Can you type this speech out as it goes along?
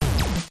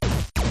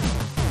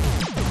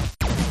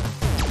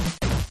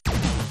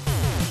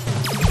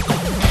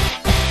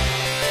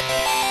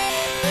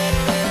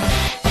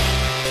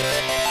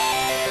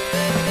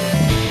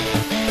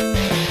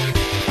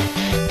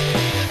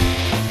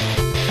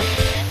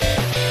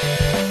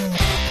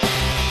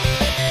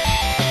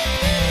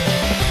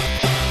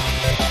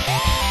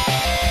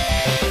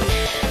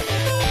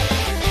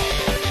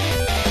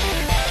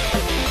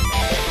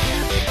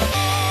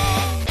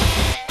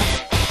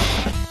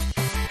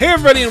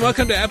everybody, and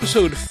welcome to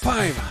episode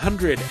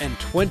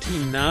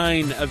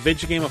 529 of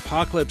Video Game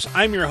Apocalypse.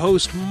 I'm your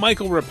host,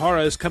 Michael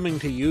Raparez, coming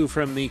to you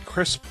from the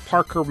Chris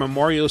Parker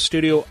Memorial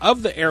Studio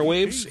of the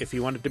Airwaves. If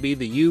you want it to be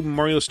the U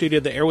Memorial Studio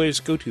of the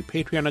Airwaves, go to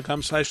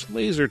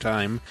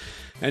patreon.com/lasertime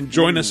and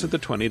join us at the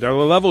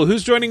 $20 level.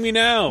 Who's joining me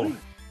now?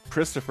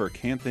 Christopher.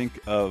 Can't think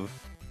of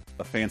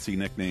a fancy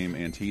nickname,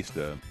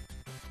 Antista.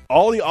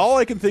 All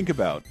I can think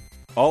about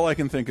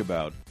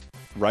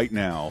right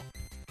now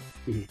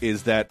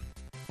is that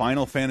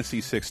Final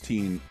Fantasy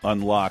 16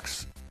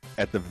 unlocks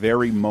at the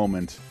very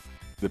moment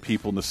the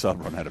people in the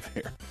sub run out of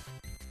hair.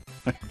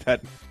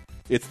 That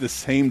it's the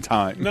same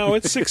time. No,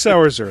 it's 6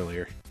 hours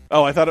earlier.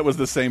 Oh, I thought it was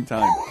the same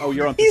time. Oh,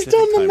 you're on Pacific He's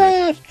done the time.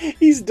 math.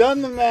 He's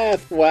done the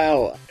math.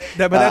 Wow.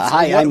 Yeah, but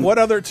that's, what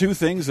other two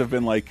things have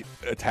been like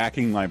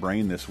attacking my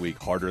brain this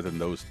week harder than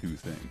those two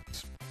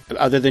things?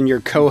 Other than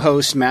your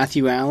co-host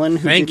Matthew Allen,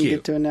 who Thank didn't you.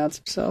 get to announce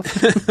himself,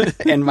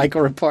 and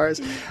Michael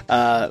Raparez.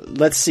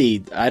 Let's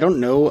see. I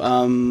don't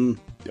know.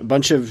 A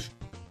bunch of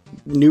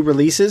new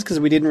releases because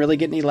we didn't really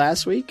get any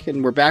last week,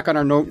 and we're back on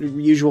our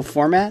usual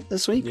format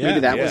this week. Yeah,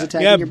 Maybe that was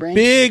attacking your brain.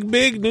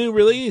 Big new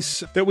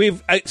release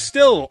that I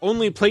still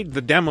only played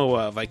the demo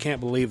of. I can't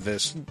believe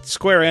this.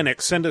 Square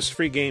Enix, send us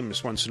free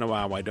games once in a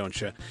while. Why don't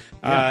you?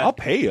 I'll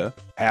pay you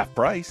half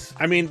price.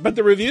 I mean, but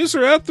the reviews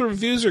are out. The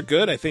reviews are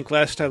good. I think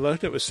last I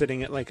looked, it was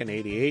sitting at like an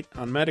 88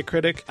 on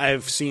Metacritic.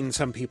 I've seen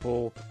some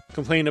people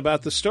complain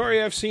about the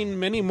story. I've seen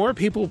many more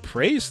people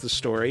praise the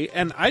story.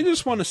 And I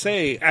just want to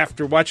say,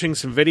 after watching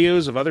some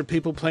videos of other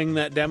people playing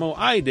that demo,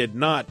 I did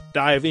not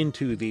dive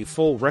into the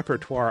full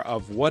repertoire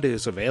of what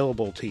is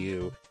available to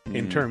you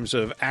in terms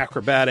of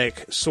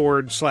acrobatic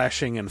sword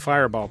slashing and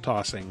fireball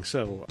tossing.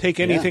 So take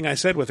anything I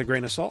said with a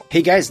grain of salt.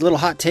 Hey guys, a little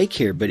hot take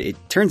here, but it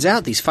turns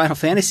out these Final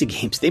Fantasy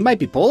games, they might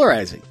be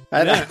polarizing.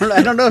 I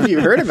don't know if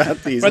you've heard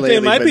about these But lately,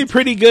 they might be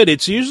pretty good.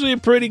 It's usually a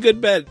pretty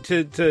good bet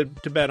to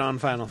bet on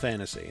Final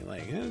Fantasy.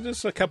 Like,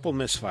 just a couple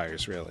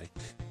misfires, really.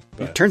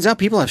 But it turns out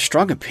people have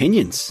strong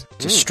opinions.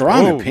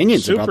 Strong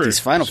opinions about these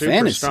Final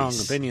Fantasies. Strong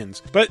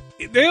opinions. But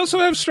they also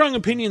have strong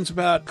opinions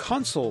about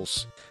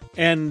consoles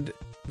and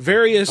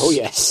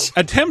various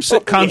attempts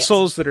at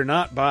consoles that are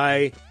not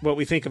by what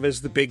we think of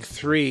as the big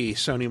three,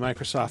 Sony,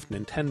 Microsoft,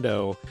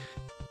 Nintendo.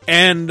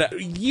 And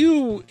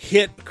you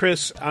hit,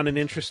 Chris, on an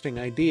interesting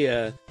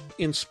idea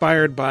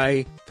inspired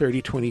by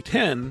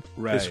 30-2010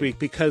 this week,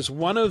 because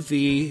one of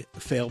the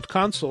failed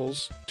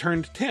consoles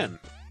turned 10.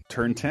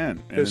 And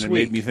it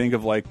made me think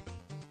of, like,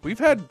 we've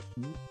had,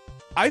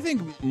 I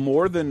think,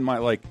 more than my,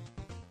 like,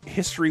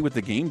 history with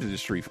the game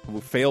industry,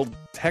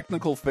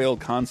 technical failed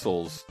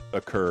consoles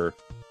occur,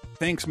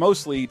 thanks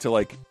mostly to,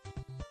 like,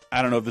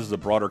 I don't know if this is a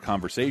broader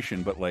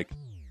conversation, but, like,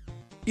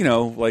 you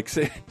know, like,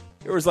 say,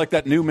 there was, like,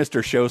 that new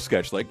Mr. Show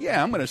sketch, like,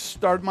 yeah, I'm going to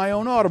start my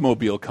own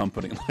automobile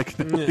company. Like,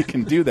 nobody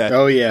can do that.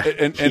 Oh, yeah.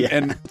 And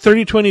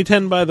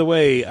 30-2010, by the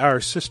way, our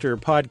sister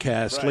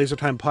podcast,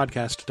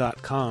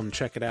 lasertimepodcast.com.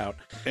 Check it out.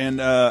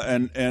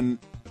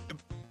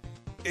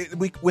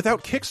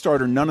 Without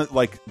Kickstarter, none of,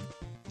 like,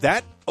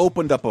 that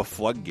opened up a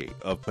floodgate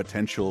of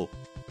potential,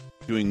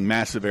 doing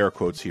massive air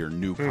quotes here,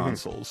 new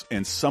consoles.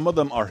 And some of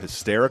them are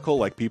hysterical,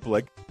 like people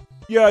like,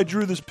 yeah, I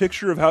drew this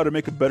picture of how to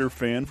make a better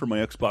fan for my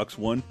Xbox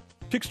One.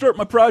 Kickstart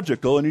my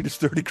project. All I need is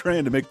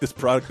 $30,000 to make this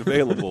product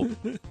available.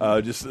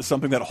 Just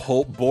something that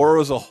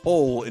borrows a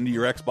hole into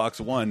your Xbox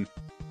One,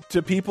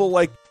 to people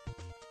like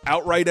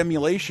outright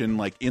emulation,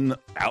 like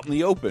out in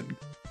the open.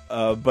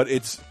 But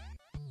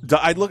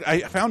I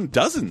found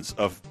dozens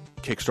of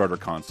Kickstarter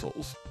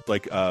consoles,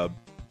 like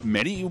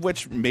many of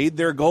which made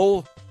their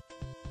goal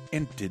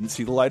and didn't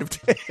see the light of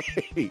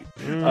day.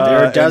 There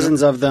are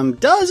dozens of them.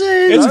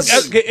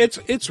 Dozens!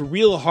 It's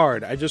real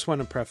hard. I just want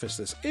to preface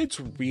this. It's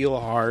real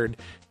hard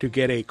to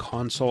get a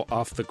console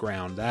off the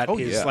ground. That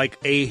is like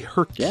a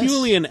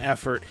Herculean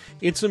effort.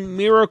 It's a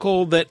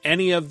miracle that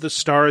any of the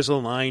stars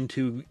align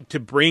to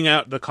bring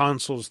out the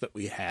consoles that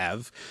we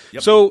have.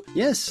 Yep. So,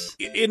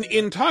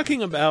 in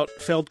talking about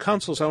failed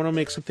consoles, I want to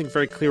make something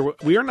very clear.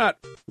 We are not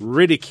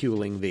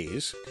ridiculing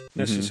these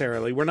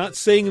necessarily. We're not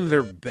saying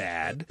they're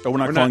bad. Oh, we're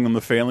not calling them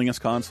the failingest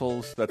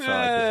consoles? That's how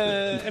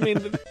I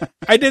mean,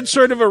 I did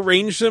sort of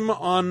arrange them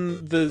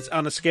on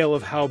a scale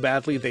of how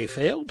badly they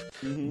failed.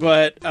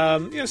 But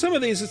some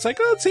of these, it's like,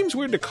 it seems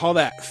weird to call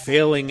that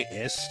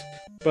failingist.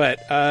 But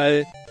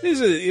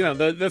these are,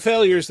 the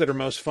failures that are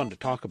most fun to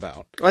talk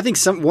about. Well, I think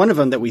one of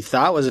them that we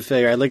thought was a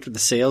failure, I looked at the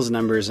sales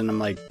numbers and I'm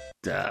like,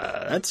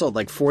 that sold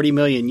like 40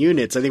 million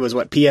units. I think it was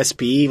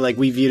PSP. Like,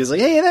 we viewed as like,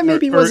 hey, that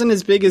maybe wasn't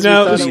as big as we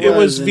thought it was. It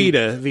was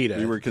Vita.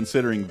 We were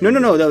considering Vita.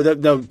 No.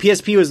 The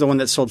PSP was the one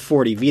that sold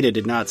 40. Vita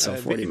did not sell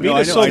 40 million.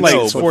 Vita sold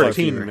like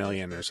 14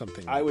 million or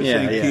something. I was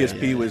saying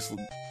PSP was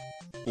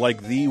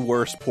like the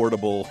worst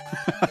portable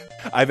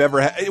I've ever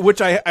had,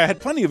 which I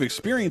had plenty of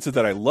experiences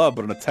that I love,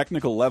 but on a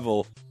technical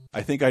level,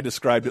 I think I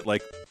described it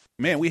like,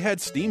 man, we had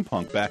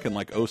steampunk back in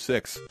like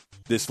 06.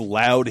 This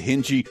loud,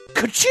 hingy,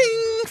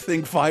 ka-ching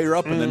thing fire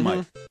up, and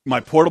then my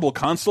portable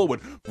console would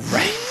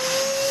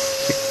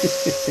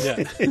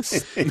Yeah.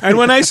 And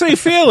when I say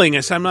failing,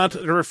 I'm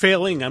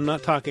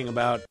not talking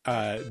about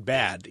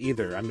bad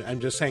either. I'm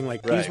just saying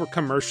these were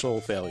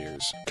commercial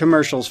failures.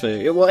 Commercials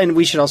failure. Well, and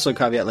we should also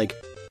caveat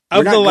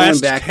of the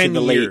last 10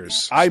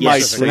 years.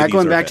 We're not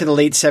going back to the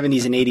late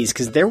 70s and 80s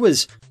because there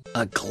was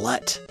a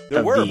glut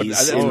of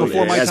these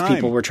before my as time.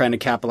 People were trying to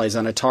capitalize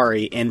on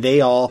Atari, and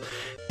the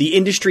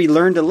industry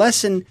learned a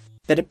lesson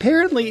that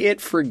apparently it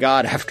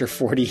forgot after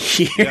 40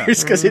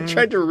 years because it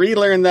tried to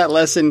relearn that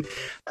lesson.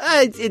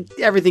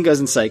 Everything goes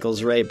in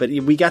cycles, right? But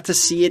we got to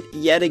see it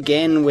yet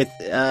again with,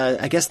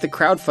 I guess, the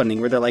crowdfunding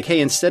where they're like, hey,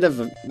 instead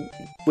of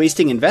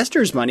wasting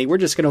investors' money, we're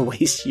just going to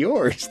waste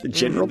yours, the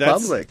general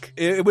public.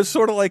 It was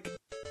sort of like,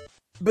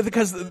 but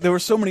because there were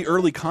so many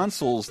early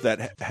consoles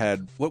that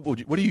had, what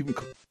do you even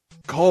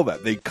call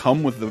that? They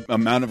come with the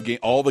amount of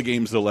all the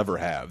games they'll ever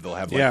have. They'll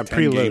have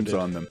 10 games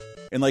on them.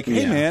 And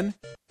hey man,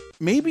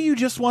 maybe you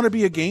just want to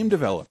be a game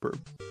developer.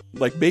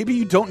 Maybe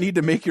you don't need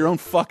to make your own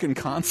fucking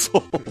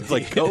console.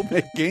 Go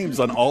make games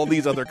on all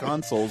these other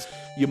consoles.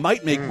 You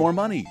might make more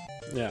money.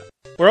 Yeah.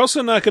 We're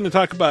also not going to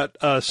talk about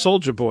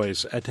Soulja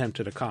Boy's attempt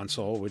at a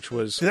console, which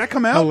was Did that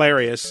come out?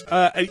 hilarious.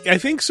 I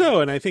think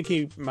so, and I think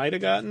he might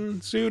have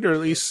gotten sued, or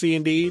at least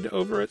C&D'd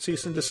over it,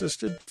 cease and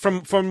desisted.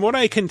 From what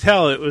I can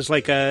tell, it was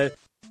like an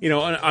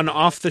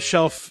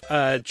off-the-shelf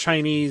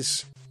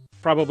Chinese,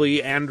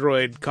 probably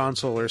Android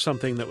console or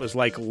something that was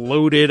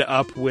loaded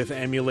up with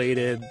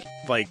emulated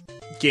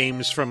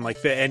games from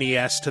the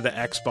NES to the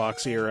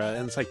Xbox era,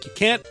 and it's you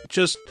can't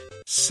just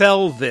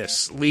sell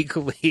this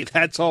legally.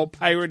 That's all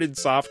pirated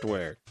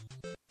software.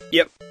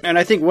 Yep. And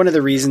I think one of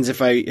the reasons,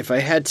 if I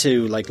had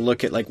to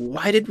look at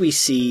why did we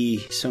see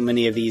so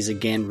many of these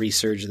again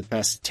resurge the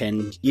past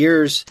 10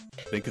 years?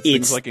 I think it's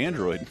things like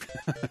Android.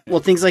 Well,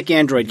 things like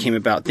Android came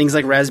about, things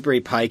like Raspberry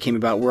Pi came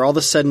about, where all of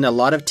a sudden a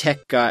lot of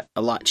tech got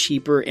a lot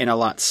cheaper and a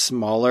lot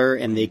smaller,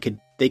 and they could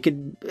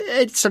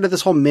it started this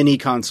whole mini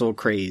console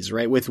craze,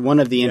 right? With one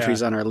of the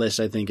entries on our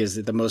list, I think, is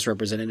the most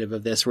representative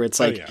of this, where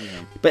it's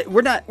but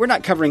we're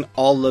not covering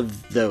all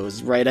of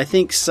those, right? I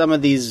think some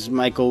of these,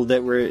 Michael,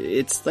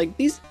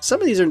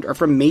 some of these are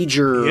from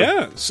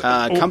major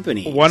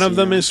companies. One of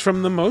them is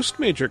from the most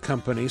major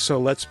company, so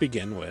let's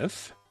begin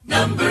with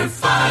number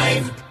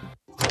 5.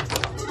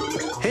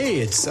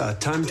 Hey, it's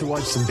time to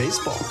watch some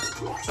baseball.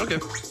 Okay.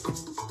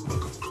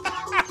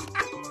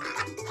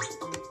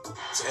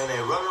 And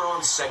a runner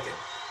on second.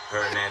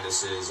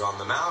 Hernandez is on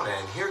the mound,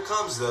 and here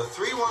comes the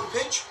 3-1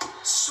 pitch.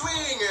 Swing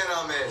and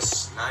a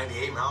miss.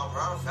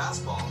 98-mile-per-hour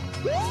fastball.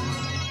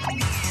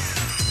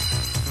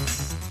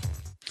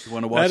 You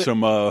want to watch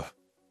some...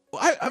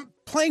 I'm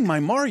playing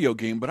my Mario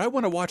game, but I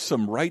want to watch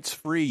some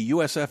rights-free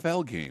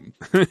USFL game.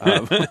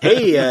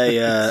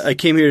 Hey, I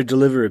came here to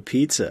deliver a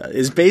pizza.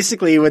 Is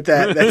basically what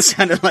that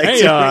sounded like. Hey,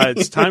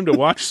 it's time to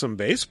watch some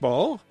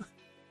baseball.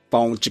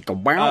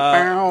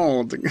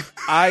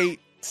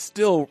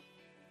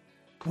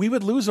 We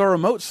would lose our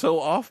remote so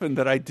often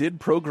that I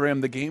did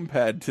program the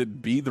gamepad to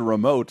be the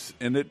remote,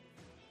 and it...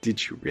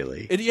 Did you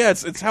really?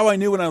 It's how I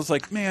knew when I was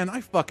like, man,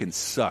 I fucking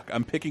suck.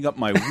 I'm picking up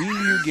my Wii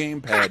U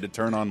gamepad to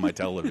turn on my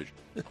television.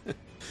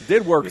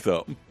 Did work,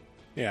 though.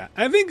 Yeah,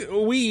 I think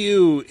Wii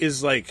U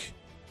is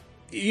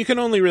you can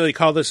only really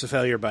call this a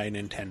failure by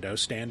Nintendo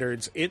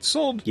standards. It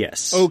sold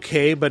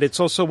okay, but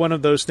it's also one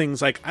of those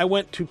things I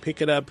went to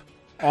pick it up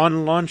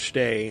on launch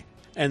day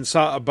and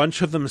saw a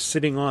bunch of them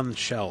sitting on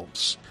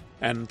shelves.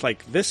 And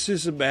this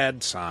is a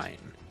bad sign.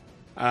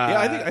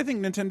 I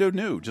think Nintendo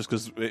knew, just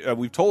because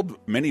we've told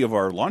many of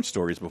our launch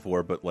stories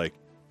before, but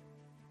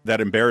that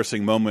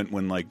embarrassing moment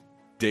when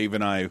Dave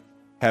and I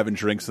having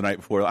drinks the night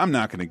before, I'm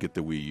not going to get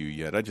the Wii U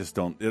yet. I just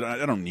don't.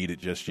 I don't need it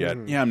just yet.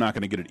 Yeah, I'm not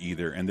going to get it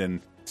either. And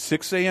then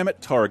 6 a.m.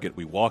 at Target,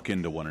 we walk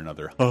into one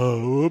another.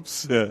 Oh,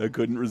 oops, I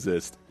couldn't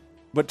resist.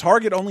 But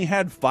Target only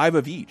had 5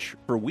 of each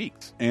for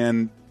weeks,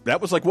 and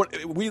that was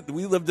what we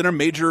lived in a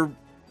major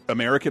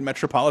American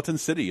metropolitan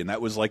city, and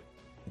that was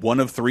one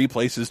of 3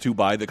 places to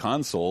buy the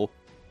console,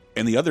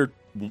 and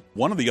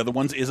one of the other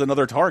ones is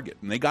another Target,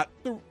 and they got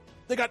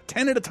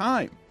 10 at a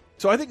time.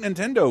 So I think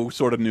Nintendo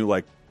sort of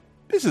knew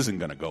this isn't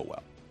going to go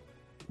well.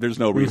 There's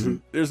no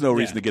reason. There's no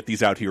reason to get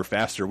these out here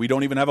faster. We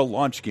don't even have a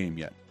launch game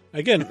yet.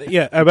 Again,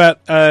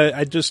 about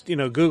I just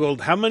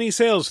Googled how many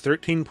sales,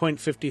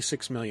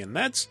 13.56 million.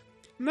 That's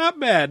not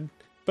bad,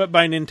 but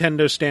by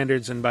Nintendo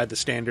standards and by the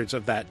standards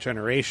of that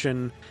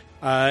generation.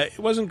 It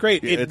wasn't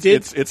great.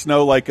 It's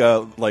no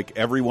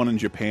everyone in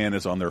Japan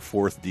is on their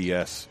 4th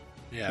DS.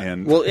 Yeah.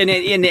 And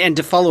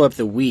to follow up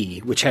the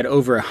Wii, which had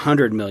over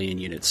 100 million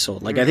units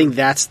sold. I think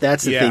that's the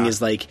thing is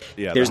there's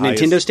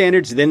Nintendo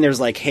standards, then there's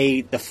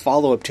the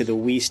follow up to the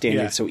Wii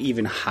standards, so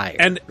even higher.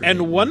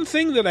 And one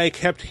thing that I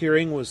kept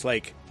hearing was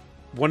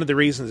one of the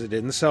reasons it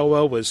didn't sell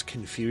well was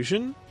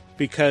confusion.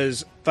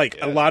 Because a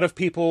lot of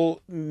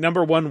people,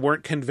 number one,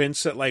 weren't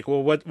convinced that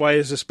why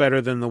is this better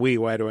than the Wii?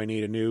 Why do I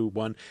need a new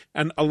one?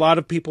 And a lot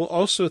of people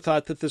also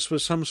thought that this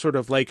was some sort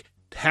of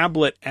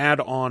tablet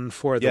add-on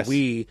for the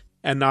Wii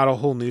and not a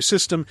whole new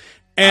system.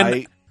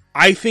 And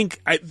I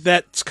think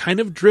that's kind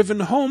of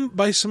driven home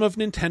by some of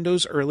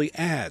Nintendo's early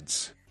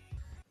ads.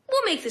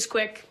 We'll make this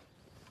quick.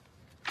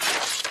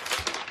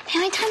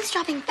 Family time's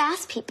dropping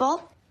fast,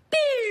 people.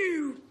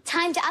 Boo!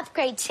 Time to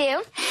upgrade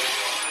to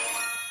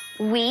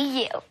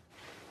Wii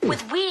U.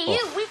 With Wii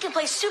U, we can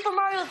play Super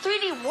Mario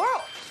 3D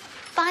World.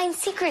 Find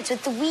secrets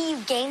with the Wii U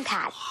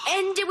gamepad.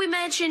 And did we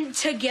mention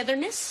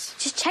togetherness?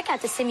 Just check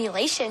out the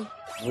simulation.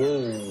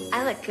 Whoa.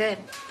 I look good.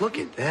 Look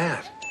at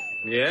that.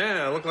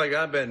 Yeah, I look like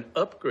I've been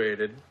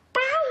upgraded.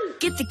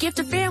 Get the gift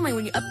of family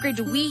when you upgrade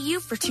to Wii U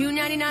for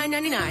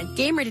 $299.99.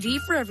 Game rated E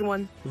for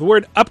everyone. The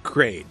word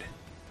upgrade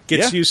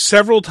gets used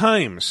several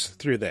times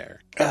through there.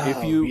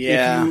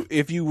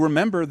 If you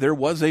remember, there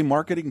was a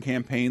marketing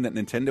campaign that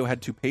Nintendo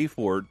had to pay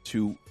for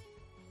to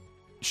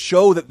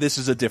show that this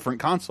is a different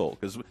console,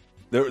 because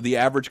the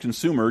average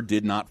consumer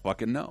did not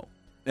fucking know.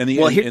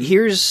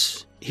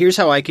 Here's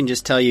how I can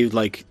just tell you,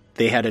 like,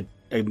 they had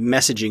a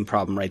messaging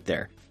problem right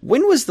there.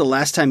 When was the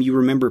last time you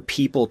remember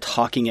people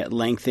talking at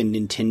length in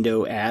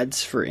Nintendo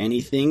ads for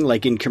anything,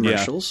 like in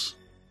commercials? Yeah.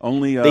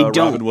 Only they don't.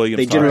 Robin Williams.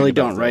 They generally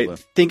don't, right?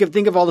 Think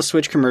of all the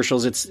Switch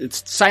commercials.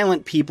 It's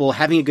silent people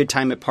having a good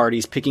time at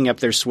parties, picking up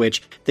their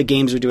Switch. The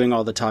games are doing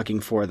all the talking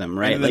for them,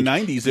 right? And in the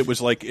 90s, it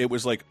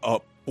was like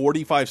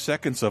 45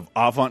 seconds of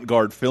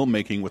avant-garde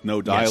filmmaking with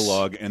no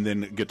dialogue, and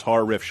then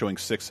guitar riff showing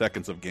 6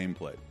 seconds of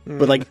gameplay.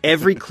 But like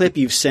every clip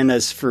you've sent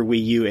us for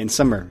Wii U, and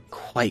some are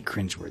quite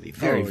cringeworthy,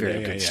 very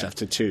good stuff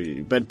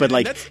too. But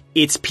like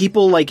it's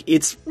people, like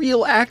it's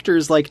real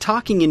actors like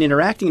talking and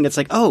interacting, and it's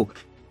like, oh,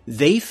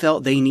 they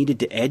felt they needed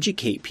to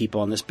educate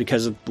people on this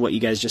because of what you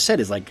guys just said.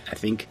 Is like, I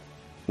think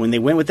when they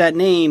went with that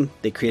name,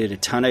 they created a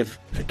ton of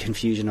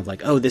confusion of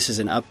like, oh, this is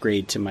an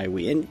upgrade to my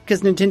Wii, and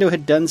because Nintendo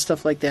had done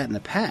stuff like that in the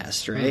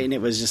past, right? And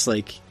it was just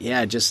like,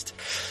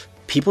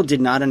 people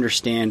did not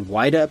understand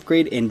why to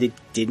upgrade, and they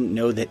didn't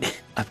know that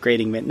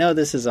upgrading meant, no,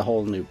 this is a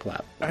whole new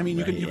platform. I mean,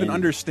 you can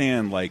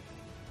understand, like,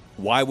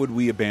 why would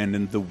we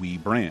abandon the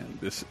Wii brand?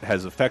 This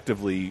has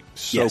effectively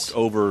soaked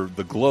over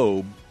the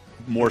globe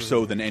more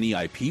so than any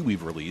IP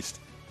we've released.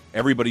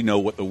 Everybody know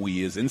what the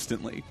Wii is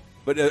instantly.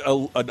 But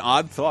an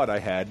odd thought I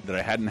had that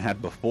I hadn't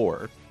had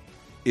before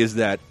is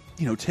that,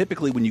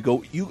 typically when you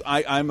go,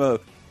 I'm a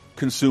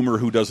consumer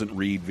who doesn't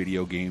read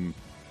video game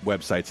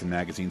websites and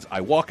magazines.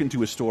 I walk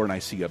into a store and I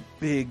see a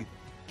big,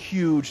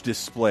 huge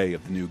display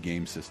of the new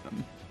game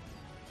system.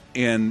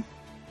 And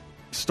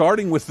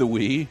starting with the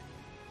Wii,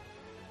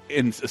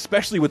 and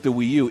especially with the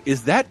Wii U,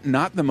 is that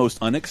not the most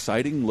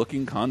unexciting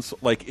looking console?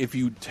 Like, if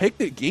you take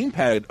the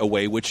gamepad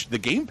away, which the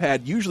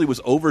gamepad usually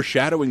was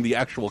overshadowing the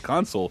actual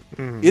console,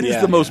 it is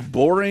the most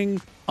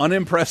boring,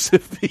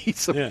 unimpressive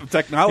piece of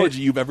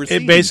technology you've ever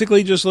seen. It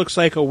basically just looks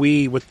like a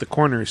Wii with the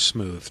corners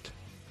smoothed.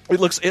 It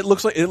looks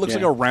like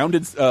a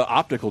rounded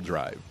optical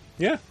drive.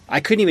 Yeah,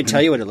 I couldn't even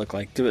tell you what it looked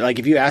like. Like,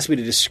 if you asked me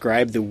to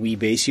describe the Wii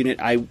base unit,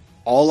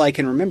 all I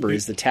can remember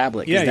is the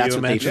tablet, because that's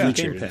what they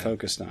featured and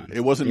focused on.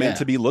 It wasn't meant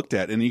to be looked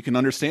at, and you can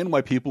understand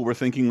why people were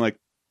thinking, like,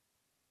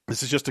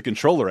 this is just a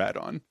controller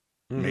add-on.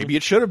 Maybe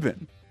it should have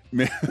been.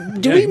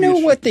 Do we know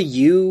what the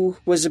U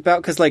was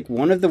about? Because, like,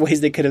 one of the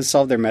ways they could have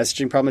solved their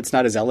messaging problem, it's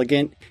not as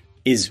elegant,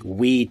 is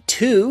Wii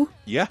 2.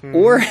 Yeah.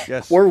 Or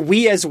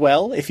Wii as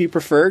well, if you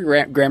prefer,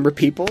 grammar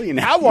people.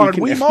 I wanted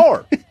Wii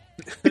more.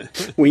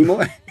 Wii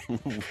more?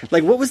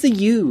 Like, what was the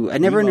U? I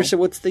never understood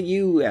what's the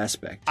U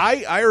aspect.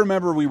 I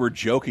remember we were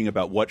joking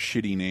about what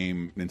shitty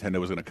name Nintendo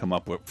was going to come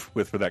up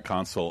with for that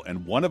console,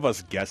 and one of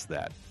us guessed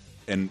that.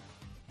 And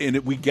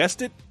we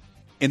guessed it,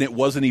 and it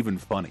wasn't even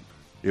funny.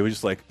 It was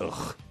just like,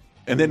 ugh.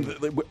 And then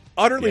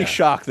utterly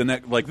shocked the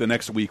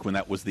next week when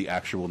that was the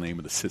actual name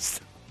of the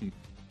system.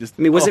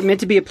 Was it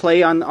meant to be a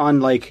play on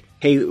like,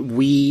 hey,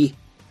 we...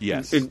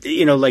 Yes.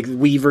 Like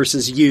we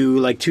versus you,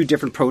 like two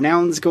different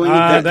pronouns going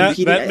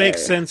that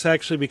makes sense,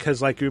 actually,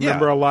 because, like, you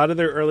remember a lot of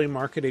their early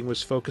marketing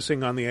was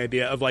focusing on the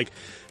idea of, like,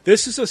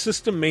 this is a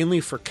system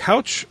mainly for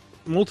couch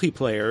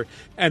multiplayer,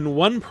 and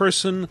one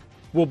person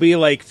will be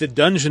like the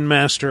dungeon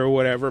master or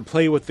whatever,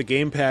 play with the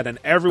gamepad, and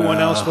everyone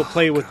else will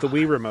play with the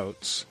Wii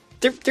remotes.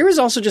 There was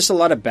also just a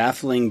lot of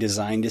baffling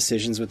design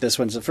decisions with this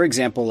one. So, for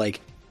example, like,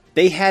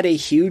 they had a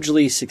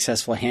hugely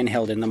successful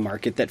handheld in the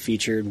market that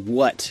featured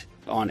what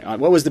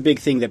was the big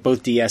thing that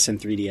both DS and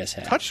 3DS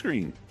had?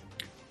 Touchscreen.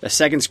 A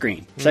second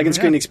screen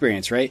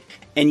experience, right?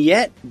 And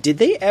yet, did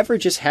they ever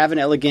just have an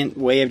elegant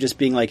way of just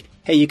being like,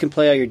 hey, you can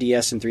play all your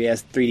DS and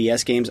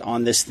 3DS games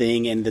on this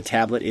thing, and the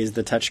tablet is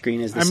the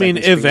touchscreen?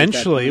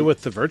 Eventually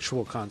with the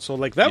Virtual Console,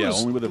 like that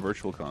was only with the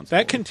Virtual Console.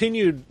 That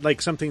continued,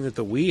 like, something that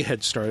the Wii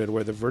had started,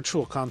 where the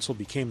Virtual Console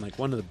became like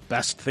one of the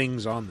best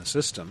things on the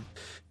system.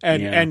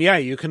 And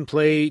you can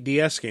play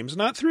DS games,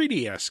 not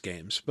 3DS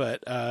games,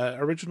 but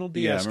original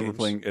DS games. Yeah, I remember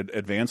playing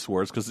Advance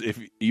Wars, because if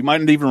you might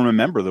not even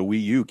remember, the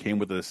Wii U came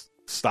with a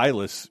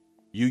stylus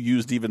you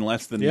used even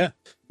less than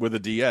with a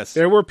DS.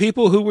 There were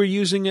people who were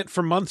using it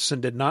for months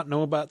and did not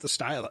know about the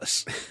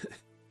stylus.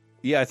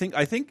 I think,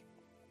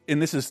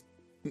 and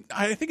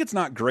I think it's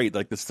not great.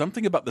 Like, there's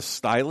something about the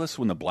stylus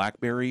when the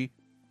BlackBerry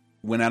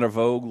went out of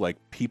vogue. Like,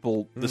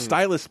 the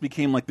stylus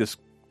became like this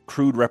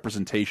crude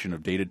representation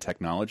of dated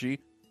technology.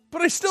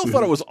 But I still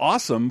thought it was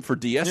awesome for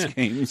DS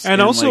games. And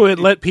also like, it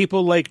let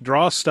people like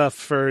draw stuff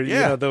for you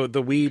Yeah. know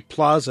the Wii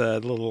Plaza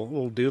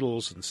little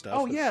doodles and stuff.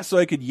 oh yeah, so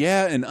I could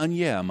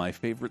and my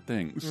favorite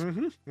things.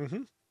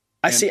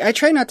 I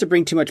try not to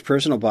bring too much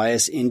personal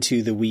bias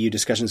into the Wii U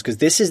discussions because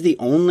this is the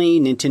only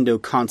Nintendo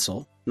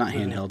console, not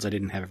handhelds, I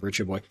didn't have a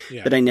Virtual Boy,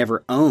 that I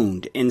never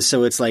owned. And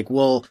so it's like,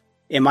 well,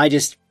 am I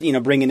just,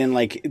 bringing in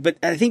like, but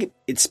I think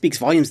it speaks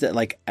volumes that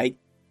like I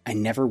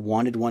never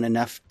wanted one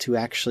enough to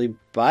actually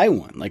buy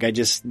one. Like I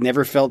just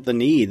never felt the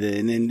need.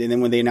 And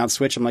then when they announced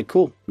Switch, I'm like,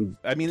 cool.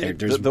 I mean,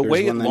 There's the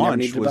way it one that I never launched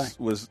needed to buy.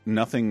 was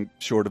nothing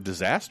short of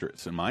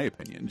disastrous, in my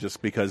opinion,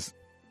 just because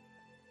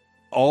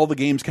all the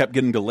games kept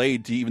getting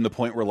delayed to even the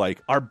point where,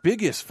 like, our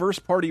biggest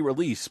first-party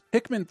release,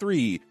 Pikmin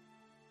 3,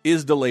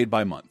 is delayed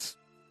by months.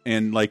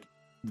 And, like,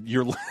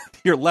 you're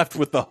left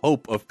with the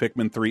hope of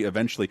Pikmin 3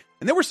 eventually.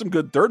 And there were some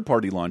good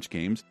third-party launch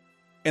games,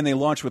 and they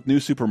launched with New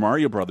Super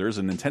Mario Brothers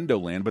and Nintendo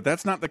Land, but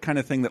that's not the kind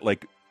of thing that,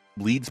 like,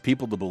 leads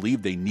people to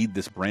believe they need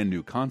this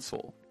brand-new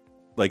console.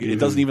 Like, it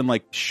doesn't even,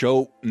 like,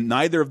 show...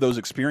 Neither of those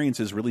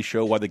experiences really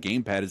show why the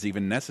gamepad is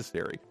even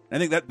necessary. I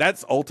think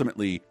that's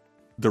ultimately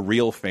the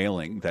real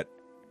failing, that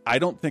I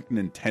don't think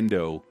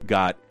Nintendo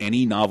got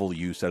any novel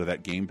use out of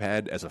that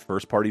gamepad as a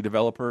first-party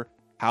developer.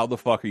 How the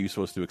fuck are you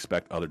supposed to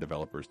expect other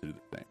developers to do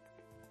the same?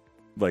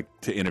 Like,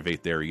 to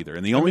innovate there either.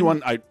 And the only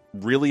one I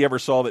really ever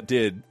saw that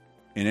did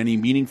in any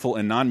meaningful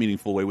and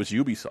non-meaningful way was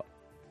Ubisoft.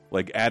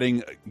 Like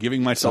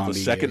giving myself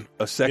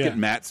a second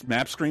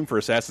map screen for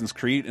Assassin's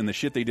Creed, and the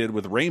shit they did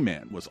with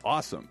Rayman was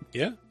awesome.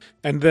 Yeah,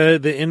 and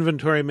the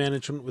inventory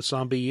management with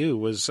Zombie U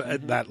was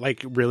that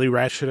like really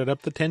ratcheted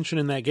up the tension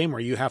in that game, where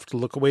you have to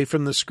look away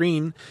from the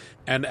screen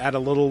and add a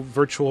little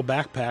virtual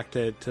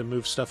backpack to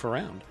move stuff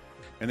around.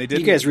 And they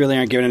did. You guys really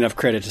aren't giving enough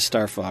credit to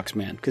Star Fox,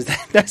 man, because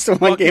that's the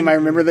one game I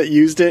remember that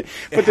used it.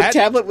 But the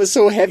tablet was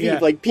so heavy,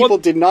 like people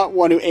did not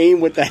want to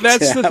aim with that.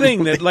 That's tablet. the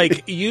thing, that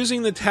like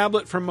using the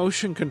tablet for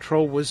motion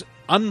control was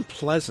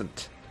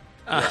unpleasant.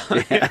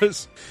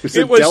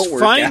 It was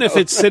fine if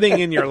it's sitting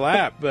in your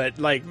lap, but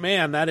like,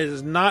 man, that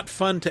is not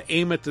fun to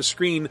aim at the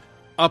screen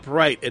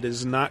upright. It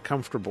is not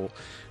comfortable.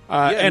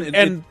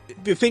 And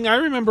the thing I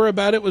remember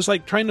about it was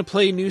like trying to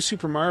play New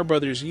Super Mario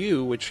Brothers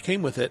U, which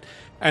came with it,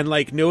 and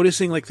like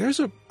noticing like there's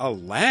a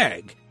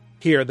lag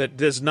here that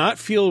does not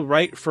feel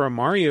right for a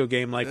Mario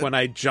game. Like when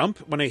I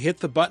hit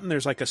the button,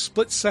 there's like a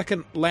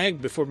split-second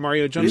lag before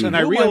Mario jumps, and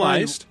I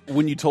realized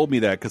when you told me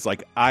that, because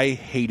like I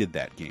hated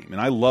that game,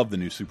 and I love the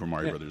New Super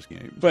Mario Brothers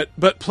game.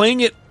 But playing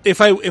it, if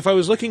I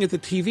was looking at the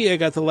TV, I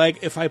got the lag.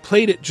 If I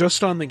played it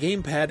just on the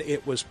gamepad,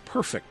 it was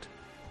perfect.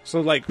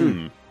 So like.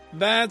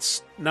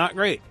 That's not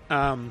great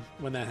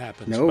when that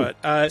happens. No,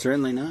 but,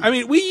 certainly not. I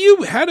mean, Wii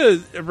U had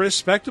a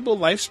respectable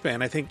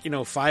lifespan. I think,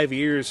 5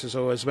 years has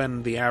always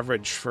been the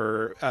average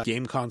for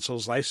game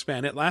consoles'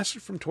 lifespan. It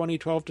lasted from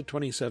 2012 to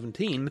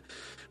 2017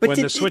 when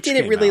the Switch came out.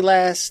 Did it really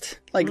last?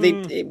 Like,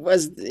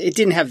 it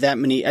didn't have that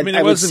many... I mean,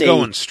 it wasn't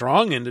going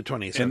strong into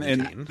 2017.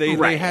 And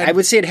they had, I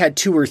would say it had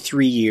 2 or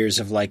 3 years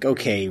of, like,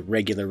 okay,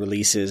 regular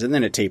releases, and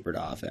then it tapered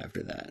off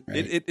after that.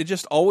 Right? It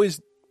just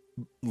always,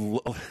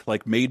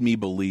 like, made me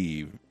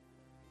believe...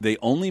 They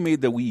only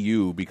made the Wii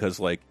U because,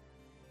 like,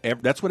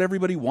 that's what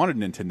everybody wanted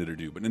Nintendo to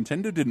do. But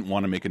Nintendo didn't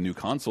want to make a new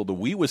console. The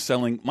Wii was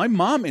selling... My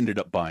mom ended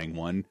up buying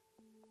one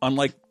on,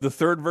 like, the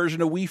third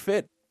version of Wii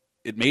Fit.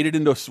 It made it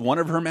into one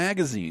of her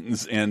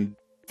magazines, and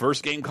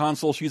first game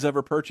console she's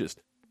ever purchased.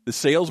 The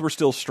sales were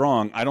still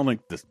strong. I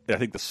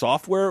think the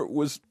software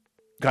was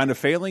kind of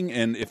failing,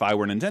 and if I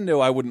were Nintendo,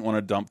 I wouldn't want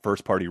to dump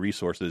first-party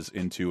resources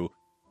into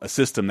a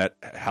system that...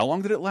 How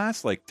long did it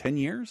last? Like, 10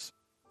 years?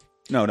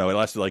 No, it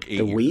lasted like 8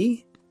 years. The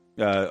Wii?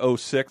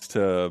 06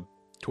 to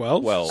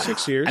 12?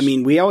 6 years. I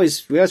mean, we always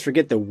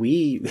forget the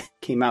Wii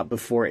came out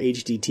before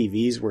HD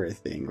TVs were a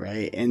thing,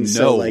 right? And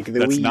so, like, the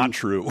that's Wii, not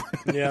true.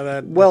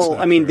 Yeah,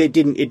 I mean, true. It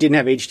didn't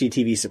have HD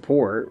TV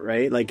support,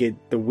 right? Like, the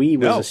Wii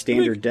was a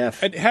standard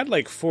def. It had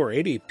like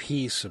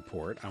 480p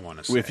support, I want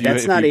to say.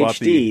 That's not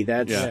HD.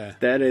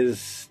 That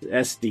is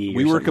SD.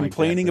 We were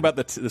complaining about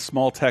the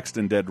small text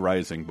in Dead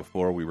Rising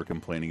before we were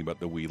complaining about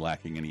the Wii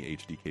lacking any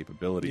HD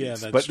capabilities.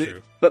 Yeah, that's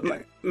true. But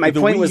my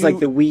point was, like,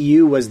 the Wii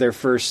U was their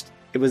first...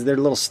 It was their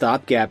little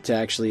stopgap to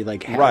actually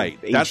like have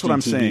HD That's what I'm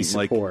saying.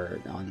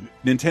 Support like,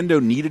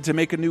 Nintendo needed to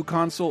make a new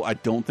console. I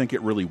don't think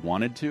it really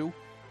wanted to,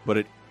 but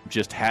it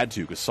just had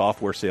to because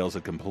software sales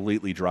had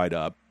completely dried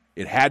up.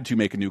 It had to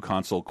make a new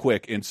console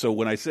quick. And so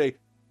when I say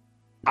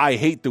I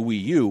hate the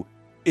Wii U,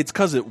 it's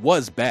because it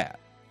was bad.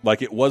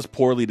 Like, it was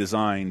poorly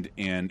designed,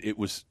 and it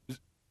was...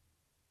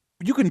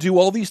 You can do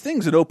all these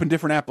things and open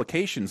different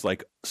applications,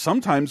 like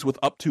sometimes with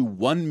up to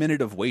 1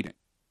 minute of waiting.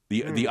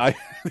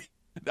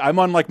 I'm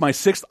on like my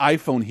 6th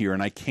iPhone here,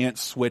 and I can't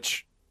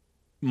switch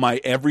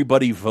my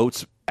Everybody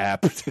Votes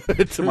app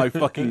to my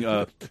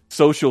fucking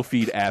social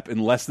feed app in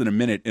less than a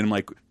minute. And I'm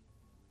like,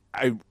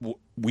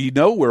 we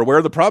know we're aware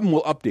of the problem.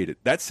 We'll update it.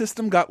 That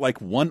system got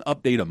like one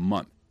update a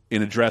month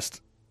and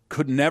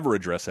could never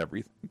address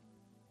everything.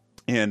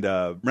 And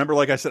remember,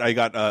 like I said, I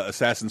got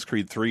Assassin's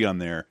Creed 3 on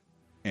there,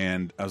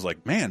 and I was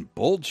like, man,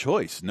 bold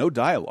choice, no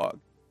dialogue.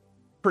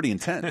 pretty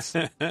intense.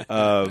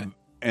 And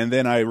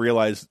then I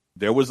realized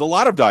there was a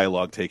lot of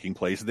dialogue taking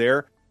place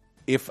there.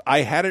 If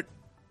I had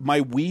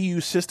my Wii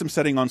U system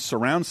setting on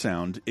surround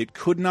sound, it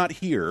could not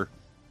hear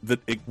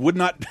it would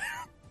not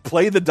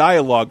play the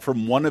dialogue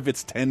from one of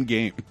its 10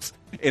 games,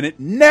 and it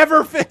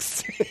never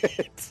fixed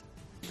it.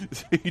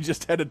 So you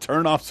just had to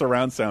turn off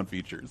surround sound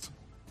features.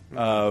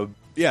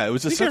 Yeah, it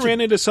was just. I ran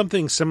into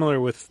something similar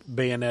with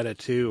Bayonetta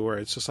 2, where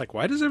it's just like,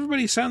 why does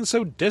everybody sound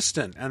so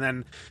distant? And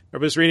then I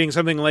was reading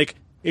something like,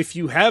 if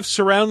you have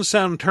surround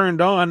sound turned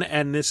on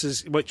and this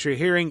is what you're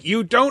hearing,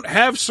 you don't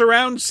have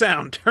surround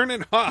sound. Turn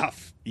it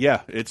off.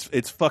 Yeah,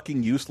 it's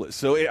fucking useless.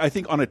 So I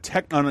think on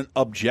an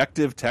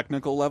objective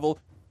technical level,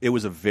 it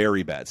was a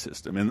very bad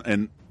system.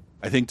 And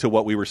I think to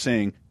what we were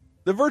saying,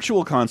 the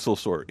Virtual Console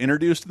sort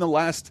introduced in the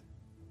last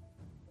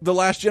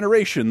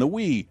generation, the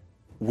Wii,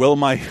 will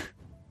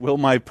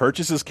my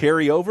purchases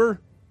carry over?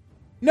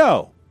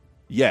 No.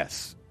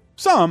 Yes.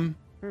 Some.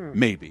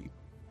 Maybe.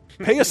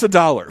 Pay us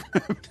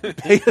 $1.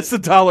 Pay us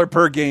 $1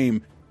 per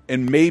game,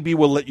 and maybe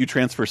we'll let you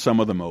transfer some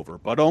of them over.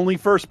 But only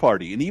first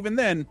party, and even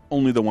then,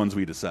 only the ones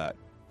we decide.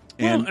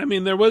 And well, I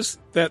mean, there was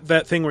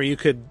that thing where you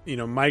could,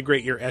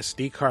 migrate your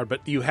SD card,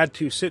 but you had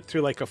to sit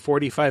through like a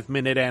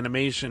 45-minute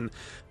animation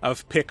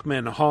of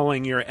Pikmin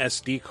hauling your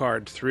SD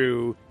card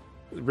through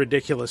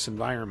ridiculous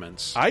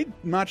environments. I'm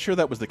not sure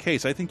that was the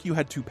case. I think you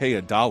had to pay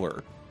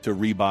 $1 to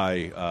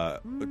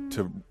rebuy,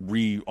 to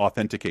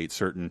re-authenticate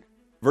certain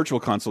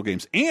Virtual Console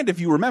games. And if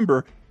you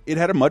remember, it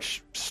had a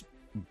much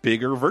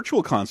bigger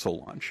Virtual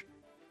Console launch.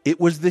 It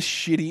was the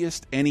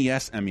shittiest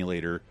NES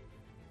emulator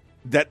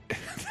that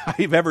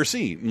I've ever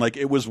seen. Like,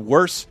 it was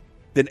worse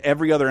than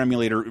every other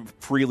emulator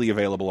freely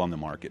available on the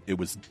market. It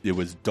was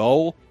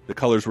dull. The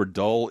colors were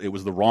dull. It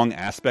was the wrong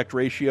aspect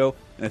ratio.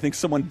 And I think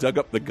someone dug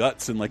up the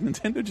guts, and like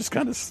Nintendo just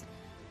kind of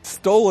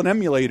stole an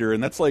emulator.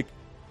 And that's like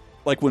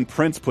when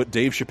Prince put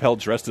Dave Chappelle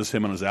dressed as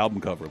him on his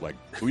album cover. Like,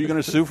 who are you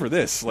going to sue for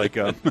this? Like,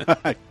 I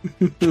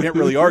can't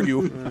really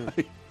argue.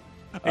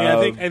 Yeah,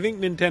 I think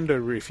Nintendo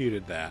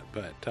refuted that,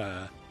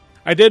 but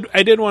I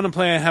did want to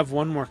play. I have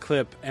one more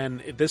clip,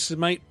 and this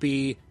might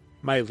be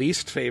my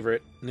least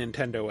favorite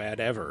Nintendo ad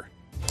ever.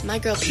 My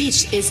girl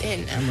Peach is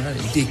in. I'm ready.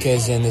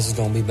 DK's in. This is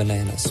gonna be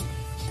bananas.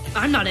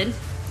 I'm not in.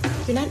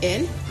 You're not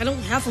in? I don't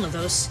have one of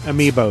those.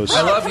 Amiibos.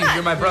 I love you.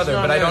 You're my brother,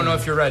 but I don't know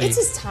if you're ready. It's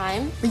his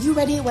time. Were you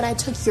ready when I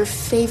took your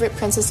favorite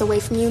princess away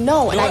from you?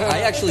 No. And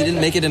I actually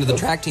didn't make it into the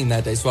track team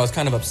that day, so I was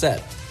kind of upset.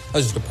 That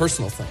was just a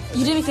personal thing.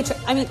 You didn't make the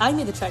track. I mean, I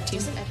made the track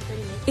team.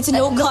 It's a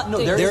no-cut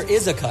thing. There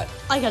is a cut.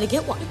 I gotta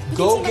get one.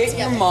 Go get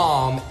your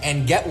mom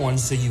and get one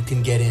so you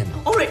can get in.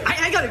 All right,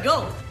 I gotta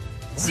go.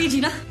 See you,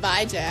 Gina.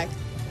 Bye, Jack.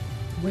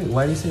 Wait,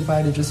 why do you say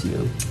bye to just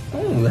you?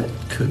 Oh, that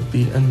could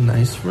be a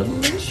nice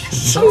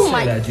relation. Oh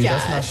my God.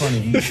 That's not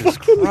funny. Jesus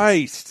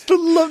Christ.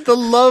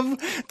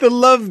 The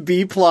love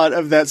B plot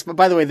of that.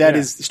 By the way, that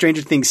is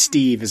Stranger Things.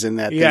 Steve is in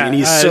that thing, and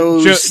he's so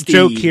Steve.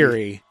 Joe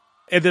Keery.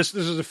 And this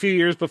was a few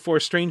years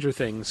before Stranger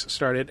Things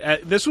started.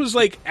 This was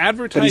like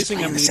advertising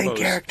Amiibos. The same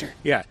character.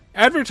 Yeah,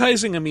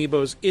 advertising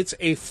Amiibos. It's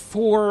a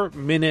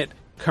 4-minute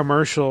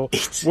commercial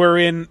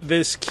wherein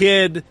this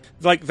kid,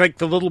 like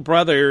the little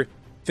brother,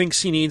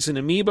 thinks he needs an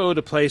Amiibo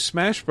to play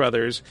Smash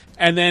Brothers,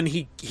 and then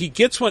he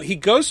gets one. He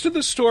goes to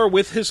the store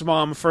with his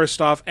mom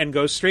first off, and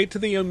goes straight to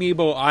the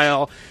Amiibo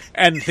aisle,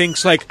 and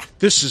thinks like,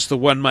 "This is the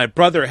one my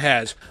brother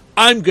has.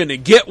 I'm going to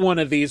get one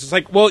of these." It's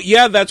like, well,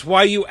 yeah, that's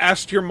why you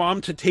asked your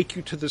mom to take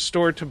you to the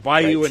store to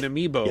buy you an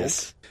Amiibo.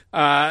 Yes.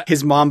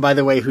 His mom, by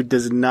the way, who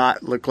does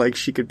not look like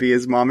she could be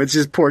his mom. It's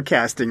just poor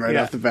casting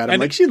off the bat.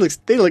 I'm like,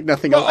 they look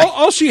nothing alike.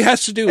 All she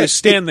has to do is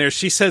stand there.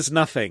 She says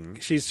nothing.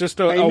 She's just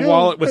a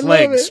wallet with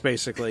legs,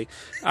 basically.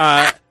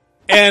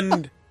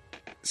 And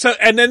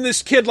then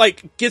this kid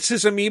gets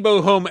his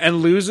Amiibo home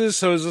and loses.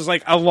 So it's just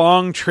like a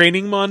long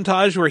training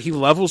montage where he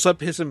levels up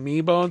his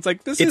Amiibo. It's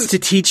like, it's to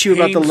teach you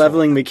about the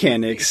leveling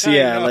mechanics.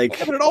 Yeah,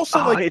 but it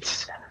also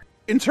it's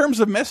in terms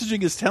of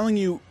messaging is telling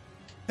you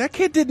that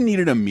kid didn't need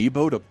an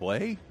Amiibo to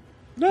play.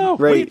 No, right.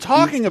 What are you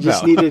talking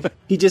about?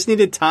 He just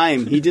needed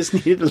time. He just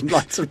needed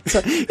lots of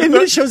time. And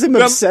then it shows him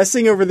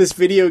obsessing over this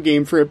video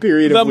game for a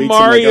period of weeks. The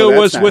Mario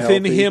was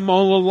within him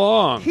all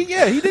along. He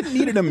didn't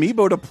need an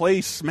Amiibo to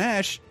play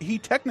Smash. He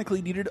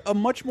technically needed a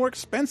much more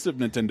expensive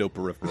Nintendo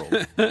peripheral.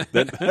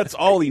 That's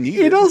all he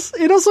needed.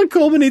 It also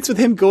culminates with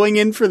him going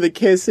in for the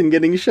kiss and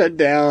getting shut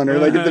down, or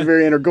at the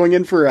very end, or going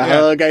in for a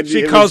hug.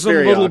 She calls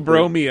him Little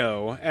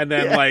Bromeo, and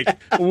then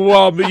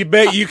well, you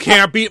bet you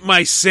can't beat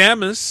my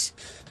Samus.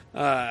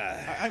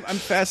 I'm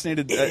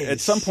fascinated. At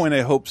some point,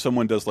 I hope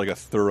someone does a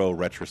thorough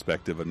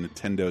retrospective of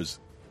Nintendo's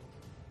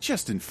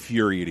just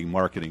infuriating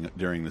marketing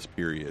during this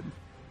period,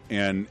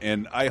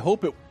 and I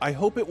hope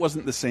it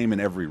wasn't the same in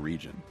every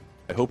region.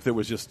 I hope there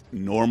was just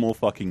normal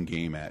fucking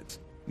game ads.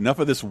 Enough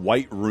of this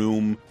white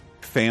room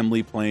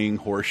family playing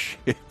horse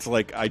shit.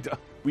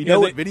 We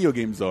know what video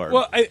games are.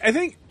 Well, I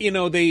think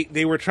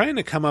they were trying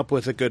to come up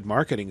with a good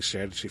marketing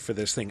strategy for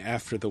this thing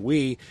after the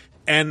Wii,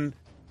 and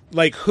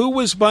who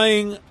was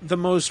buying the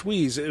most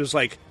Wiis? It was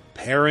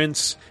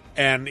parents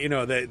And,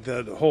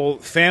 the whole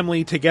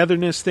family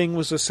togetherness thing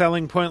was a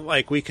selling point.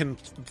 Like,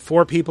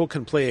 4 people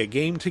can play a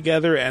game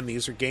together, and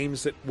these are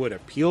games that would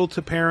appeal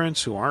to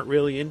parents who aren't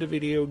really into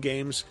video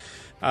games.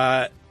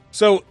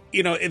 So,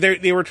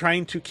 they were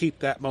trying to keep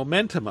that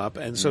momentum up,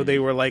 and so they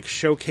were, like,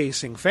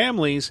 showcasing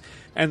families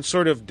and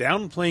sort of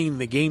downplaying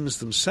the games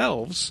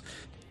themselves.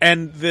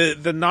 And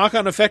the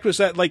knock-on effect was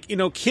that, like,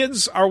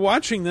 kids are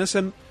watching this,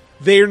 and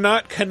they're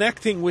not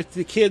connecting with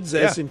the kids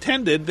as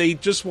intended. They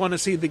just want to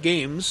see the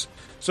games,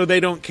 so they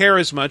don't care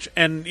as much.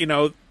 And,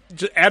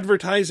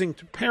 advertising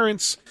to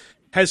parents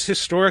has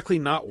historically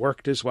not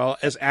worked as well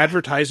as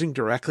advertising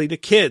directly to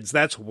kids.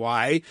 That's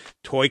why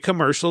toy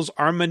commercials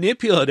are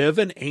manipulative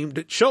and aimed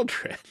at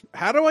children.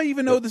 How do I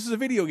even know this is a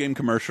video game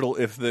commercial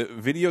if the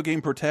video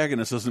game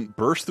protagonist doesn't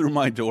burst through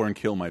my door and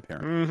kill my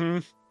parent?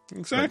 Mm-hmm.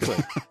 Exactly.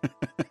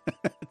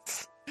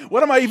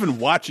 What am I even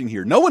watching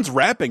here? No one's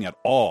rapping at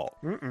all.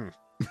 Mm-mm.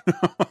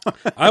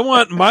 I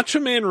want Macho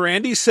Man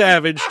Randy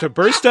Savage to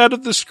burst out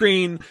of the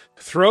screen,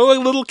 throw a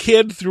little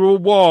kid through a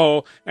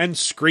wall, and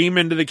scream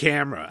into the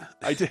camera.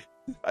 I'm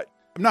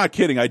not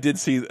kidding. I did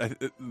see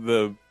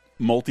the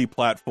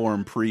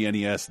multi-platform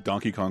pre-NES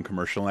Donkey Kong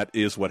commercial, and that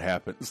is what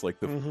happens. Like,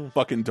 the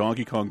fucking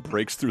Donkey Kong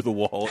breaks through the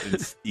wall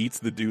and eats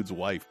the dude's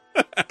wife.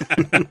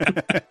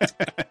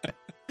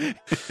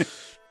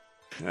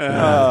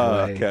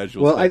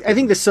 Casual. Well, I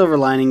think the silver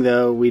lining,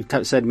 though, we've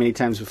said many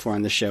times before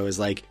on the show, is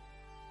like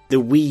the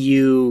Wii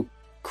U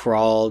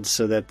crawled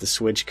so that the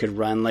Switch could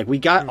run. Like, we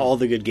got all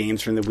the good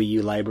games from the Wii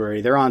U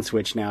library. They're on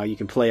Switch now. You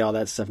can play all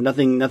that stuff.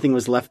 Nothing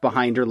was left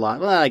behind or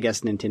lost. Well, I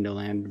guess Nintendo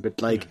Land,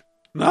 but like,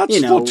 not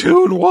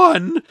Splatoon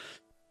 1.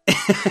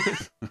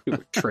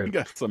 True.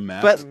 Got some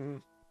maps. But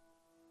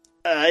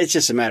it's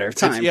just a matter of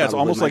time. It's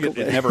almost like it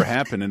never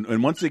happened.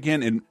 And once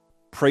again, in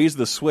praise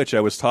the Switch,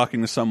 I was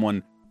talking to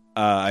someone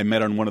I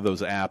met on one of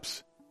those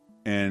apps,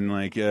 and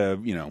like,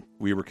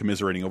 we were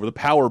commiserating over the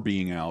power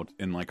being out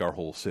in like our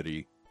whole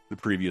city the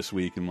previous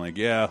week, and like,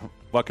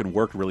 fucking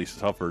work really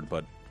suffered,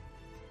 but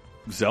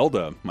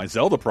my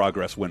Zelda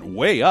progress went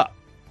way up.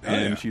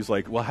 And she's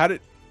like, well, how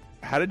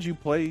did you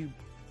play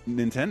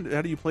Nintendo?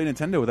 How do you play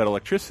Nintendo without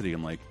electricity?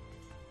 I'm like,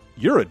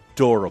 you're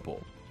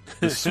adorable.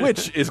 The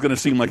Switch is going to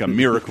seem like a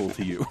miracle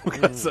to you,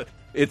 because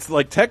it's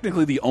like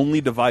technically the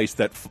only device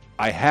that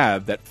I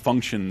have that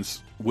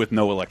functions with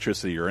no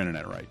electricity or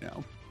internet right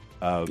now.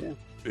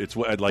 It's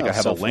what I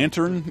have a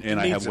lantern, and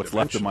I have what's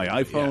left of my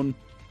iPhone,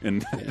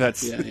 and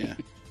that's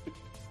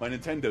my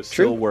Nintendo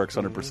still works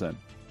 100%.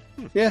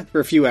 Yeah, for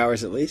a few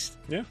hours at least.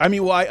 Yeah, I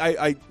mean,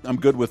 well, I'm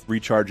good with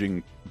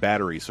recharging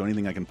batteries, so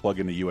anything I can plug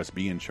into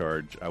USB and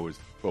charge, I was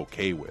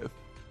okay with.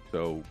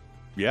 So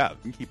yeah, I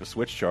can keep a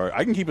Switch charged.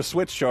 I can keep a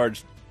Switch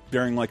charged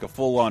during like a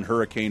full-on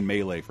hurricane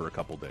melee for a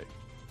couple days.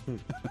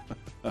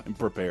 I'm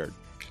prepared.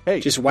 Hey,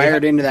 just wire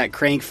it into that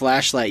crank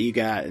flashlight you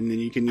got, and then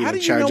you can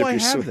charge up your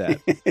Switch.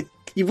 That?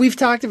 We've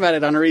talked about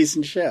it on a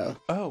recent show.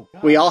 Oh,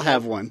 God. We all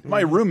have one.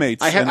 My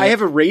roommates. I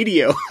have a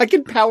radio. I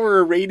can power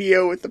a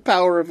radio with the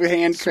power of a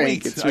hand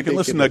crank. It's I can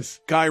listen to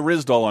Guy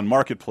Rizdal on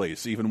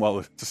Marketplace even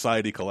while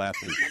society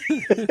collapses.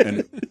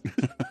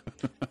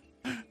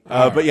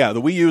 But yeah,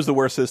 the Wii U is the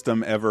worst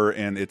system ever,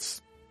 and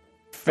it's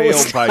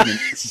failed by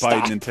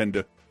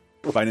Nintendo.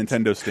 By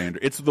Nintendo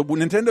standard, it's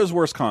Nintendo's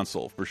worst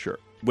console for sure,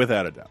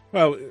 without a doubt.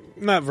 Well,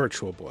 not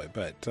Virtual Boy,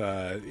 but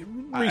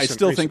I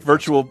still think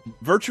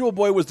Virtual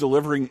Boy was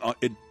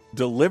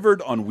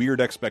delivered on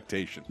weird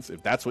expectations.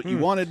 If that's what you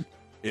wanted,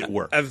 it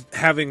worked. Of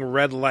having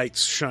red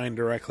lights shine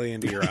directly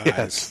into your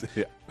eyes.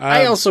 Yeah.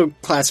 I also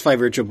classify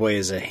Virtual Boy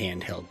as a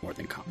handheld more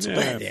than console.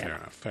 Fair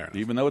enough.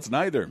 Even though it's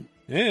neither.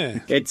 Yeah,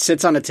 it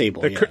sits on a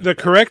table. The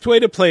correct way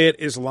to play it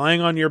is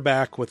lying on your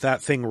back with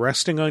that thing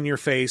resting on your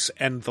face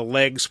and the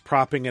legs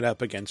propping it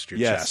up against your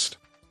chest.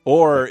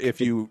 Or if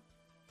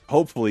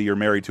hopefully you're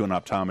married to an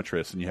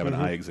optometrist and you have an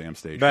eye exam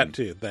station. That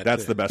too.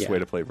 That's the best way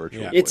to play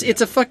Virtual Boy.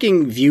 It's a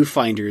fucking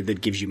viewfinder that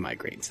gives you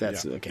migraines.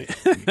 That's okay.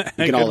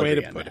 We can all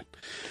agree on that.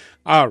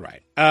 All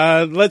right.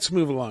 Let's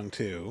move along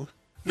to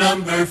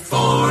number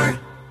 4.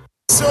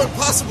 So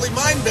impossibly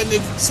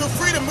mind-bending, so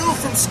free to move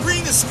from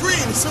screen to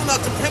screen, so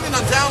not dependent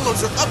on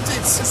downloads or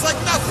updates. It's like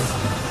nothing.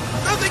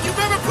 Nothing you've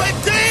ever played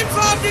games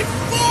on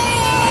before!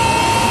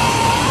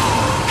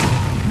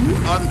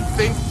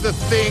 Unthink the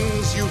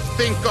things you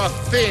think are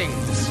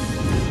things.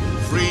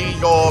 Free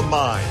your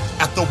mind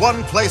at the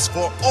one place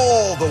for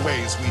all the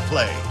ways we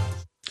play.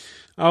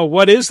 Oh,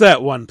 what is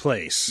that one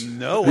place?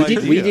 No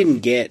idea. We didn't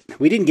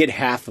get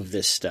half of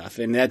this stuff,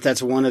 and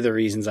that's one of the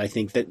reasons I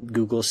think that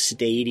Google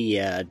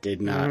Stadia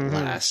did not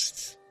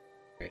last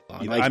very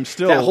long. Like, I'm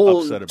still that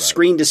whole upset about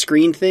screen to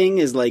screen thing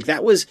is like,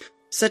 that was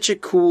such a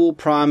cool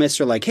promise.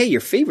 Or like, hey,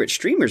 your favorite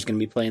streamer is going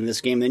to be playing this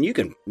game, then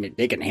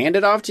they can hand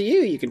it off to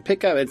you. You can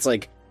pick up. It's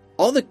like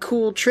all the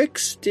cool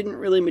tricks didn't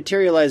really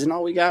materialize, and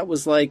all we got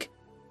was like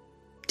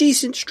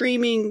decent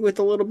streaming with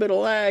a little bit of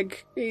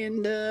lag,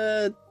 and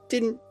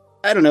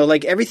I don't know,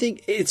 like everything,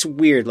 it's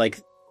weird.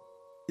 Like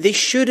they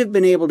should have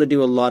been able to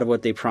do a lot of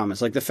what they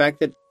promised. Like the fact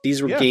that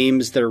these were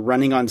games that are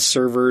running on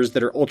servers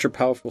that are ultra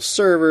powerful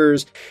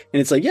servers.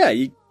 And it's like,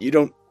 you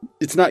don't,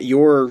 it's not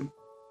your,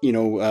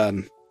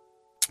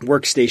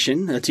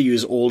 workstation, to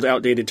use old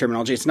outdated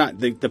terminology. It's not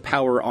the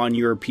power on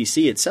your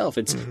PC itself.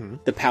 It's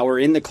the power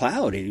in the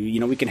cloud.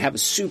 We can have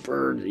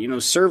super,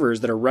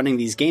 servers that are running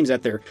these games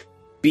at their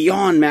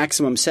beyond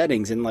maximum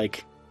settings. And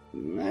like,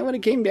 when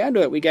it came down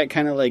to it, we got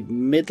kind of like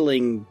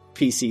middling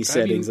PC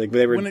settings. Like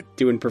they were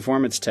doing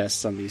performance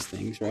tests on these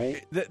things,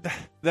 right?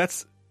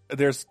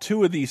 There's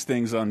two of these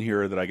things on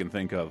here that I can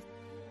think of.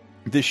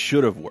 This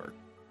should have worked.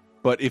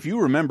 But if you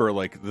remember,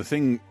 like the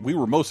thing we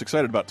were most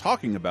excited about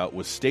talking about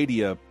was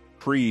Stadia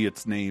pre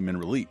its name and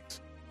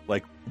release.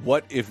 Like,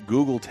 what if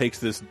Google takes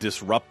this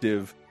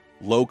disruptive,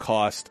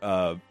 low-cost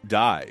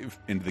dive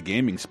into the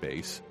gaming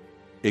space?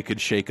 It could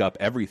shake up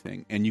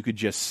everything. And you could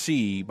just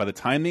see, by the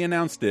time they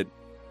announced it,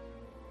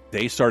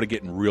 they started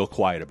getting real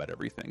quiet about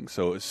everything.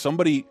 So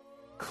somebody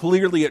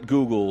clearly at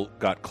Google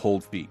got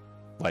cold feet,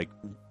 like,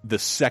 the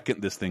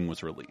second this thing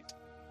was released.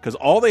 Because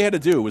all they had to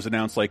do was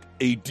announce, like,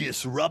 a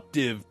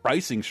disruptive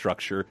pricing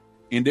structure,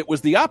 and it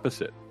was the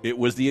opposite. It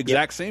was the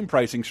exact same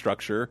pricing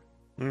structure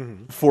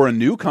for a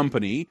new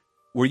company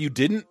where you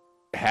didn't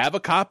have a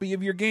copy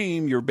of your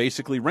game. You're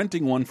basically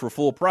renting one for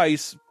full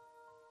price.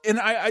 And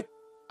I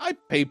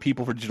pay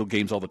people for digital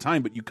games all the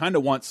time, but you kind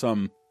of want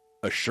some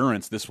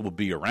assurance this will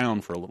be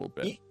around for a little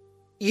bit.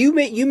 You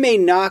may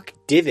knock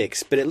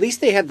DivX, but at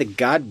least they had the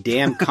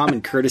goddamn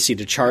common courtesy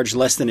to charge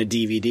less than a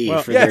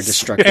DVD for their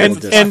destructible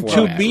disc and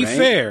format,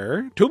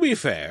 to be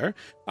right? fair,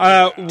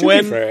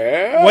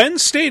 when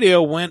Stadia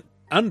went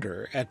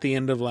under at the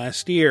end of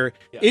last year,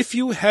 if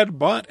you had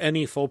bought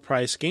any full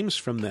price games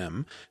from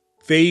them,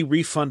 they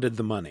refunded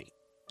the money.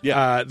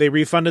 They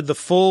refunded the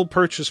full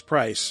purchase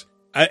price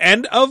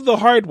and of the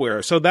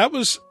hardware. So that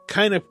was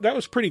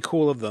pretty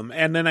cool of them.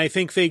 And then I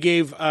think they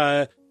gave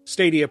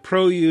Stadia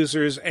Pro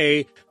users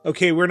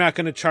okay, we're not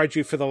going to charge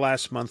you for the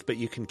last month, but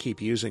you can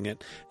keep using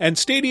it. And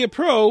Stadia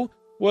Pro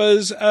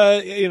was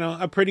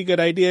a pretty good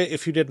idea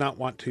if you did not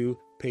want to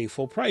pay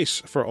full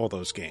price for all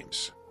those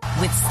games.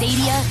 With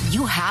Stadia,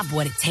 you have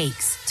what it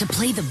takes to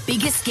play the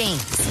biggest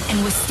games.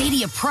 And with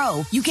Stadia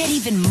Pro, you get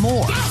even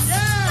more.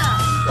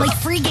 Like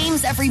free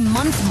games every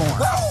month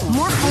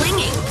more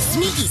flinging,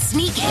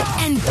 sneaky,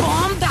 and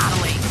bomb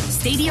battling.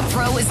 Stadia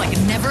Pro is like a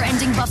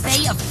never-ending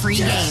buffet of free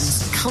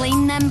games.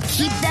 Claim them,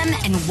 keep them,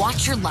 and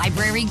watch your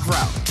library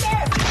grow.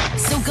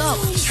 So go,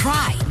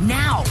 try,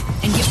 now,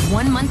 and get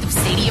 1 month of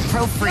Stadia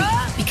Pro free,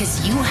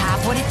 because you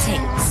have what it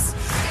takes.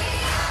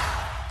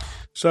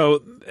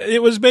 So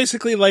it was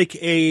basically like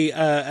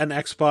an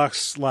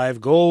Xbox Live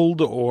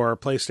Gold or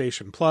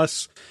PlayStation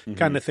Plus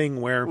kind of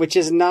thing, which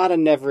is not a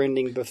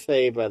never-ending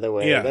buffet, by the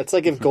way. Yeah. That's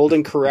like if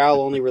Golden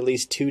Corral only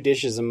released 2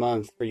 dishes a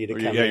month for you to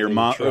come. Yeah, your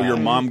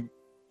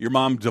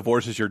mom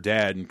divorces your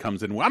dad and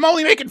comes in. I'm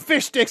only making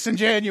fish sticks in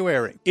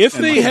January. If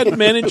they had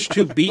managed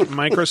to beat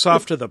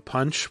Microsoft to the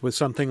punch with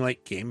something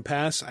like Game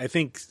Pass, I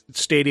think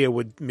Stadia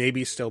would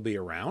maybe still be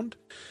around.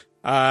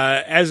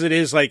 As it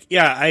is,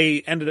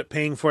 I ended up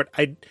paying for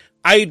it.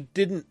 I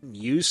didn't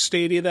use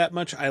Stadia that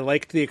much. I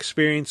liked the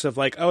experience of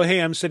oh,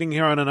 hey, I'm sitting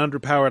here on an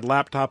underpowered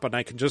laptop and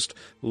I can just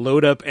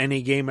load up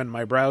any game in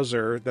my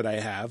browser that I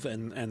have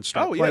and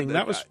start playing.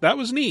 That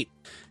was neat.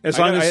 As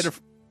long as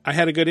I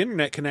had a good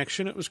internet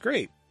connection, it was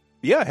great.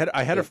 Yeah,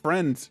 I had a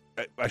friend.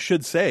 I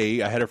should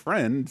say I had a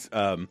friend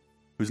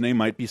whose name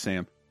might be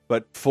Sam,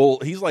 but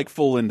he's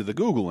full into the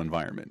Google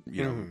environment.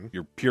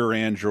 Your pure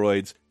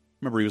Androids.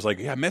 Remember, he was like,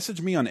 "Yeah, message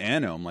me on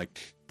Anno." I'm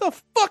like, "The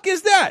fuck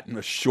is that?" And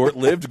a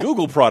short-lived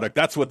Google product.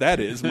 That's what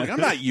that is. I'm like, I'm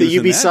not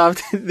using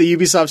the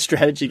Ubisoft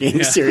strategy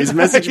game series.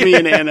 Message me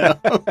in Anno.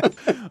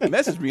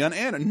 Message me on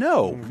Anno.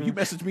 No, you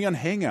message me on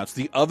Hangouts,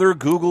 the other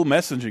Google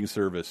messaging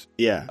service.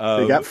 Yeah,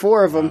 they got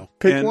 4 of them. Wow.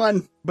 Pick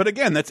one. But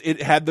again,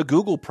 it had the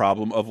Google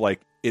problem of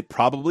it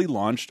probably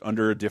launched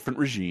under a different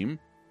regime.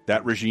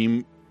 That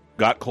regime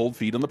got cold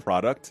feet on the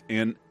product,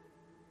 and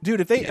dude,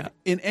 if they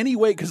in any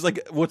way, because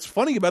what's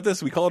funny about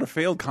this, we call it a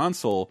failed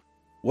console.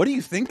 What do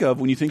you think of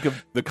when you think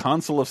of the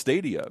console of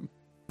Stadia?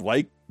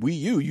 Like Wii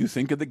U, you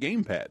think of the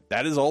gamepad.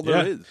 That is all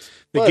there is.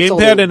 The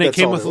gamepad, and it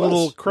came with a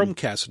little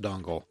Chromecast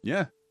dongle.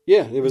 Yeah.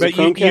 Yeah, it was a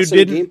Chromecast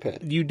and a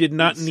gamepad. You did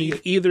not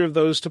need either of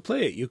those to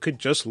play it. You could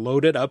just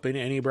load it up in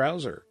any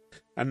browser.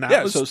 And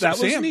that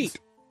was neat.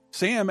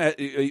 Sam,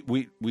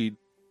 we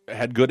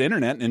had good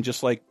internet, and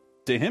just to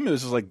him, it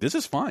was just this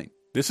is fine.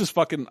 This is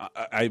fucking.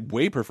 I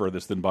way prefer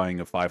this than buying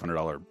a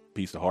 $500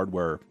 piece of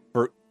hardware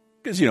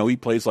because he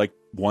plays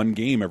one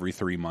game every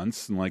 3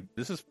 months, and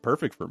this is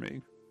perfect for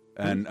me.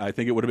 And I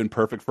think it would have been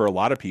perfect for a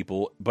lot of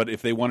people. But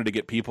if they wanted to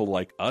get people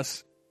like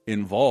us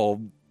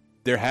involved,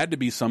 there had to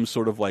be some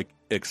sort of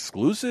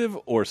exclusive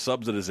or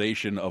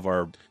subsidization of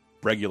our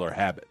regular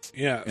habits.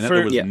 Yeah, and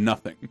there was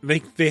nothing.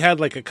 They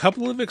had a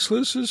couple of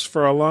exclusives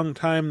for a long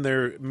time.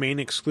 Their main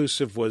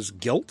exclusive was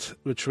Guilt,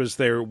 which was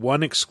their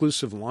one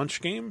exclusive launch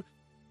game.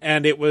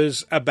 And it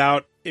was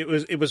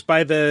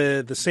by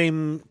the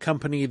same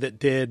company that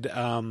did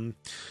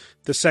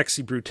the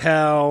Sexy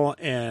Brutale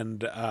and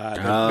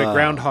the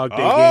Groundhog Day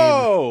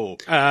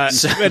game.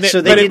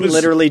 So they didn't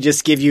literally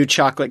just give you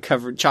chocolate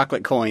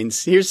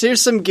coins.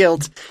 Here's some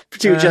guilt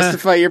to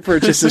justify your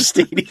purchase of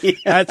Stadia.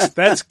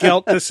 That's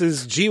guilt. This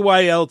is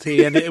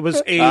GYLT, and it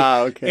was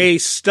a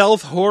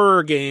stealth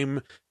horror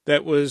game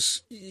that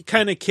was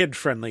kind of kid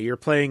friendly. You're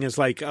playing as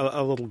like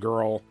a little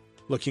girl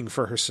looking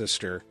for her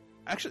sister.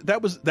 Actually,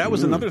 that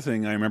was another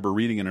thing I remember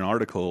reading in an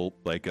article.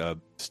 Like,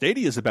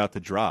 Stadia is about to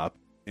drop,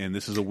 and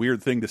this is a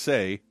weird thing to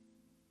say.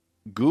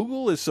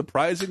 Google is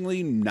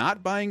surprisingly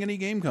not buying any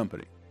game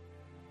company.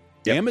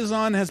 Yep.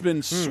 Amazon has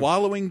been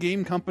swallowing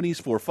game companies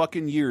for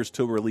fucking years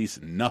to release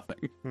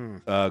nothing.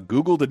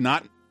 Google did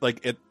not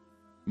like it.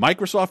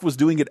 Microsoft was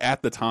doing it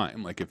at the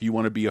time. Like, if you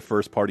want to be a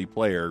first party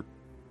player,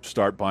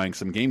 start buying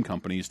some game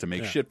companies to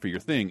make shit for your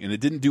thing, and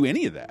it didn't do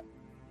any of that.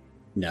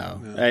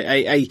 No.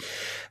 I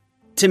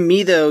to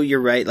me, though,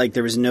 you're right. Like,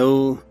 there was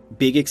no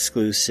big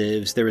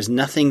exclusives. There was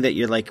nothing that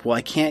you're like, well,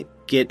 I can't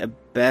get a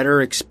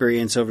better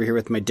experience over here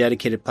with my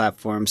dedicated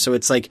platform. So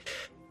it's like,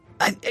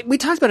 we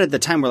talked about it at the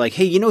time. We're like,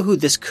 hey, you know who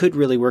this could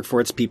really work for?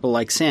 It's people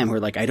like Sam who are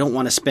like, I don't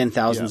want to spend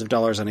thousands of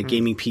dollars on a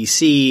gaming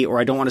PC, or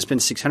I don't want to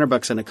spend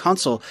 $600 on a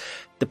console.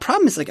 The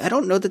problem is, like, I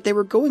don't know that they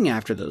were going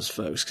after those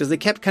folks because they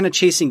kept kind of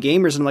chasing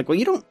gamers. And I'm like, well,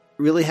 you don't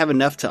really have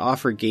enough to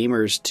offer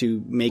gamers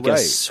to make a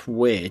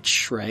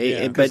switch, right?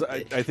 Yeah,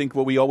 but I think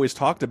what we always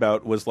talked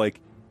about was like,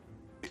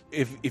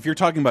 if you're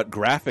talking about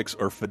graphics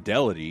or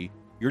fidelity,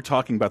 you're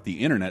talking about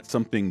the internet,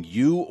 something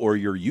you or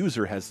your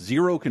user has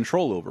zero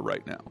control over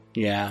right now.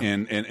 Yeah,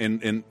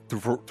 and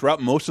throughout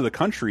most of the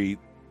country,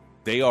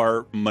 they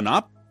are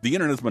the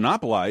internet is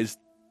monopolized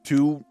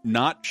to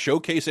not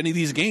showcase any of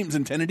these games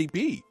in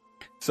 1080p.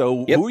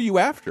 So who are you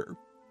after?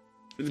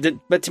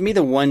 But to me,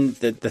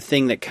 the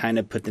thing that kind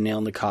of put the nail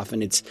in the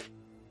coffin,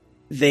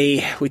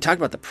 we talked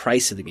about the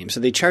price of the game.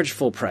 So they charge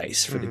full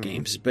price for the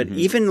games, but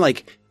even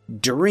like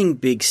during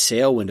big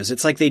sale windows,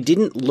 it's like they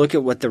didn't look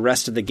at what the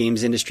rest of the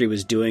games industry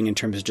was doing in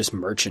terms of just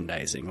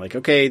merchandising. Like,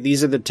 okay,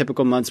 these are the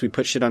typical months we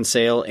put shit on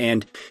sale,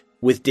 and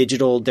with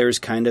digital, there's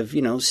kind of,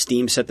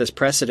 Steam set this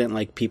precedent,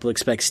 like people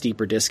expect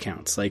steeper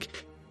discounts. Like,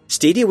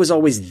 Stadia was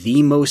always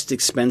the most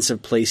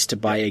expensive place to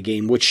buy a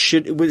game, which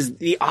was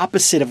the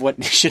opposite of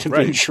what should have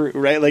been true,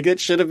 right? Like, it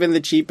should have been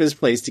the cheapest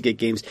place to get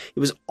games. It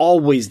was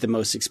always the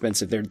most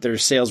expensive. Their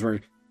sales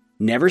were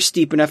never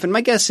steep enough. And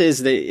my guess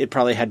is that it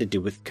probably had to do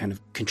with kind of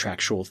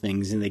contractual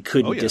things, and they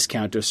couldn't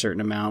discount to a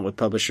certain amount with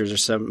publishers or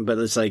something. But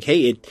it's like,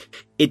 hey,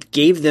 it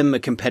gave them a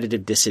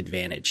competitive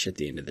disadvantage at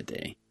the end of the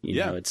day.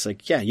 You know, it's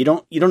like, you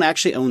don't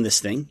actually own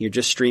this thing. You're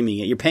just streaming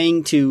it. You're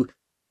paying to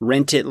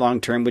rent it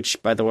long term,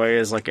 which, by the way,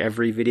 is like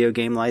every video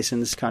game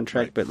license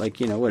contract, but like,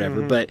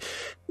 whatever. But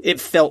it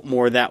felt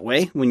more that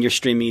way when you're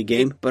streaming a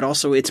game, but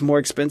also it's more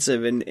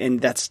expensive, and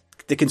that's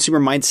the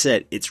consumer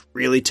mindset. It's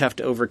really tough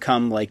to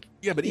overcome. Like,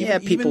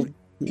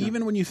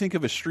 even when you think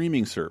of a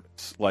streaming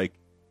service, like,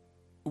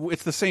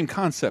 it's the same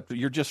concept.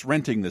 You're just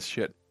renting this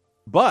shit.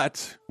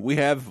 But we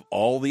have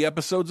all the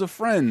episodes of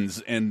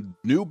Friends and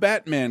new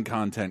Batman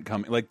content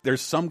coming. Like,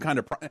 there's some kind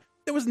of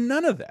there was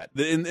none of that.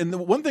 And the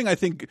one thing I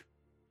think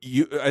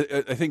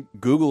I think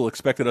Google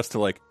expected us to,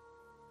 like,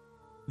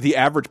 the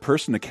average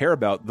person to care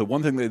about. The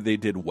one thing that they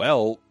did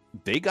well,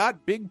 they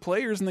got big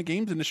players in the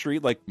games industry,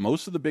 like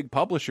most of the big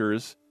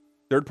publishers,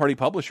 third-party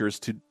publishers,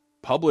 to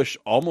publish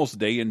almost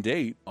day and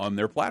date on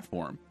their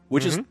platform,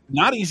 which is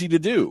not easy to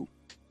do.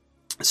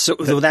 So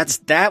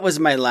that was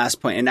my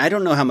last point, and I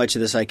don't know how much of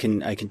this I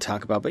can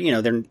talk about, but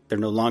they're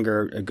no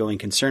longer a going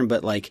concern.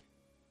 But like,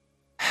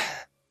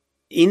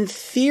 in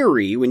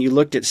theory, when you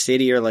looked at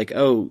Stadia, you're like,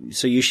 oh,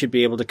 so you should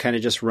be able to kind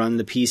of just run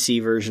the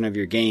PC version of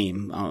your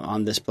game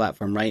on this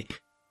platform, right?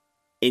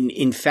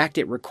 In fact,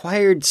 it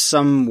required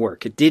some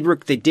work.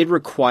 They did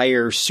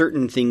require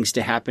certain things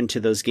to happen to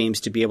those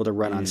games to be able to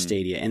run on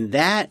Stadia, and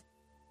that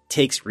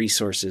takes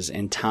resources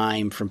and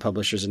time from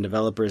publishers and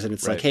developers. And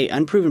it's like, hey,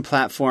 unproven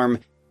platform,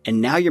 and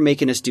now you're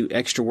making us do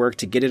extra work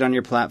to get it on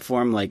your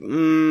platform. Like,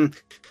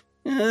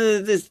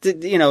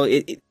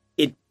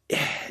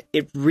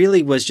 it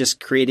really was just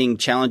creating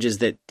challenges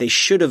that they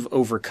should have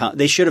overcome.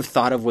 They should have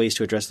thought of ways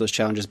to address those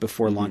challenges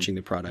before launching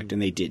the product,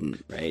 and they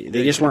didn't. Right?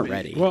 They just weren't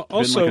ready. Well,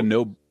 also, like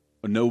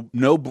a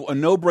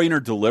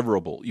no-brainer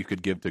deliverable you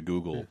could give to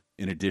Google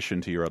in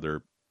addition to your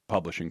other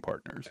publishing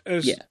partners.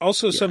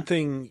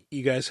 Something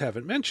you guys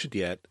haven't mentioned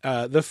yet.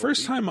 The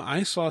first time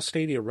I saw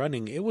Stadia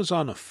running, it was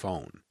on a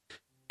phone.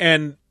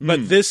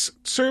 But this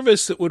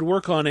service that would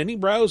work on any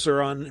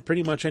browser on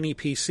pretty much any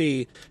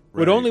PC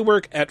would only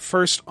work at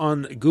first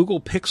on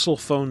Google Pixel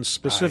phones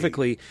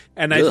specifically.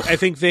 I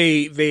think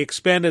they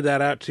expanded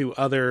that out to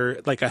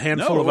a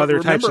handful of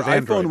other types of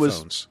Android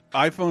phones.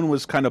 iPhone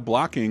was kind of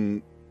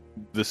blocking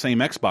the same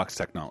Xbox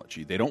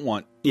technology. They don't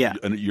want you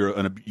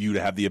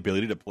to have the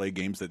ability to play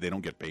games that they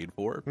don't get paid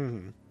for.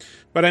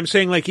 But I'm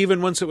saying, like,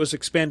 even once it was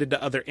expanded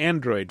to other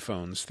Android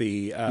phones,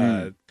 the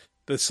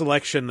the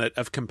selection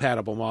of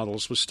compatible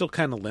models was still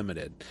kind of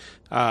limited.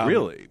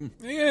 Really?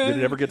 Yeah. Did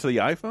it ever get to the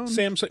iPhone?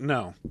 Samsung?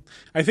 No.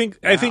 I think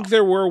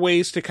there were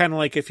ways to kind of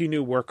like, if you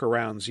knew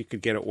workarounds, you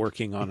could get it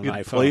working on an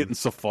iPhone. Play it in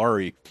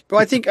Safari. Well,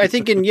 I think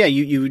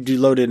you do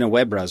load it in a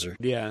web browser.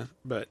 Yeah,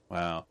 but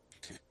wow.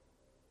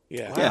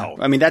 Yeah. Yeah.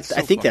 I mean,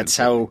 that's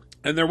how.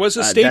 And there was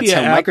a Stadia that's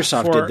how app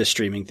Microsoft did the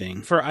streaming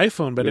thing for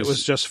iPhone, but it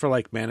was just for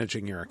like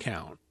managing your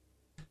account.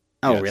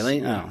 Oh, Yes.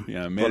 really? Oh,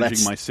 Yeah,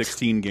 managing my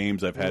 16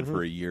 games I've had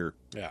for a year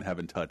and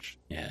haven't touched.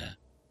 Yeah.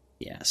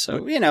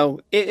 So,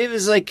 it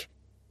was like,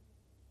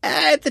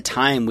 at the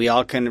time, we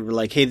all kind of were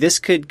like, hey, this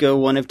could go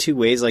one of two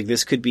ways. Like,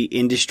 this could be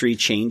industry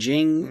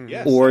changing,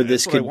 Yes, or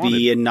that's this what I could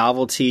be a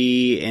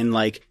novelty. And,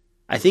 like,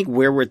 I think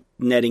where we're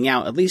netting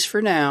out, at least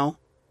for now,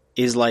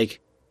 is like,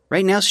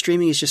 right now,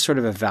 streaming is just sort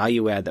of a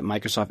value add that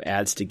Microsoft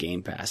adds to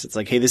Game Pass. It's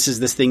like, hey, this is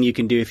this thing you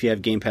can do if you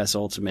have Game Pass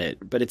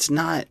Ultimate, but it's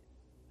not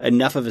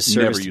enough of a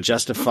service to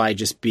justify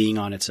just being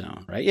on its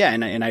own, right? Yeah,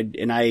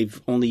 and I've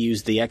only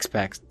used the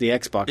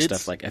Xbox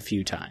stuff like a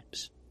few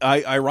times.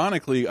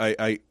 Ironically,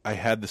 I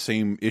had the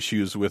same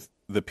issues with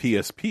the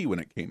PSP when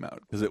it came out,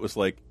 because it was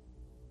like,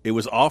 it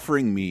was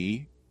offering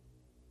me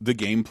the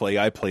gameplay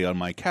I play on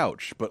my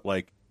couch, but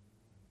like,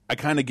 I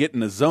kind of get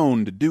in a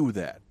zone to do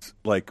that.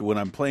 Like when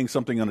I'm playing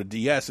something on a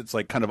DS, it's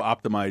like kind of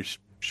optimized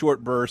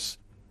short bursts.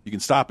 You can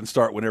stop and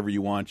start whenever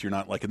you want. You're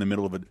not like in the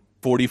middle of a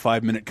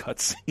 45-minute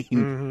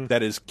cutscene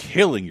that is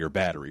killing your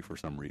battery for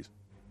some reason.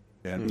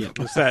 And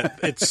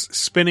it's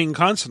spinning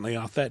constantly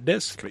off that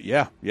disc. But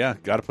yeah,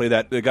 got to play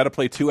that. Got to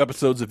play 2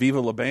 episodes of Viva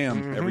La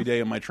Bam every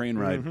day on my train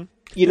ride.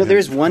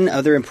 There's one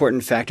other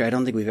important factor I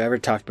don't think we've ever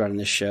talked about on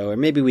this show, or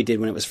maybe we did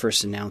when it was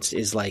first announced,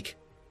 is like,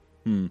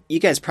 you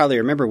guys probably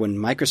remember when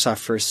Microsoft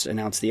first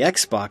announced the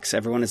Xbox,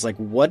 everyone is like,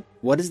 what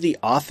is the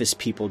Office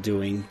people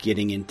doing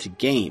getting into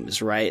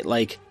games, right?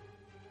 Like,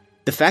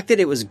 the fact that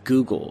it was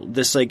Google,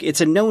 this like,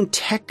 it's a known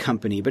tech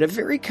company, but a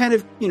very kind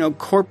of,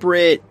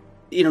 corporate,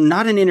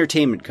 not an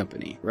entertainment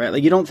company, right?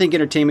 Like, you don't think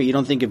entertainment, you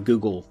don't think of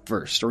Google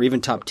first, or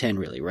even top 10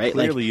 really, right?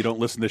 Clearly you don't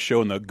listen to the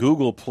show in the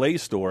Google Play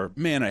Store.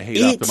 Man, I hate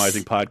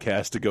optimizing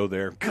podcasts to go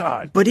there.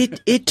 God. But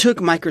it took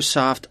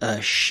Microsoft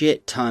a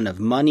shit ton of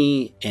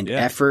money and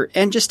effort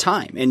and just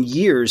time and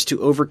years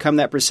to overcome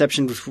that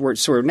perception before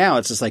it's sort of now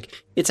it's just like,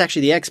 it's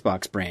actually the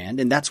Xbox brand,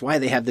 and that's why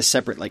they have this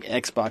separate like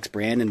Xbox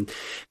brand.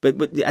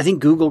 But I think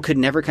Google could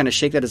never kind of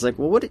shake that as like,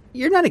 well, what?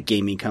 You're not a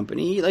gaming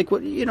company, like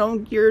what?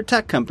 You're a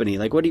tech company.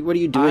 Like what are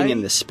you doing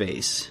in this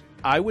space?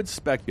 I would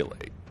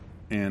speculate,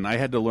 and I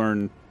had to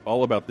learn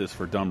all about this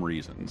for dumb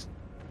reasons.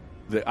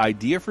 The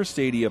idea for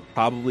Stadia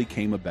probably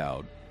came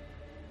about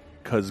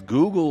because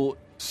Google,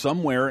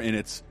 somewhere in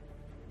its,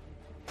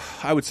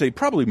 I would say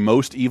probably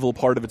most evil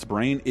part of its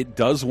brain, it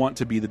does want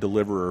to be the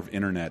deliverer of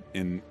internet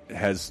and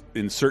has,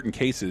 in certain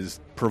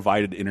cases,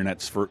 provided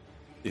internets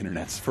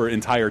for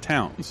entire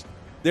towns.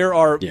 There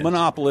are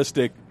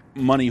monopolistic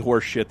money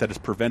horse shit that is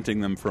preventing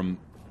them from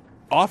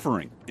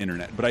offering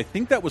internet, but I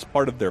think that was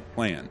part of their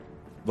plan.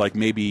 Like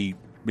maybe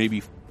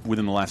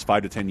within the last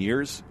 5 to 10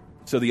 years.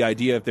 So the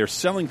idea, if they're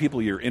selling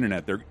people your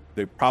internet,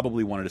 they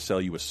probably wanted to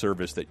sell you a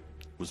service that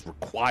was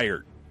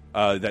required.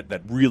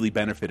 That really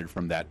benefited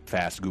from that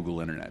fast Google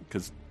internet,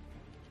 because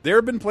there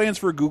have been plans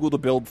for Google to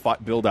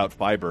build out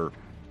fiber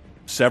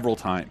several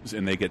times,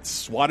 and they get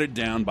swatted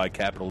down by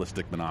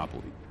capitalistic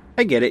monopoly.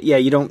 I get it. Yeah,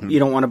 you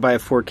don't want to buy a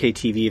 4K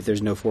TV if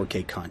there's no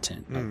 4K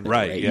content.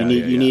 Right. Yeah,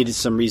 you need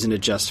some reason to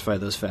justify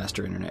those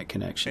faster internet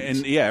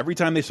connections. And every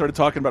time they started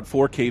talking about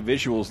 4K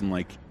visuals, I'm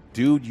like,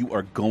 dude, you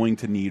are going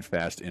to need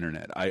fast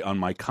internet. On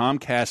my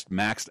Comcast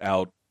maxed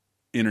out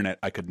internet,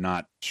 I could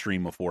not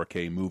stream a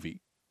 4K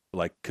movie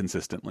like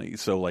consistently.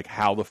 So like,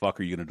 how the fuck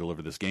are you going to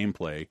deliver this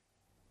gameplay?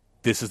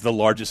 This is the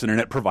largest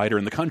internet provider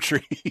in the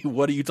country.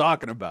 What are you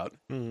talking about?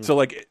 So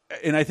like,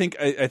 and I think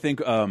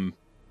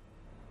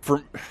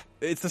for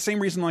it's the same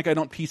reason like I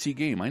don't PC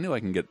game. I know I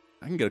can get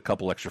a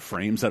couple extra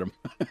frames out of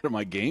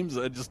my games.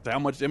 Just how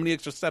many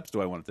extra steps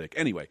do I want to take?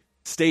 Anyway,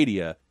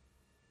 Stadia,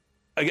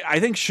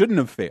 I think shouldn't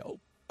have failed,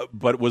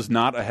 but was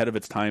not ahead of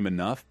its time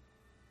enough.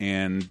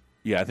 And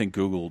yeah, I think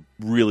Google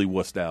really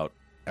wussed out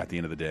at the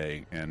end of the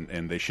day,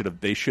 and they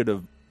should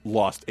have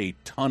lost a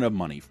ton of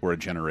money for a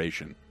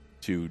generation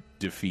to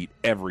defeat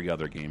every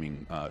other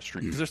gaming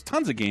stream. Because there's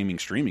tons of gaming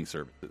streaming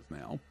services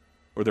now,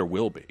 or there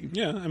will be.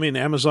 Yeah, I mean,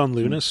 Amazon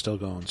Luna's still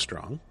going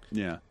strong.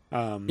 Yeah,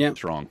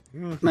 strong.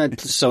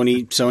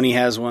 Sony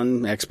has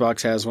one,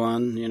 Xbox has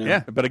one.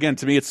 Yeah, but again,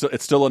 to me, it's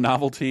still a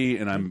novelty,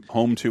 and I'm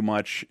home too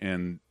much,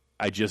 and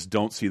I just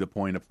don't see the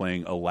point of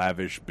playing a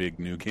lavish, big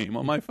new game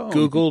on my phone.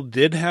 Google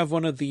did have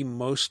one of the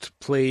most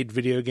played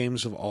video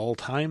games of all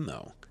time,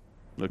 though.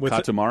 The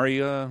Katamari?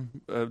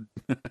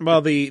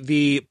 Well,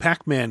 the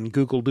Pac-Man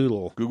Google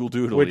Doodle. Google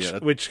Doodle,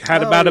 which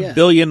had about 1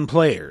 billion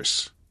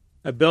players.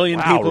 1 billion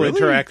people really?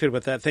 interacted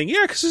with that thing.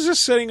 Yeah, because it's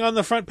just sitting on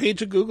the front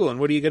page of Google, and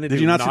what are you going to do?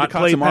 Did you not see the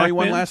play Katamari Pac-Man?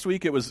 one last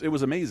week? It was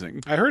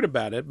amazing. I heard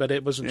about it, but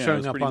it wasn't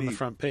showing up on the neat.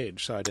 front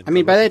page, so I didn't. I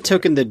mean, by that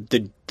token,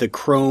 the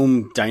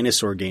Chrome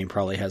dinosaur game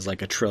probably has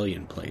like 1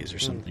 trillion plays or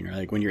something, or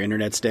like when your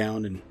internet's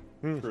down and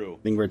True.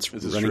 Thing where it's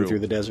This is running true. through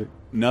the desert.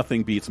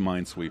 Nothing beats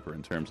Minesweeper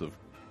in terms of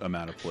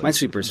amount of play.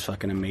 Minesweeper is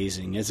fucking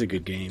amazing. It's a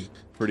good game.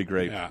 Pretty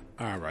great. Yeah.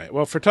 All right.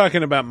 Well, for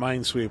talking about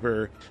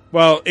Minesweeper,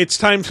 well, it's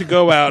time to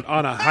go out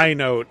on a high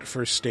note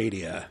for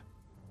Stadia.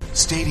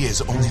 Stadia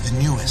is only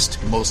the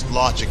newest, most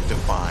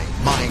logic-defying,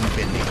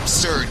 mind-bending,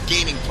 absurd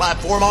gaming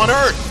platform on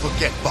Earth.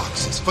 Forget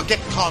boxes,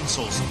 forget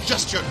consoles,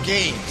 just your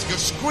games, your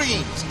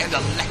screens, and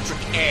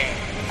electric air.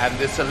 And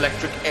this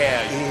electric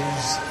air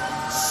is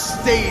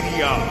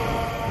Stadia.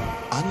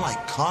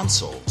 Unlike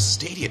consoles,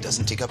 Stadia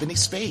doesn't take up any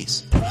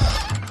space.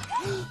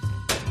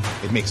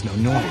 It makes no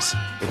noise.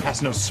 It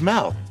has no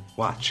smell.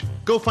 Watch.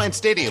 Go find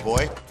Stadia,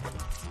 boy.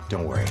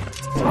 Don't worry.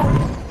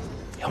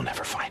 You'll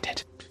never find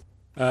it.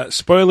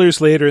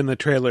 Spoilers later in the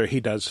trailer, he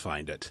does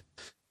find it.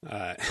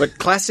 But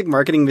classic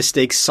marketing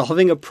mistakes,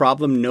 solving a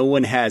problem no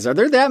one has. Are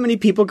there that many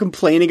people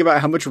complaining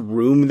about how much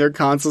room their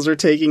consoles are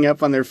taking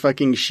up on their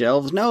fucking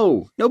shelves?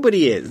 No,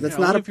 nobody is. That's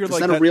not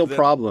a real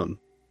problem.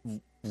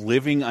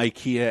 Living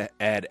IKEA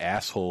ad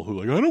asshole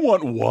who I don't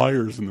want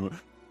wires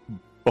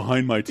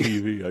behind my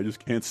TV. I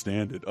just can't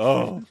stand it.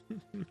 Oh,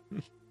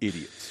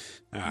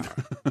 idiots.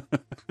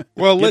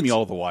 Well, give me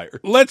all the wires.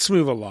 Let's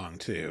move along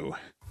to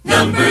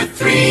number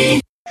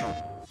 3.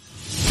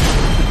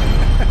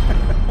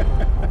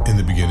 In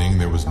the beginning,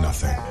 there was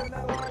nothing.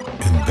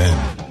 And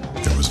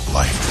then there was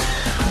light.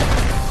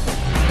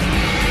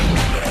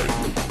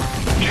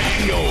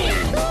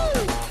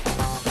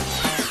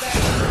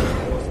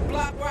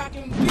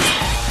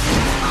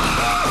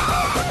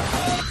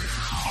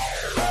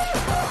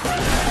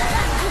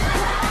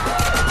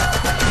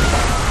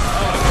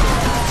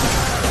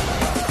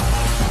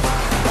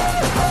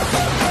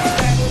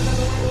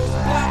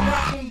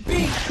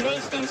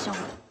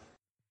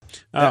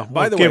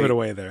 By the way, give it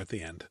away there at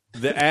the end.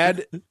 The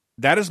ad,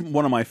 that is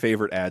one of my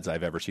favorite ads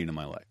I've ever seen in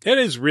my life. It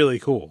is really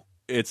cool.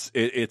 It's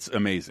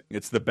amazing.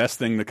 It's the best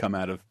thing to come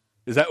out of.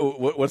 Is that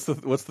what's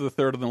the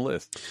third on the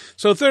list?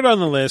 So third on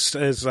the list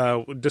is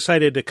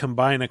decided to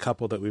combine a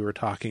couple that we were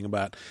talking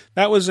about.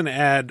 That was an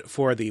ad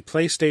for the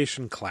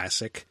PlayStation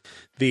Classic,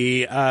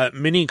 the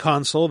mini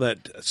console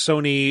that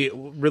Sony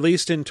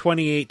released in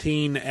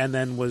 2018 and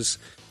then was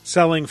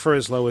selling for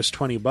as low as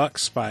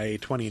 $20 by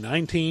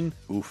 2019.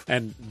 Oof.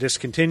 And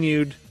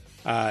discontinued.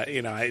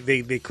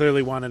 They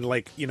clearly wanted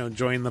to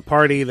join the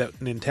party that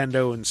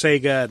Nintendo and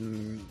Sega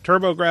and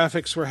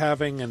TurboGrafx were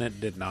having, and it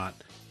did not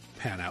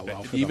pan out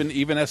well for them.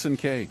 Even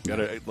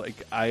SNK.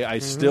 I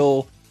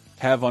still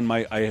have on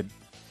my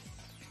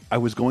I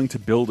was going to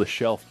build a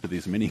shelf for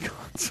these mini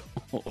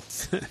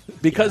consoles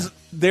because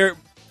they're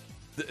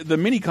the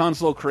mini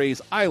console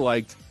craze I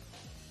liked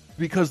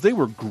because they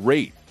were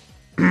great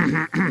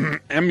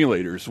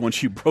emulators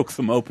once you broke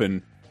them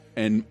open,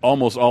 and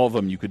almost all of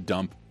them you could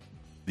dump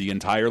the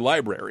entire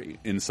library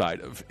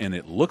inside of, and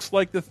it looks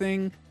like the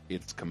thing.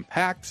 It's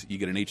compact. You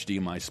get an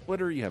HDMI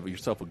splitter. You have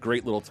yourself a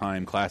great little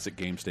time. Classic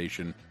game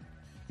station.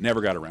 Never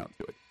got around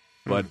to it,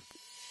 but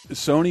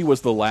Sony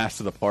was the last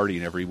of the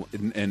party,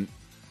 and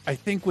I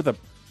think with a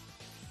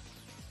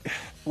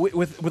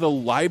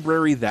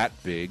library that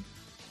big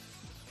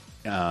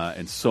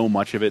and so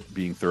much of it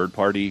being third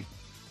party,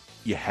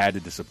 you had to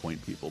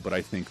disappoint people. But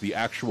I think the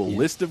actual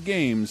list of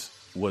games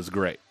was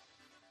great.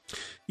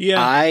 Yeah,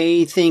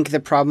 I think the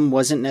problem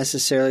wasn't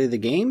necessarily the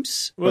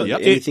games. Well,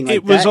 anything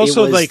it was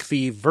also like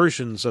the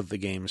versions of the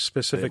games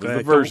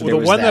specifically.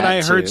 The one that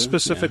I heard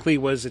specifically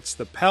was it's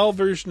the PAL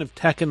version of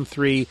Tekken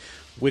 3,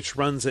 which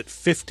runs at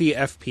 50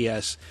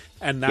 FPS,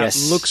 and that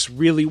looks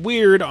really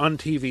weird on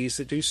TVs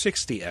that do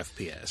 60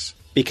 FPS.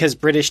 Because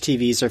British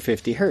TVs are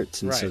 50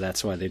 hertz, and so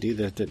that's why they do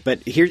that. But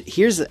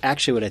here's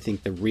actually what I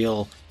think the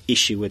real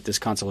issue with this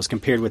console is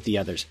compared with the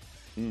others.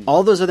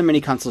 All those other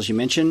mini consoles you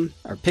mentioned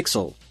are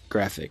pixel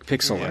art,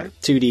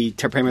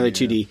 2D, primarily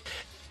 2D.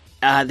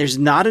 There's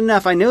not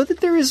enough. I know that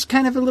there is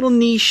kind of a little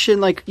niche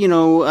and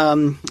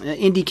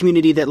indie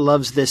community that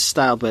loves this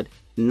style, but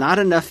not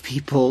enough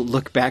people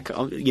look back,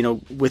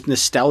 with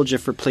nostalgia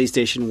for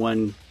PlayStation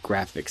 1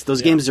 graphics.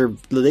 Those games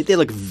they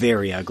look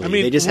very ugly. I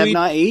mean, they just have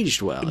not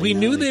aged well. We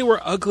knew they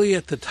were ugly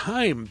at the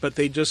time, but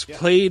they just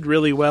played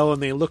really well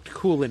and they looked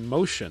cool in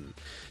motion.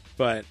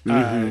 But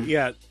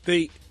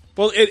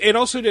it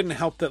also didn't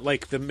help that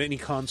the mini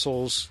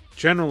consoles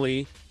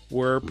generally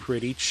were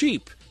pretty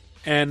cheap,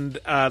 and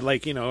are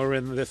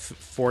in the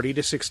 $40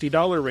 to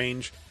 $60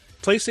 range.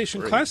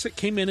 PlayStation Classic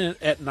came in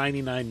at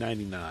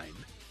 $99.99.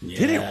 Yeah.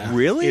 Did it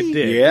really? It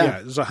did. Yeah,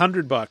 it was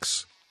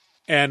 $100.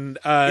 And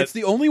it's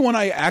the only one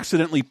I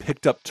accidentally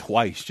picked up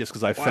twice, just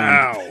because I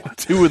found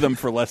two of them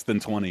for less than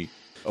 $20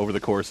 over the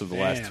course of the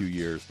last 2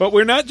 years. But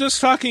we're not just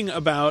talking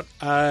about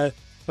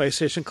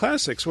PlayStation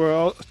Classics. We're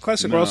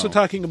also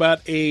talking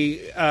about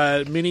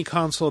a mini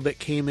console that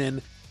came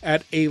in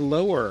at a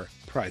lower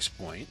price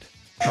point.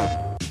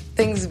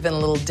 Things have been a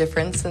little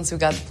different since we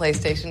got the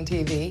PlayStation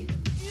TV.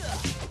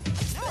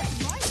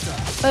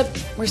 But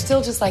we're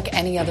still just like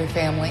any other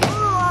family.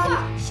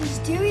 Mom, she's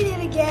doing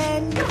it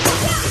again.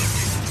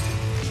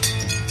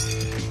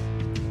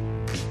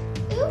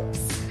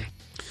 Oops.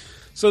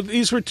 So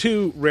these were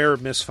two rare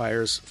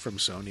misfires from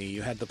Sony.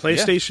 You had the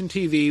PlayStation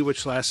TV,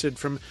 which lasted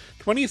from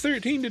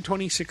 2013 to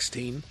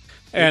 2016.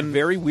 And it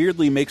very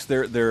weirdly makes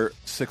their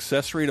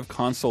success rate of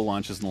console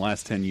launches in the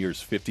last 10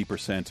 years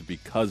 50%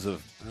 because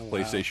of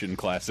PlayStation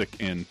Classic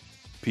and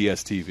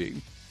PS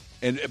TV.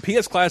 And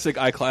PS Classic,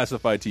 I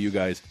classified to you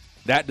guys,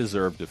 that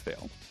deserved to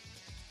fail.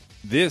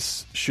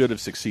 This should have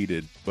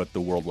succeeded, but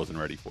the world wasn't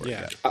ready for it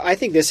yet. I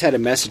think this had a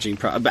messaging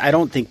problem, but I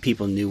don't think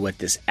people knew what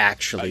this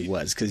actually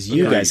was, because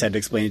you guys had to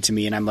explain it to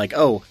me, and I'm like,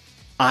 oh,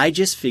 I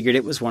just figured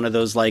it was one of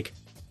those, like,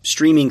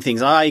 streaming things.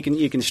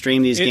 You can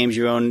stream these games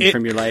you own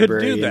from your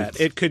library. It could do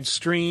that. It could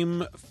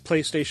stream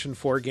PlayStation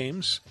 4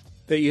 games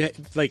that you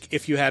like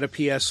if you had a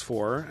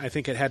PS4. I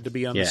think it had to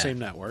be on the same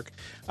network.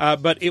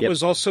 But it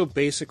was also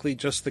basically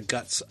just the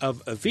guts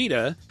of a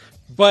Vita.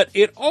 But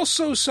it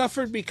also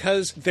suffered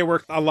because there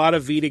were a lot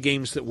of Vita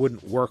games that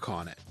wouldn't work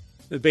on it.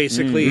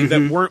 Basically,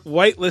 that weren't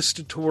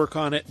whitelisted to work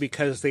on it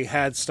because they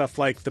had stuff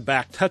like the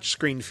back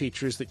touchscreen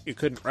features that you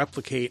couldn't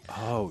replicate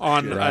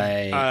on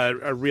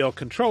a real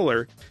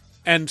controller.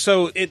 And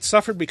so it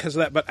suffered because of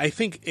that, but I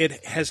think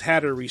it has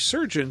had a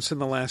resurgence in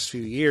the last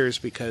few years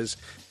because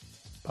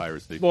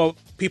piracy. Well,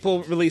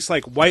 people release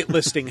like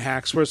whitelisting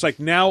hacks where it's like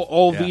now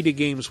all Vita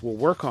games will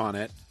work on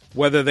it,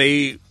 whether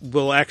they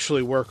will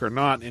actually work or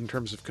not in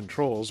terms of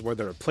controls,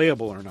 whether they're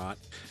playable or not.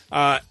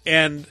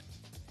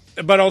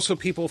 But also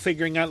people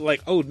figuring out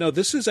like, oh no,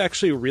 this is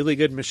actually a really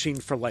good machine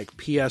for like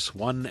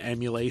PS1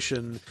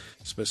 emulation,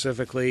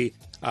 specifically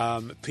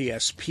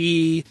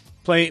PSP.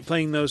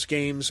 Playing those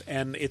games,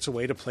 and it's a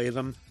way to play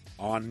them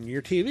on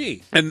your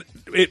TV. And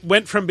it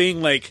went from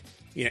being like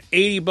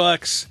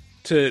 $80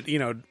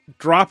 to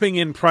dropping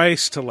in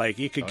price to like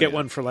you could get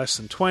one for less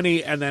than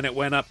 $20, and then it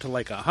went up to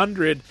like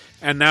 $100,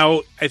 and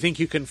now I think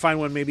you can find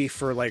one maybe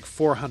for like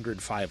 $400,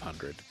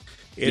 $500.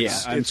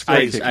 It's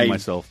crazy. I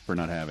myself for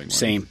not having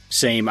one.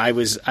 Same.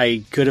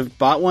 I could have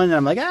bought one, and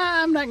I'm like,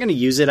 I'm not going to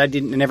use it. I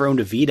never owned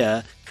a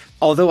Vita.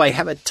 Although I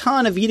have a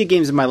ton of Vita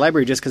games in my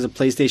library just because of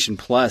PlayStation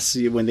Plus,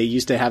 when they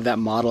used to have that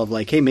model of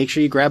like, hey, make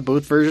sure you grab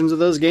both versions of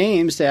those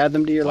games to add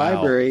them to your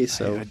library.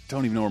 So I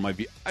don't even know where my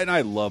Vita...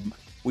 And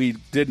we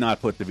did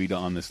not put the Vita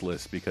on this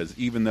list because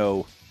even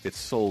though it's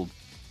sold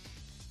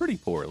pretty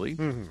poorly,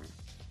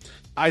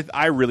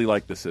 I really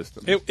like the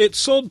system. It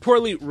sold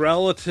poorly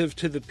relative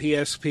to the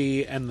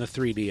PSP and the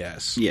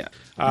 3DS. Yeah.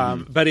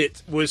 But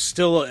it was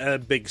still a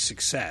big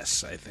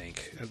success, I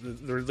think.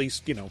 Or at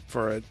least,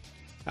 for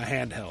a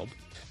handheld.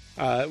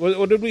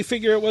 What did we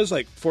figure it was?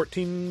 Like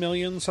 14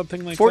 million,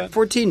 something like that?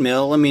 14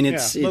 mil. I mean,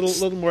 it's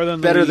little more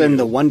than better than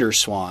the Wonder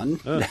Swan,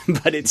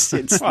 but it's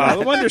well,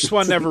 the Wonder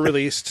Swan never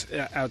released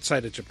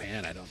outside of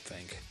Japan, I don't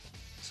think.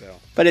 So,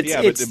 but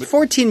it's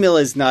 14 mil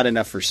is not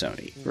enough for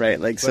Sony,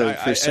 right? Like for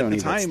Sony, at the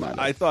time,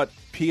 I thought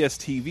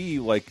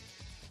PSTV, like,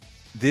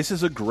 this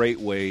is a great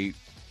way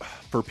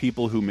for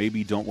people who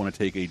maybe don't want to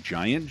take a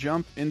giant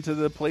jump into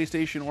the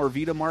PlayStation or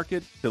Vita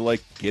market to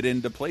like get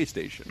into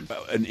PlayStation.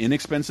 An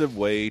inexpensive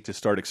way to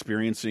start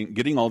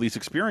getting all these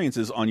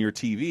experiences on your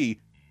TV.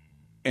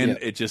 And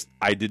it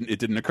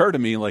didn't occur to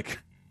me like,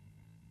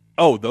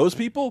 oh, those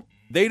people,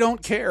 they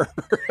don't care.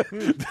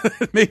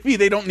 Maybe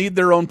they don't need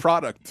their own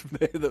product.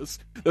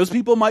 Those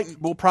people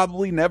will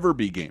probably never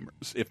be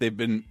gamers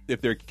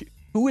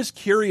who is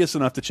curious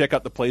enough to check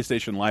out the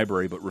PlayStation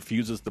library but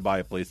refuses to buy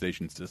a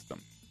PlayStation system.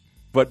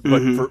 But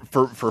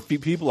for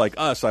people like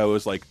us, I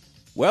was like,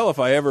 well, if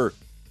I ever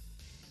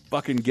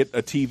fucking get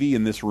a TV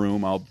in this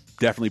room, I'll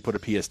definitely put a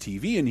PS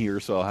TV in here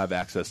so I'll have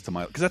access to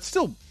my... Because that's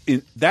still...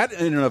 that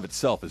in and of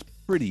itself is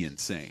pretty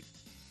insane.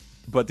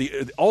 But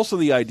also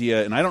the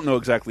idea, and I don't know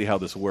exactly how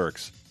this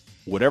works,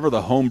 whatever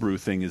the homebrew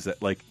thing is,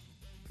 that like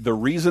the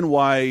reason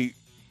why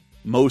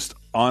most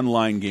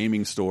online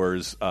gaming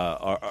stores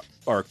are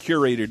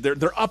curated, they're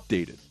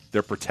updated,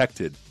 they're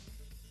protected.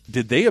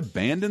 Did they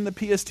abandon the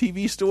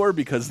PSTV store?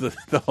 Because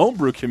the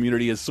homebrew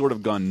community has sort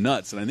of gone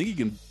nuts, and I think you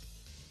can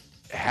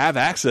have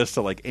access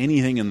to like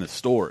anything in the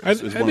store. I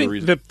think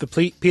the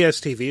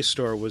PSTV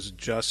store was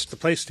just the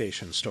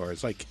PlayStation store.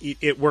 It's like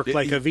it worked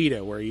like a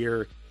Vita, where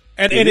you're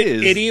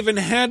it even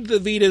had the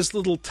Vita's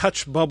little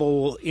touch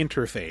bubble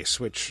interface,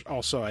 which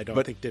also I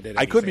don't think did it.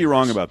 I could be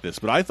wrong about this,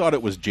 but I thought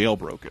it was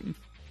jailbroken,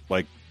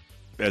 like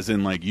as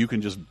in like you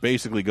can just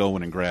basically go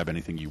in and grab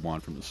anything you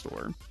want from the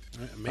store.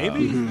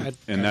 Maybe, I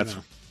don't know.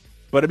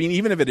 But I mean,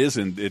 even if it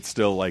isn't, it's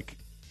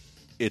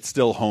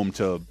still home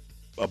to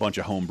a bunch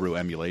of homebrew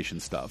emulation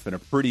stuff in a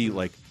pretty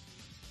like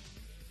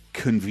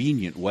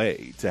convenient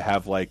way to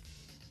have like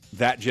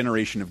that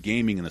generation of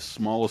gaming in the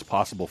smallest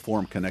possible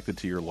form connected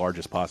to your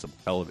largest possible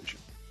television.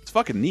 It's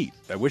fucking neat.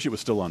 I wish it was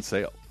still on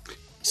sale.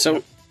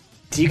 So,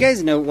 do you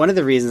guys know one of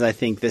the reasons I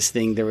think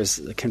there was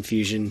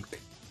confusion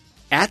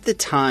at the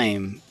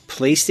time?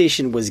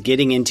 PlayStation was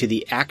getting into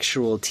the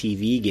actual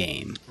TV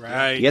game.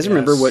 Right. You guys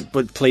remember what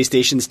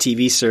PlayStation's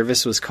TV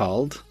service was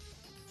called?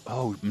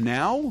 Oh,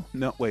 now?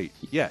 No, wait.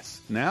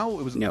 Yes. Now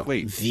it was... No,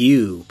 wait.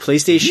 Vue.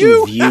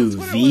 PlayStation Vue.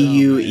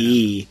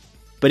 VUE.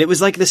 But it was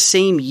like the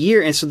same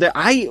year. And so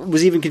I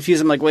was even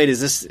confused. I'm like, wait,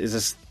 is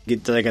this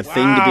get like a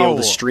thing to be able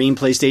to stream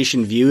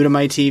PlayStation View to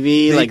my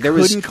TV. They like there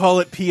couldn't call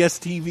it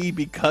PSTV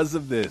because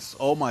of this.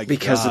 Oh my god!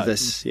 Because of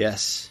this,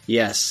 yes.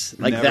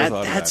 Like Never thought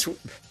of that's. that.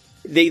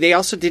 They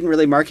also didn't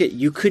really market.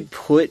 You could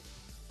put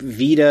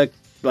Vita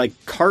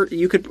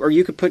you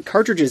could put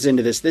cartridges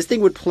into this. This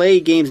thing would play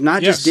games,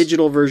 not just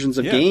digital versions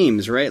of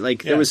games, right?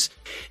 Like there was,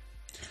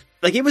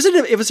 like it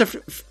was a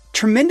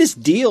tremendous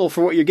deal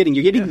for what you're getting.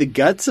 You're getting the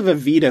guts of a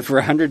Vita for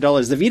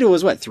 $100. The Vita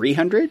was what,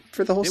 $300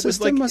 for the whole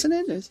system, wasn't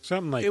it?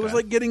 Something like that. It was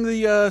like getting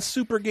the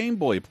Super Game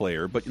Boy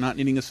player, but not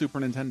needing a Super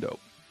Nintendo.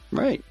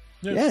 Right.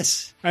 Yeah.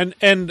 Yes.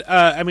 And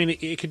I mean,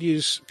 it could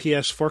use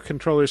PS4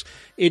 controllers.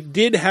 It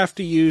did have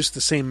to use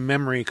the same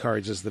memory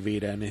cards as the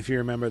Vita, and if you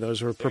remember,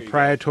 those were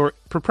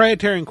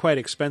proprietary and quite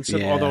expensive.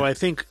 Yeah. Although I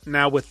think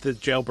now with the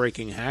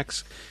jailbreaking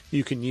hacks,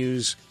 you can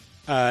use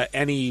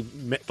any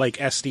like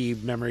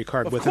SD memory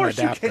card with an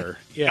adapter.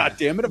 Yeah. God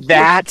damn it!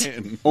 That.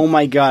 Oh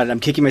my god! I'm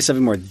kicking myself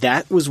even more.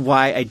 That was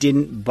why I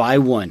didn't buy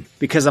one,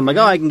 because I'm like,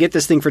 I can get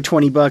this thing for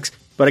 $20.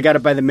 But I got to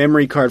buy the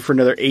memory card for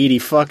another $80.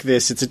 Fuck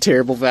this! It's a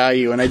terrible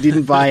value, and I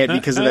didn't buy it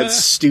because of that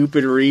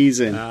stupid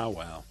reason. Oh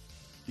well.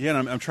 Yeah,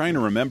 and I'm trying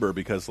to remember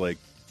because like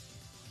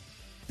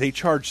they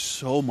charge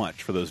so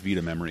much for those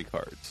Vita memory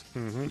cards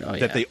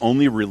that they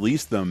only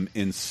released them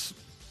in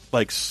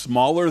like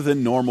smaller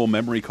than normal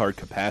memory card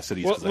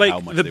capacities. Well, like how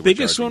much the they were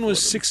biggest charging one was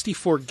for them.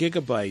 64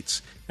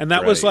 gigabytes, and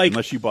that was like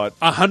unless you bought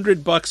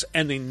 $100,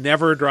 and they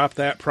never dropped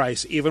that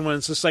price. Even when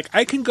it's just like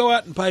I can go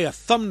out and buy a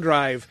thumb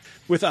drive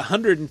with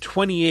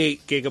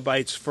 128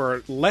 gigabytes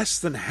for less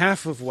than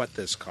half of what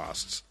this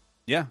costs.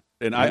 Yeah,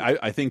 and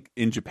I think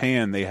in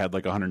Japan they had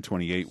like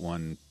 128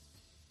 one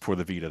for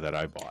the Vita that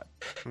I bought.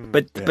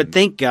 But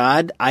thank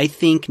God, I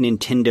think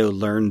Nintendo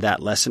learned that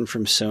lesson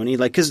from Sony.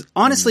 Like, because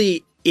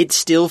honestly, it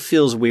still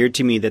feels weird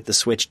to me that the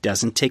Switch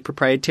doesn't take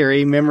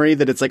proprietary memory.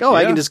 That it's like,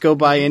 I can just go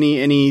buy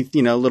any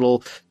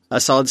little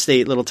solid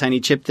state little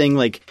tiny chip thing.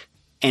 Like,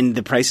 and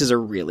the prices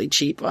are really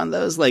cheap on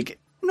those. Like,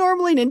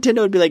 normally Nintendo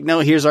would be like, no,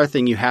 here's our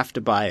thing, you have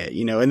to buy it.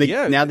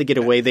 And now they get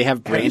away. They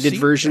have branded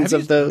versions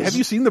of those. Have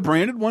you seen the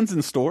branded ones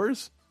in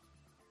stores?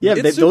 Yeah,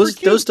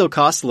 those still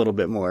cost a little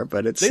bit more,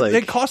 but it's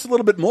they cost a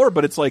little bit more,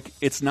 but it's like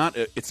it's not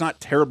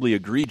terribly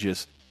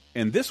egregious.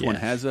 And this one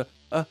has a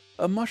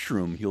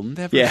mushroom you'll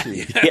never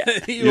see.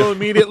 You will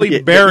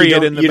immediately bury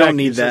it in the you back don't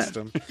need of your that.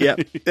 system. Yeah,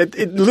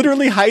 it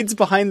literally hides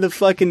behind the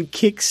fucking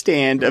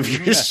kickstand of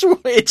your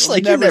Switch.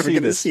 Like you're never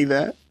going to see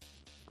that.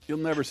 You'll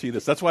never see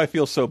this. That's why I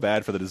feel so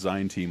bad for the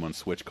design team on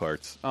Switch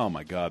carts. Oh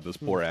my god, those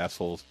poor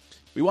assholes.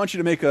 We want you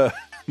to make a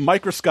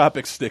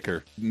microscopic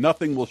sticker.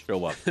 Nothing will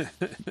show up.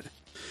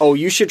 Oh,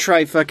 you should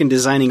try fucking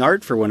designing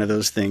art for one of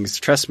those things.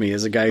 Trust me,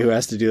 as a guy who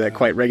has to do that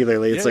quite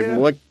regularly, it's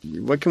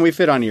what can we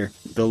fit on here?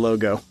 The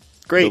logo.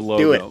 Great,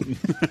 do it.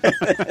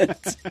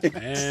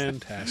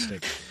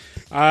 Fantastic.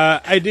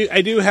 I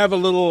do have a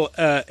little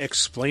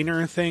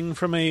explainer thing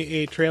from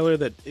a trailer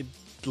that it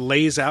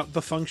lays out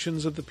the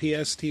functions of the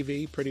PS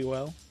TV pretty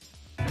well.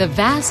 The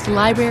vast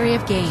library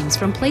of games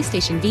from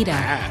PlayStation Vita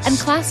and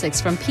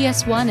classics from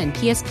PS1 and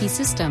PSP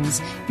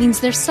systems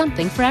means there's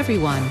something for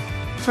everyone.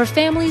 For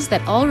families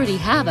that already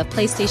have a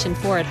PlayStation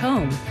 4 at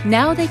home,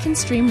 now they can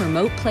stream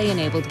remote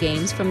play-enabled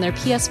games from their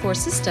PS4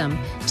 system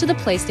to the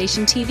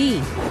PlayStation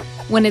TV.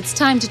 When it's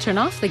time to turn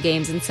off the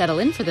games and settle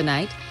in for the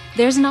night,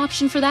 there's an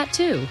option for that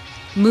too.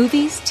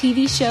 Movies,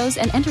 TV shows,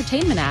 and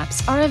entertainment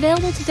apps are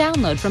available to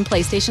download from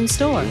PlayStation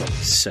Store.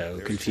 So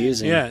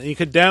confusing. Yeah, you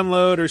could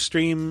download or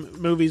stream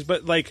movies,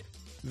 but like...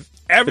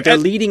 but they're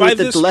leading with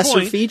the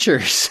lesser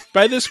features.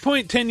 By this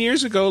point, 10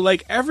 years ago,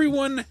 like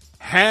everyone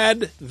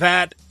had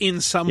that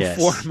in some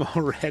form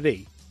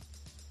already.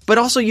 But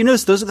also, you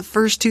notice those are the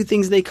first two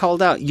things they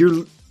called out.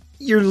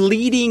 You're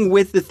leading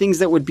with the things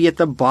that would be at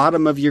the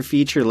bottom of your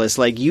feature list.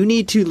 Like, you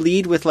need to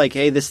lead with, like,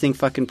 hey, this thing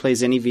fucking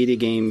plays any video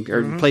game,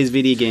 or plays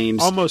video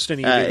games. Almost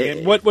any video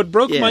game. What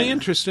broke my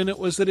interest in it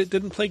was that it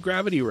didn't play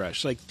Gravity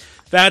Rush. Like,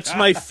 that's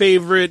my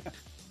favorite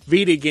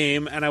Vita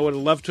game, and I would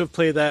have loved to have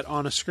played that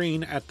on a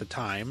screen at the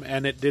time,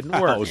 and it didn't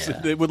work.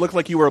 It would look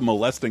like you were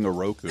molesting a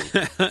Roku.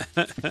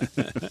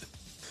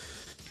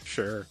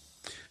 Sure.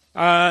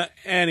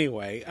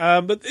 Anyway,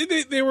 but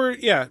they were,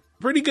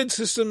 pretty good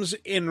systems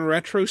in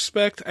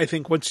retrospect. I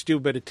think once you do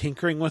a bit of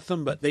tinkering with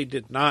them, but they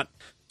did not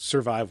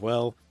survive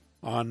well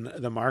on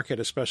the market,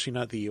 especially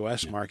not the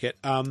U.S. market.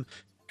 And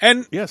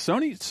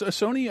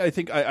Sony, I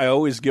think I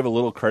always give a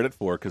little credit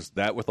for, because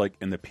that with like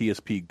in the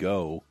PSP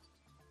Go,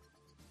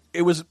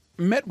 it was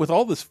met with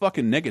all this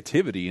fucking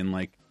negativity, and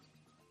like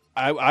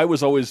I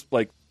was always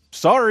like,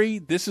 sorry,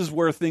 this is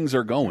where things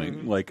are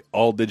going. Like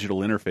all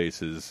digital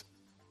interfaces.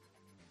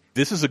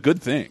 This is a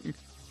good thing.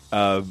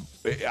 I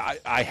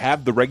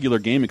have the regular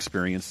game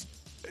experience.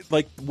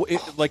 Like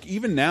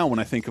even now when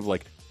I think of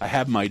like, I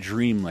have my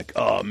dream, like,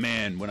 oh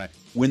man, when I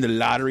win the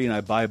lottery and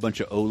I buy a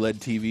bunch of OLED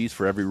TVs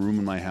for every room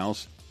in my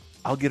house,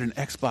 I'll get an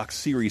Xbox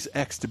Series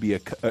X to be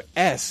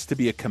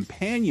a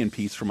companion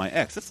piece for my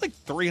X. That's like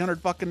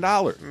 $300 fucking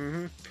dollars.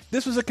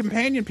 This was a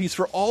companion piece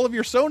for all of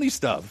your Sony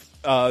stuff.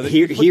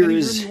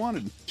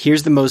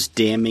 Here's the most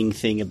damning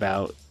thing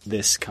about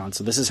this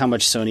console. This is how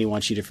much Sony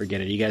wants you to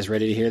forget it. Are you guys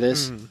ready to hear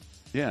this?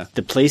 Yeah.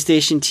 The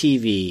PlayStation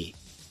TV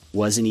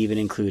wasn't even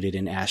included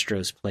in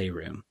Astro's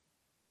Playroom.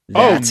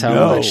 That's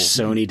how much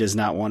Sony does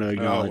not want to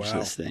acknowledge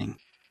this thing.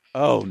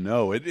 Oh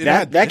no!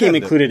 That game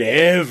included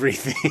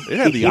everything. It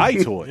had the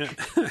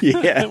iToy.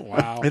 Yeah,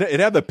 wow. It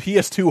had the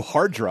PS2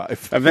 hard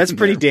drive. That's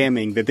pretty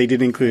damning that they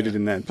didn't include it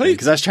in that.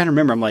 Because I was trying to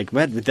remember. I'm like,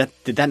 what?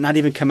 Did that not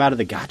even come out of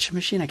the gotcha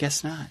machine? I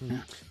guess not. Yeah.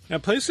 Now,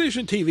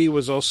 PlayStation TV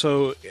was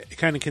also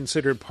kind of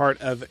considered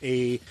part of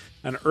an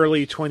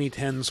early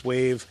 2010s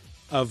wave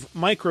of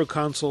micro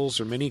consoles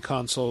or mini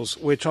consoles,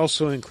 which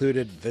also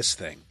included this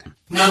thing.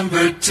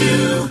 Number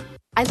 2.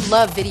 I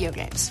love video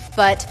games,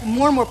 but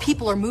more and more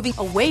people are moving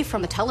away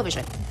from the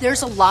television.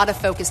 There's a lot of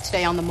focus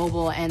today on the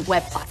mobile and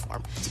web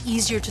platform. It's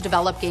easier to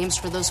develop games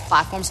for those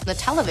platforms than the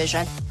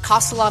television. It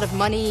costs a lot of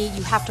money.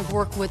 You have to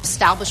work with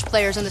established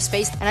players in the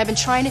space, and I've been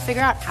trying to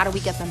figure out how do we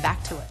get them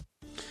back to it.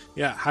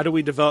 Yeah, how do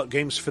we develop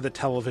games for the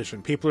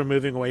television? People are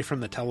moving away from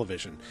the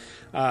television.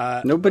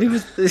 Nobody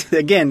was,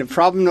 again, the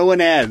problem no one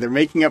had. They're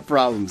making up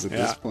problems at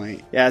this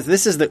point. Yeah,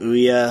 this is the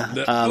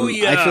OUYA.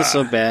 OUYA. I feel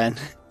so bad.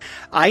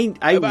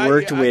 I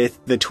worked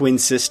with the twin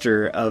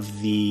sister of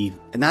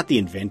not the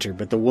inventor,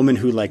 but the woman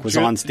who was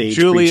on stage.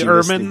 Julie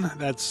Ehrman.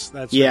 That's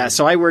yeah.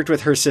 So I worked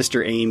with her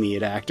sister Amy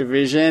at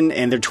Activision,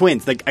 and they're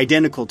twins,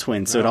 identical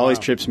twins. So it always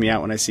trips me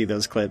out when I see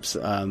those clips.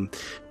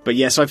 But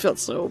yeah, so I felt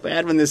so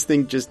bad when this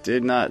thing just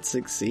did not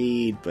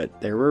succeed, but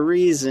there were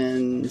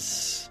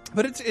reasons.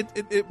 But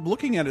it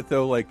looking at it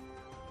though,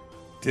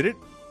 did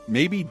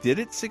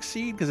it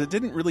succeed? Because it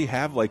didn't really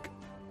have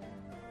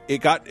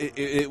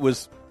it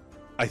was,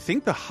 I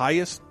think, the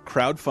highest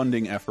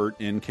crowdfunding effort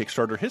in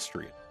Kickstarter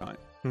history at the time.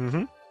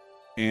 Mm-hmm.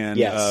 And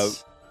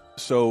yes.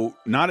 So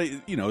not they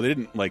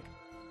didn't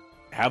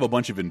have a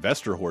bunch of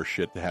investor horse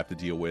shit to have to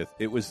deal with.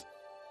 It was,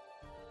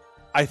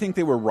 I think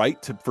they were right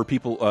for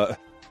people.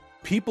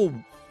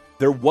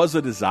 There was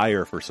a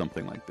desire for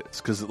something like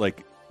this because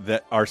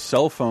that our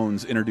cell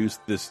phones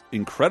introduced this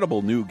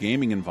incredible new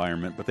gaming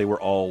environment, but they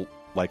were all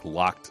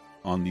locked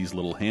on these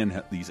little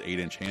these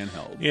 8-inch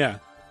handhelds. Yeah.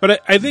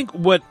 But I think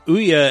what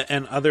OUYA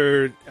and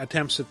other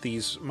attempts at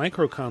these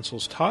micro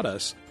consoles taught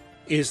us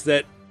is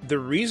that the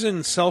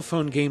reason cell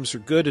phone games are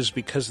good is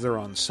because they're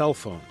on cell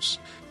phones.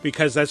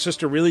 Because that's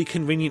just a really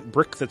convenient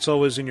brick that's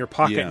always in your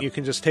pocket, and you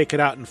can just take it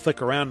out and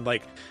flick around.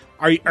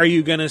 Are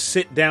you going to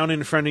sit down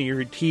in front of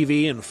your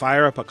TV and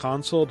fire up a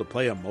console to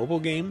play a mobile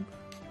game?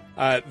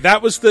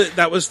 That was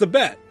the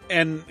bet,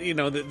 and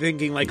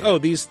thinking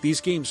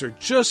these games are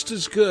just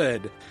as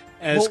good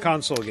as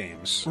console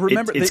games.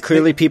 Remember, it's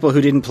clearly people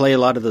who didn't play a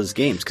lot of those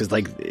games because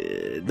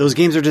those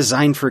games are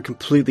designed for a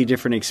completely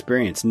different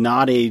experience,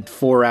 not a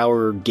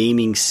 4-hour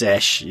gaming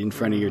sesh in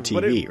front of your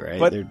TV, right?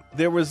 But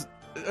there was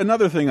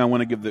another thing I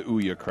want to give the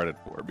OUYA credit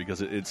for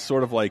because it's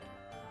sort of what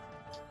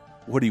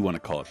do you want to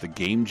call it? The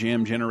game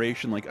jam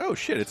generation? Oh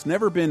shit, it's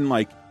never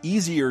been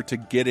easier to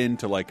get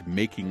into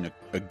making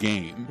a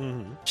game,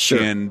 Mm-hmm.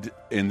 Sure, and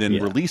then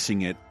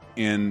releasing it.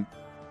 And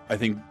I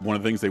think one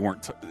of the things they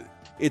weren't.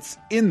 It's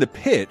in the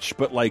pitch,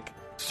 but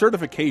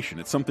certification.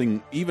 It's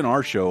something even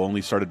our show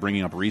only started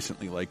bringing up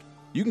recently.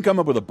 You can come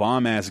up with a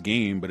bomb-ass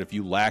game, but if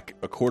you lack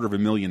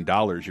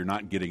 $250,000, you're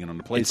not getting it on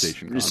the PlayStation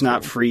console. It's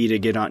not free to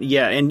get on.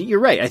 Yeah, and you're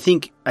right. I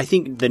think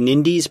the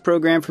Nindies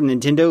program from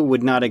Nintendo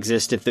would not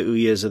exist if the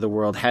OUYAs of the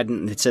world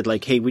hadn't said,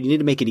 hey, we need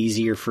to make it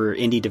easier for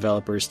indie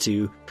developers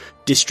to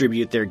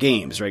distribute their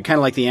games, right? Kind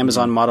of like the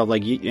Amazon model,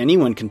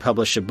 anyone can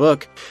publish a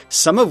book,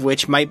 some of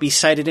which might be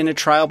cited in a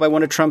trial by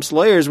one of Trump's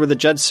lawyers where the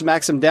judge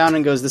smacks him down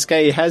and goes, this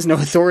guy has no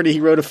authority,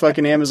 he wrote a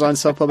fucking Amazon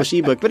self-published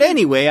ebook. But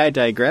anyway, I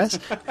digress.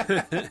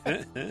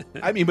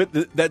 I mean, but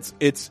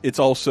it's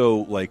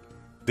also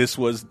this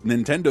was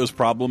Nintendo's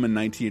problem in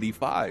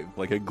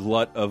 1985, a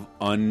glut of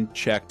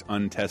unchecked,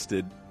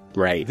 untested,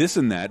 right? This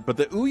and that. But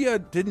the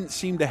OUYA didn't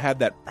seem to have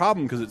that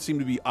problem because it seemed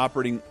to be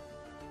operating.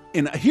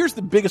 And here's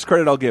the biggest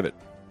credit I'll give it: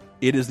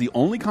 it is the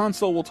only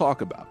console we'll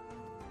talk about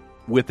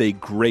with a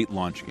great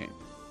launch game,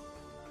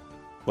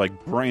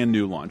 brand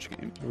new launch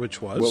game.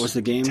 Which was what was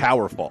the game?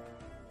 Towerfall.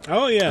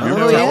 Oh yeah,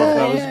 Towerfall?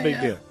 That was a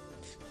big deal.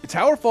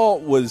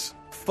 Towerfall was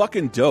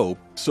fucking dope.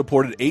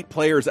 Supported 8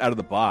 players out of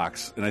the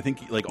box, and I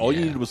think all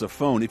you needed was a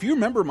phone. If you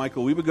remember,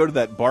 Michael, we would go to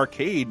that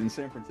barcade in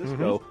San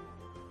Francisco.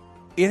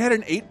 Mm-hmm. It had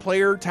an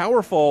 8-player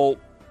Towerfall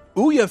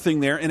OUYA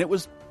thing there, and there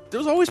was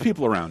always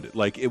people around it.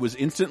 It was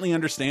instantly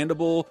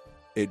understandable.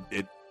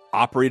 It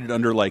operated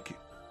under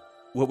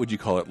what would you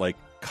call it?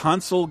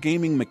 Console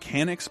gaming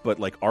mechanics, but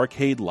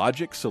arcade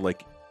logic. So you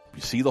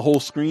see the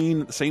whole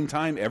screen at the same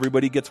time.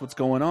 Everybody gets what's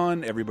going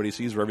on. Everybody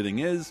sees where everything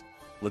is.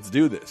 Let's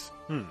do this.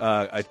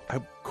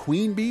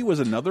 Queen Bee was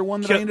another one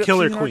that I ended up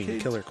seeing in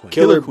arcades.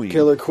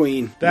 Killer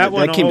Queen. That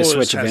one came to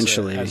Switch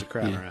eventually. Has a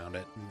crowd around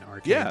it in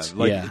arcades.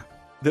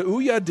 The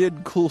OUYA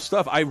did cool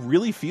stuff. I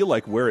really feel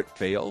where it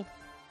failed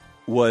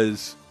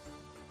was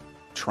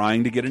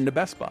trying to get into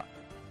Best Buy.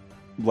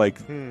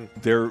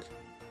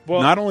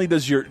 Not only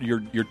does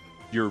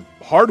your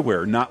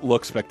hardware not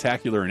look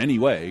spectacular in any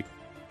way,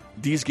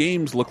 these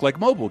games look like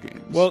mobile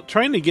games. Well,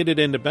 trying to get it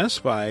into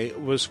Best Buy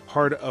was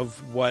part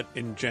of what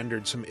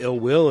engendered some ill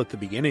will at the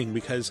beginning,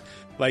 because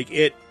like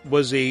it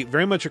was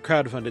very much a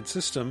crowdfunded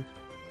system,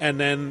 and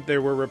then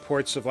there were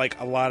reports of like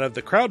a lot of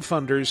the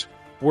crowdfunders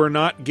were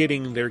not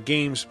getting their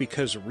games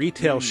because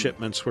retail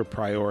shipments were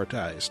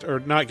prioritized,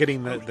 or not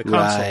getting the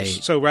consoles. Right.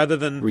 So rather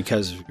than...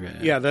 Because...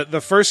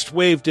 the first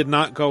wave did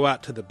not go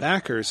out to the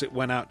backers. It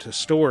went out to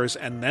stores,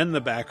 and then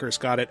the backers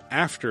got it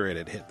after it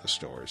had hit the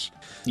stores.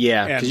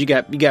 Yeah, because you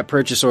got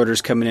purchase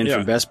orders coming in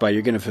from Best Buy.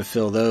 You're going to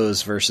fulfill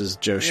those versus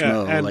Joe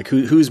Schmo. And, like,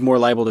 who's more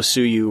liable to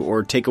sue you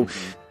or take a...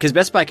 Because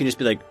Best Buy can just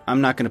be like, I'm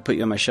not going to put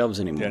you on my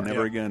shelves anymore. Yeah,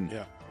 never again.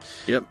 Yeah.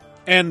 Yep.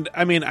 And,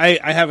 I mean,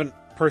 I haven't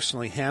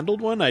personally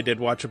handled one. I did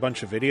watch a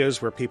bunch of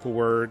videos where people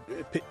were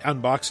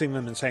unboxing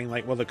them and saying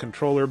like, well, the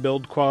controller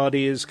build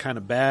quality is kind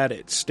of bad.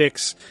 It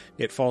sticks.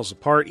 It falls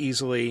apart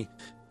easily.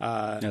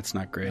 That's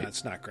not great.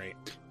 That's not great.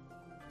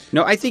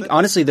 No, I think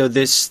honestly though,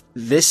 this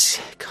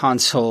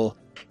console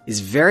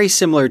is very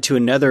similar to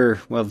another,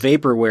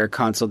 vaporware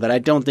console that I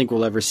don't think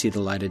will ever see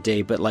the light of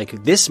day. But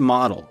like this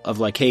model of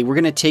like, hey, we're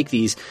going to take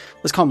these,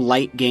 let's call them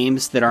light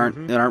games that aren't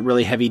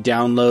really heavy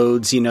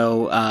downloads. You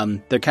know,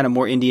 they're kind of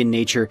more indie in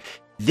nature.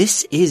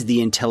 This is the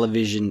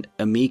Intellivision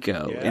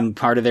Amico and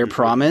part of their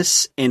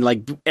promise. And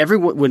like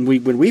everyone, when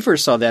we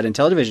first saw that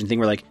Intellivision thing,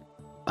 we're like,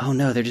 oh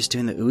no, they're just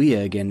doing the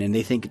OUYA again. And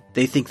they think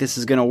this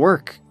is going to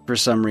work for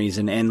some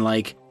reason. And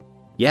like,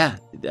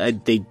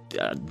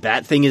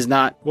 that thing is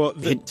not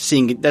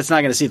that's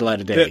not going to see the light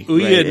of day. The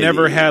OUYA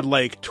never had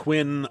like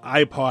twin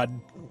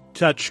iPod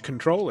touch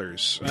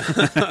controllers.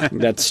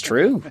 That's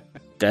true.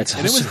 That's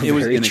and also it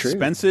was very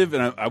inexpensive. true.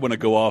 And I want to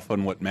go off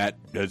on what Matt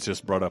has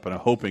just brought up, and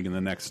I'm hoping in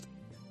the next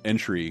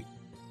entry,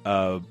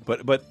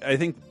 but I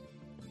think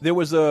there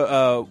was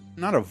a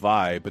not a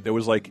vibe, but there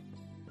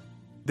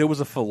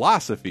was a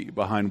philosophy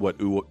behind what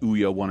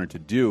OUYA wanted to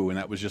do, and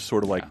that was just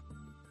sort of like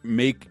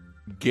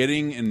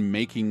getting and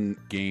making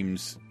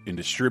games and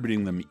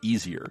distributing them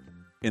easier,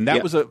 and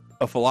that was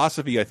a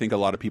philosophy I think a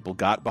lot of people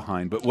got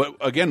behind. But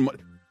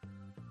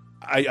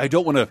I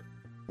don't want to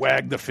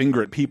wag the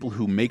finger at people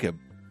who make a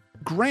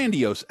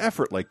grandiose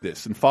effort like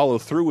this and follow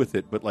through with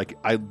it, but like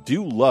I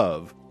do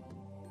love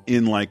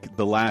in like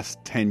the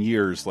last 10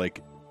 years,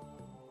 like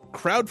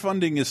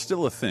crowdfunding is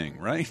still a thing,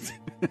 right?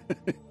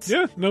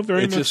 Very it's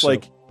much just so.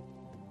 like,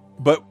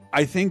 but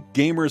I think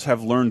gamers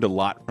have learned a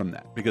lot from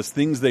that, because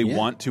things they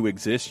want to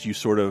exist, you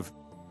sort of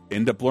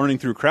end up learning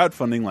through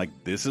crowdfunding, like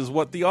this is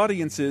what the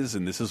audience is,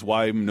 and this is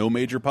why no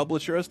major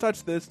publisher has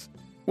touched this.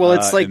 Well,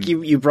 it's like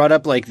you brought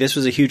up, like, this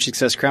was a huge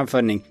success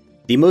crowdfunding.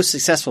 The most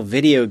successful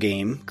video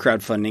game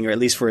crowdfunding, or at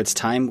least for its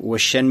time,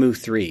 was Shenmue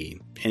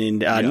 3. And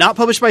not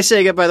published by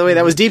Sega, by the way.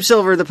 That was Deep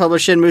Silver that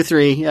published Shenmue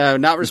 3.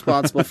 Not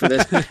responsible for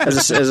this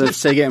as a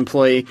Sega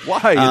employee.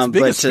 Why? Its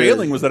biggest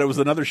failing was that it was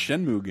another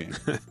Shenmue game.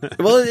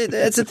 Well,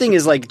 that's the thing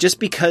is, like, just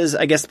because,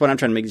 I guess the point I'm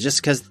trying to make is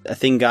just because a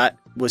thing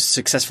was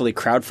successfully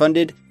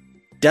crowdfunded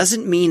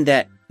doesn't mean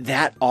that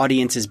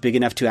audience is big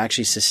enough to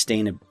actually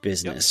sustain a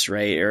business,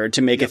 right? Or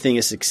to make a thing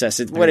a success.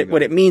 What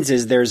it means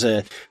is there's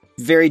a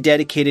very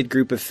dedicated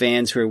group of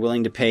fans who are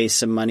willing to pay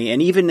some money.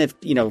 And even if,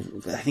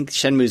 I think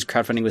Shenmue's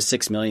crowdfunding was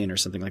 $6 million or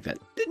something like that.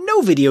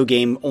 No video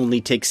game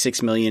only takes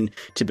 $6 million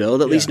to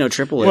build, at least no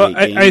AAA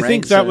game. I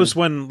think that was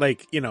when,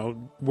 like,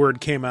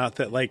 word came out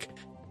that, like,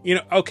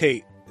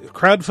 okay,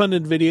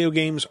 crowdfunded video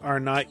games are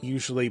not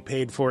usually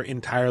paid for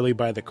entirely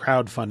by the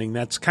crowdfunding.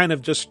 That's kind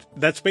of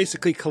that's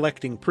basically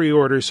collecting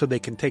pre-orders so they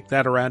can take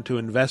that around to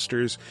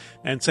investors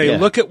and say,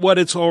 look at what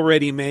it's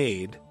already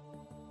made.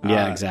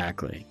 Yeah,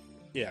 exactly.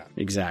 Yeah,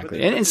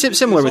 exactly. And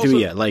similar with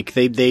OUYA, like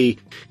they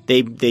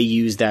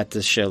use that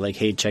to show, like,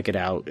 hey, check it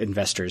out,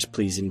 investors,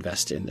 please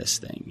invest in this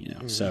thing.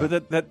 So,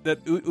 but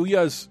that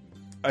OUYA's,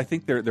 I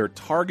think their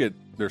target,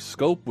 their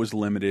scope was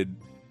limited.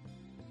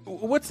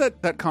 What's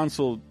that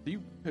console?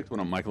 You picked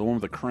one on, Michael, the one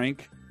with the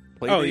crank.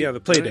 The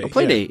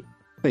Playdate.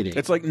 Playdate.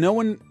 It's like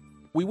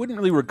we wouldn't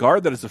really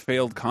regard that as a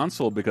failed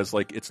console, because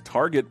like its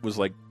target was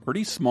like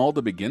pretty small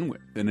to begin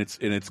with, and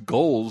its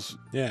goals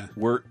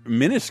were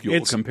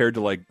minuscule compared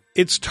to like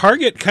its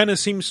target. Kind of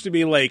seems to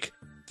be like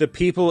the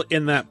people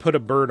in that Put a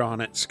Bird on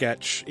It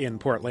sketch in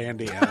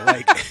Portlandia.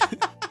 Like,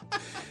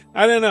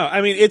 I don't know. I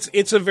mean,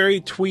 it's a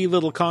very twee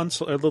little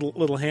console, a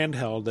little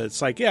handheld.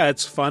 It's like,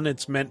 it's fun.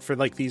 It's meant for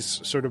like these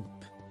sort of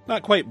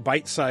not quite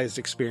bite-sized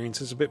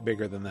experiences. A bit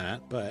bigger than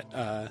that, but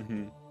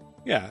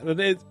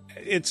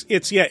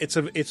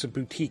it's a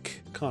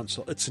boutique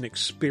console. It's an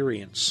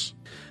experience.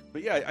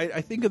 But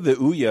I think of the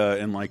OUYA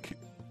in like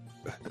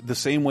the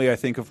same way I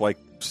think of like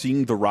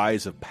seeing the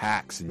rise of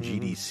PAX and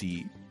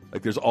GDC.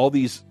 Like there's all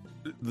these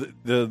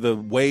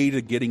the way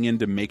to getting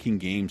into making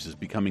games is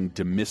becoming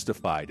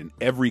demystified in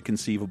every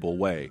conceivable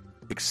way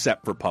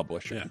except for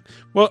publishing. Yeah.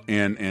 Well,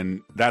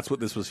 and that's what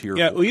this was here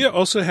for. OUYA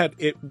also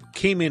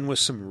came in with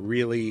some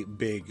really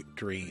big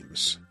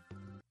dreams.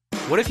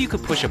 What if you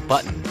could push a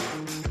button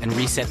and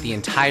reset the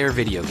entire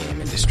video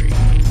game industry?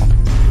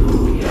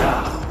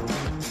 OUYA.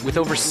 With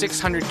over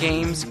 600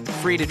 games,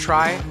 free to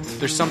try,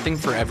 there's something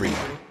for everyone.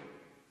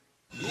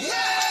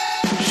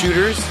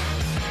 Shooters,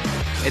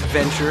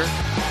 adventure,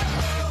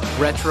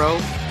 retro,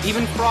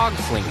 even frog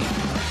flinging,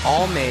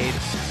 all made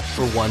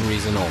for one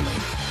reason only,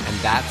 and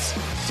that's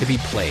to be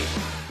played.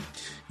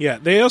 Yeah,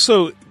 they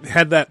also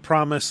had that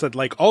promise that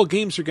like all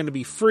games are going to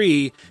be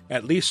free,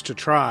 at least to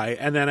try,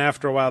 and then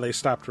after a while they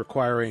stopped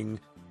requiring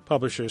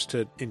publishers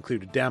to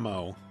include a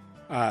demo,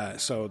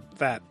 so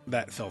that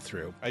fell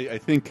through. I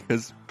think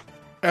because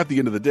at the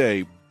end of the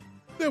day,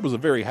 that was a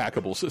very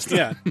hackable system.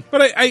 Yeah,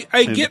 but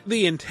I get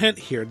the intent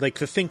here. Like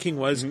the thinking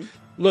was,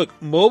 look,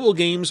 mobile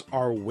games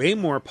are way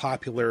more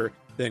popular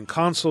than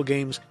console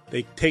games.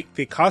 They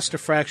cost a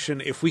fraction.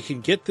 If we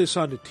can get this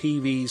onto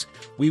TVs,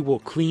 we will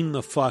clean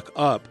the fuck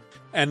up.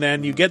 And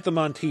then you get them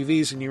on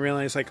TVs and you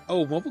realize like,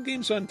 oh, mobile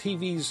games on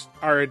TVs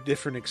are a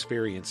different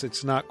experience.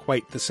 It's not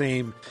quite the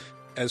same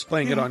as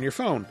playing it on your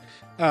phone.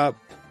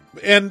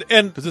 And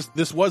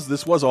this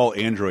was all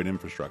Android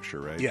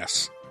infrastructure, right?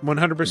 Yes,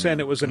 100%.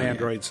 It was an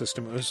Android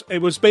system. It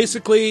was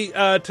basically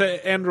to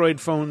Android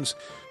phones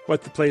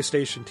what the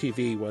PlayStation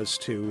TV was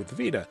to the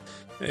Vita.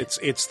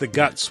 It's the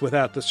guts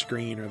without the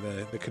screen or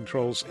the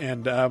controls.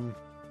 And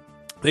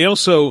they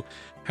also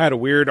had a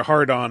weird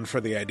hard-on for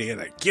the idea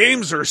that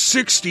games are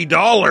 $60.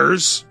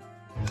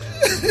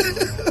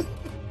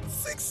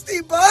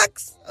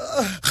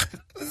 $60?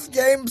 This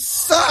game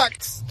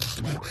sucks.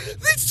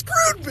 They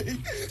screwed me.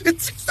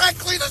 It's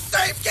exactly the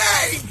same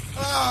game.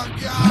 Oh,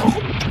 God.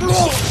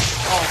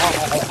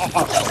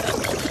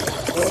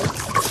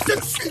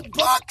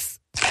 $60?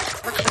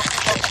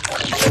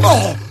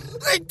 Oh,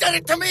 they did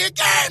it to me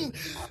again.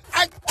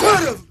 I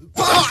could have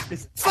bought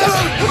food.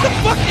 What the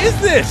fuck is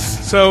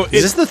this? So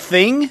is this the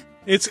thing?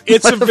 It's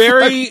a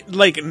very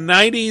like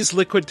 90s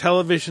liquid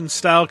television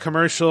style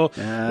commercial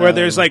where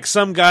there's like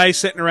some guy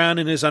sitting around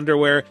in his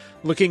underwear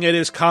looking at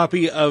his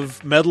copy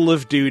of Medal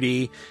of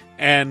Duty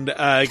and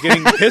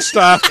getting pissed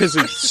off because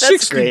it's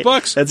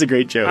 $60. That's a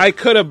great joke. I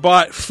could have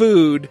bought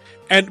food,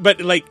 but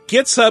like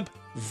gets up,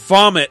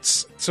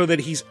 vomits so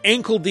that he's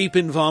ankle deep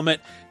in vomit,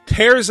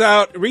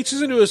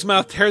 reaches into his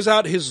mouth, tears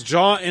out his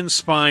jaw and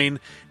spine,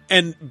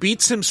 and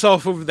beats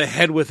himself over the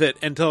head with it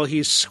until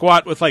he's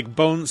squat with like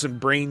bones and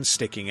brains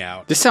sticking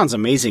out. This sounds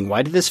amazing.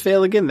 Why did this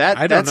fail again?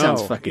 That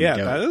sounds fucking dope.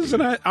 That was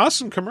an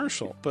awesome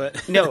commercial.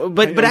 But no,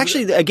 but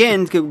actually,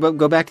 again,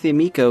 go back to the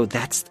Amico.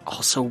 That's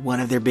also one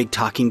of their big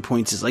talking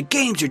points. Is like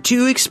games are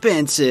too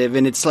expensive,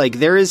 and it's like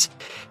there is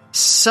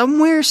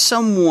somewhere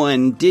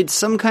someone did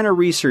some kind of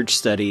research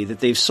study that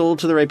they've sold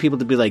to the right people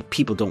to be like,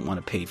 people don't want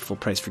to pay full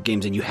price for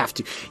games, and you have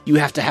to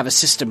have a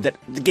system that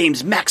the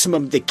game's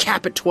maximum they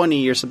cap at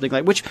 20 or something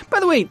like. Which, by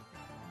the way,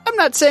 I'm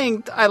not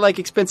saying I like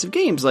expensive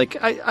games. Like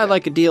I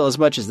like a deal as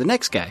much as the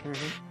next guy.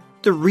 Mm-hmm.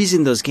 The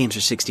reason those games are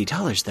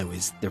 $60 though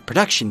is their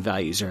production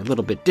values are a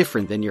little bit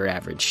different than your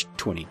average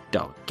 $20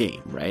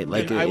 game, right?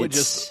 Like I would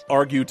just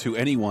argue to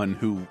anyone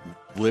who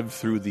lived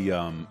through the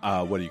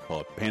what do you call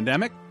it,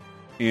 pandemic,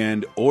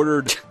 and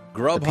ordered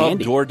Grubhub,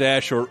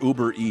 DoorDash, or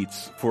Uber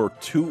Eats for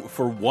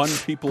one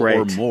people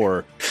or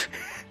more,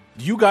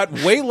 you got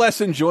way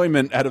less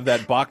enjoyment out of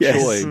that bok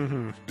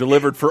choy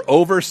delivered for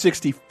over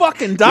 $60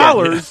 fucking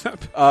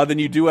than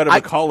you do out of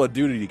a Call of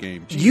Duty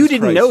game. Jesus you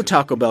didn't Christ. know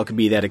Taco Bell could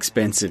be that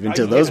expensive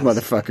until those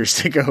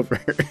motherfuckers took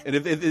over. And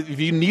if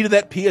you needed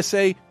that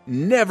PSA,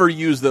 never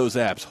use those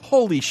apps.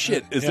 Holy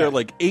shit! Is there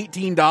like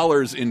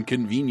 $18 in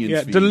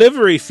convenience fees?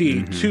 Delivery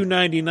fee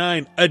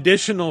 $2.99,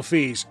 additional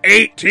fees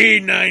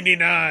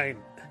 $18.99.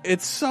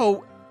 It's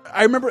so.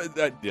 I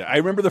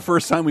remember the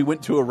first time we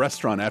went to a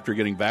restaurant after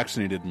getting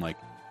vaccinated, and like,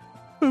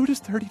 food is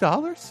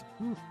 $30.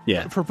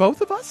 Yeah, for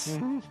both of us.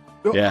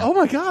 Yeah. Oh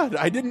my god,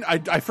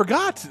 I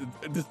forgot.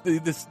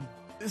 This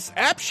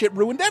app shit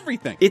ruined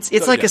everything.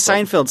 It's like a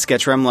Seinfeld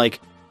sketch where I'm like,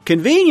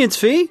 convenience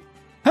fee?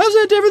 How's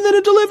that different than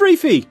a delivery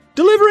fee?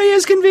 Delivery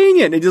is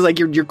convenient. It's just like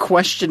you're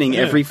questioning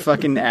every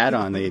fucking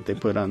add-on they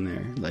put on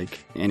there.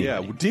 Like, anyway. Yeah,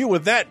 we'll deal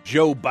with that,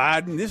 Joe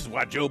Biden. This is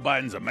why Joe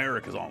Biden's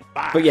America's on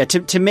fire. But yeah,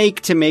 to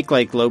make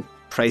like low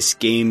price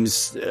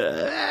games,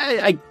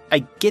 I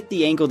get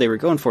the angle they were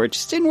going for. It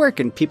just didn't work,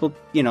 and people,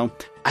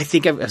 I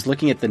think I was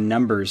looking at the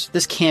numbers.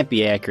 This can't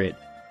be accurate,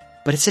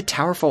 but it said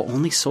Towerfall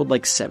only sold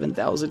like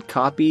 7,000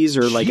 copies,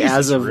 or like Jesus,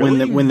 as of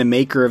really? when the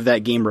maker of that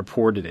game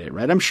reported it.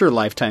 Right? I'm sure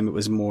Lifetime it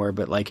was more,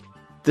 but like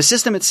the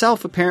system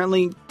itself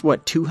apparently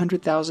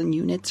 200,000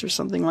 units or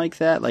something like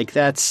that. Like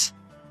that's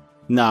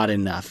not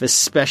enough,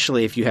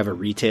 especially if you have a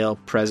retail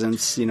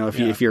presence.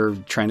 If you're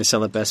trying to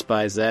sell at Best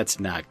Buys, that's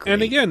not great.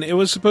 And again, it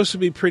was supposed to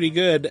be pretty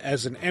good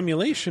as an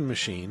emulation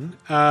machine,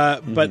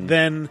 but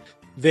then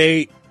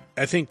they,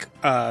 I think,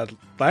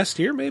 last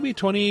year, maybe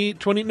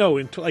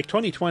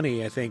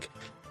 2020, I think.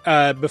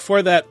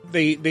 Before that,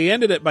 they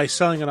ended it by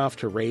selling it off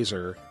to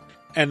Razer.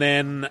 And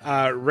then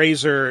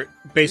Razer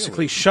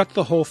basically shut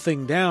the whole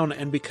thing down,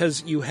 and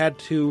because you had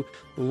to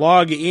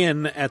log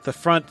in at the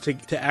front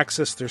to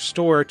access their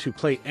store to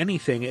play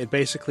anything, it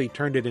basically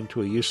turned it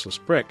into a useless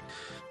brick.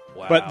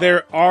 Wow. But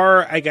there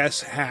are, I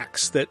guess,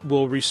 hacks that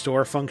will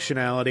restore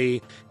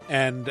functionality,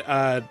 and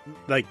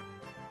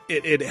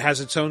It has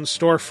its own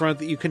storefront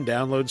that you can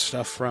download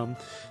stuff from.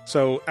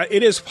 So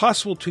it is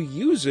possible to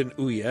use an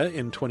OUYA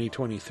in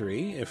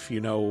 2023 if you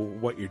know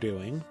what you're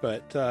doing.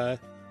 But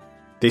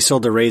they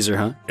sold a razor,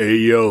 huh? Hey,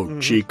 yo,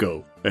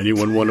 Chico.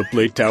 Anyone want to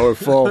play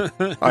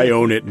Towerfall? I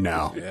own it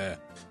now. Yeah.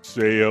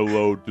 Say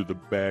hello to the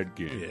bad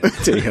game. Yeah.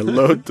 Say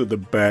hello to the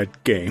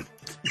bad game.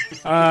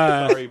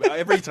 Sorry,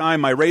 every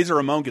time my Razor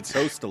Ramon gets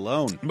so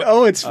Stallone.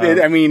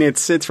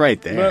 It's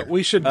right there. But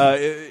we should...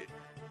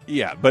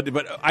 yeah,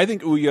 but I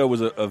think OUYA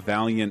was a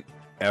valiant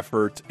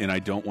effort, and I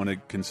don't want to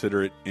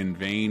consider it in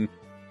vain.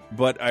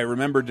 But I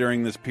remember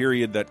during this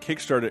period that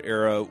Kickstarter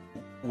era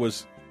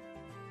was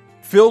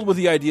filled with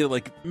the idea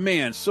like,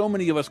 man, so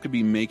many of us could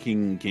be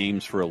making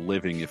games for a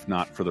living if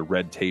not for the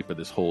red tape of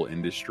this whole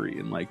industry.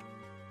 And like,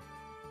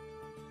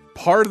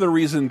 part of the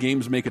reason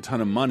games make a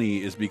ton of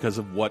money is because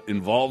of what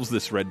involves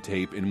this red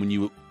tape. And when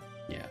you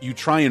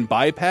try and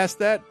bypass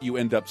that, you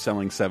end up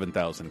selling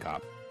 7,000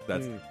 copies.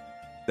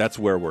 That's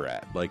where we're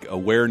at. Like,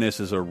 awareness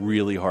is a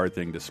really hard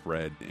thing to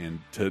spread, and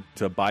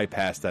to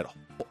bypass that,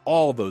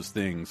 all those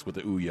things with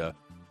the OUYA,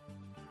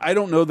 I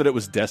don't know that it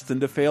was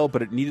destined to fail,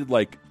 but it needed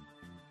like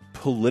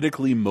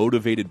politically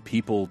motivated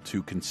people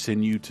to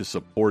continue to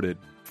support it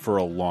for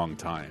a long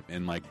time.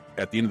 And like,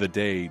 at the end of the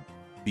day,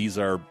 these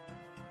are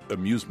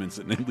amusements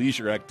and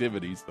leisure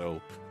activities,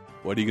 so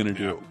what are you going to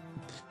do?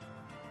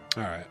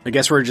 All right. I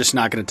guess we're just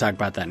not going to talk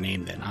about that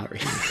name then, are we?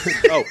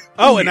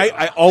 And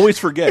I always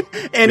forget.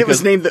 And it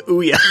was named the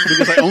OUYA.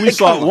 Because I only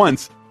saw it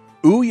once.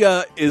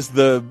 OUYA is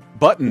the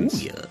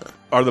buttons. OUYA.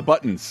 Are the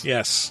buttons.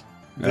 Yes.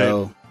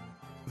 The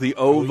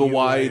O, the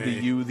Y, the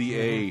U, the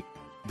A.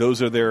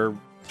 Those are their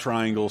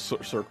triangle,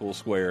 circle,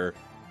 square.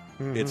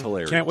 It's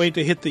hilarious. Can't wait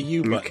to hit the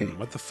U button. Okay.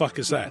 What the fuck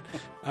is that?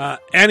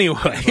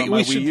 Anyway,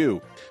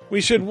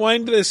 we should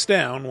wind this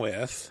down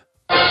with...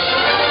 Number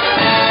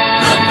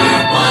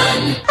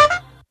 1.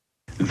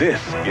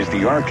 This is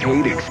the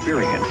arcade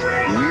experience.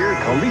 We're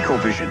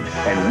ColecoVision,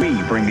 and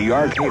we bring the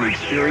arcade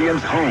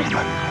experience home.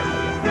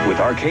 With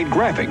arcade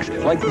graphics,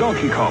 like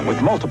Donkey Kong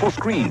with multiple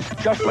screens,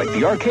 just like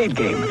the arcade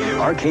game.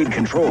 Arcade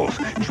controls,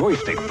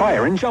 joystick,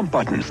 fire, and jump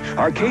buttons.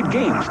 Arcade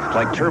games,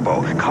 like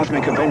Turbo,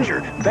 Cosmic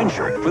Avenger,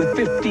 Venture, with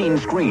 15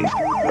 screens.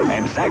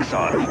 And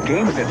Zaxxon,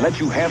 games that let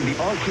you have the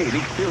arcade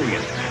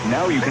experience.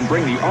 Now you can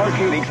bring the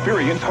arcade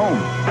experience home.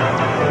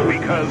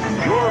 Because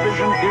your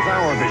vision is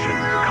our vision.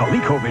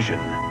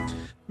 ColecoVision.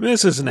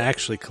 This isn't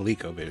actually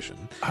ColecoVision.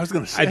 I was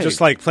going to say. I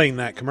just like playing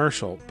that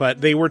commercial. But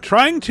they were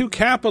trying to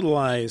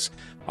capitalize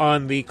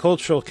on the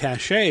cultural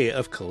cachet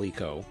of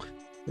Coleco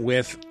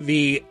with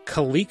the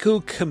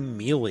Coleco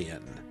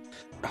Chameleon.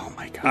 Oh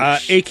my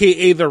gosh.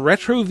 A.k.a. the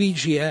Retro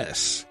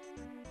VGS.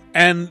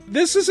 And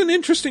this is an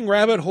interesting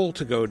rabbit hole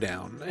to go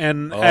down.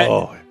 And,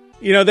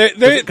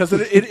 because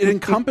it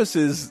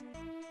encompasses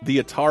the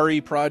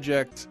Atari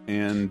project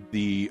and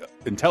the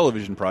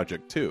Intellivision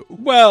project too.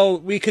 Well,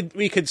 we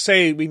could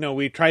say,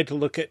 we tried to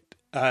look at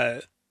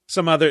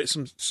some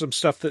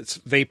stuff that's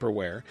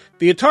vaporware.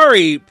 The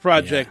Atari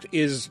project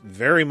is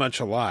very much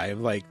alive.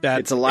 Like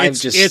that, it's alive.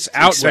 It's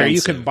out there.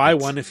 You can buy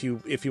one if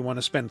you want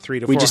to spend $300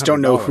 to $400. We just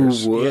don't know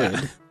who would.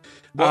 Yeah.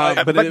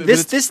 Well, but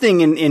this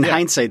thing in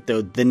hindsight,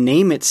 though, the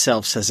name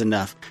itself says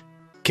enough.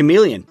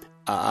 Chameleon.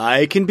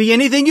 I can be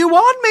anything you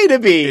want me to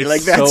be.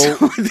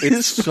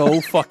 It's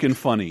so fucking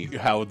funny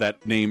how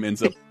that name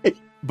ends up.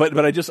 But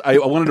I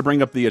wanted to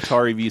bring up the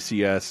Atari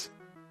VCS,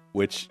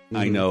 which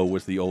I know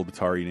was the old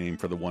Atari name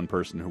for the one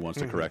person who wants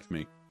to correct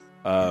me,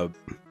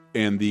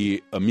 and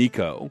the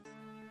Amico.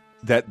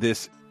 That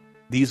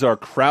these are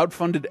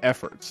crowdfunded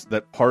efforts.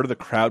 That part of the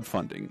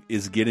crowdfunding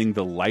is getting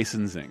the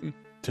licensing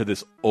to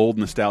this old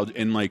nostalgia.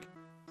 And like,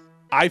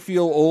 I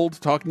feel old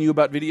talking to you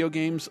about video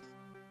games.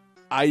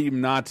 I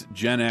am not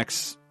Gen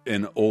X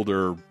and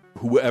older.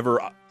 Whoever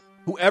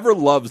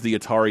loves the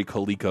Atari,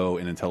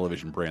 Coleco, and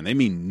Intellivision brand, they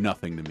mean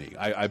nothing to me.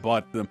 I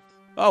bought them.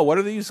 Oh, what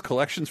are these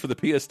collections for the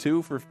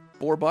PS2 for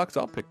 $4?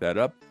 I'll pick that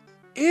up.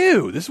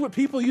 Ew, this is what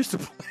people used to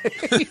play.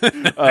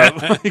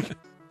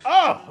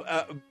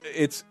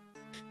 It's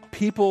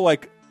people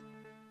like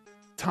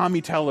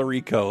Tommy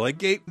Tallarico.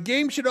 Like,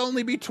 game should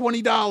only be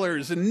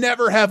 $20 and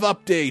never have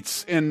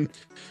updates, and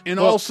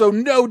also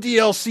no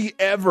DLC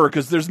ever,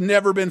 because there's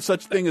never been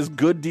such thing as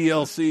good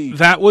DLC.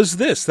 That was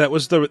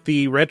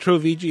the Retro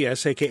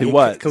VGS, aka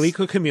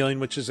Coleco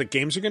Chameleon, which is that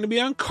games are going to be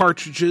on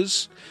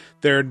cartridges.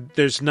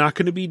 There's not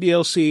going to be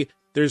DLC.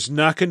 There's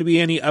not going to be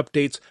any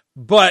updates,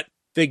 but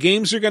the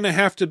games are going to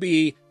have to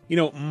be,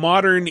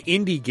 modern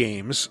indie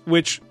games,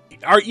 which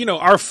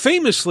are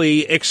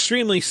famously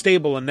extremely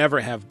stable and never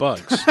have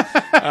bugs,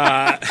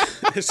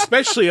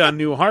 especially on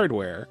new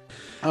hardware.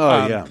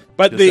 Yeah,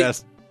 but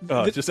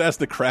just ask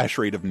the crash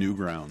rate of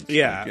Newgrounds.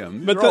 Yeah,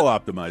 but they're all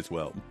optimized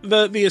well.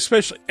 The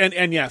especially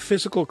and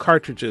physical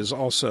cartridges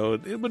also,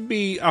 it would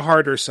be a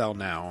harder sell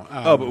now.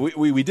 But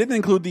we didn't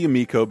include the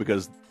Amico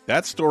because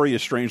that story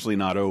is strangely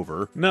not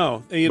over.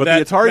 No, but the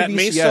Atari that VCS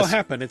may still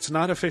happen. It's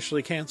not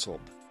officially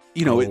canceled.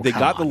 They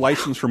got the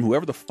license from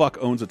whoever the fuck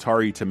owns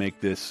Atari to make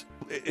this.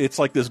 It's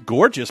like this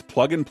gorgeous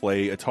plug and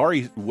play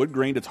wood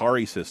grained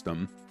Atari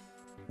system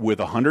with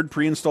 100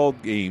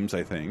 pre-installed games,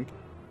 I think.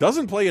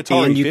 Doesn't play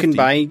Atari and you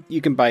 50.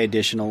 can buy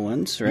additional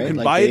ones, right? You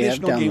can buy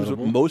additional games, but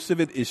most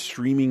of it is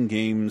streaming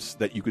games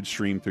that you could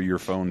stream through your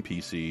phone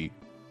PC.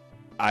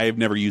 I have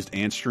never used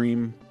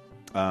AntStream,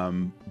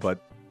 but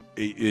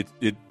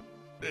it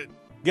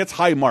gets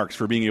high marks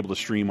for being able to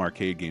stream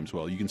arcade games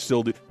well. You can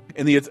still do,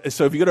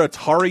 so if you go to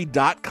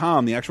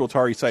Atari.com, the actual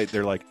Atari site,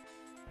 they're like,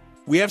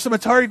 we have some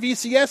Atari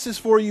VCSs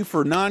for you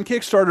for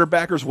non-Kickstarter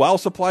backers while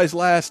supplies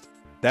last.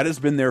 That has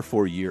been there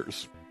for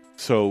years.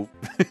 So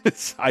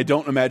I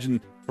don't imagine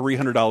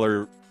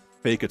 $300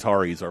 fake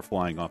Ataris are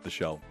flying off the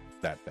shelf.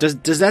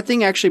 Does that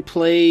thing actually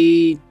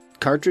play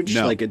cartridge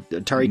no. like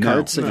Atari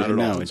carts?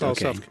 No, it's all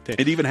self-contained.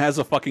 It even has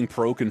a fucking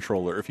Pro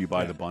controller if you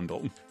buy the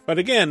bundle. But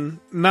again,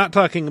 not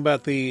talking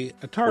about the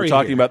Atari. We're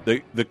talking about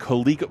the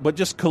Coleco, but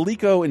just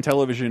Coleco and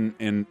Television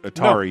and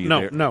Atari.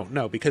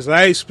 No, because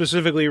I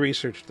specifically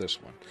researched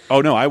this one.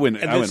 Oh no, I went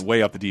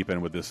way up the deep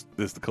end with this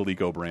the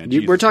Coleco brand.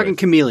 We're talking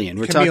Chameleon.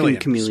 We're talking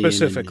Chameleon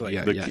specifically.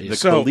 The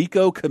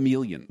Coleco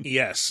Chameleon.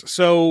 Yes.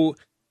 So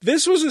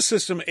this was a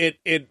system.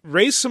 It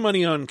raised some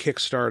money on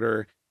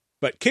Kickstarter.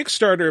 But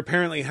Kickstarter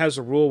apparently has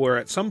a rule where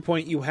at some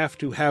point you have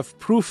to have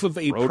proof of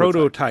a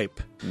prototype.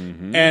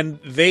 Mm-hmm. And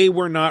they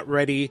were not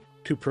ready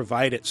to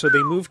provide it. So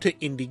they moved to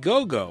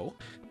Indiegogo,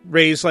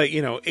 raised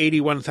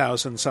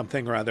 $81,000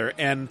 something or other.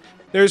 And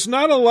there's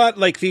not a lot,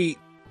 the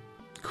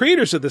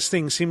creators of this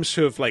thing seems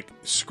to have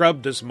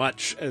scrubbed as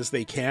much as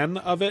they can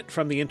of it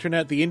from the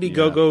internet. The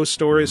Indiegogo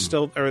store is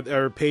still,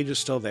 or page is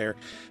still there.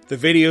 The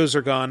videos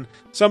are gone.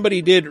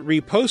 Somebody did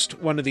repost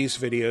one of these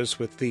videos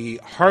with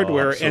the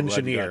hardware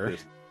engineer.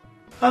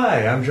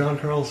 Hi, I'm John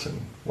Carlson.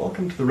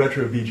 Welcome to the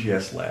Retro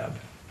VGS Lab.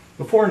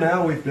 Before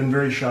now, we've been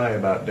very shy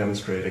about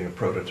demonstrating a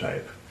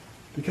prototype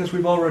because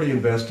we've already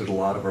invested a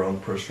lot of our own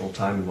personal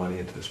time and money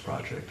into this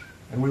project,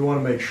 and we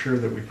want to make sure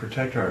that we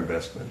protect our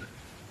investment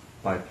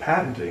by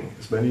patenting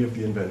as many of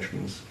the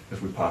inventions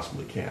as we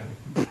possibly can.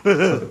 But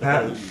the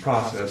patent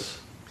process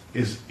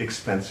is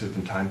expensive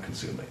and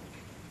time-consuming.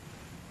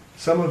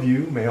 Some of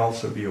you may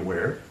also be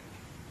aware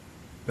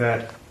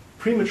that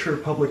premature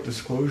public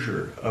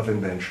disclosure of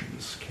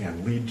inventions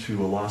can lead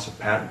to a loss of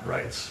patent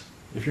rights.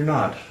 If you're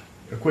not,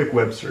 a quick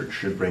web search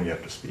should bring you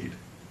up to speed.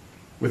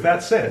 With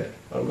that said,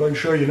 what I'm going to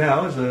show you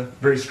now is a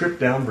very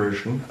stripped-down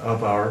version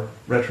of our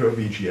Retro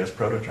VGS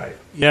prototype.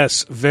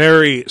 Yes,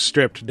 very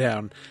stripped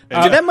down.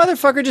 Did that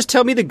motherfucker just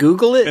tell me to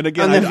Google it? And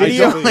again, on the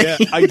video?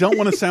 I don't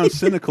want to sound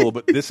cynical,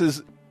 but this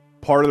is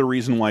part of the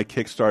reason why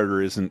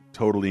Kickstarter isn't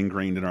totally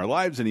ingrained in our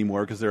lives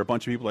anymore, because there are a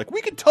bunch of people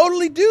we could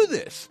totally do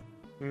this.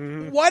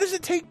 Mm-hmm. Why does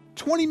it take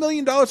 $20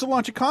 million to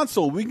launch a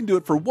console? We can do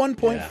it for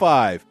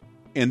 1.5.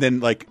 And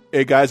then,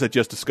 hey guys, I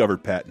just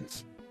discovered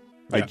patents.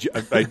 Yeah.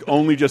 I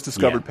only just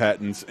discovered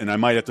patents, and I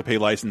might have to pay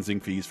licensing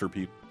fees for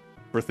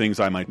things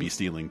I might be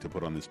stealing to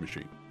put on this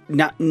machine.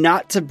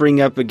 Not to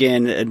bring up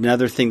again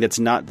another thing that's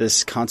not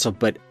this console,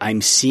 but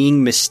I'm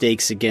seeing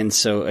mistakes again.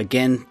 So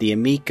again, the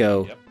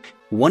Amico. Yep.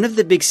 One of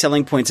the big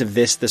selling points of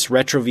this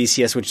Retro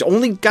VCS, which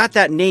only got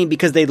that name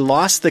because they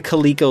lost the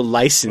Coleco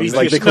license.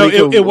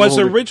 It was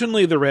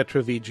originally the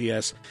Retro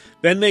VGS.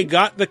 Then they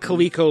got the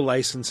Coleco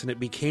license, and it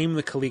became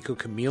the Coleco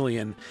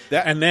Chameleon.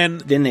 And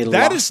then they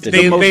lost it.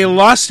 They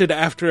lost it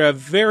after a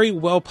very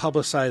well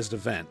publicized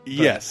event.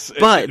 Yes,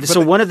 but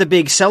one of the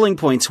big selling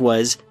points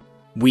was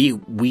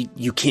you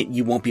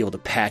won't be able to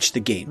patch the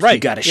game. Right. You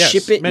got to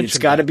ship it, and it's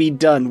got to be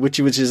done. Which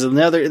is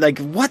another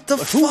what the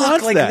fuck? Who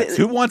wants that?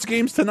 Who wants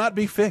games to not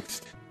be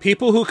fixed?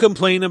 People who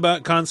complain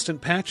about constant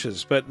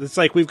patches, but it's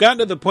we've gotten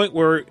to the point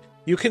where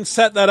you can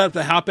set that up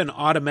to happen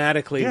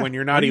automatically when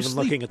you're not even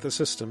looking at the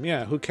system.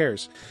 Yeah, who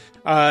cares?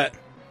 Or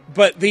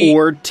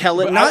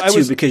tell it not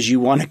to because you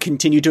want to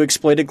continue to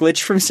exploit a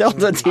glitch from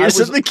Zelda Tears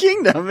of the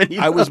Kingdom. And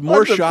I was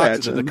more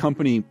shocked that the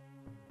company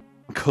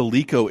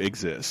Coleco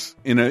exists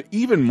in an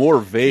even more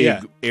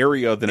vague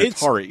area than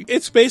Atari.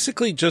 It's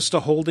basically just a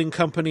holding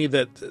company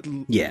that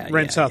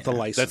rents out the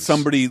license that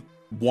somebody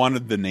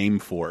wanted the name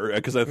for,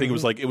 because I think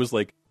it was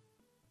like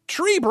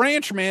Tree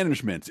Branch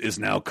Management is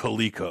now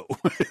Coleco.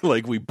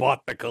 We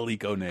bought the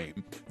Coleco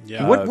name.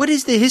 Yeah. What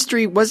is the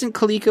history? Wasn't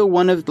Coleco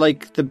one of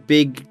the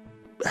big?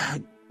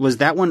 Was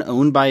that one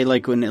owned by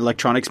an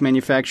electronics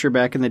manufacturer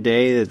back in the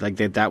day?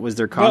 That was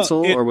their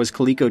console, or was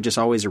Coleco just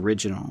always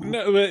original?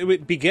 No,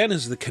 it began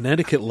as the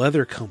Connecticut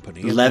Leather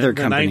Company. The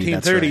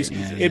 1930s.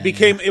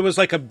 Right. It was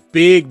like a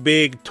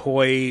big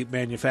toy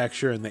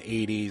manufacturer in the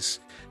 80s.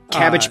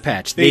 Cabbage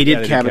Patch. They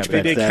did Cabbage Patch.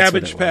 They did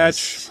Cabbage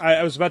Patch.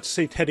 I was about to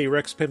say Teddy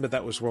Ruxpin, but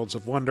that was Worlds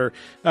of Wonder.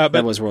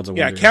 That was Worlds of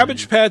Wonder. Yeah,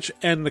 Cabbage Patch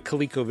and the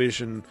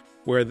ColecoVision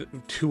were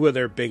two of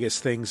their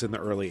biggest things in the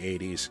early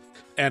 80s.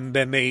 And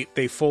then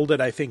they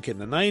folded, I think, in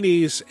the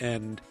 90s,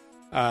 and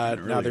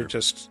now they're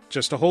just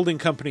a holding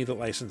company that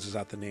licenses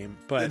out the name.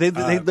 But they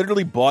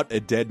literally bought a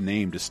dead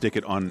name to stick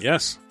it on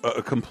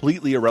a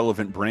completely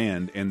irrelevant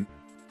brand, and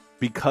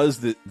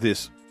because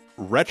this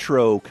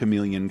Retro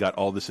Chameleon got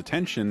all this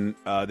attention,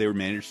 they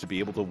managed to be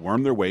able to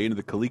worm their way into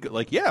the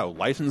Coleco.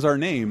 License our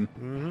name.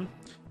 Mm-hmm.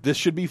 This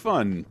should be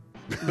fun.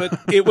 But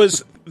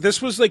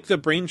this was the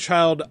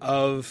brainchild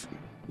of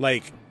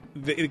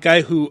the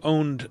guy who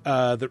owned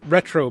the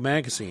Retro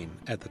magazine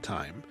at the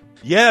time.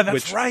 Yeah,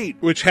 that's right.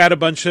 Which had a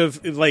bunch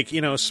of, like,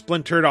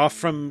 splintered off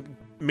from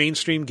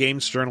mainstream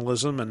games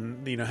journalism,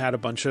 and had a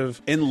bunch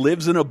of, and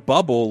lives in a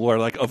bubble where,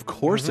 like, of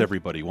course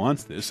everybody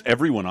wants this.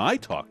 Everyone I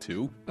talk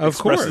to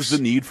expresses the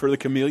need for the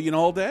chameleon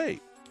all day.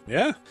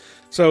 Yeah.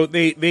 So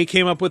they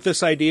came up with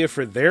this idea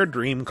for their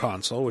dream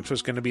console, which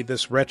was going to be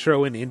this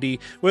retro and indie.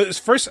 Well, it was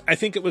first, I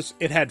think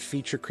it had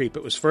feature creep.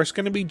 It was first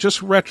going to be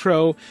just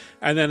retro,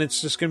 and then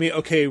it's just going to be,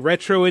 okay,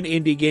 retro and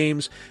indie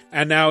games,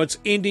 and now it's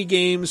indie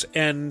games,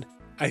 and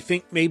I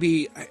think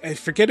maybe, I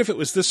forget if it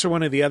was this or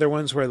one of the other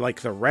ones where, like,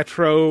 the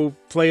retro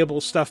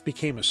playable stuff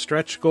became a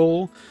stretch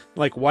goal.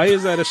 Like, why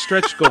is that a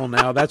stretch goal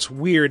now? That's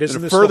weird.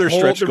 Isn't this a further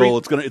stretch goal?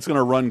 It's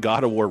gonna run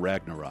God of War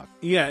Ragnarok.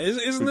 Yeah,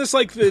 isn't this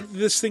like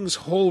this thing's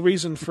whole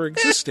reason for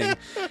existing?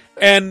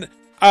 And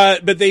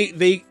but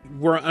they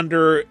were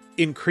under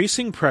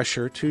increasing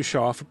pressure to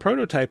show off a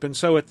prototype, and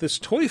so at this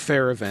Toy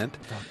Fair event,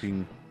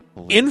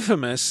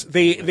 Infamous,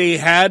 they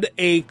had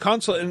a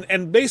console,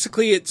 and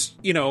basically it's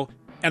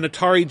an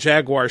Atari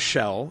Jaguar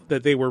shell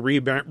that they were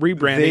rebranding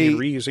and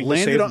reusing to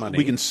save money.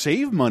 We can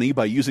save money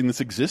by using this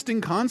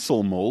existing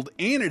console mold,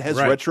 and it has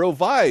retro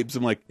vibes.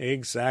 I'm like,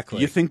 exactly.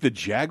 You think the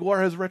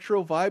Jaguar has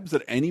retro vibes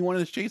that anyone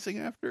is chasing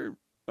after?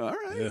 All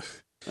right.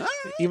 All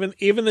right.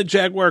 Even the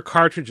Jaguar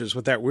cartridges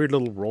with that weird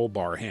little roll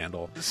bar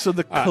handle. So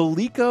the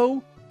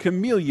Coleco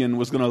Chameleon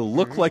was going to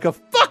look like a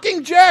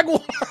fucking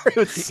Jaguar.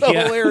 It's so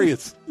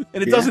hilarious.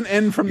 And it doesn't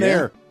end from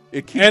there.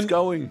 It keeps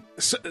going.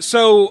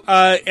 So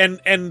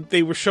and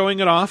they were showing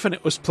it off, and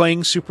it was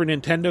playing Super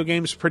Nintendo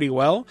games pretty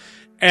well.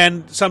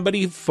 And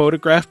somebody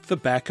photographed the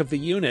back of the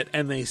unit,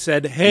 and they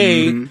said,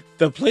 hey,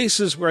 the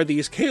places where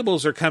these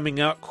cables are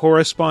coming out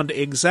correspond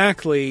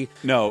exactly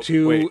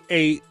to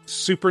a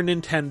Super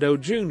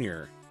Nintendo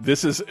Junior.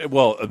 This is,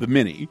 the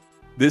Mini.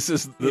 This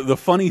is, the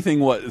funny thing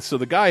was, so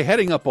the guy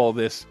heading up all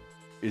this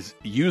is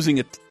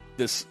using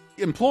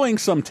employing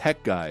some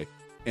tech guy,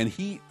 and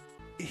he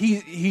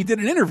did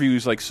an interview.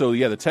 He's like, so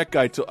yeah, the tech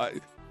guy,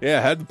 I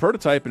had the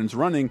prototype and it's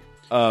running.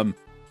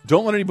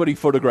 Don't let anybody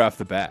photograph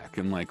the back.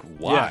 And like,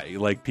 why? Yeah.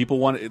 Like, people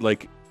want it.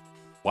 Like,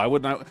 why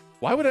would I?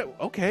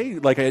 Okay.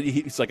 Like,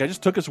 he's like, I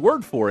just took his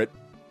word for it.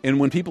 And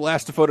when people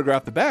asked to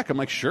photograph the back, I'm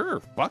like,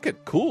 sure, fuck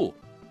it, cool.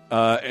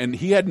 And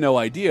he had no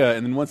idea.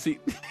 And then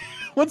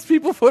once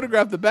people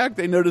photographed the back,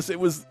 they noticed it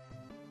was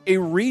a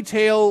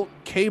retail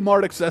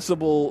Kmart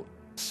accessible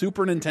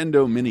Super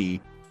Nintendo Mini.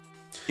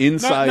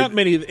 Inside, not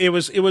many. It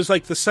was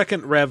like the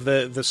second rev,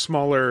 the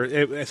smaller.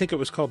 I think it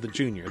was called the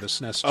Junior, the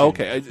SNES Junior.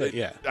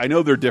 Okay, I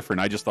know they're different.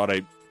 I just thought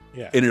I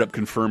ended up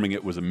confirming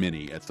it was a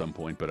Mini at some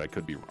point, but I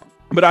could be wrong.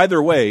 But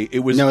either way, it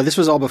was this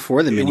was all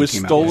before the Mini. It was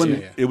came stolen.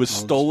 out. Yeah. It was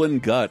stolen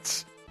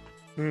guts.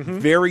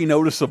 Very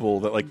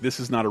noticeable that, like, this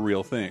is not a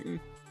real thing.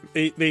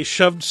 They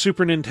shoved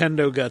Super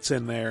Nintendo guts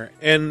in there,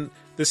 and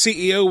the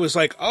CEO was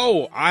like,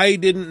 oh, I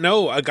didn't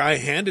know. A guy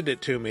handed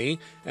it to me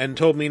and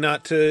told me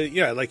not to,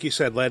 like you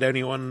said, let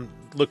anyone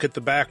look at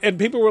the back. And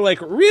people were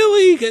like,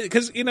 really?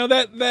 Because,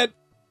 that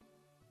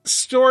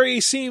story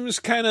seems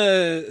kind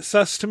of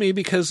sus to me,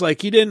 because,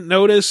 like, you didn't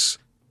notice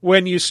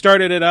when you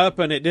started it up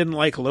and it didn't,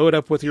 like, load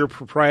up with your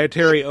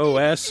proprietary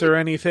OS or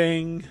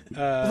anything.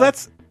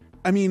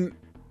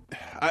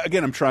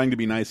 Again, I'm trying to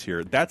be nice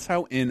here. That's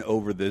how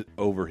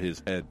over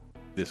his head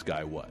this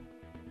guy was.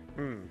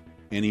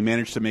 And he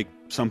managed to make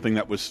something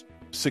that was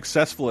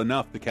successful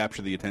enough to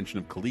capture the attention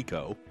of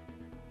Coleco,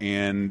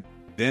 and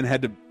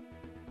then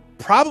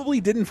probably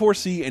didn't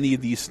foresee any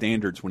of these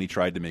standards when he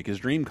tried to make his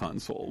dream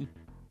console.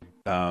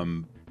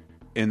 And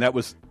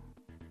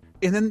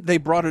then they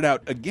brought it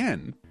out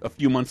again a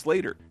few months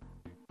later.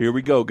 Here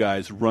we go,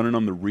 guys, running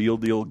on the real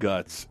deal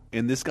guts.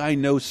 And this guy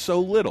knows so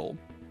little.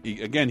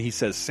 He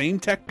says same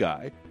tech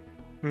guy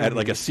at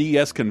like a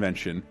CES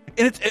convention.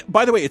 And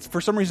by the way, it's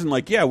for some reason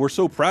like, we're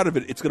so proud of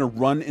it. It's going to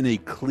run in a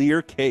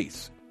clear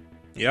case.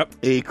 Yep.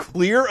 A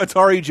clear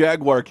Atari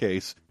Jaguar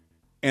case.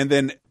 And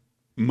then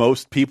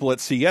most people at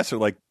CES are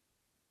like,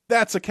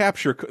 that's a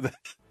capture.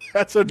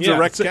 That's a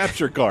direct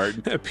capture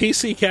card. A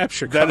PC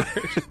capture card.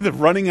 The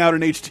running out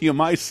an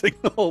HDMI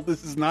signal.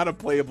 This is not a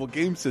playable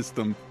game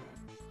system.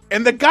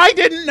 And the guy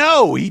didn't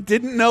know. He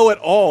didn't know at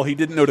all. He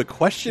didn't know to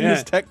question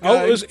his tech guy.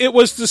 Oh, it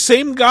was the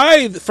same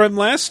guy from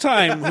last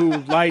time who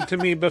lied to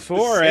me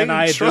before, and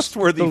I just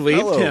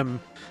believed him.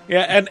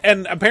 Yeah,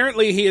 and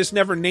apparently he has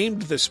never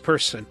named this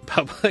person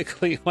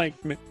publicly. Like,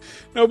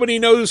 nobody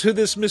knows who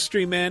this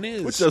mystery man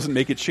is. Which doesn't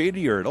make it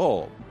shadier at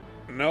all.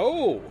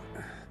 No.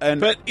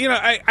 But,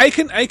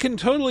 I can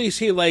totally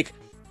see, like,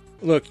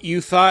 look, you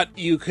thought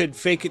you could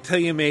fake it till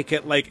you make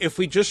it. Like, if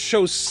we just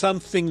show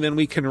something, then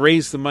we can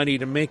raise the money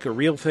to make a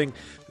real thing.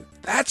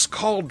 That's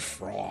called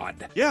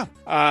fraud. Yeah.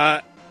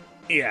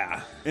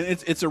 Yeah. And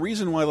it's a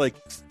reason why, like,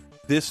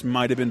 this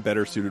might have been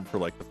better suited for,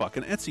 like, the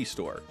fucking Etsy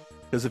store.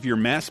 Because if you're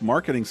mass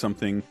marketing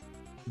something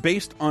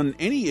based on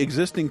any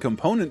existing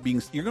component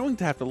you're going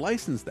to have to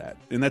license that.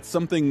 And that's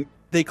something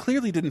they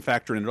clearly didn't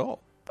factor in at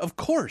all. Of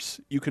course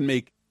you can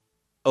make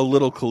a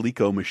little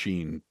Coleco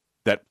machine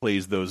that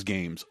plays those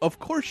games. Of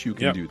course you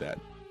can do that.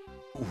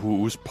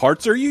 whose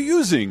parts are you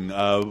using?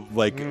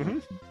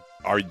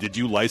 Did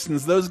you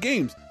license those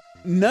games?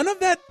 None of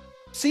that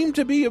seemed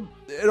to be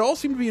it all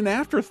seemed to be an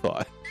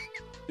afterthought.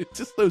 It's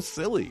just so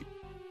silly.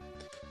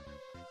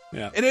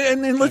 Yeah, and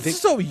it's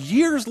so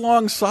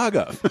years-long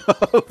saga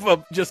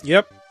of just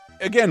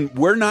Again,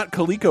 we're not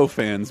Coleco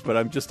fans, but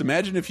I'm just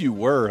imagine if you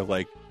were,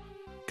 like,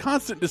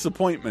 constant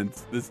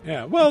disappointments.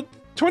 Well,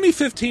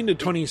 2015 to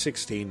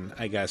 2016,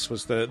 I guess,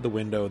 was the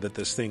window that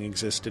this thing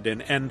existed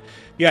in. And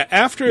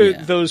after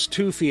those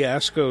two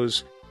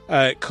fiascos,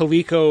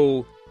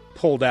 Coleco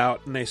pulled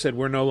out and they said,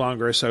 we're no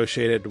longer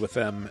associated with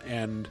them.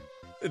 And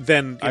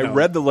then I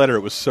read the letter.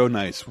 It was so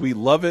nice. We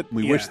love it.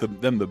 We wish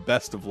them the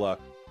best of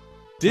luck.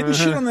 Didn't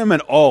shit on them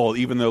at all,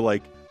 even though,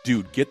 like,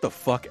 dude, get the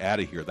fuck out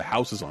of here. The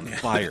house is on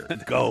fire.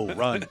 Go,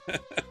 run.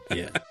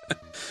 Yeah.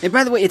 And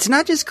by the way, it's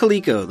not just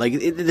Coleco. Like,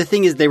 the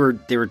thing is, they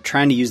were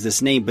trying to use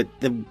this name, but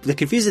the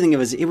confusing thing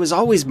was it was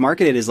always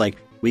marketed as like,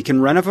 we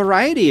can run a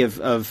variety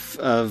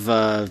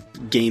of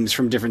games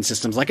from different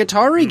systems, like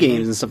Atari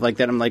games and stuff like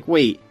that. I'm like,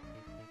 wait,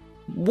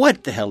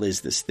 what the hell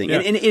is this thing?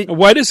 Yeah. And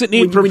why does it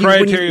need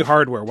proprietary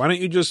hardware? Why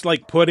don't you just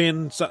like put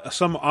in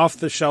some off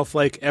the shelf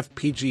like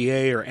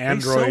FPGA or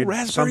Android? They sell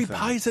Raspberry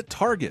Pis at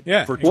Target.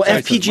 Yeah. Well,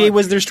 FPGA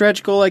was their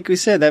stretch goal, like we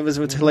said. That was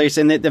what's hilarious,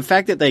 and the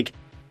fact that like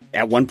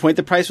at one point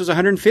the price was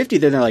 $150,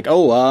 then they're like,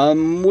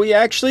 we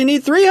actually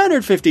need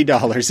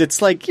 $350.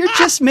 It's like, you're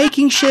just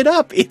making shit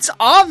up. It's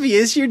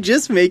obvious you're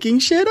just making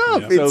shit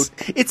up. Yeah.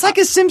 It's like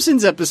a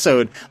Simpsons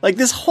episode. Like,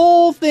 this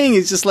whole thing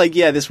is just like,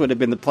 this would have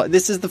been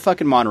this is the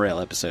fucking monorail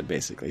episode,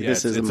 basically. Yeah,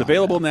 it's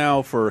available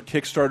now for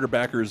Kickstarter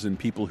backers and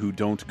people who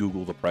don't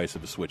Google the price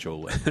of a Switch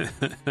OLED.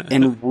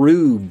 And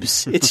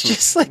rubes. It's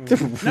just like the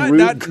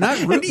not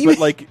rubes, but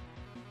like,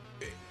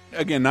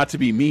 again, not to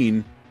be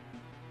mean,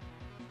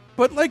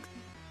 but like,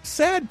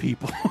 sad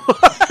people.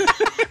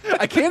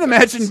 I can't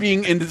imagine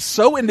being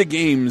so into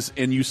games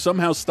and you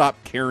somehow stop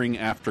caring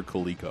after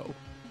Coleco.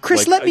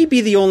 Chris, let me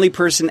be the only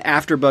person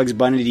after Bugs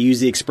Bunny to use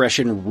the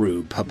expression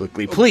 "rube"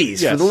 publicly,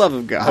 please, for the love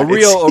of God. A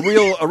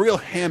real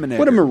ham and egg.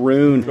 What a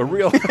maroon. A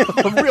real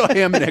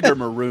ham and egger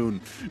maroon.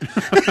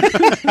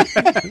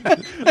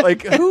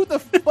 Like, who the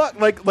fuck?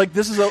 Like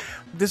this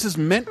is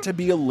meant to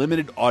be a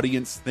limited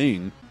audience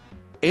thing.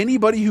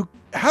 Anybody who,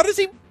 how does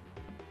he?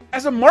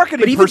 As a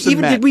marketing person,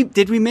 even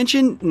did we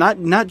mention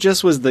not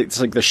just was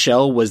the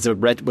shell was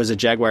a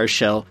Jaguar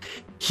shell.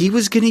 He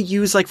was going to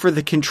use, like, for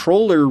the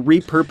controller,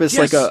 repurpose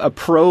like a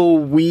Pro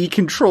Wii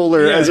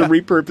controller as a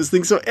repurpose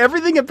thing. So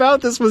everything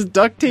about this was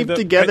duct taped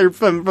together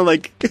from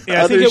like other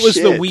I think it was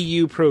shit. the Wii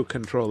U Pro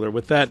controller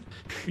with that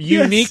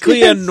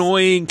uniquely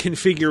annoying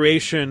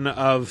configuration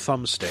of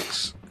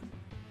thumbsticks.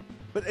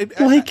 But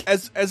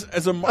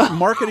as a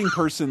marketing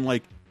person,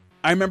 like,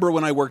 I remember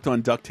when I worked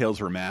on DuckTales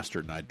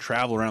Remastered, and I'd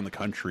travel around the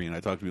country, and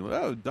I talked to people,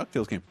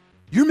 DuckTales game.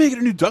 You're making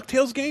a new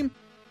DuckTales game?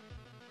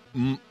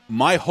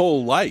 My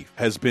whole life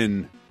has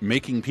been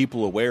making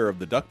people aware of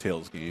the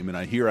DuckTales game, and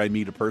I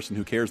meet a person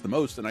who cares the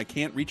most, and I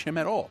can't reach him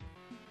at all.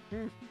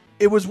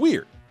 It was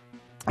weird.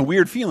 A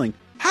weird feeling.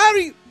 How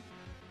do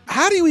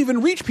you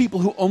even reach people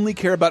who only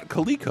care about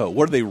Coleco?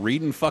 What, are they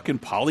reading fucking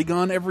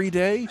Polygon every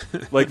day?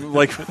 Like,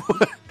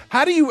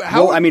 how do you...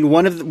 Well, I mean,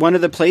 one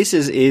of the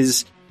places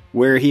is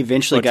where he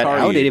eventually got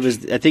outed. It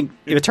was, I think,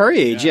 Atari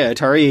Age. Yeah,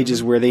 Atari Age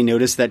is where they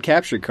noticed that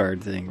capture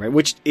card thing, right?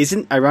 Which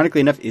isn't, ironically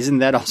enough, isn't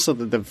that also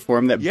the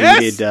form that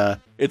booted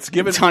it's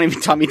given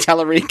Tommy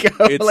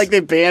Tallarico? Like, they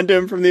banned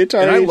him from the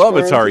Atari Age. And I love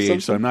Atari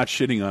Age, so I'm not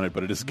shitting on it,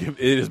 but it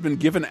has been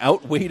given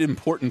outweighed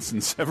importance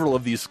in several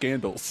of these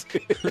scandals.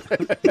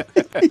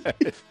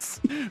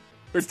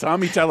 Where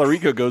Tommy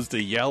Tallarico goes to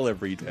yell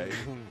every day.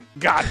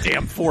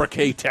 Goddamn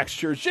 4K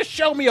textures. Just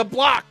show me a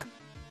block.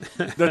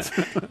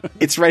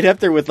 It's right up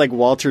there with like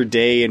Walter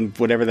Day and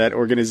whatever that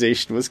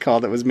organization was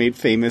called that was made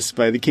famous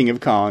by the King of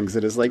Kongs.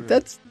 That is like,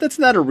 that's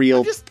not a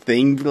real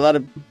thing.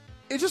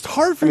 It's just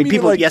hard for me. I mean,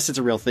 people, to, like, yes, it's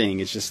a real thing.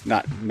 It's just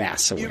not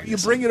mass awareness. You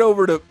bring it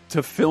over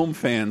to film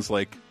fans.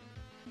 Like,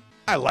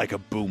 I like a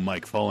boom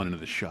mic falling into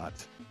the shot.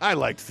 I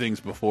liked things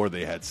before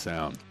they had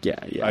sound. Yeah.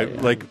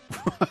 Like,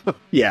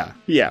 yeah.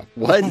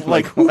 What?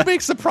 Like, who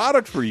makes the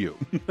product for you?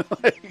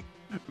 Like,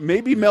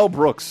 maybe Mel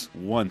Brooks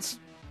once.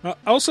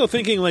 Also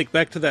thinking, like,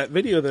 back to that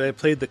video that I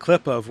played the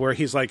clip of where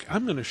he's like,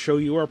 I'm going to show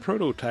you our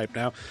prototype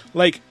now.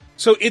 Like,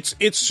 so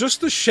it's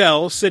just the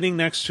shell sitting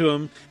next to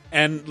him,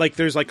 and, like,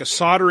 there's, like, a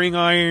soldering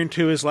iron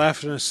to his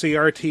left and a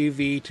CRT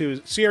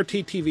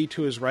TV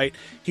to his right.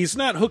 He's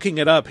not hooking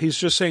it up. He's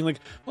just saying, like,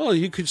 well,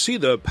 you could see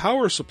the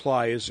power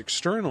supply is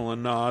external,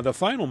 and the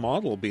final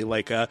model will be,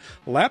 like, a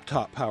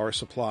laptop power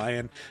supply.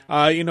 And,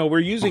 we're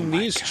using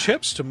these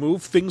chips to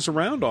move things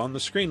around on the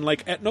screen.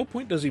 Like, at no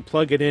point does he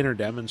plug it in or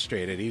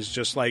demonstrate it. He's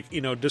just, like,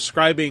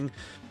 describing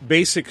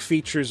basic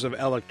features of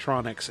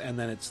electronics, and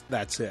then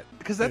that's it.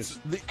 Because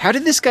how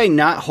did this guy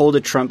not hold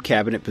a Trump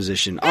cabinet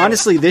position?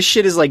 Honestly, this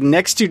shit is like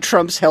next to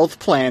Trump's health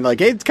plan. Like,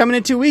 hey, it's coming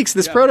in 2 weeks.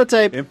 This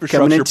prototype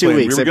coming in 2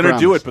 weeks. We were going to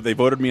do it, but they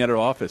voted me out of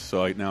office,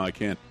 so now I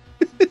can't.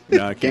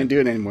 No, I can't do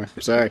it anymore.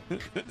 Sorry.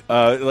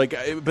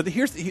 But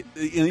here's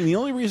the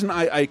only reason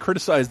I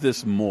criticize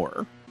this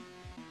more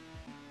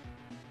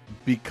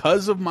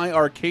because of my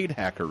arcade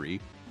hackery,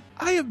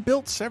 I have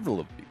built several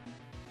of these.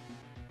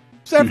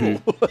 Several.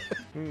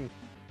 Mm-hmm.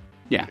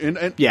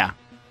 Yeah.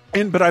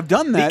 But I've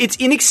done that. It's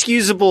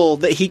inexcusable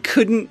that he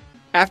couldn't,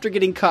 after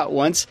getting caught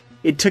once,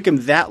 it took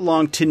him that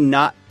long to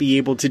not be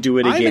able to do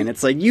it again.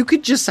 It's like, you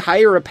could just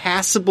hire a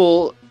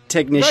passable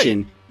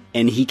technician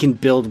and he can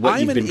build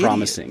what you've been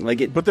promising.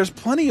 But there's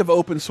plenty of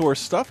open source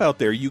stuff out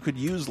there you could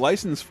use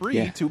license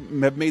free to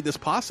have made this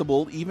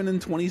possible, even in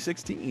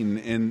 2016.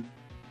 And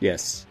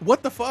yes,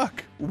 what the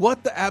fuck?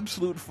 What the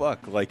absolute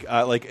fuck?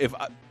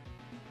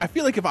 I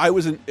feel like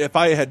if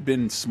I had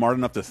been smart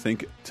enough to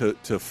think to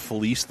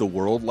fleece the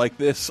world like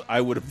this,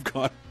 I would have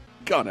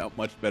gone out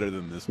much better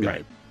than this guy.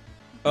 Right.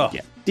 Oh.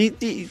 Yeah.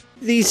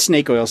 These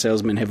snake oil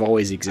salesmen have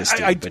always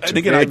existed. I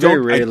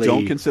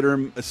don't consider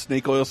him a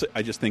snake oil.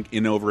 I just think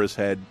in over his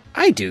head.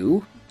 I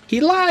do.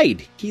 He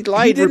lied. He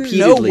lied he didn't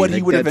repeatedly. Know what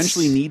he would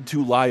eventually need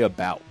to lie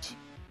about.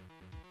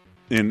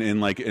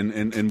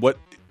 And what?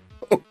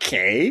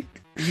 Okay.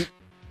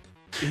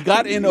 He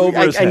got in over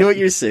his head. I know what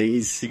you're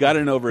saying. He got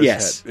in over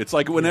his head. It's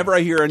like whenever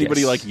I hear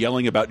anybody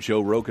yelling about Joe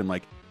Rogan,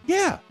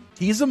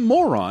 he's a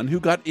moron who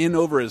got in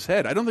over his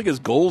head. I don't think his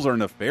goals are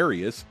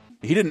nefarious.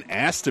 He didn't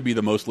ask to be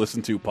the most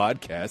listened to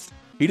podcast.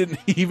 He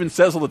even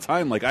says all the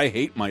time, I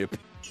hate my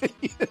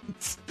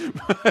opinions.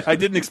 I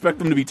didn't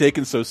expect him to be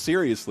taken so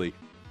seriously.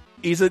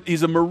 He's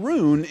a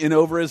maroon in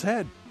over his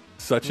head,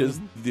 such as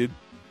the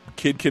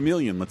Kid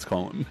Chameleon, let's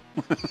call him.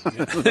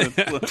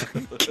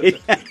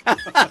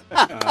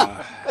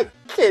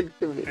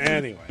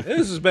 Anyway,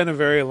 this has been a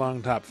very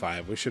long top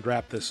 5. We should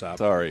wrap this up.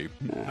 Sorry.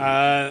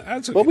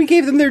 That's okay. Well, we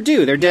gave them their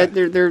due. They're dead.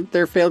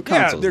 They're failed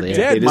consoles. They're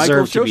dead. They deserve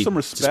Michael, to show be some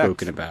respect.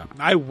 spoken about.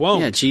 I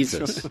won't. Yeah,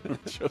 Jesus.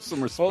 Show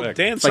some respect. Well,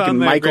 dance like on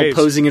Michael graves.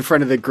 posing in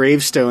front of the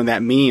gravestone,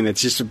 that meme.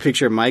 It's just a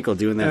picture of Michael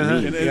doing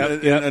that meme.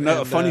 And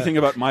a funny thing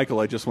about Michael,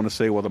 I just want to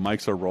say while the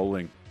mics are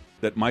rolling,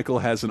 that Michael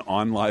has an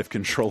on-live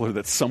controller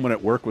that someone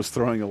at work was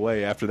throwing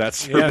away after that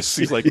service. Yes.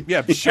 He's like,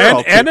 yeah,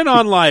 sure. And an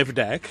on-live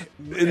deck.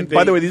 And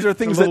by the way, these are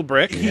things little that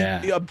brick.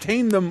 He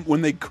obtained them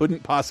when they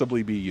couldn't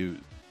possibly be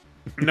used.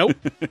 Nope.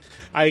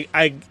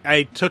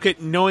 I took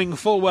it knowing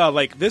full well,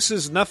 this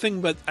is nothing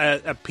but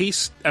a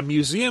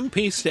museum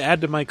piece to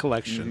add to my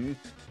collection. Mm-hmm.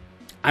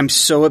 I'm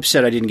so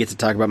upset I didn't get to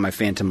talk about my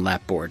Phantom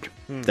lap board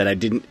that I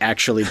didn't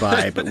actually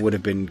buy, but would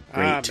have been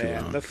great to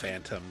own. The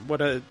Phantom.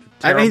 What a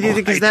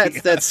because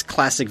that's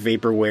classic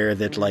vaporware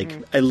that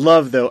I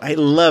love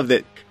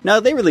that. No,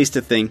 they released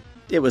a thing.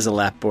 It was a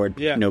lap board.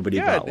 Yeah.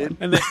 Nobody bought one.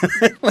 And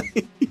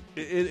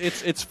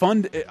it's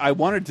fun. I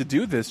wanted to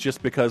do this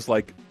just because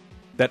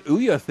that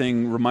OUYA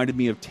thing reminded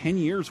me of 10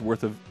 years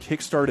worth of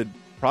kickstarted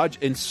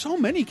projects, and so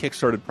many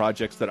kickstarted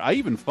projects that I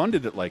even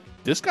funded it.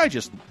 This guy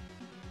just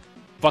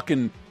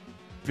fucking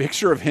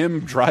picture of him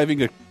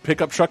driving a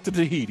pickup truck to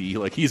Tahiti,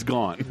 he's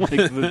gone.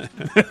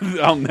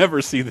 I'll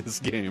never see this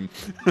game.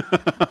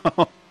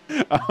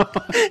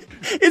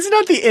 It's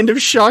not the end of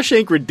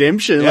Shawshank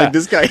Redemption.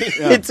 This guy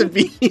hits a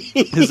beat.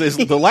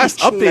 The last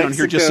update on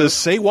here just says,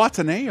 say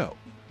Wataneo.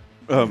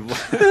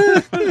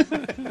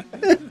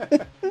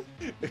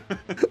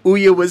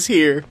 OUYA was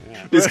here.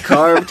 Just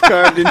carved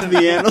into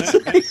the annals.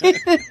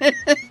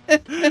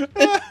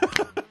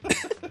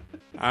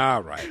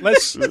 All right,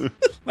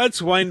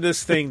 let's wind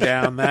this thing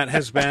down. That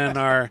has been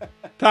our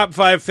top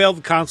 5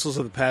 failed consoles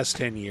of the past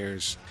 10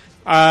 years.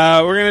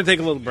 We're going to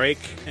take a little break,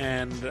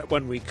 and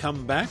when we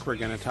come back, we're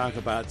going to talk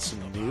about some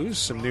news,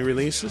 some new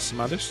releases, some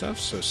other stuff,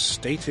 so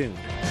stay tuned.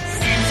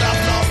 Seems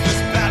I've lost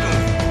this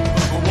battle,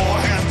 but the war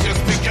has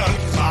just begun.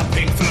 My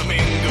pink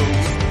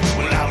flamingos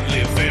will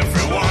outlive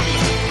everyone.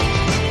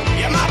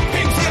 Yeah, my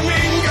pink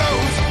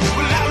flamingos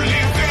will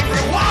outlive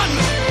everyone.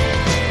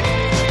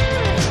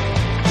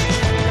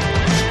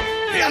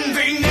 And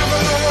they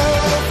never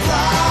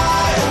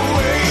fly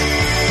away.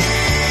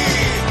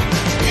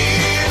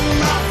 In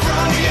my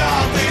front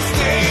yard they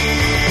stay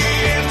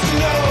to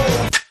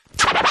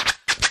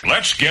know.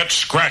 Let's get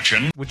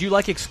scratching. Would you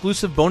like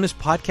exclusive bonus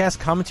podcast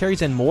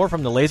commentaries and more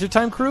from the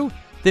LaserTime crew?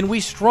 Then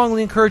we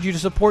strongly encourage you to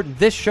support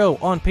this show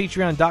on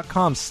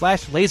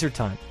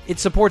patreon.com/lasertime. It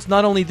supports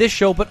not only this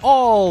show, but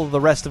all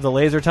the rest of the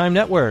LaserTime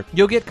network.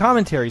 You'll get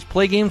commentaries,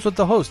 play games with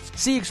the hosts,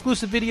 see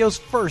exclusive videos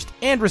first,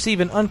 and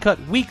receive an uncut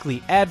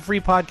weekly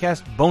ad-free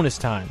podcast bonus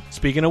time.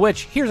 Speaking of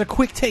which, here's a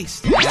quick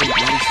taste. I want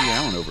to see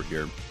Alan over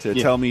here to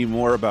tell me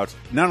more about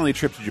not only a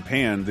trip to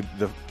Japan,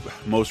 the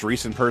most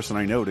recent person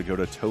I know to go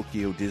to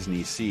Tokyo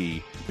Disney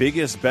Sea.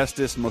 Biggest,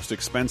 bestest, most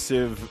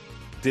expensive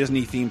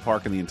Disney theme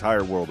park in the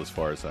entire world as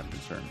far as I'm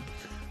concerned.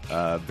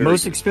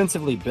 Most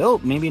expensively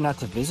built, maybe not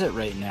to visit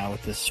right now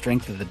with the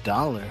strength of the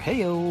dollar.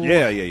 Hey-o.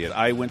 Yeah.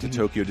 I went to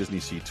Tokyo Disney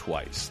Sea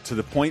twice, to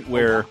the point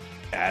where,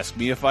 ask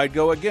me if I'd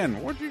go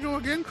again. Would you go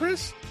again,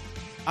 Chris?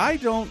 I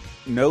don't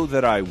know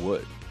that I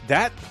would.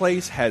 That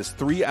place has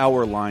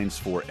 3-hour lines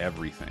for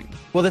everything.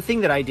 Well, the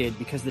thing that I did,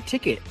 because the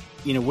ticket,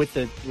 with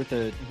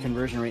the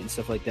conversion rate and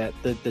stuff like that,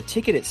 the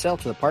ticket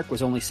itself to the park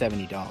was only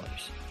 $70.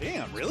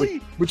 Damn,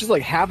 really? Which is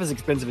half as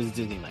expensive as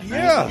Disneyland.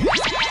 Yeah. Right?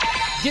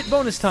 Get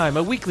Bonus Time,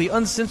 a weekly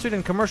uncensored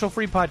and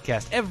commercial-free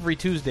podcast every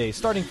Tuesday,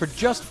 starting for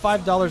just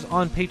 $5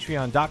 on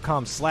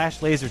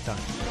patreon.com/lasertime.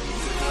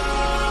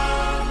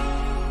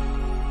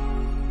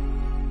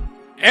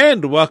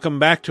 And welcome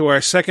back to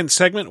our second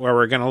segment where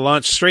we're going to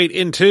launch straight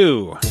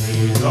into...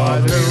 These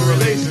are the new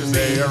releases,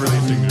 they are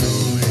releasing new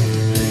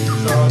releases.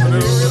 These are the new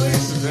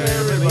releases,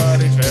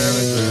 everybody cherish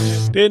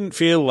them. Didn't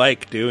feel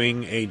like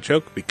doing a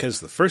joke because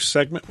the first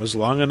segment was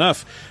long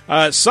enough.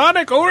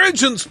 Sonic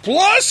Origins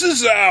Plus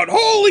is out!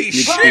 Holy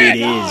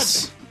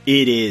shit!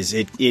 It is.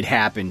 It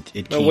happened.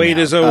 It The came wait out.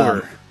 is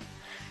over.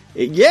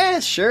 Yeah,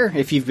 sure.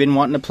 If you've been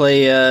wanting to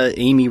play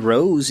Amy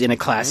Rose in a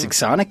classic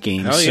Sonic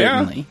game, Hell yeah.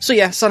 certainly. So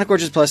yeah, Sonic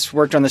Origins Plus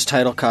worked on this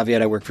title.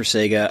 Caveat, I work for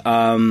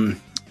Sega.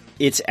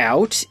 It's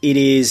out. It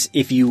is,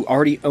 if you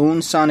already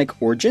own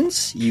Sonic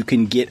Origins, you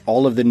can get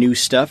all of the new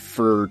stuff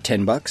for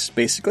 $10,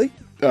 basically,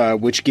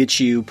 which gets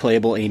you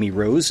playable Amy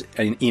Rose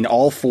in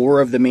all 4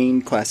 of the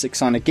main classic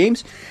Sonic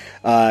games.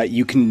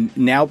 You can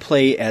now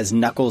play as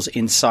Knuckles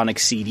in Sonic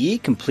CD,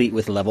 complete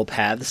with level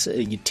paths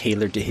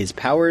tailored to his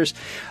powers.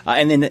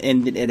 And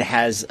it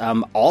has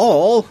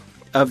all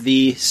of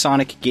the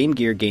Sonic Game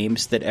Gear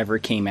games that ever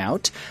came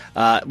out.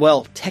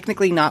 Well,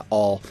 technically not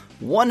all.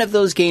 One of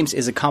those games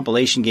is a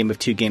compilation game of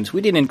 2 games. We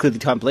didn't include the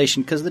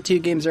compilation because the 2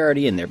 games are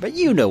already in there, but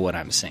you know what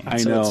I'm saying. I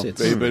know.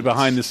 But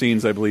behind the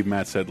scenes, I believe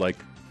Matt said, like,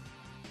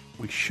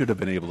 we should have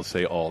been able to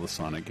say all the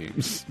Sonic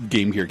games,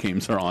 Game Gear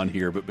games are on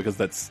here, but because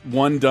that's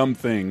one dumb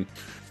thing,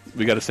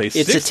 we got to say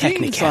it's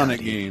 16 Sonic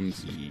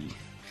games.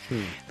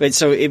 But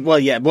so,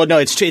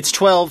 it's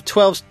 12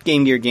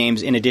 Game Gear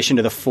games in addition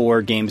to the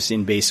 4 games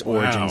in base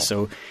Origins.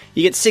 So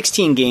you get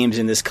 16 games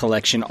in this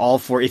collection, all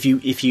 4. If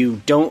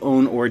you don't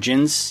own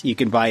Origins, you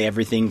can buy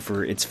everything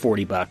for, it's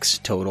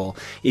 $40 total.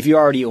 If you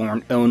already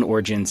own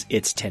Origins,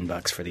 it's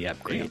 $10 for the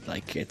upgrade.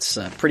 Like, it's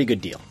a pretty good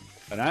deal.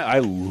 And I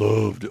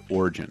loved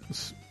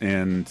Origins.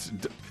 And,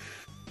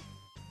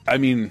 I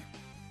mean,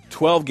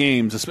 12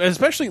 games,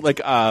 especially,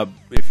 like,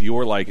 if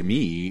you're like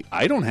me,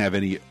 I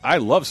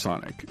love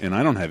Sonic, and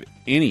I don't have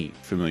any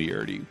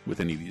familiarity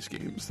with any of these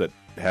games that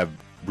have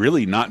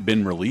really not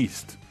been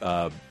released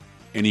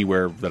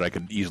anywhere that I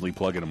could easily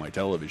plug into my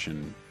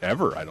television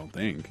ever, I don't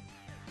think.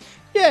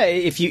 Yeah,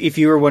 if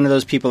you were one of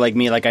those people like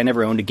me, like I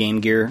never owned a Game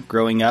Gear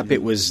growing up,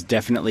 it was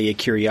definitely a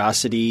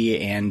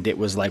curiosity, and it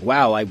was like,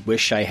 wow, I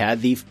wish I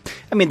had the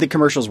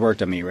commercials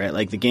worked on me, right?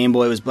 Like the Game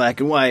Boy was black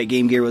and white,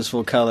 Game Gear was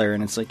full color,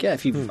 and it's like, yeah,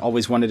 if you've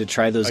always wanted to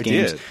try those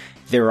games,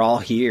 they're all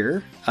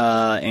here,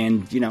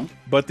 and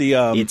but the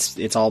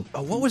it's all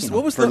what was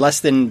for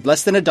less than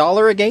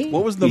 $1 a game.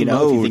 What was the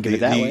mode? If you think of it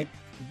that way.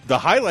 The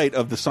highlight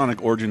of the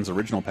Sonic Origins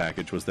original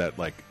package was that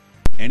like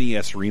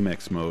NES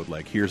remix mode.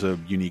 Like, here's a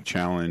unique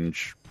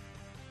challenge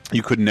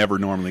you could never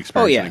normally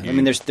experience. Oh yeah, in a game. I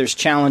mean, there's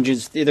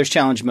challenges, there's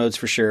challenge modes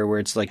for sure, where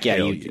it's like,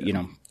 you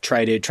know,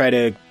 try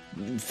to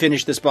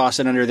finish this boss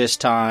in under this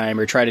time,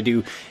 or try to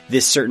do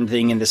this certain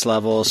thing in this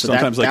level. So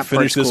sometimes that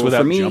finish this cool.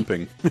 without for me,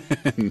 jumping.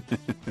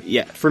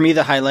 Yeah, for me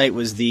the highlight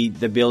was the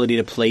ability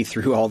to play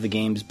through all the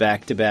games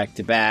back to back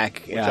to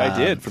back, which I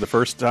did for the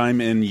first time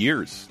in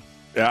years.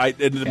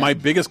 My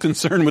biggest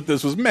concern with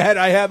this was, Matt,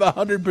 I have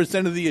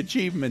 100% of the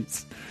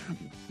achievements.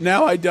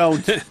 Now I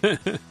don't.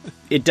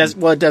 It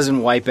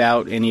doesn't wipe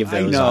out any of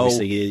those,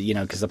 obviously,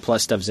 because the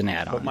plus stuff's an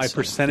add-on. But my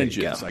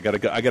percentages, I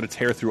gotta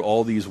tear through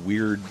all these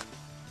weird,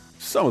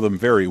 some of them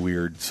very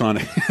weird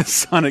Sonic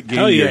games.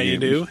 Hell yeah, you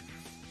do.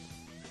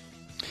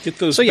 Get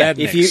those. So yeah,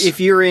 badniks. if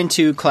you're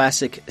into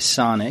classic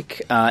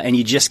Sonic and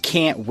you just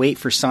can't wait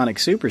for Sonic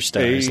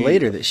Superstars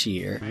later this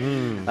year,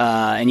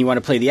 and you want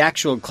to play the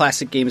actual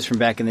classic games from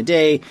back in the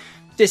day,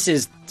 this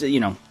is,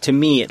 to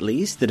me at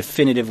least, the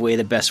definitive way,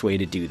 the best way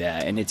to do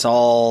that. And it's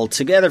all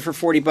together for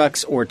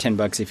 $40 or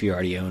 $10 if you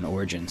already own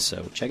Origins.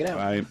 So check it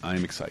out.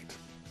 I'm excited.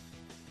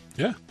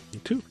 Yeah, me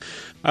too.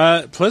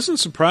 Pleasant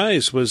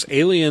surprise was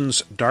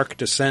Aliens Dark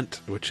Descent,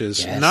 which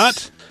is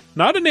not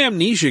an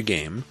amnesia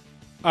game,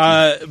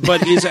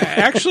 but is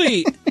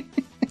actually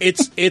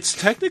it's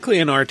technically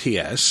an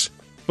RTS.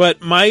 But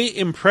my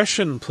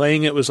impression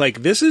playing it was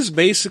like, this is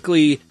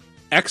basically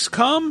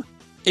XCOM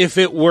if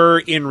it were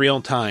in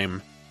real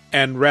time.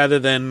 And rather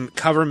than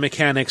cover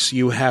mechanics,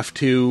 you have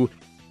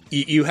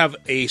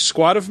a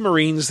squad of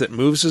Marines that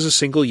moves as a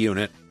single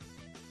unit,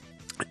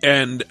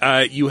 and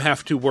you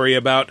have to worry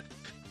about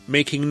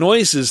making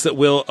noises that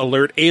will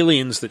alert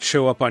aliens that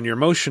show up on your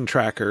motion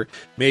tracker.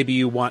 Maybe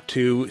you want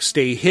to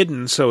stay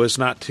hidden so as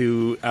not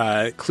to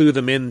clue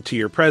them into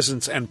your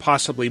presence and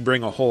possibly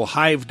bring a whole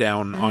hive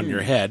down on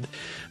your head.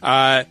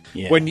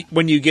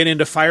 When you get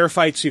into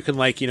firefights, you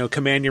can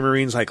command your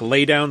Marines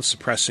lay down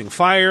suppressing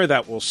fire.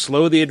 That will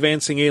slow the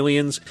advancing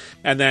aliens.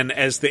 And then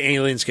as the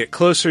aliens get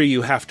closer,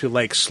 you have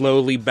to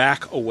slowly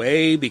back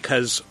away,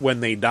 because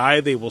when they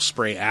die, they will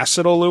spray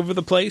acid all over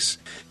the place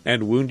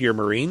and wound your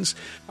Marines.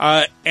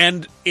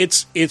 And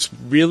it's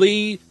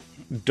really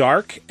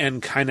dark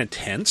and kind of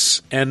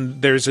tense,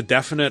 and there's a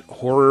definite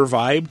horror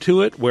vibe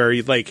to it where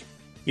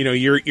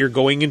you're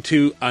going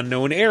into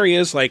unknown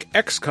areas like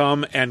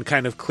XCOM and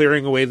kind of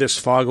clearing away this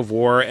fog of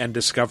war and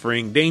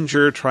discovering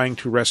danger, trying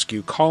to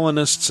rescue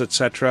colonists,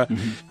 etc.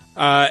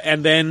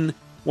 And then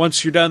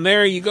once you're done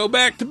there, you go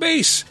back to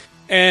base.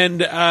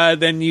 And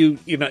then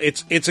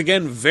it's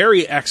again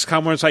very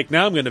XCOM, where it's like,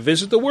 now I'm going to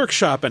visit the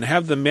workshop and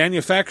have them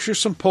manufacture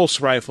some pulse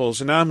rifles,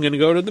 and now I'm going to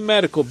go to the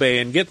medical bay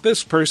and get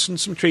this person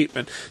some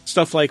treatment,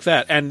 stuff like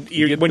that. And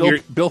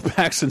Bill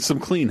Paxton some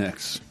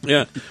Kleenex.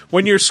 Yeah,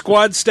 when your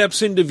squad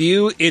steps into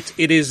view, it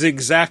is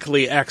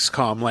exactly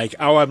XCOM. Like,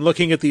 oh, I'm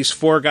looking at these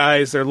 4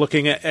 guys; they're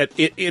looking at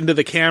it into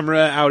the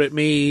camera, out at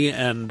me,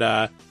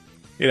 and.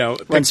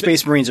 When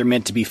Space Marines are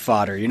meant to be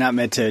fodder, you're not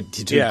meant to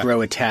grow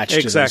attached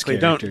to those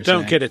characters.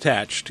 Don't get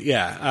attached.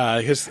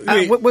 Yeah.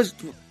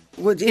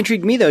 What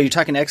intrigued me, though, you're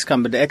talking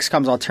XCOM, but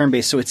XCOM's all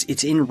turn-based, so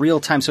it's in real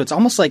time. So it's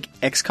almost like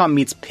XCOM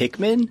meets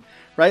Pikmin,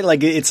 right?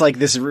 Like, it's like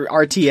this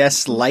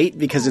RTS light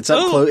because it's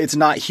up close. It's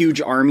not huge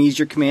armies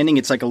you're commanding.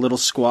 It's like a little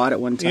squad at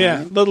one time.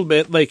 Yeah, a little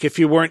bit. Like, if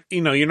you weren't,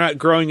 you're not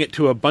growing it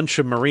to a bunch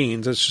of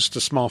Marines. It's just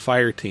a small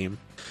fire team.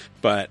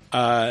 But,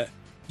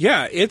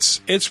 yeah,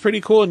 it's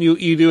pretty cool, and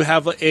you do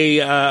have an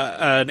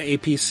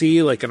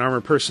APC, like an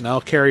armored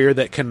personnel carrier,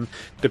 that can,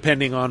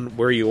 depending on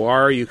where you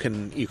are, you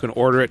can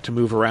order it to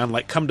move around.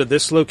 Like, come to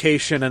this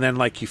location, and then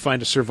like you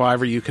find a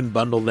survivor, you can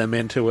bundle them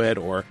into it,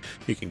 or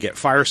you can get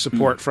fire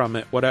support from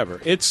it. Whatever.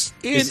 Is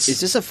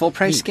this a full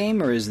price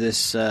game, or is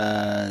this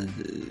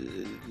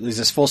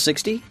full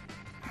 60?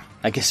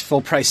 I guess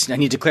full price. I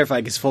need to clarify,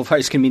 because full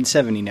price can mean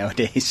 70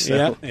 nowadays.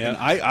 So. Yeah. And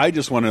I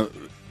just want to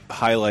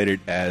highlight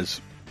it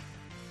as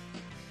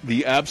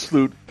the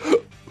absolute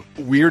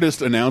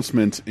weirdest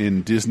announcement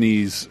in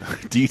Disney's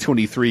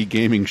D23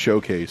 gaming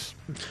showcase.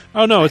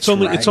 Oh no, it's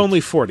only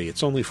 40.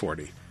 It's only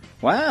 40.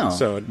 Wow.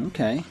 So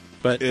okay.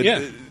 But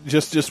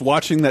just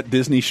watching that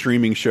Disney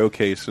streaming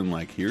showcase and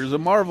like, here's a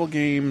Marvel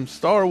game,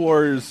 Star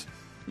Wars.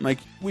 Like,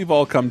 we've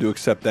all come to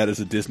accept that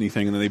as a Disney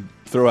thing, and then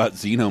they throw out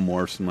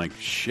Xenomorphs and like,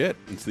 shit,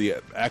 it's the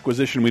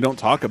acquisition we don't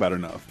talk about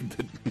enough.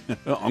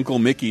 Uncle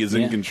Mickey is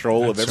in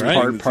control of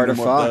everything. Part of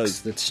Fox.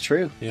 Does. That's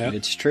true. Yeah,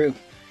 it's true.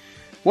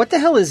 What the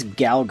hell is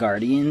Gal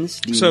Guardians?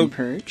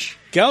 Perch?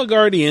 Gal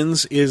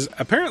Guardians is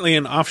apparently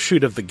an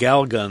offshoot of the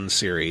Gal Gun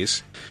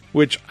series,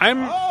 which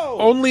I'm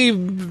only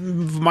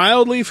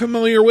mildly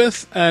familiar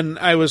with, and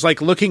I was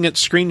like looking at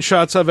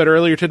screenshots of it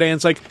earlier today, and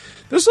it's like,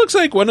 this looks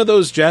like one of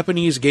those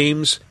Japanese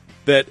games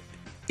that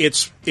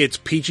it's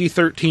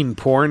PG-13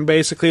 porn,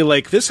 basically.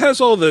 Like, this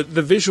has all the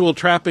visual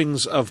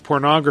trappings of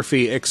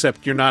pornography,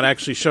 except you're not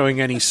actually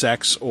showing any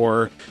sex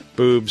or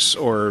boobs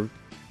or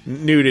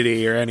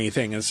nudity or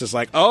anything. It's just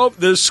like, oh,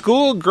 the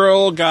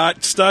schoolgirl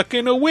got stuck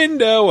in a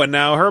window and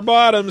now her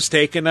bottom's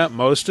taking up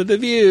most of the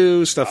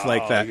view, stuff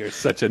like that. You're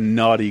such a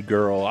naughty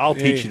girl. I'll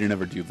teach you to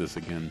never do this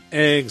again.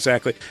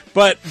 Exactly.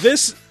 But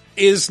this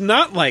is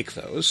not like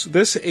those.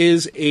 This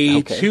is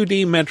a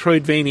 2D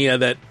Metroidvania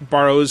that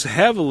borrows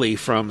heavily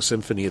from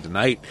Symphony of the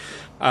Night.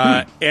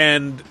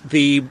 And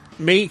the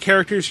main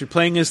characters you're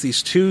playing as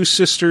these 2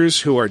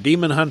 sisters who are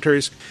demon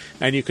hunters,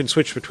 and you can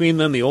switch between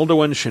them. The older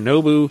one,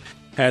 Shinobu,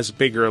 has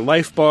bigger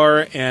life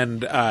bar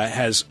and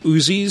has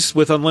Uzis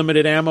with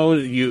unlimited ammo.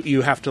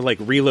 You have to like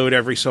reload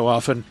every so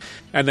often.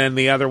 And then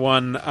the other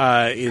one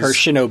is her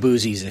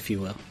Shinobuzis, if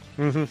you will.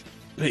 Mm-hmm.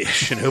 Yeah,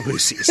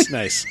 Shinobuzis,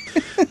 nice.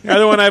 The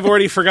other one, I've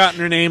already forgotten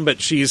her name,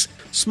 but she's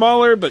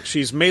smaller, but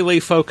she's melee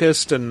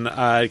focused and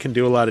can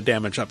do a lot of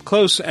damage up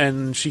close.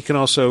 And she can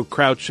also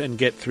crouch and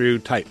get through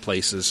tight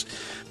places.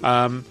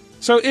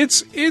 So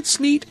it's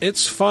neat.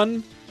 It's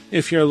fun.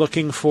 If you're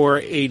looking for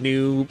a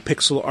new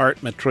pixel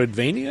art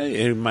Metroidvania,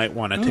 you might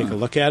want to take a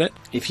look at it.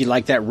 If you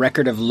like that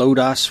record of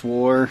Lodos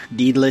War,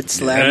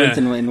 Deedlitz Labyrinth,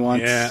 and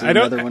want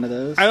another one of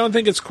those. I don't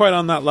think it's quite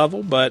on that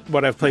level, but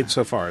what I've played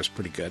so far is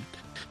pretty good.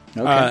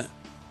 Okay.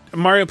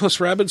 Mario plus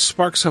Rabbids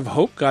Sparks of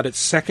Hope got its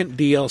second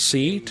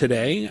DLC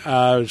today,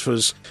 which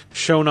was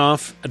shown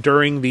off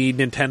during the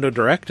Nintendo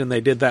Direct, and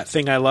they did that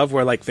thing I love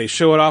where like they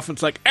show it off and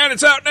it's like, and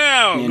it's out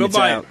now! And go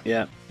buy it!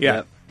 Yeah.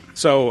 Yeah.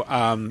 So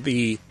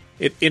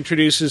it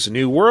introduces a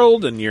new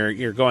world, and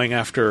you're going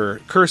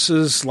after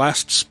Curse's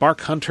last Spark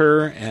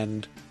Hunter,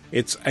 and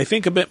it's, I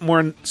think, a bit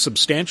more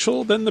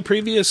substantial than the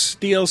previous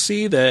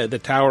DLC, the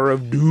Tower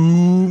of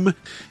Doom.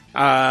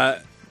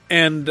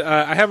 And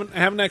I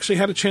haven't actually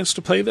had a chance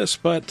to play this,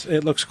 but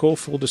it looks cool.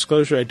 Full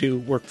disclosure, I do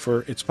work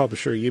for its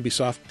publisher,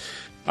 Ubisoft.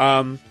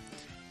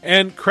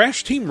 And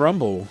Crash Team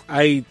Rumble,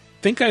 I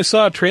think I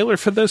saw a trailer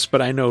for this,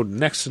 but I know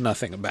next to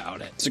nothing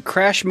about it. It's a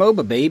Crash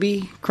MOBA,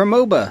 baby.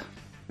 Cramoba.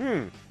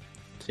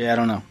 Yeah, I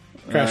don't know.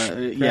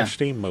 Crash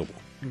Team Mobile.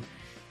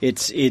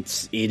 It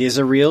is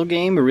a real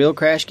game, a real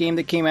Crash game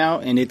that came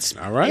out, and it's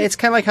all right. It's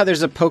kind of like how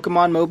there's a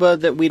Pokemon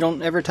MOBA that we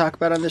don't ever talk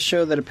about on this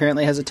show that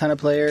apparently has a ton of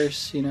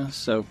players,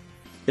 so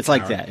it's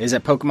like that. Is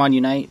that Pokemon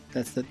Unite?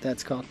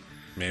 That's called.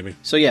 Maybe.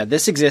 So yeah,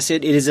 this exists.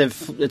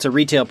 It's a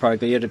retail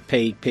product, but you have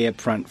to pay up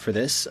front for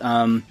this.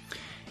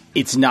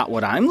 It's not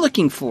what I'm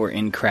looking for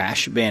in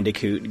Crash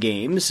Bandicoot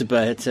games,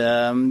 but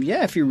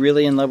if you're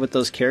really in love with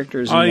those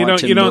characters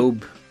and you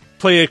don't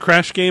play a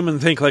Crash game and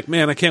think like,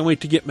 man, I can't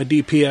wait to get my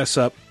DPS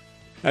up.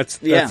 That's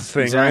the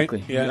thing, exactly.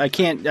 right? Yeah. I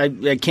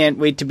can't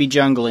wait to be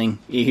jungling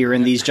here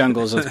in these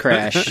jungles with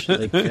Crash.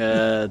 Like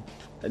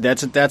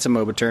that's a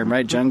MOBA term,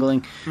 right?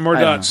 Jungling. More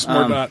dots. I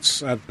don't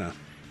know.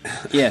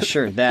 Yeah,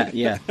 sure. That,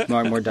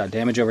 more dot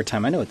damage over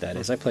time. I know what that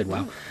is. I played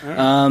WoW.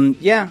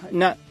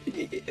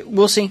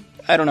 We'll see.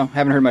 I don't know.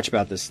 Haven't heard much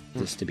about this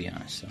to be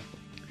honest. So.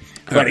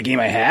 But a game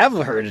I have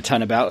heard a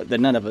ton about that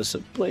none of us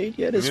have played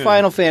yet is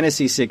Final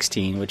Fantasy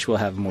 16, which we'll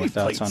have more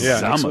thoughts on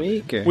next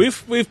week. Or?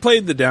 We've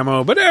played the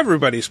demo, but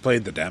everybody's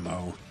played the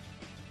demo.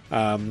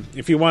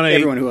 If you want to,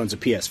 everyone who owns a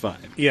PS5.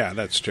 Yeah,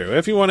 that's true.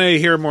 If you want to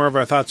hear more of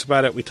our thoughts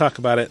about it, we talked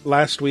about it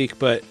last week.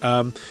 But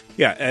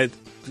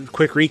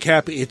quick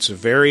recap: it's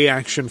very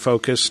action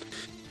focused.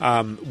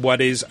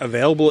 What is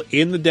available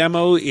in the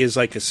demo is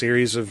like a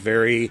series of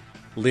very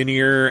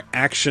linear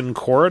action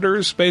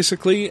corridors,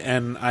 basically.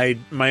 And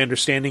my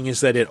understanding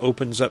is that it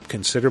opens up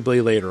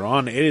considerably later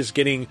on. It is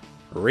getting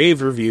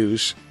rave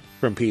reviews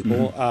from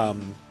people.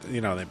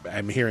 Mm-hmm.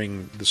 I'm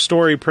hearing the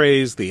story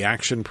praised, the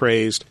action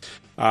praised.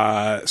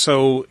 I'm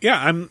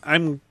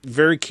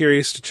very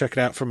curious to check it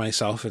out for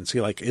myself and see,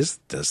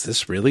 does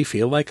this really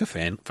feel like a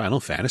Final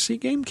Fantasy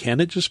game?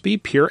 Can it just be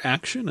pure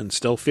action and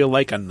still feel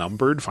like a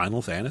numbered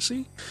Final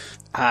Fantasy?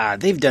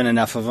 They've done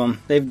enough of them.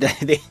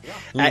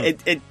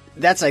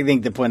 That's, I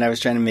think, the point I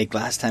was trying to make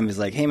last time is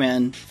like, hey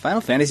man,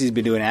 Final Fantasy's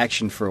been doing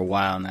action for a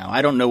while now.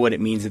 I don't know what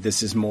it means that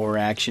this is more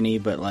action-y,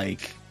 but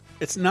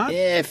it's not.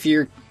 If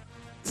you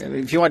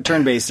want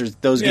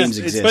turn-based, those games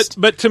exist.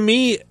 But to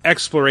me,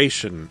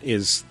 exploration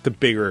is the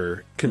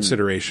bigger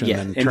consideration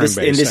than turn-based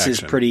action. And this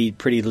is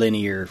pretty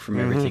linear from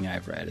everything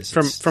I've read.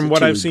 From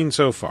what I've seen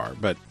so far,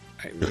 but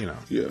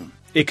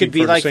It could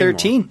be like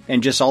 13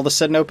 and just all of a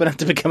sudden open up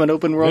to become an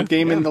open world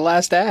game in the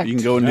last act. You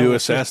can go into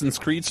Assassin's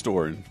Creed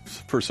store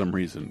for some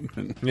reason.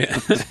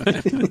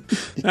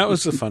 That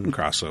was a fun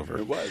crossover.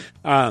 It was.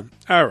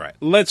 All right,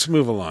 let's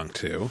move along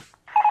to...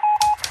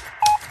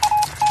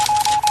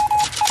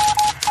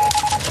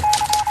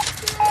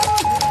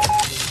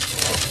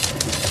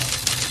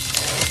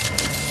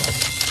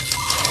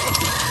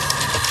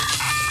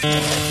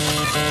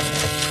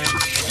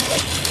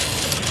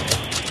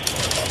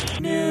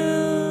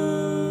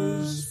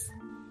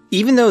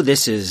 Even though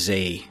this is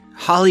a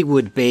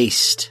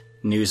Hollywood-based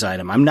news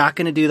item, I'm not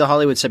going to do the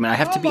Hollywood segment. I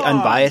have to be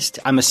unbiased.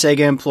 I'm a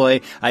Sega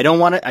employee. I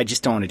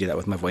just don't want to do that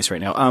with my voice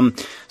right now.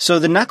 So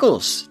the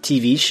Knuckles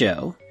TV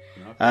show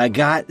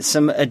got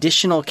some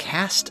additional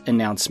cast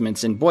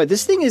announcements, and boy,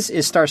 this thing is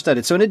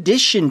star-studded. So in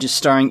addition to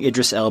starring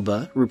Idris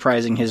Elba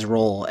reprising his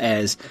role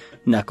as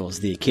Knuckles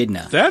the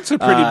Echidna, that's a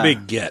pretty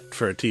big get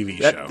for a TV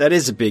show. That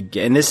is a big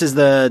get, and this is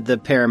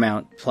the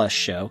Paramount Plus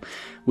show.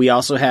 We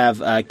also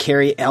have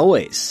Carrie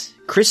Elways,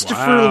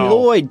 Christopher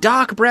Lloyd,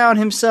 Doc Brown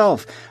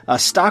himself,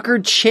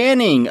 Stockard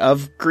Channing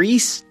of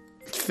Grease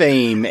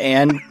fame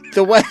and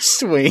The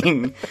West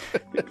Wing,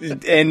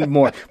 and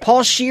more.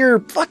 Paul Scheer,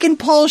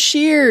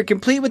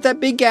 complete with that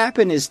big gap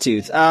in his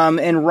tooth.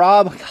 And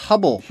Rob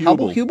Hubble.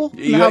 Hubble?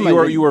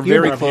 You were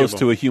very close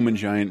to a Human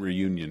Giant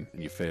reunion,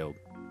 and you failed.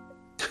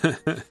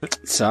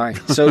 Sorry.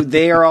 So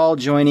they are all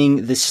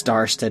joining the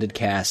star-studded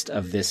cast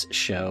of this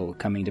show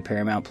coming to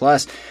Paramount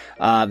Plus.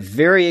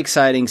 Very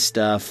exciting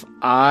stuff.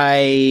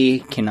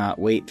 I cannot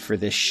wait for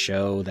this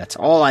show. That's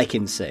all I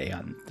can say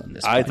on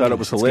this podcast. I thought it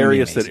was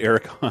hilarious that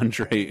Eric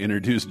Andre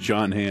introduced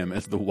John Hamm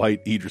as the white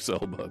Idris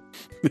Elba.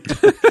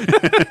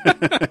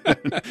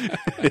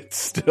 It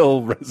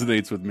still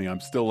resonates with me.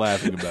 I'm still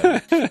laughing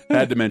about it.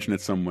 Had to mention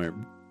it somewhere.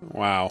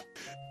 Wow.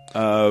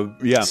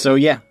 So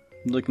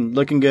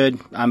looking good.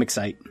 I'm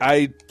excited.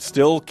 I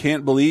still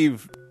can't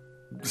believe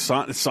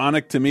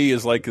Sonic to me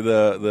is like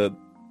the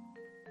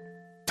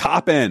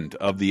top end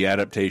of the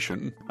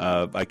adaptation.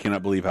 I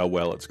cannot believe how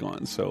well it's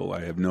gone. So I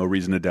have no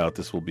reason to doubt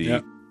this will be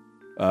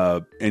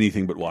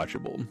anything but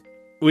watchable.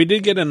 We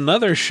did get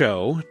another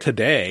show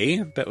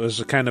today that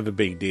was kind of a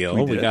big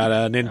deal. We got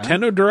a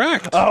Nintendo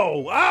Direct. Oh,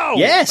 wow.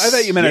 Yes. I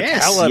thought you meant a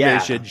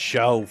television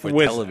show for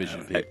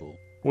television people.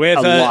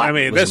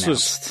 This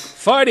was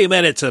 40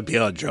 minutes of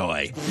pure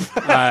joy.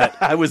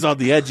 I was on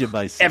the edge of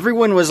my seat.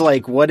 Everyone was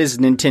like, what is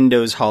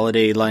Nintendo's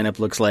holiday lineup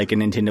looks like?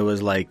 And Nintendo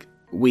was like,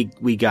 we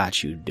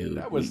got you, dude.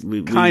 That was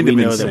we kind of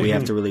know insane. that we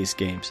have to release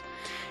games.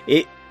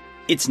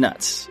 It's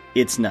nuts.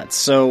 It's nuts.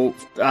 So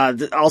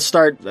I'll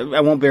start.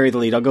 I won't bury the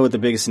lead. I'll go with the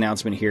biggest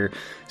announcement here.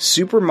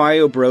 Super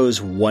Mario Bros.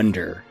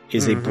 Wonder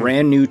is a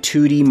brand new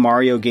 2D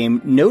Mario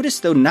game.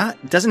 Notice though,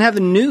 doesn't have the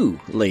new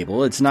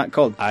label. It's not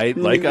called. I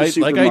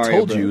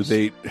told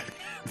you,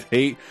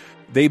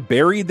 they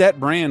buried that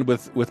brand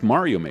with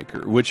Mario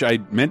Maker, which I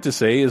meant to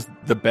say is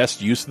the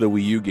best use of the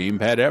Wii U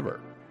gamepad ever.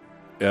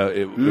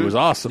 It was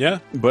awesome. Yeah.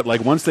 But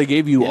once they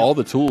gave you all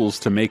the tools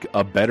to make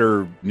a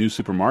better new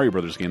Super Mario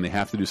Brothers game, they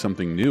have to do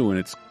something new, and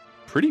it's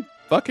pretty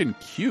fucking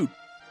cute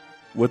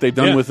what they've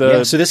done with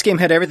So this game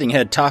had everything. It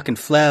had talking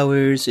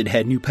flowers, it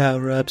had new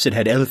power-ups, it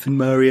had Elephant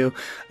Mario.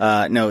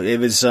 It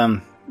was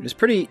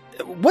pretty.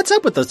 What's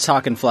up with those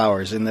talking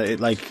flowers in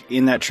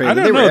that trailer? I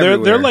don't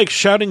know. They're like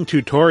shouting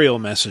tutorial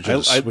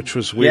messages, which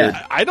was weird.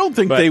 I don't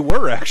think they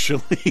were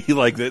actually.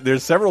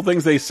 There's several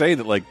things they say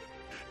that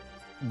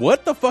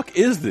what the fuck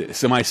is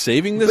this? Am I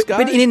saving this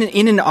guy? But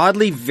in an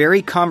oddly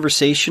very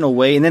conversational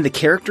way, and then the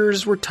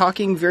characters were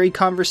talking very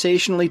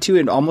conversationally too.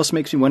 It almost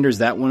makes me wonder: is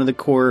that one of the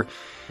core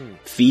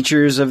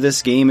features of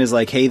this game? Is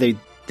like, hey,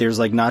 there's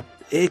like not.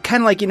 It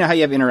kind of like, you know how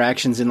you have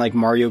interactions in like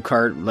Mario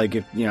Kart, like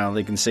if, you know,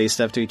 they can say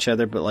stuff to each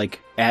other, but like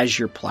as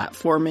you're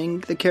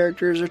platforming, the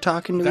characters are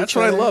talking to That's each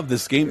other. what I love.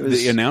 This game,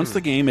 they announced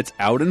the game. It's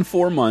out in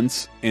 4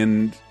 months,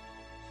 and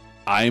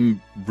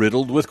I'm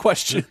riddled with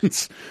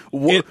questions.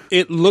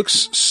 It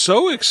looks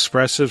so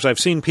expressive. I've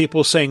seen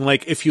people saying,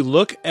 like, if you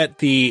look at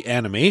the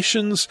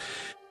animations,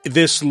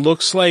 this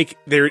looks like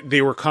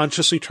they were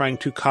consciously trying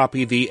to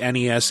copy the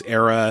NES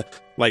era,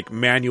 like,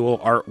 manual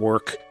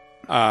artwork.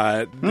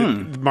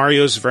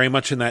 Mario's very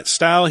much in that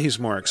style. He's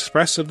more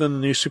expressive than the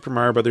new Super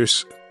Mario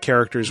Brothers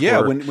characters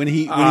were. When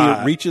he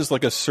reaches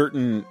like a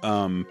certain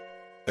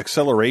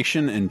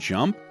acceleration and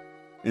jump,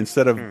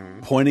 instead of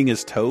pointing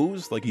his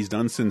toes like he's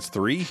done since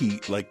 3, he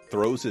like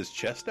throws his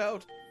chest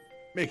out,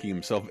 making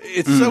himself.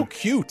 It's so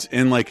cute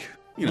and like,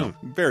 you know,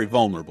 very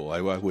vulnerable.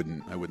 I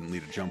wouldn't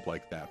lead a jump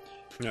like that.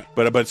 Yeah.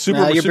 But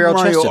Super Mario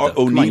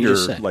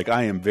Oneater, like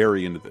I am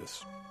very into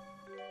this.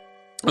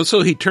 And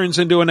so he turns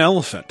into an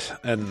elephant,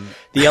 and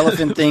the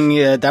elephant thing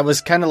that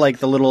was kind of like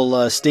the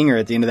little stinger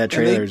at the end of that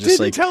trailer. And they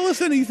didn't tell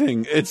us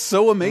anything. It's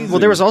so amazing.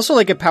 Well, there was also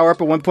like a power up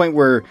at one point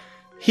where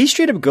he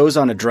straight up goes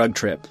on a drug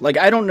trip. Like,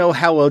 I don't know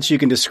how else you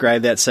can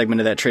describe that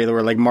segment of that trailer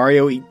where like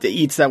Mario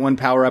eats that one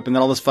power up, and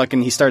then all this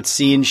fucking he starts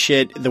seeing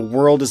shit. The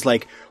world is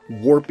like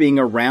warping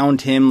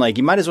around him. Like,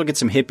 you might as well get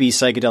some hippie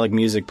psychedelic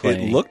music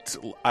playing.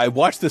 I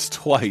watched this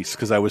twice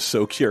because I was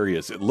so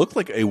curious. It looked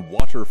like a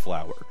water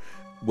flower.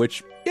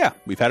 Which, yeah,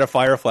 we've had a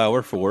fire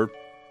flower for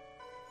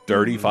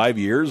 35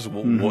 years.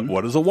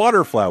 What does a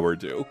water flower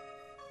do?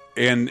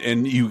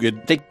 And you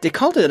could... They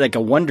called it like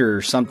a wonder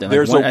or something.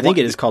 Like I think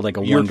it is called like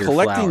a wonder flower.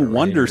 You're collecting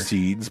wonder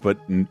seeds, but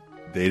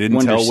they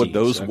didn't tell what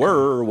those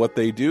were or what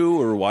they do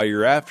or why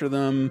you're after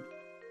them.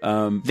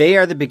 They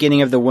are the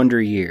beginning of the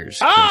Wonder Years.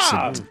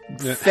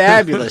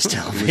 Fabulous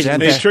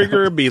television. They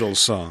trigger a Beatles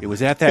song. It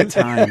was at that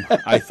time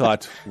I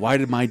thought, why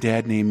did my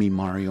dad name me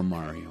Mario?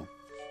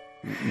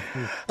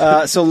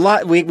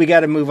 We got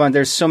to move on.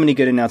 There's so many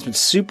good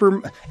announcements.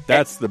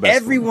 That's the best.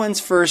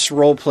 Everyone's first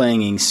role-playing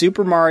game,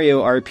 Super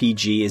Mario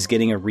RPG, is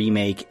getting a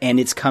remake, and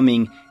it's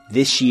coming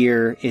this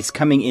year. It's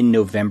coming in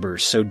November,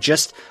 so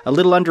just a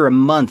little under a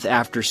month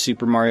after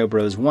Super Mario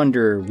Bros.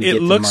 Wonder.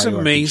 It looks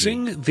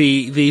amazing.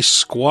 RPG. The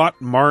squat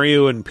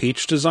Mario and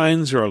Peach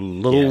designs are a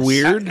little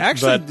weird.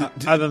 Actually,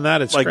 but other than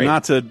that, it's like great.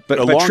 Not to but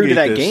true to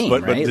that game,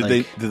 but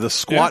right? the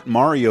squat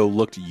Mario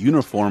looked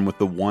uniform with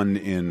the one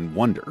in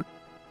Wonder.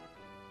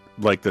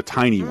 Like the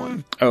tiny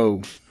one.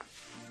 Oh.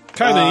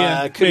 Kind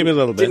of, maybe a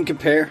little bit. Didn't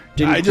compare.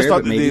 I just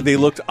thought they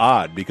looked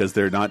odd because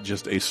they're not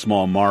just a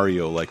small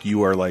Mario. Like,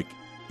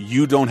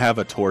 you don't have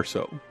a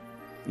torso.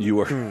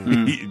 You are,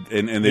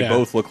 and they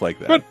both look like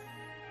that.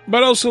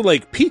 But also,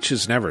 like, Peach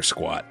is never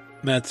squat.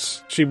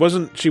 She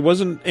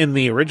wasn't in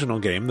the original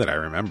game that I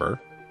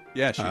remember.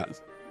 Yeah, she is.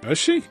 Was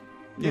she?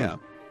 Yeah.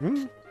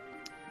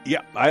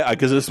 Yeah,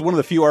 because it's one of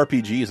the few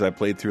RPGs I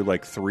played through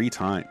like 3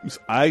 times.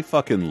 I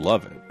fucking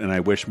love it, and I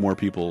wish more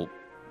people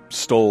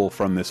stole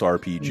from this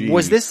RPG.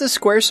 Was this the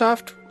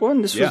Squaresoft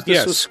one? This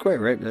was Square,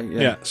 right?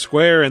 Yeah,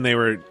 Square, and they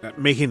were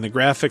making the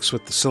graphics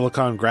with the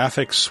Silicon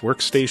Graphics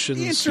workstations.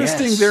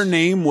 Interesting, their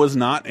name was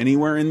not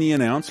anywhere in the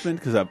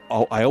announcement, because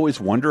I always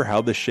wonder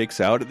how this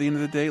shakes out at the end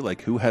of the day.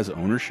 Like, who has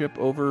ownership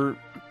over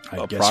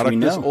a product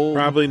this old?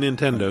 Probably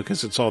Nintendo,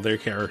 because it's all their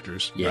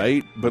characters.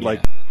 Right? But,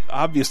 like,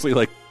 obviously,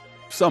 like,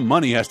 some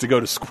money has to go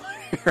to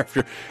Square.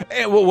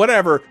 Well,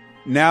 whatever.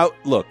 Now,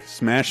 look,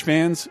 Smash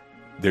fans,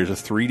 there's a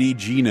 3D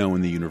Geno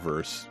in the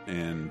universe,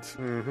 and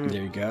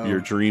there you go.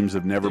 Your dreams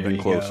have never been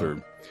closer.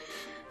 Go.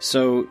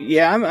 So,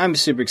 yeah, I'm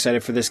super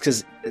excited for this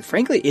because,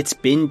 frankly, it's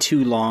been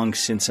too long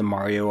since a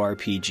Mario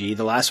RPG.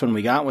 The last one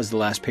we got was the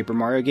last Paper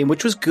Mario game,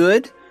 which was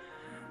good.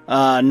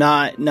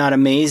 Not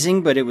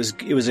amazing, but it was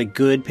a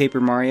good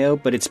Paper Mario.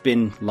 But it's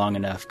been long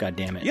enough. God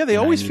damn it! Yeah, they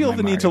always feel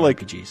the need to like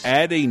RPGs.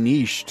 Add a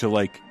niche to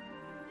like.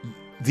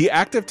 The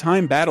active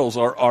time battles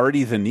are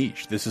already the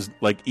niche. This is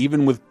like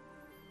even with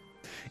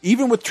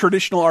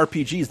traditional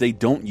RPGs, they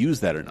don't use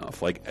that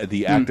enough. Like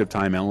the active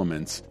time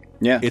elements.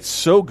 Yeah, it's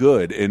so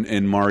good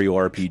in Mario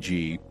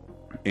RPG,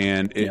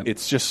 and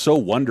it's just so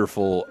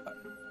wonderful.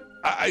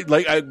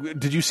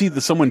 Did you see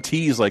someone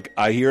tease like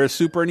I hear a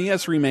Super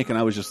NES remake, and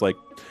I was just like,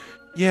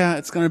 yeah,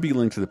 it's going to be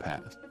Link to the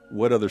Past.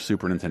 What other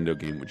Super Nintendo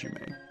game would you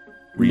make?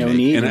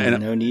 Remake?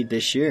 No need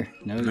this year.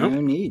 No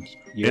need.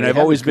 And I've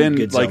always been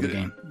like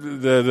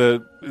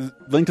the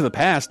Link to the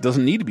Past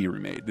doesn't need to be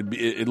remade.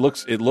 It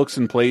looks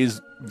and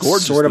plays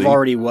gorgeously. Sort of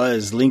already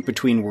was. Link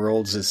Between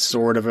Worlds is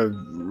sort of a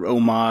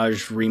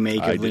homage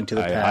remake of Link to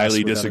the Past. I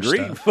highly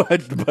disagree,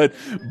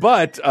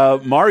 but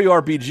Mario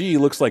RPG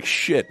looks like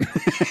shit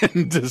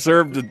and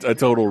deserved a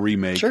total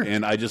remake. Sure.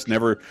 And I just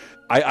never.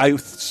 I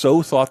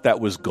so thought that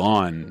was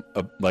gone,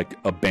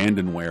 like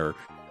abandonware.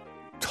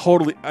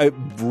 Totally, I've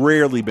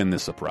rarely been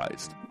this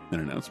surprised in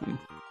an announcement.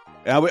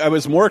 I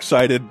was more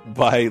excited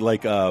by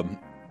like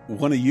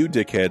one of you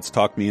dickheads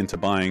talked me into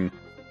buying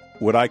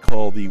what I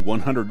call the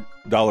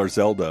 $100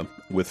 Zelda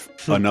with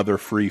another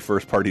free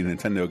first-party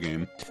Nintendo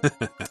game,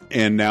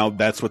 and now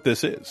that's what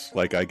this is.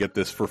 Like, I get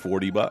this for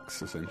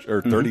 $40, essentially,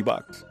 or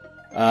 $30.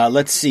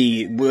 Let's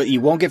see. Well,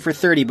 you won't get for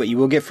 30, but you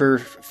will get for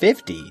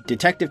 50.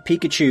 Detective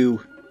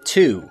Pikachu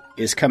 2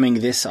 is coming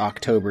this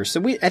October.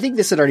 So I think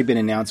this had already been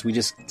announced. We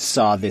just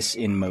saw this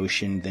in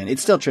motion then. It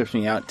still trips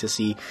me out to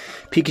see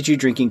Pikachu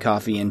drinking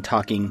coffee and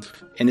talking,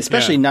 and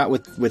especially not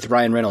with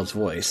Ryan Reynolds'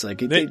 voice. Like,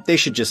 they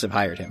should just have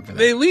hired him for that.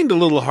 They leaned a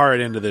little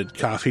hard into the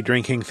coffee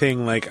drinking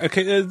thing. Like,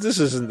 okay, this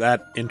isn't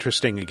that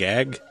interesting a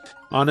gag.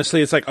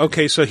 Honestly, it's like,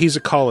 okay, so he's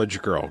a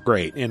college girl.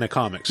 Great. In a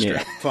comic strip.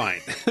 Yeah.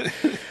 Fine.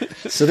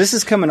 So this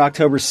is coming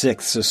October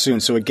 6th, so soon.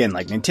 So again,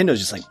 like, Nintendo's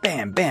just like,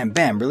 bam, bam,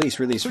 bam, release.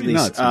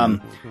 Nuts,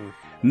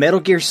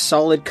 Metal Gear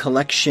Solid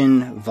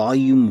Collection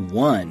Volume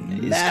 1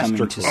 is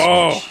coming to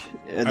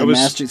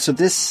Switch. So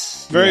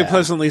this... Very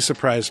pleasantly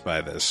surprised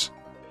by this.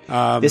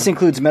 This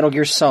includes Metal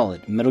Gear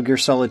Solid, Metal Gear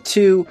Solid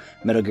 2,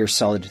 Metal Gear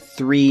Solid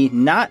 3,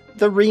 not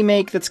the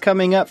remake that's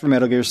coming up for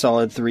Metal Gear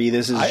Solid 3.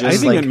 This is just I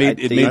think it made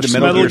the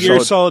Metal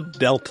Gear Solid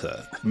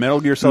Delta.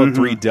 Metal Gear Solid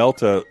 3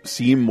 Delta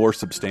seem more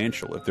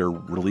substantial if they're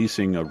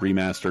releasing a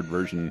remastered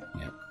version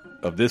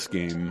of this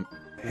game.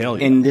 Hell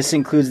yeah. And this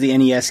includes the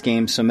NES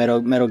games, so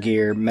Metal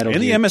Gear, Metal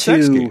Gear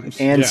MSX 2,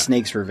 games. and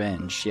Snake's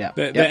Revenge. Yeah,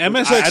 the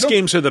MSX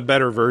games are the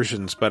better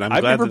versions, but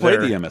I've never played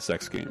the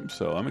MSX games,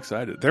 so I'm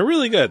excited. They're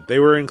really good. They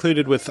were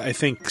included with, I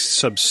think,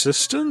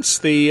 Subsistence,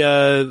 the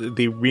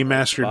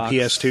remastered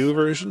PS2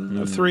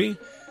 version of 3.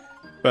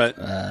 But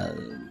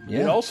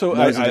It also,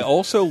 I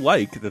also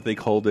like that they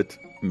called it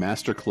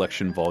Master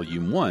Collection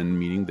Volume 1,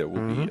 meaning there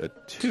will be a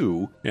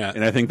 2. Yeah.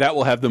 And I think that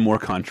will have the more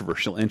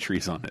controversial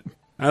entries on it.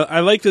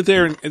 I like that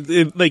they're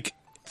like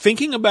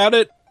thinking about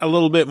it a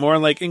little bit more.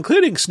 Like,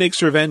 including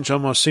Snake's Revenge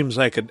almost seems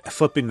like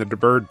flipping the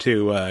bird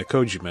to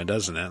Kojima,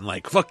 doesn't it?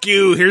 Like, fuck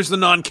you, here's the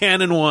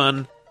non-canon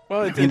one.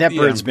 Well, that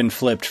bird's been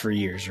flipped for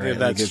years, right? Yeah,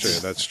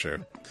 that's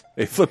true.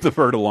 They flipped the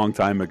bird a long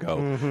time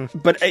ago.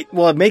 But it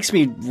makes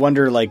me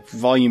wonder, like,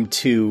 Volume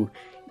 2,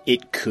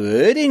 it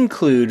could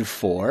include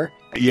 4.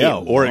 Yeah,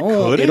 or it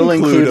could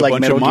include a like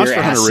bunch Metal of Monster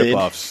Gear Hunter Acid.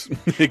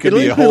 ripoffs. It could It'll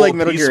be a include whole like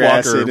Metal Peace Gear Walker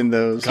Acid and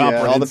those,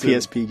 all the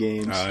PSP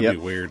games. That'd be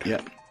weird.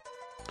 Yep.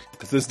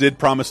 Because this did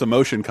promise a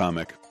motion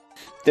comic.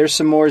 There's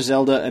some more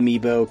Zelda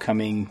amiibo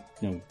coming.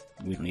 No,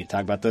 we don't need to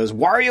talk about those.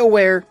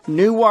 WarioWare,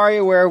 new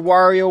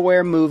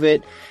WarioWare Move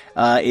It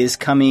is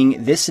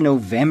coming this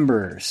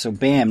November. So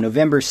bam,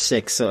 November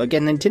 6th. So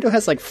again, Nintendo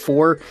has like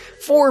four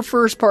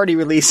first-party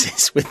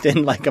releases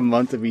within like a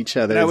month of each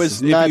other. That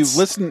was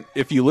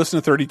if you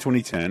listen to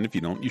 30-2010, if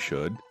you don't, you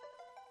should.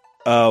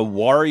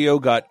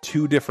 Wario got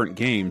 2 different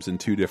games in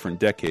 2 different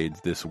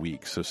decades this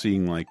week. So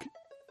seeing like,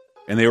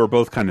 and they were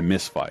both kind of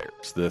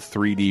misfires. The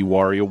 3D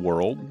Wario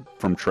World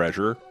from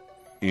Treasure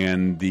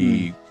and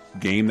the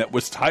game that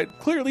was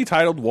clearly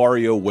titled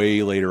Wario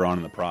way later on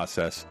in the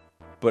process.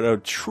 But a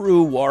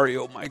true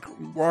Wario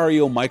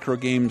micro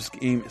games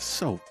game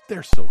is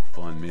they're so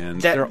fun, man.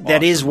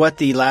 That is what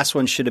the last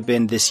one should have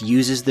been. This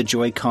uses the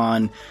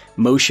Joy-Con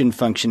motion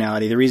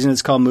functionality. The reason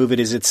it's called Move It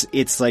is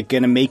it's like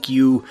going to make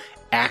you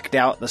act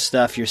out the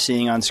stuff you're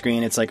seeing on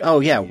screen. It's like,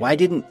 oh yeah, why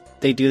didn't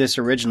they do this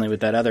originally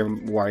with that other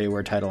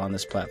WarioWare title on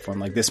this platform?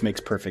 Like, this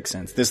makes perfect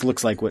sense. This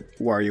looks like what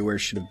WarioWare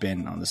should have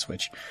been on the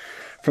Switch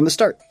from the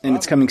start, and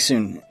it's coming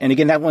soon. And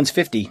again, that one's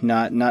 50,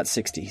 not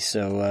 60.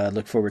 So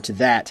look forward to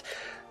that.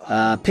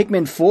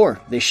 Pikmin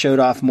 4, they showed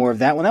off more of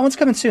that one. That one's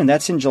coming soon.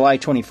 That's in July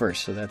 21st,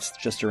 so that's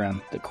just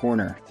around the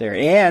corner there.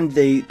 And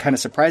the kind of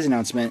surprise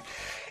announcement,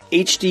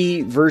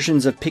 HD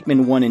versions of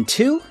Pikmin 1 and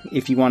 2,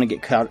 if you want to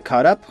get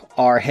caught up,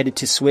 are headed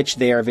to Switch.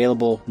 They are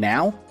available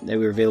now. They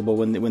were available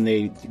when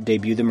they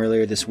debuted them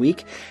earlier this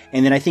week.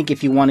 And then I think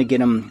if you want to get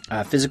them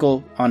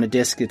physical on a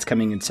disc, it's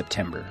coming in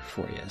September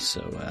for you. So,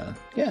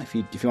 if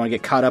you want to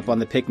get caught up on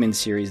the Pikmin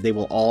series, they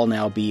will all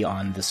now be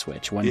on the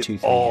Switch. 1, 2, 3,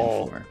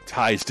 and 4.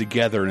 Ties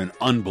together in an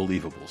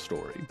unbelievable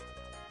story.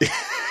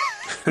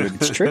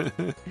 It's true.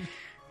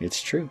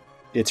 It's true.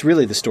 It's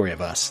really the story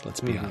of us, let's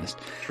be honest.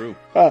 True.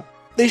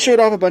 They showed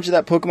off a bunch of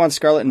that Pokemon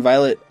Scarlet and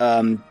Violet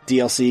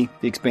DLC,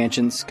 the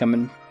expansions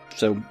coming.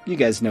 So you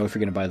guys know if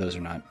you're going to buy those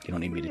or not. You don't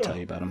need me to tell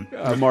you about them.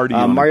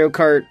 Mario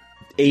Kart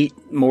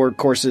 8 more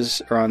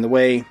courses are on the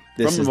way.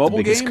 This is the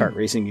biggest kart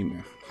racing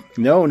game.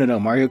 No.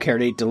 Mario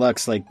Kart 8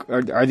 Deluxe. Like,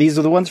 are these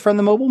the ones from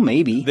the mobile?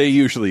 Maybe. They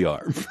usually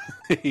are.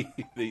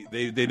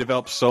 they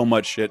develop so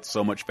much shit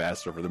so much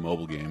faster for the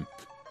mobile game.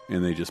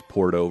 And they just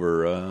poured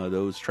over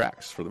those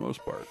tracks for the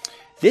most part.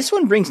 This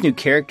one brings new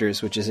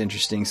characters, which is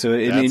interesting. So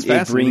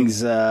it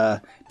brings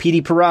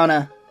Petey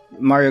Piranha,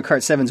 Mario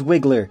Kart 7's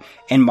Wiggler,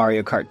 and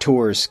Mario Kart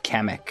Tour's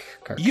Kamek.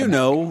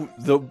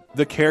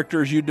 The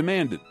characters you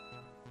demanded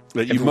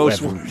that you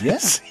most want to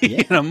see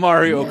in a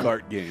Mario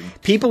Kart game.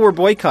 People were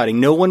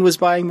boycotting. No one was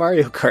buying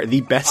Mario Kart,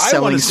 the best-selling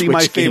I want to see Switch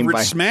my game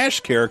favorite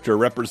Smash character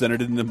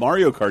represented in the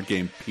Mario Kart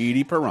game,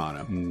 Petey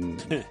Piranha.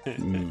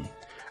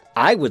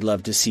 I would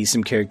love to see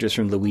some characters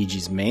from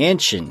Luigi's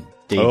Mansion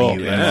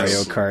debut in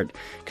Mario Kart.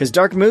 Because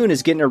Dark Moon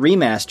is getting a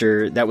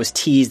remaster that was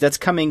teased. That's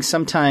coming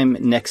sometime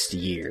next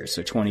year,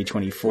 so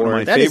 2024.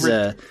 One of my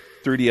favorite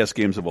 3DS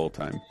games of all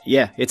time.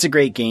 Yeah, it's a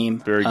great game.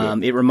 Very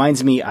good. It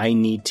reminds me I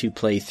need to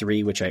play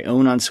 3, which I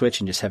own on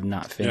Switch and just have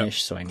not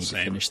finished, so I need to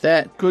finish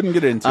that. Couldn't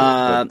get into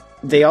it.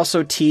 They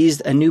also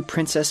teased a new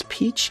Princess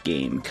Peach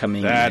game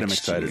coming That next I'm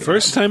excited year.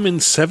 First time in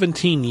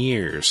 17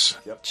 years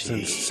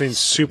since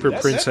Super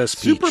Princess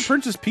Peach. Super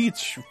Princess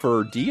Peach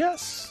for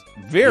DS?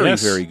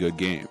 Very good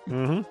game.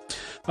 Mm-hmm.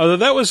 Although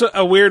that was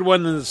a weird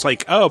one that's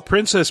like, oh,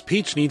 Princess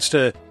Peach needs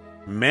to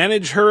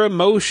manage her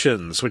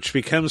emotions, which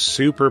becomes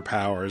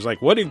superpowers.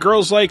 Like, what do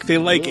girls like? They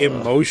like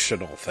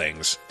emotional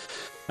things.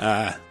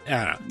 I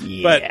don't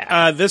know.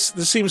 But this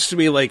seems to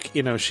be like,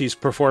 she's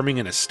performing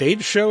in a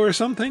stage show or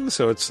something.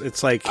 So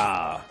it's like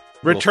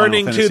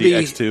returning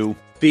to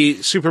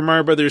the Super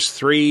Mario Brothers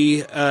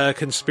 3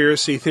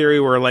 conspiracy theory,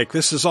 where like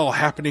this is all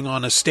happening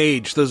on a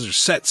stage. Those are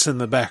sets in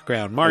the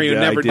background. Mario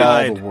never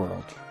died. The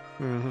world.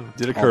 Mm-hmm.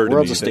 Did occur to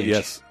me that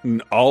yes,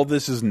 all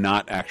this is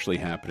not actually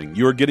happening.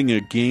 You're getting a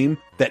game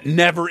that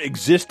never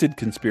existed,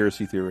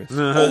 conspiracy theorists.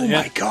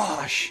 My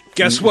gosh!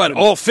 Guess what?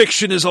 All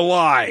fiction is a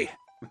lie.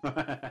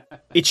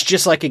 It's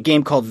just like a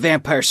game called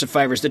Vampire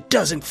Survivors that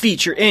doesn't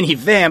feature any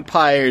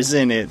vampires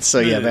in it.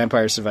 So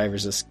Vampire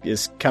Survivors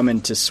is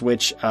coming to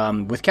Switch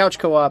with couch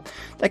co-op.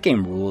 That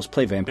game rules.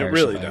 Play Vampire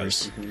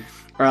Survivors. It really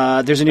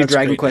does. There's a new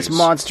Dragon Quest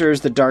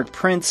Monsters, the Dark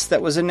Prince,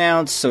 that was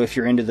announced. So if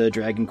you're into the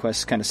Dragon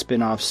Quest kind of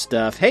spin-off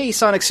stuff, hey,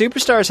 Sonic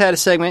Superstars had a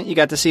segment. You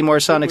got to see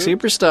more Sonic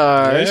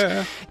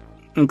Superstars,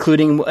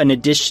 including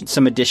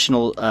some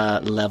additional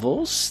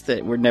levels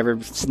that were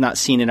not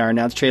seen in our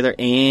announced trailer,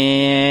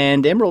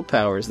 and Emerald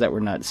powers that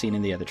were not seen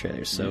in the other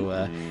trailers.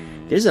 So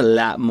there's a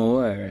lot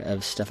more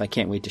of stuff. I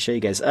can't wait to show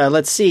you guys.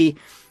 Let's see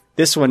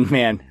this one,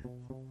 man.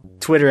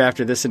 Twitter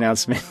after this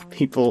announcement,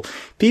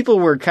 people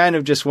were kind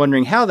of just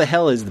wondering how the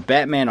hell is the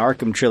Batman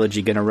Arkham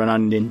trilogy going to run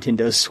on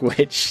Nintendo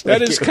Switch?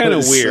 That is kind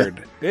of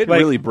weird. It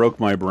really broke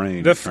my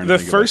brain. The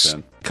first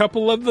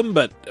couple of them,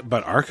 but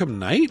Arkham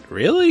Knight,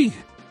 really?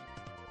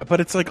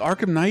 But it's like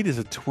Arkham Knight is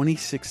a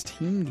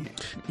 2016 game.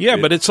 Yeah,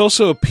 but it's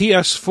also a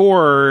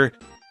PS4,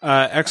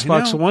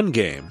 Xbox One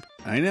game.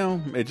 I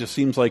know. It just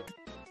seems like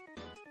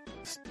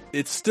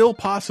it's still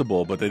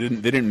possible, but they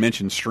didn't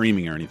mention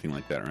streaming or anything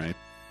like that, right?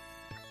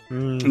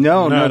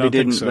 No, they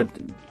didn't. So.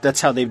 But that's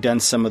how they've done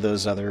some of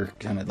those other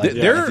kind of like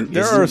there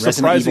are a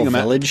surprising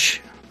amount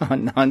Village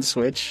on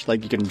Switch.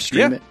 Like you can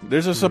stream it.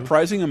 There's a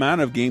surprising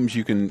amount of games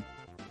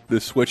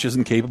the Switch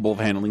isn't capable of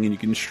handling, and you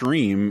can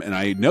stream. And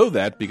I know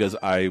that because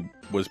I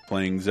was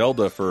playing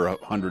Zelda for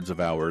hundreds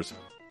of hours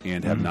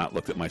and have not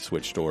looked at my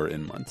Switch store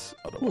in months.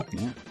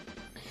 Otherwise.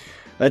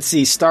 Let's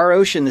see. Star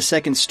Ocean, the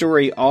second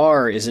story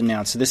R is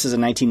announced. So this is a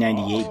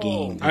 1998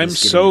 game. I'm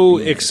so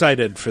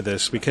excited for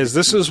this because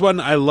this is one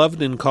I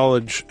loved in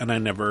college and I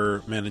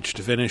never managed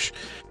to finish.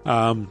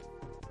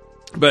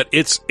 But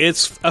it's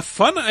a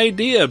fun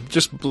idea,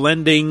 just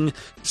blending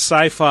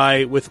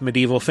sci-fi with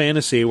medieval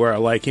fantasy, where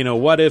like,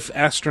 what if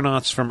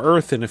astronauts from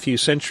Earth in a few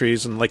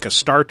centuries and like a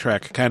Star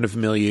Trek kind of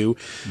milieu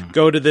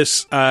go to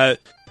this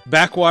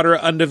backwater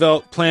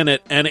undeveloped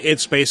planet, and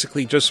it's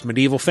basically just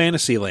medieval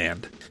fantasy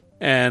land.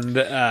 And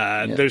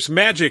there's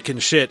magic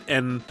and shit,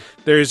 and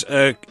there's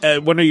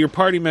one of your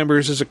party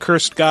members is a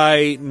cursed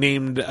guy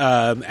named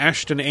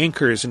Ashton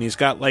Anchors, and he's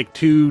got like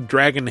 2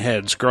 dragon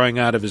heads growing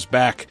out of his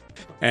back,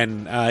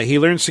 and he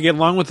learns to get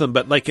along with them.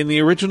 But like in the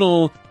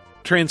original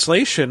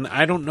translation,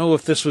 I don't know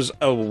if this was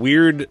a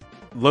weird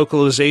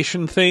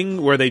localization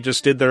thing where they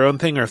just did their own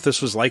thing, or if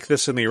this was like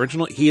this in the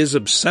original. He is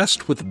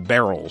obsessed with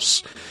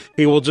barrels.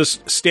 He will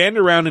just stand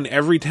around in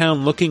every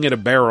town looking at a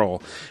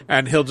barrel,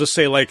 and he'll just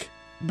say like,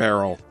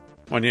 barrel,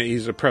 when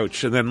he's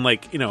approached, and then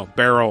like,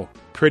 barrel,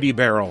 pretty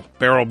barrel,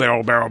 barrel,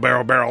 barrel, barrel,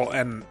 barrel, barrel,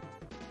 and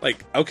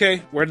like,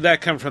 okay, where did that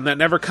come from? That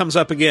never comes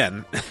up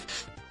again.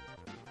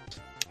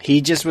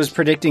 He just was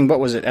predicting, what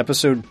was it,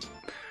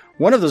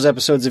 one of those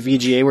episodes of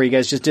VGA where you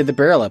guys just did the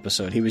barrel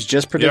episode. He was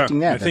just predicting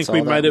that. I think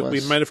we might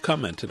have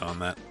commented on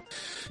that.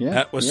 Yeah,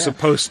 that was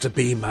supposed to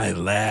be my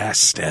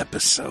last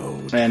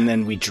episode, and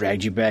then we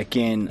dragged you back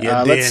in.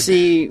 Let's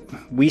see,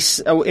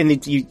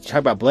 you talk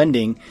about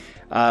blending.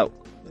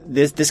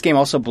 This game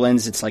also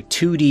blends. It's like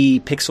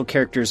 2D pixel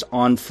characters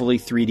on fully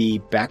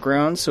 3D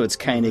backgrounds, so it's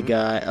kind of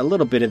got a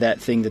little bit of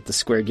that thing that the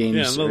Square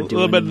games are doing. A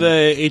little bit of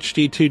the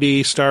HD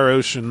 2D Star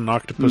Ocean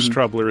Octopus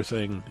Troubler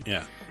thing.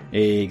 Yeah,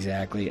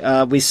 exactly.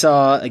 We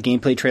saw a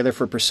gameplay trailer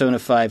for Persona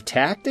 5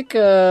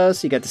 Tactica,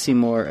 so you got to see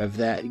more of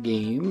that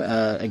game.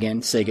 Again,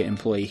 Sega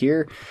employee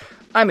here.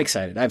 I'm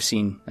excited. I've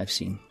seen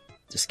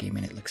this game,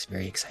 and it looks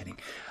very exciting.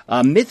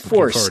 Myth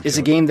Force is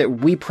a game that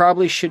we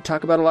probably should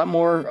talk about a lot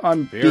more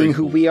on being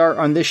who we are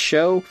on this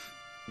show.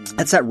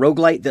 That's that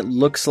roguelite that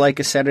looks like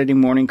a Saturday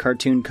morning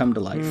cartoon come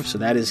to life. So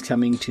that is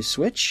coming to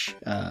Switch.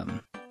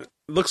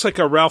 Looks like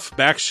a Ralph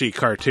Bakshi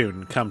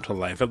cartoon come to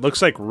life. It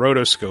looks like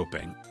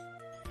rotoscoping.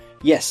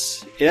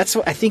 Yes,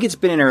 I think it's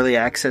been in early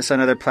access on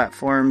other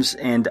platforms,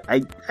 and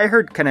I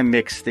heard kind of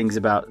mixed things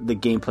about the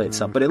gameplay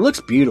itself, but it looks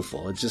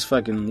beautiful. It's just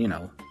fucking,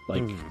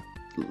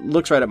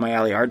 looks right up my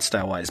alley art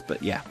style wise.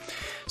 But yeah,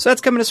 so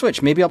that's coming to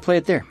Switch. Maybe I'll play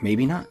it there.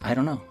 Maybe not. I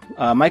don't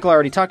know. Michael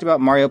already talked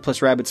about Mario plus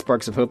Rabbids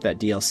Sparks of Hope. That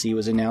DLC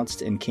was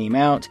announced and came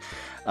out.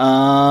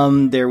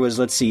 There was,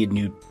 let's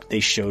see, they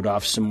showed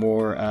off some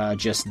more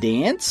Just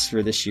Dance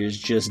for this year's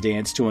Just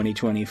Dance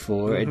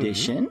 2024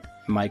 edition.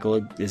 Michael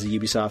is a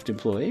Ubisoft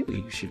employee.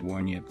 We should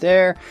warn you up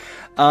there.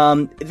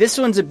 This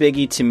one's a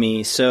biggie to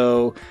me.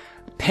 So,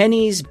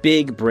 Penny's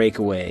Big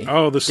Breakaway.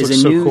 Oh, this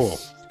looks so cool.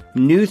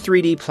 New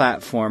 3D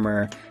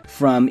platformer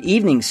from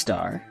Evening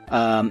Star.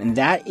 And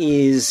that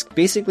is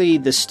basically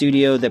the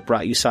studio that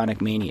brought you Sonic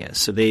Mania.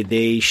 So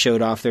they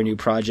showed off their new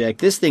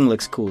project. This thing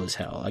looks cool as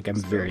hell. Like, I'm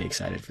very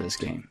excited for this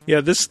game.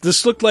 Yeah,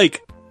 this looked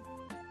like...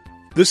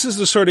 This is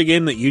the sort of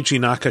game that Yuji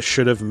Naka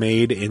should have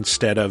made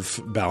instead of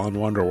Balan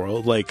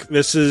Wonderworld. Like,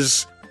 this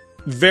is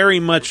very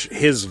much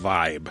his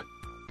vibe.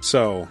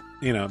 So,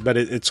 but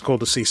it's cool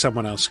to see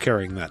someone else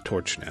carrying that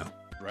torch now.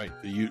 Right.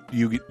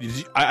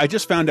 I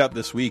just found out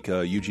this week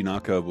Yuji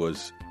Naka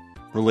was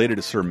related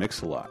to Sir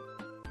Mix-a-Lot.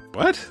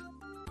 What?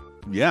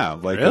 Yeah.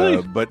 Like,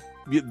 really?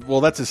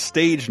 Well, that's a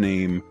stage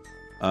name.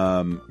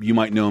 You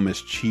might know him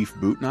as Chief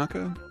Boot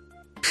Naka.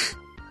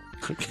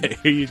 Okay,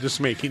 are you just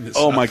making this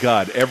up? My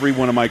God, every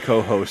one of my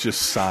co-hosts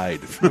just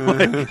sighed.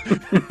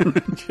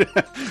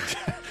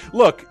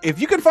 Look,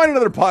 if you can find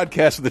another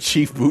podcast with a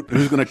Chief Boot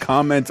who's going to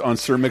comment on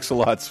Sir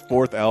Mix-a-Lot's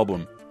 4th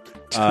album,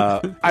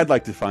 I'd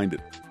like to find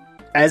it.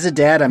 As a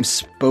dad, I'm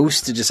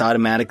supposed to just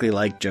automatically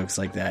like jokes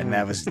like that, and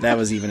that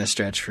was even a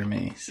stretch for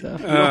me. So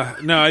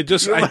no, I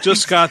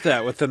just got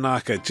that with the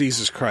Naka.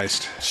 Jesus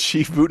Christ,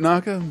 Chief Boot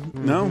Naka?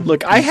 No,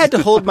 look, I had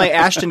to hold my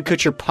Ashton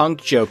Kutcher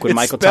punk joke when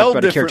Michael talked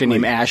about a character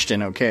named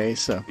Ashton. Okay,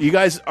 so you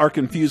guys are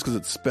confused because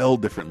it's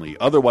spelled differently.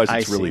 Otherwise,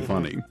 it's really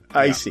funny.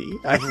 I see.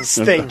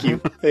 Thank you.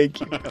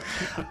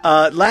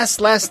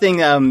 Last thing.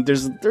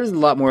 There's a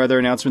lot more other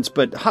announcements,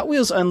 but Hot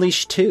Wheels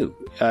Unleashed 2,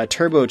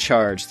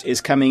 Turbocharged,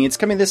 is coming. It's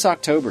coming this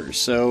October.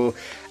 So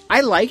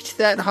I liked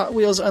that Hot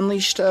Wheels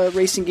Unleashed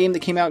racing game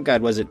that came out.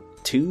 God, was it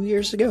 2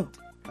 years ago?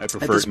 I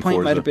prefer At this point,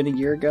 it might have been a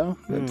year ago.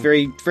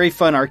 Very, very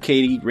fun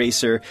arcade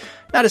racer.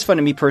 Not as fun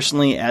to me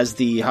personally as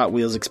the Hot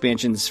Wheels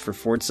expansions for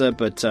Forza,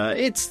 but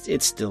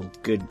it's still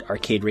good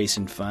arcade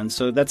racing fun.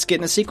 So that's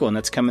getting a sequel, and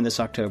that's coming this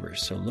October.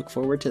 So look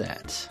forward to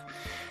that.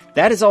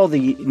 That is all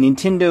the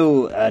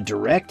Nintendo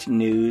Direct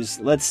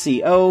news. Let's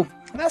see. Oh,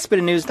 last bit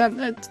of news,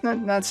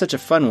 not such a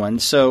fun one.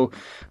 So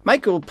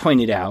Michael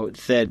pointed out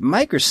that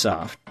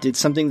Microsoft did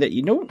something that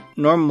you don't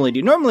normally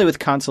do. Normally with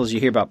consoles, you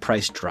hear about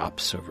price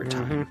drops over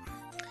time.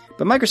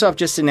 But Microsoft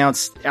just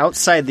announced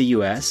outside the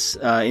US,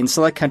 in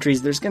select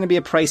countries, there's going to be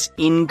a price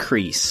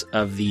increase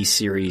of the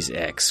Series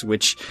X,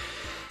 which,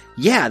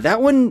 yeah,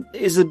 that one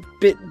is a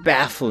bit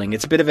baffling.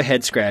 It's a bit of a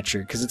head scratcher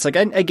because it's like,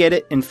 I get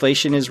it.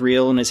 Inflation is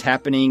real and is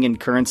happening and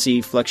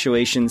currency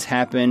fluctuations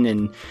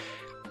happen.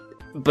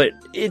 But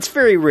it's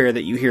very rare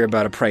that you hear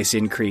about a price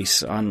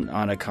increase on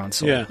a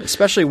console,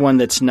 especially one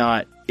that's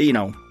not,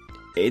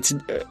 it's...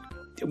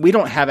 we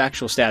don't have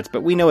actual stats,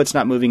 but we know it's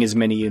not moving as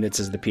many units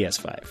as the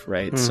PS5,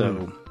 right?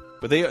 So,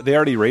 but they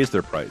already raised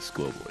their price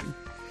globally.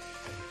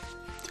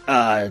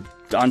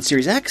 On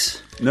Series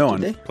X? No,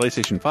 on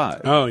PlayStation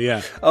 5. Oh,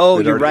 yeah.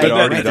 Oh, you're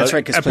right. That's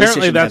right.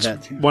 Apparently,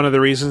 that's one of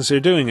the reasons they're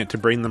doing it, to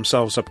bring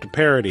themselves up to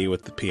parity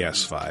with the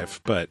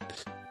PS5. But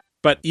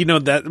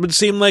that would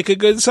seem like a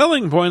good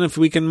selling point if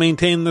we can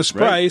maintain this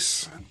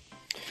price.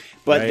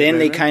 But then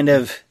they kind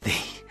of...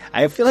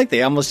 I feel like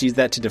they almost use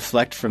that to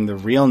deflect from the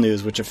real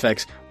news, which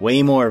affects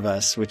way more of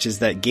us, which is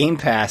that Game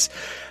Pass.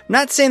 I'm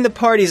not saying the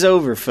party's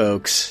over,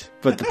 folks,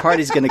 but the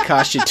party's going to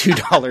cost you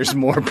 $2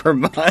 more per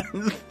month.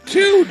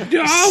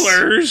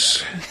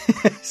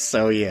 $2?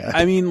 So, yeah.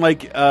 I mean,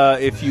 like,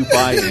 if you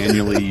buy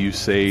annually, you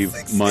save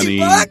money.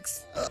 That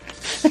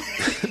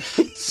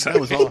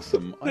was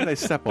awesome. Why did I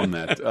step on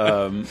that?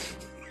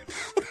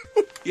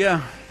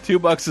 Yeah,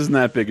 $2 isn't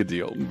that big a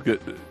deal.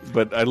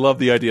 But I love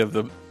the idea of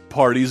the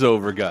party's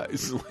over,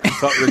 guys. I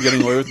thought we were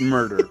getting away with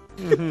murder.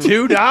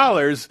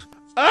 $2?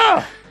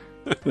 Ah!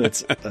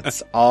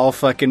 That's all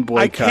fucking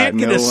boycott. I can't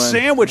get a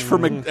sandwich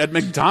at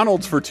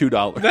McDonald's for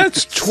 $2.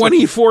 That's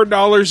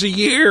 $24 a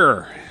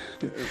year.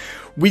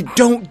 We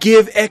don't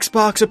give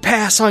Xbox a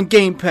pass on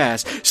Game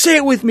Pass. Say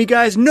it with me,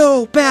 guys.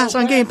 No pass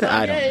on Game Pass.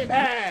 I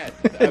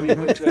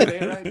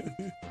don't.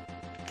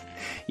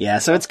 Yeah,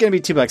 so it's going to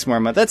be $2 more a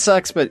month. That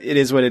sucks, but it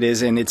is what it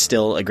is, and it's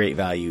still a great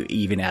value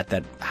even at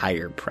that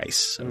higher price.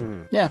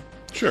 So, yeah,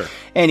 sure.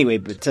 Anyway,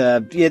 but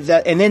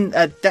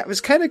that was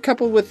kind of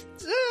coupled with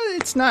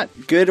it's not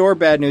good or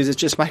bad news. It's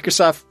just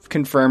Microsoft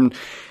confirmed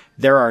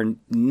there are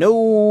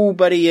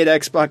nobody at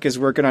Xbox is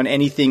working on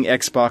anything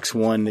Xbox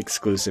One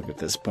exclusive at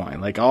this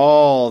point. Like,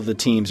 all the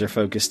teams are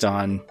focused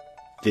on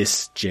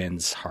this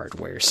gen's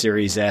hardware,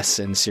 Series S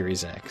and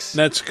Series X.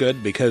 That's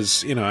good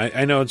because,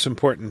 I know it's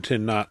important to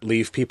not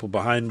leave people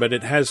behind, but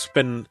it has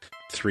been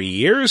 3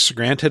 years.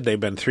 Granted, they've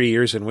been 3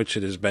 years in which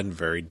it has been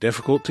very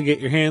difficult to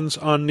get your hands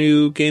on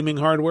new gaming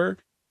hardware.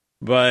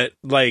 But,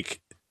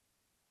 like,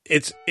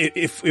 it's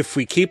if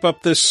we keep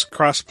up this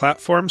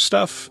cross-platform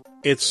stuff,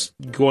 it's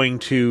going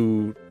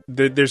to...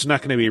 There's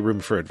not going to be room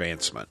for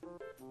advancement.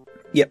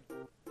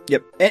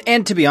 Yep.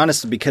 And to be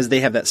honest, because they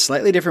have that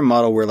slightly different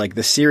model where like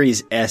the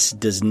Series S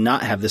does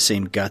not have the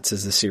same guts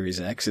as the Series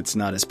X. It's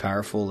not as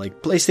powerful.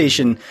 Like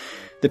PlayStation,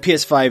 the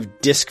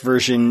PS5 disc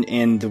version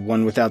and the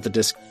one without the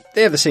disc,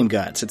 they have the same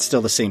guts. It's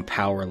still the same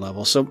power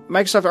level. So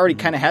Microsoft already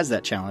kind of has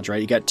that challenge, right?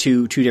 You got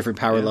two different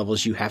power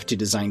levels you have to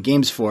design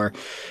games for.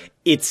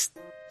 It's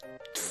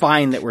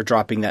fine that we're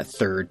dropping that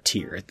third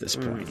tier at this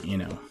point, you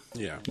know?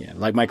 Yeah.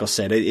 Like Michael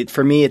said,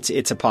 for me,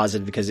 it's a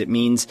positive because it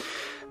means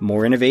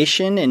more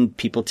innovation and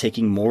people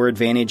taking more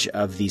advantage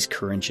of these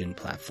current gen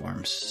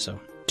platforms. So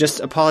just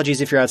apologies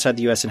if you're outside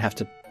the US and have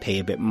to pay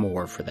a bit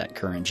more for that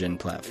current gen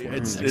platform.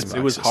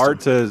 It was hard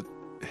to,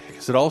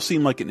 because it all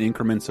seemed like in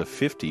increments of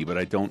 50, but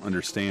I don't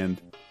understand.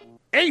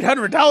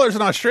 $800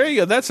 in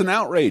Australia, that's an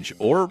outrage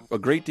or a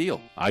great deal.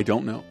 I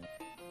don't know.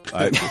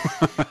 I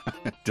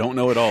don't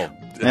know at all.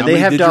 Now they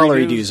have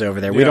dollar dues over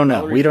there. We don't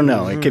know.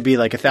 It could be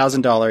like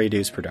 $1,000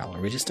 dues per dollar.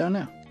 We just don't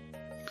know.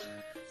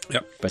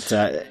 Yep. But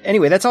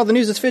anyway, that's all the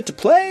news that's fit to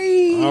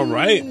play. All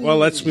right. Well,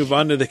 let's move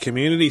on to the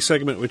community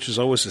segment, which is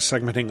always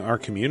segmenting our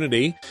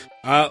community.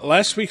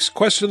 Last week's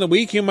question of the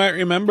week, you might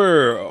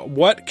remember,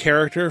 what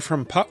character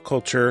from pop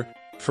culture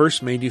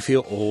first made you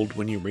feel old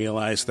when you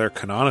realized their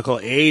canonical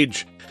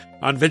age?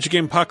 On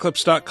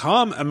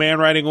VideoGameApocalypse.com, a man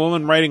riding a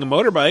woman riding a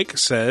motorbike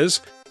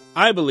says,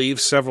 I believe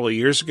several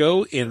years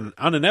ago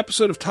on an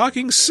episode of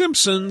Talking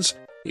Simpsons,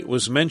 it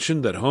was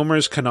mentioned that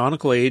Homer's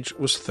canonical age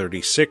was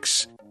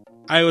 36.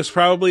 I was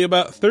probably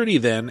about 30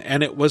 then,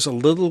 and it was a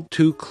little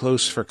too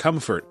close for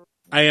comfort.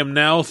 I am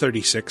now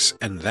 36,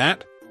 and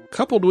that,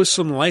 coupled with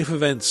some life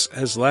events,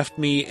 has left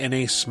me in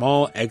a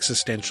small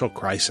existential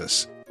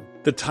crisis.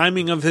 The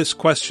timing of this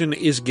question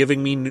is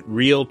giving me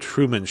real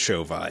Truman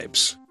Show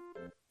vibes.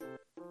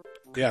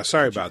 Yeah,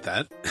 sorry about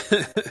that.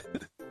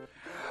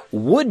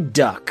 Wood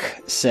Duck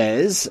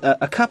says,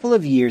 a couple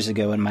of years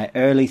ago in my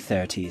early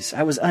 30s,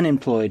 I was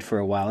unemployed for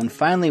a while and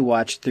finally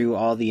watched through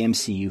all the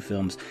MCU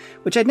films,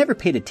 which I'd never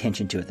paid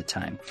attention to at the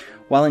time.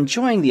 While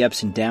enjoying the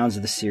ups and downs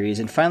of the series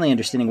and finally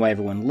understanding why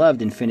everyone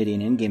loved Infinity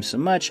and Endgame so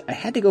much, I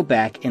had to go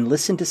back and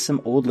listen to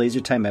some old Laser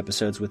Time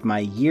episodes with my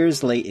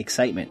years-late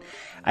excitement.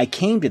 I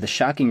came to the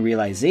shocking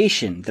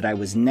realization that I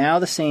was now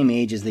the same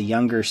age as the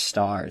younger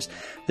stars.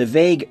 The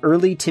vague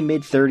early to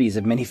mid-30s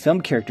of many film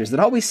characters that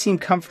always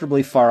seemed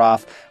comfortably far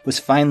off was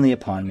finally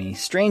upon me.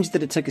 Strange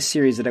that it took a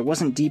series that I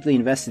wasn't deeply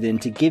invested in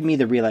to give me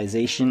the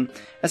realization,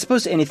 as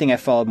opposed to anything I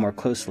followed more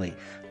closely.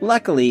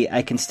 Luckily,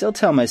 I can still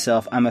tell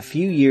myself I'm a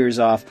few years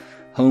off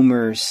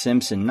Homer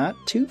Simpson. Not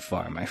too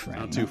far, my friend.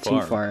 Not too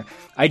far.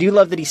 I do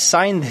love that he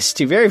signed this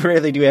too. Very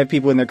rarely do we have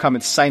people in their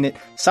comments sign it.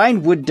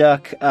 Signed Wood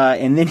Duck,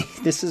 and then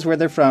this is where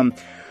they're from.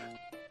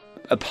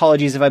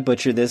 Apologies if I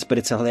butcher this, but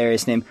it's a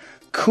hilarious name.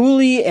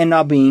 Cooley and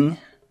Nabing,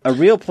 a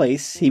real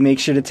place, he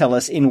makes sure to tell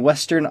us, in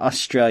Western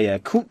Australia.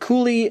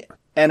 Cooley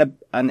and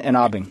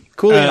Nabing.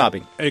 Cooley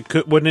and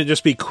Nabing. Wouldn't it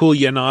just be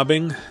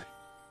Coolyanabing?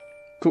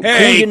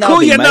 Hey,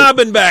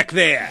 Coolyanabing back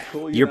there!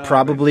 You're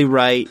probably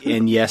right,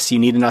 and yes, you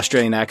need an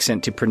Australian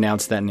accent to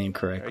pronounce that name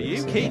correctly. Are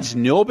you kids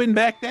nobbing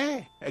back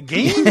there?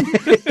 Again?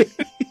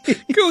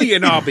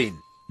 Coolyanabing.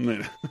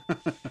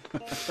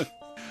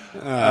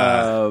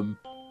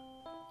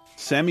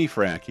 Sammy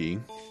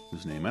Fracky,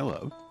 whose name I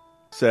love,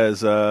 says,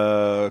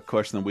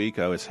 question of the week,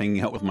 I was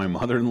hanging out with my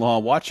mother-in-law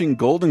watching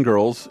Golden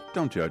Girls.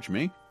 Don't judge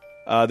me.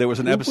 There was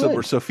an episode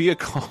where Sophia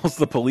calls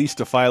the police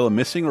to file a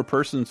missing or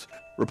persons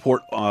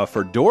report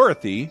for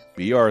Dorothy,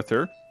 B.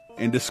 Arthur,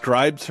 and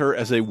describes her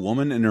as a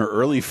woman in her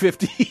early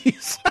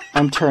 50s.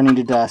 I'm turning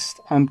to dust.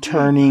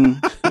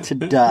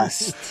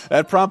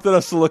 That prompted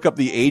us to look up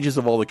the ages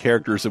of all the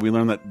characters, and we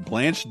learned that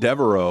Blanche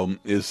Devereaux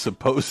is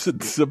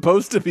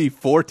supposed to be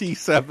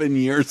 47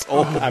 years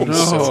old. I'm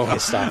so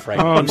pissed off right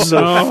now. I'm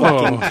so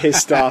fucking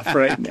pissed off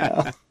right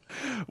now.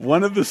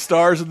 One of the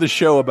stars of the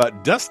show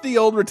about dusty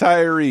old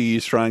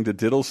retirees trying to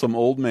diddle some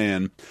old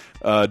man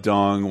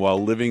dong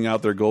while living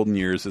out their golden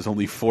years is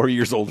only 4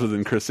 years older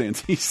than Chris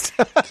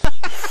Antista.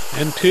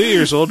 And 2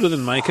 years older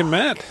than Mike and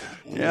Matt.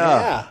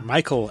 Yeah.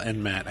 Michael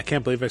and Matt. I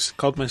can't believe I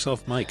called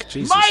myself Mike.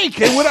 Jesus. Mike!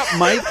 Hey, what up,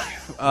 Mike?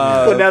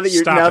 Well, now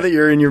that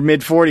you're in your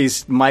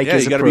mid-40s, Mike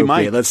is appropriate. Be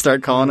Mike. Let's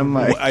start calling him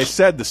Mike. I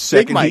said the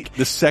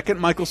second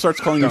Michael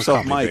starts calling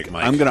himself Mike,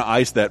 I'm going to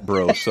ice that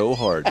bro so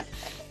hard.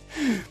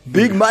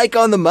 Big Mike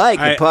on the mic.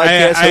 The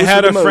podcast I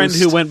had a friend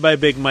who went by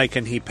Big Mike,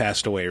 and he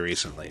passed away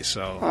recently.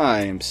 So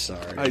I'm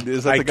sorry. I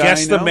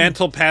guess the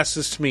mantle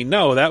passes to me.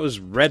 No, that was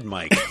Red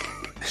Mike.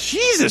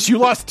 Jesus, you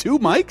lost 2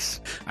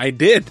 mics? I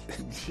did.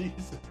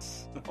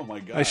 Jesus, oh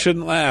my god! I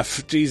shouldn't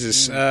laugh.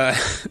 Jesus,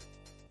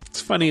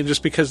 it's funny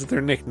just because of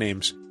their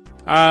nicknames.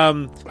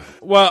 On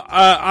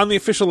the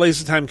official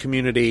Laser Time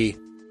community,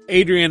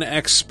 Adrian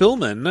X.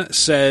 Spillman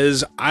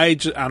says,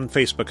 on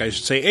Facebook, I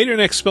should say, Adrian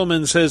X.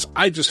 Spillman says,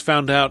 I just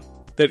found out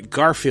that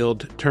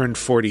Garfield turned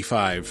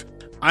 45.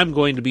 I'm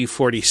going to be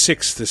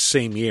 46 this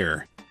same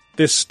year.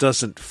 This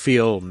doesn't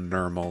feel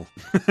normal.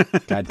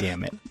 God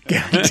damn it.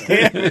 God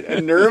damn it. A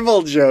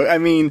normal joke. I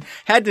mean,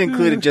 had to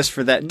include it just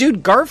for that.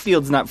 Dude,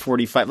 Garfield's not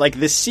 45. Like,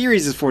 this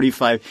series is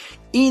 45.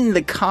 In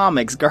the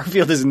comics,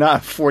 Garfield is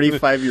not a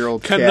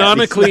 45-year-old cat.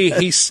 Canonically,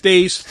 he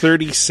stays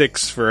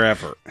 36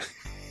 forever.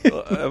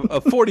 A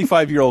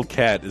 45-year-old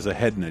cat is a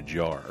head in a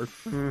jar.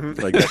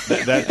 Like,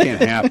 that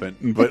can't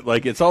happen. But,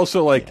 like, it's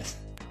also, like,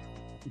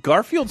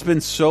 Garfield's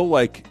been so,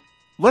 like,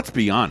 let's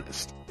be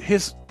honest,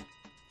 his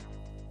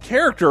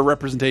character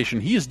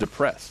representation, he is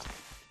depressed.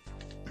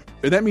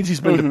 And that means he's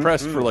been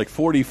depressed for like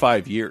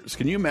 45 years.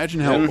 Can you imagine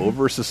how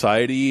over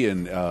society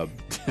and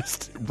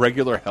just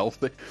regular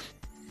health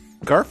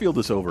Garfield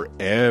is over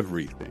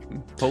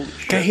everything. Holy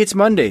shit. Guy hates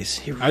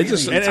Mondays.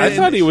 I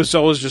thought he was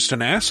always just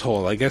an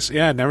asshole. I guess,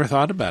 I never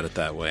thought about it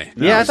that way.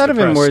 Yeah, I thought of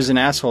him more as an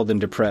asshole than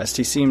depressed.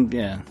 He seemed,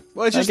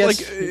 Well, it's just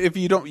like, if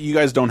you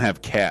guys don't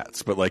have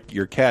cats, but like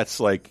your cat's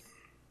like,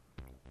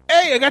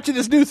 hey, I got you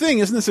this new thing.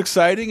 Isn't this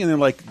exciting? And then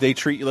like they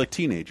treat you like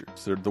teenagers.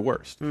 They're the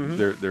worst.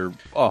 They're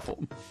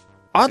awful.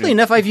 Oddly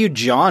enough, I view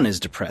John as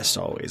depressed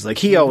always. Like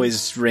he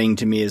always rang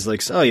to me as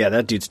like, oh yeah,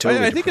 that dude's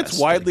totally. I think depressed.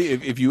 it's widely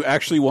if you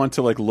actually want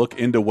to like look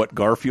into what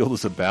Garfield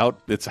is about,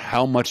 it's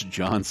how much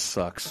John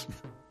sucks.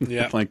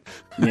 Yeah,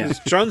 yeah.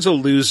 John's a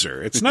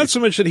loser. It's not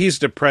so much that he's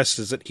depressed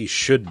as that he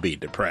should be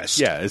depressed.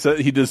 Yeah, it's that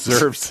he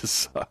deserves to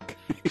suck.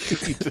 And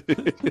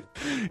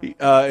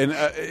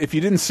if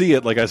you didn't see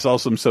it, like I saw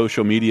some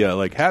social media,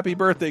 like "Happy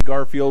Birthday,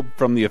 Garfield"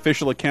 from the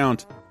official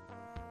account.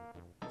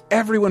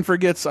 Everyone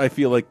forgets, I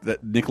feel like,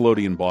 that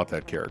Nickelodeon bought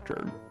that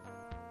character.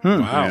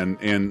 Wow.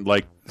 And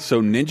like,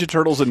 so Ninja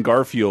Turtles and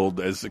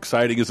Garfield, as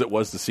exciting as it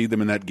was to see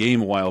them in that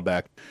game a while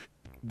back,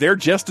 they're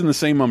just in the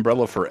same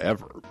umbrella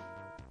forever.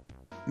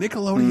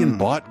 Nickelodeon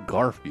bought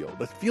Garfield.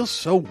 That feels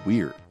so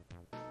weird.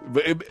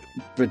 But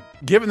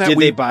given that did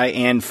they buy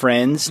Anne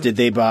Friends? Did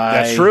they buy...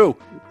 That's true.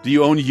 Do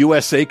you own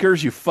U.S.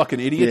 Acres, you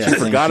fucking idiots? Yeah, you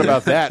forgot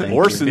about that.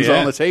 Orson's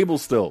on the table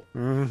still.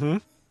 Mm-hmm.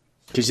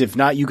 Because if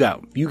not, you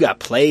got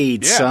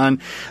played,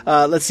 son.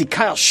 Let's see.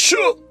 Kyle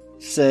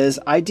says,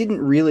 I didn't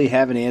really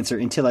have an answer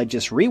until I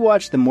just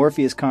rewatched the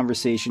Morpheus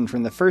conversation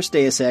from the first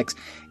Deus Ex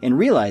and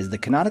realized the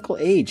canonical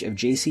age of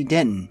J.C.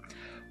 Denton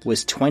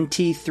was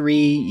 23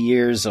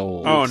 years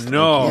old. Oh,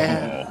 no.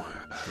 Yeah.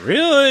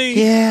 Really?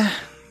 Yeah.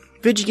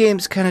 Video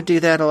games kind of do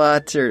that a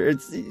lot. Or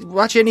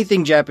watch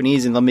anything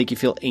Japanese and they'll make you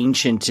feel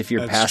ancient if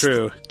you're past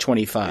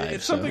 25.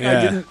 It's something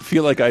I didn't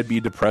feel like I'd be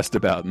depressed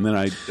about. And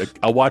then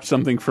I'll watch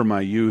something from my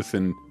youth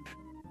and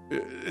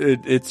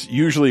it's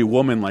usually a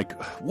woman like,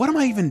 what am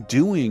I even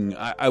doing?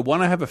 I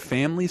want to have a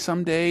family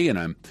someday and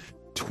I'm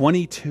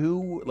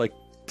 22. Like,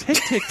 tick,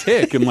 tick,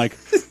 tick. I'm like,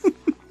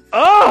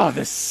 oh,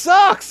 this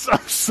sucks.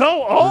 I'm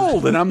so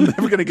old, and I'm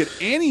never going to get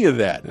any of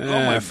that.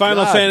 Oh my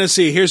Final God.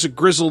 Fantasy, here's a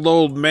grizzled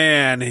old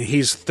man, and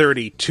he's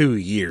 32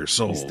 years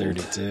old. He's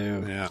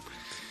 32. Yeah.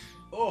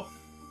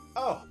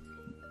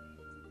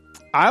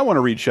 I want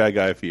to read Shy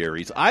Guy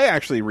Fieri's. I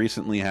actually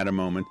recently had a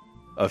moment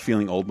of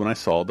feeling old when I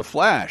saw The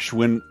Flash.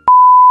 When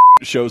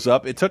shows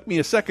up, it took me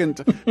a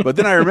second, but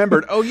then I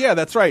remembered, oh yeah,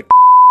 that's right.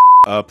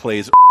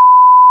 Plays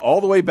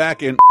all the way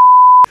back in.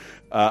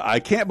 I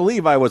can't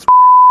believe I was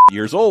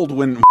years old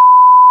when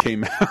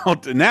came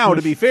out. Now,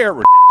 to be fair,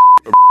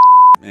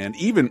 and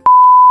even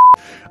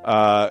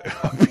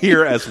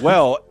appear as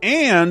well,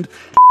 and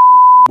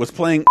was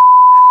playing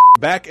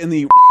back in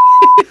the.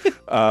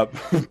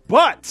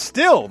 But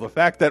still, the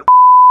fact that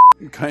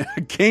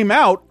came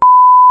out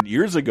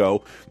years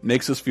ago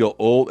makes us feel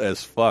old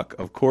as fuck.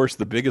 Of course,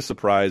 the biggest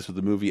surprise was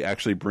the movie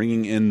actually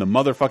bringing in the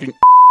motherfucking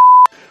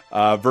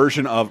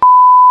version of.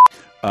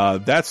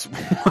 That's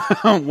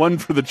one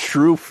for the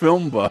true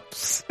film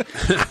buffs.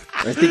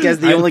 I think as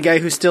the only guy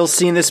who's still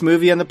seen this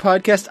movie on the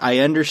podcast, I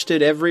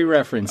understood every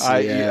reference.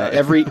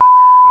 Every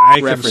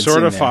I can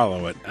sort of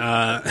follow it.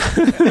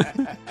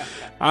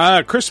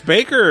 Chris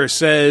Baker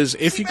says,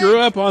 if you grew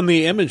up on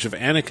the image of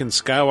Anakin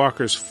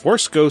Skywalker's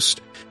Force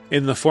Ghost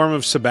in the form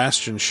of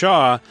Sebastian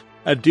Shaw,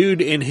 a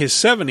dude in his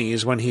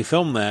 70s when he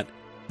filmed that,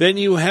 then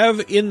you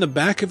have in the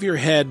back of your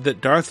head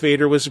that Darth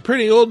Vader was a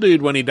pretty old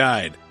dude when he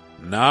died.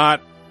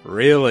 Not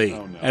really.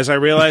 Oh, no. As I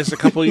realized a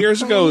couple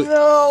years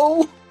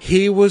ago,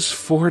 he was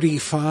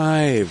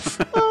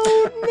 45.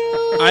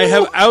 Oh, no. I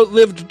have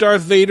outlived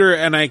Darth Vader,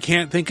 and I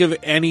can't think of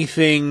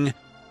anything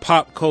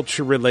pop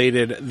culture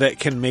related that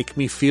can make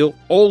me feel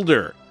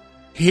older.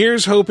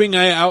 Here's hoping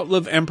I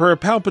outlive Emperor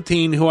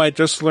Palpatine, who I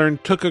just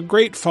learned took a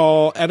great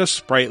fall at a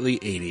sprightly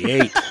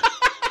 88.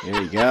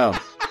 There you go.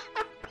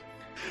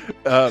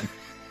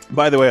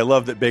 By the way, I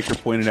love that Baker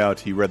pointed out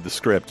he read the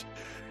script.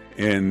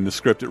 In the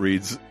script, it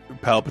reads,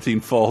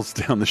 Palpatine falls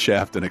down the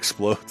shaft and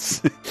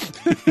explodes.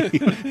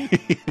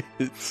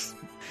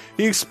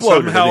 He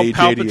exploded Somehow at age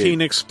Palpatine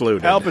 88.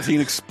 exploded. Palpatine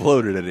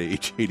exploded at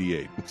age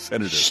 88.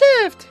 Senator.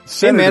 Shaft!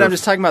 Hey man, I'm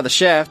just talking about the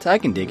shaft. I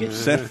can dig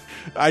it.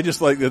 I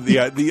just like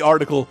the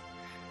article,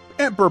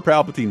 Emperor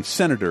Palpatine,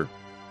 Senator,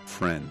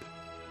 friend,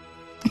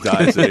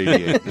 dies at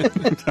 88.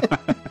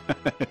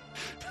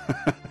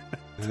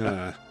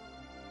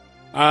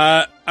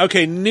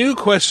 Okay, new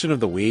question of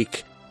the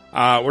week.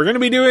 We're going to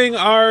be doing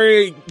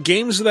our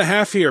games of the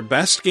half year,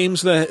 best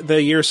games of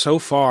the year so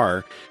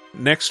far,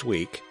 next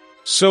week.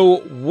 So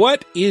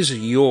what is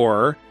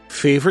your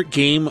favorite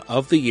game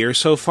of the year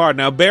so far?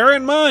 Now, bear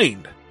in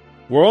mind,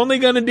 we're only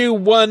going to do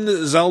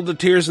one Zelda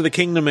Tears of the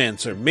Kingdom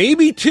answer,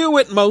 maybe two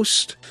at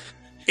most,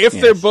 if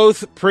they're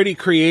both pretty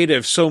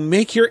creative. So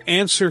make your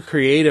answer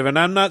creative. And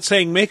I'm not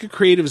saying make a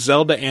creative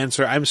Zelda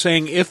answer. I'm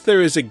saying if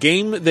there is a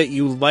game that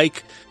you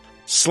like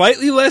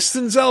slightly less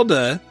than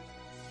Zelda,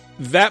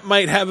 that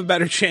might have a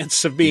better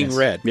chance of being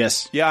read.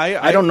 Yes. Yeah,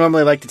 I don't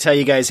normally like to tell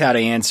you guys how to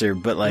answer,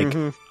 but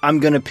I'm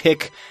going to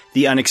pick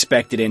the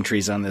unexpected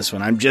entries on this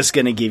one. I'm just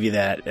going to give you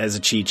that as a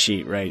cheat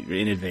sheet right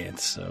in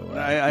advance. So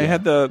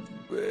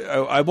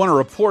I want to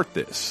report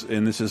this,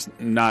 and this is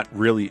not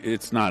really,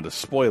 it's not a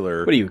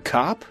spoiler. What are you, a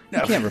cop? No.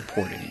 You can't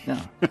report it. No.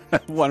 I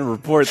want to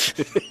report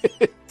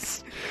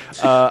this.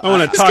 I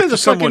want to talk to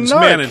someone's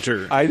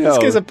manager. I know. This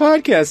guy's a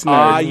podcast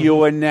nerd.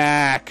 You a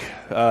knack.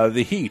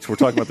 The Heat. We're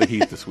talking about the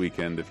Heat this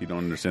weekend. If you don't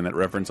understand that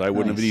reference, I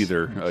wouldn't have it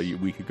either a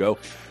week ago.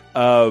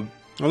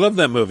 I love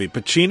that movie.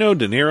 Pacino,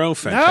 De Niro,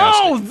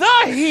 fantastic. No,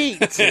 The Heat!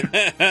 It's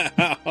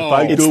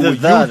the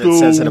that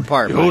sets it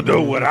apart. You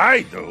do what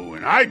I do,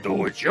 and I do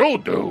what you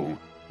do.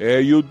 Yeah,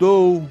 you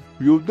do.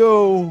 You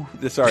do.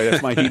 Sorry,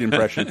 that's my Heat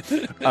impression.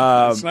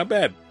 It's not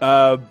bad.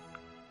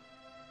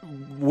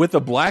 With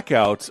the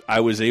blackout,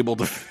 I was able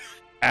to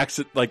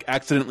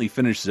accidentally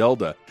finish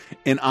Zelda.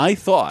 And I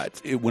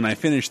thought, when I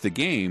finished the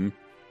game,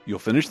 you'll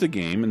finish the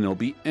game, and there'll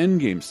be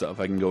endgame stuff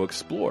I can go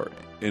explore.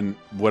 And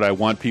what I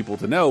want people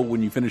to know,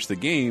 when you finish the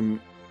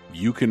game,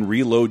 you can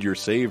reload your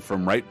save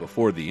from right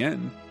before the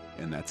end,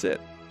 and that's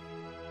it.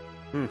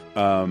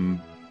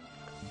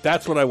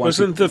 That's what I want.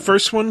 Wasn't the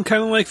first one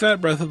kind of like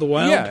that, Breath of the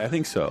Wild? Yeah, I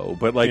think so.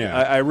 But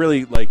I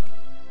really I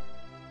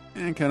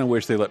kind of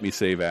wish they let me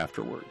save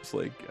afterwards.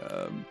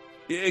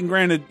 And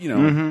granted,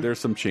 there's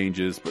some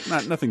changes, but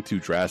nothing too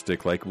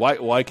drastic. Like,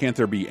 why can't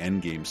there be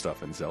endgame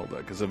stuff in Zelda?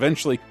 Because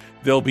eventually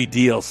there'll be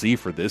DLC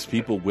for this.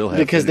 People will have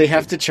because they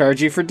have to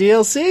charge you for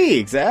DLC.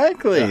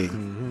 Exactly.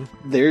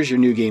 There's your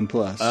New Game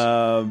Plus.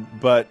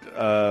 What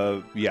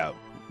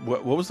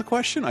was the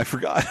question? I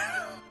forgot.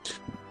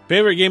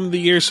 Favorite game of the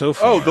year so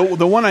far? Oh,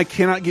 the one I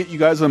cannot get you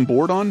guys on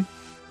board on?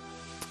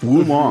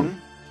 Wulong.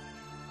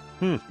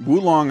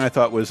 Wulong, I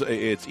thought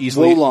it's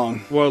easily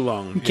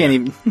Wolong. You can't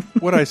even.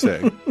 What'd I say?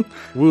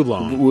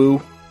 Wulong.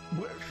 Woo.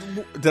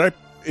 Did I?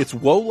 It's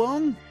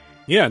Wolong.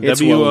 Yeah,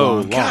 it's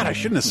W-O. God, I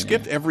shouldn't have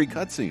skipped every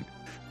cutscene.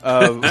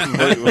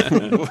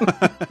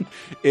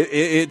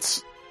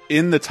 It's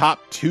in the top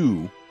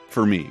 2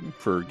 for me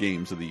for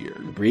games of the year.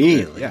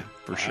 Really? Yeah,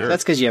 for sure.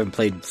 That's because you haven't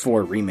played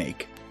 4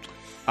 Remake.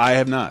 I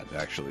have not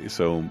actually.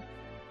 So,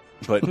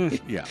 but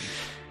yeah.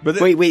 But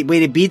wait!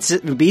 It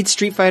beats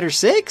Street Fighter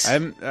 6. I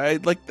don't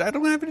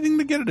have anything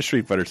to get at a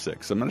Street Fighter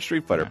 6. I'm not a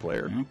Street Fighter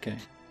player. Okay.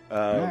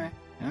 All right.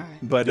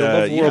 But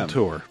World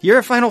Tour. You're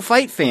a Final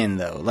Fight fan,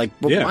 though.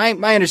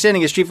 My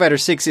understanding is Street Fighter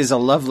 6 is a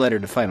love letter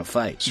to Final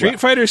Fight.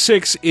 Street Fighter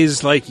 6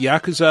 is like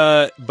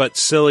Yakuza, but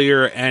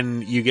sillier,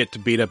 and you get to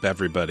beat up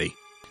everybody.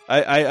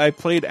 I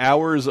played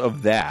hours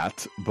of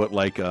that, but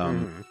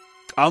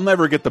I'll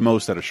never get the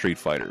most out of Street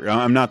Fighter.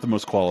 I'm not the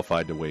most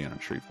qualified to weigh in on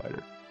Street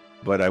Fighter.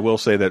 But I will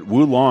say that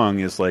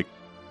Wulong is like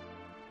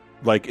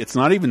it's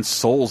not even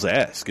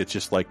Souls-esque. It's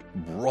just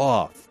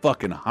raw,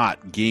 fucking hot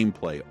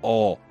gameplay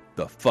all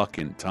the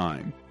fucking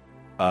time.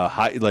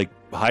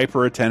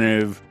 Hyper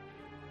attentive.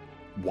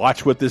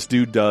 Watch what this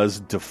dude does.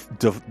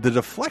 The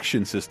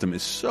deflection system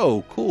is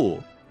so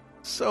cool,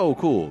 so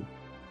cool.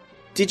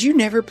 Did you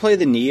never play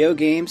the Neo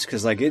games?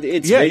 Because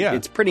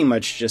it's pretty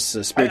much just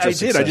a spiritual. I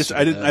did.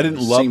 I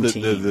didn't love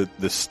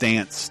the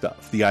stance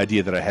stuff. The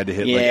idea that I had to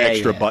hit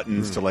extra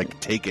buttons to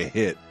take a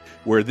hit.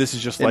 Where this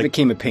is just it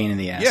became a pain in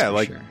the ass.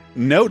 Yeah, sure.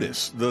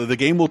 Notice the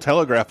game will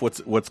telegraph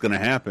what's going to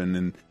happen,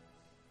 and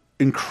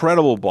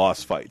incredible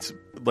boss fights.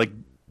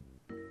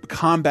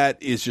 Combat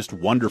is just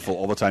wonderful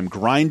all the time.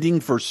 Grinding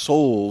for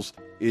souls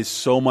is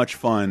so much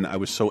fun. I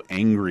was so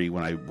angry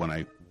when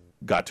I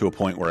got to a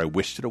point where I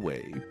wished it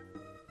away.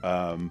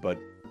 But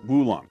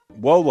Wulong.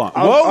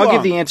 I'll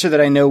give the answer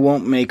that I know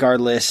won't make our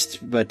list,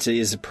 but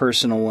is a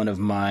personal one of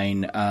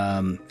mine.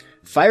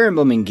 Fire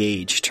Emblem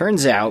Engage.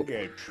 Turns out,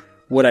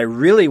 what I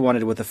really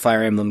wanted with the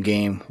Fire Emblem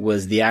game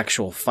was the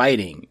actual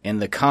fighting and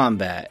the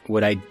combat.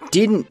 What I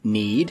didn't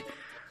need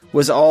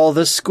was all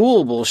the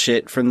school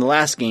bullshit from the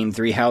last game,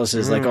 Three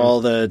Houses,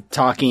 all the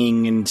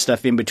talking and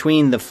stuff in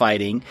between the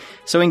fighting.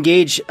 So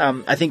Engage,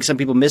 I think some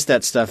people miss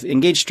that stuff.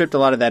 Engage stripped a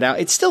lot of that out.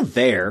 It's still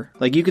there.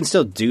 You can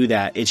still do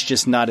that. It's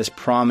just not as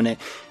prominent.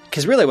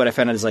 Because really what I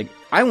found out is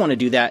I want to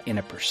do that in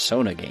a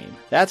Persona game.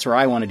 That's where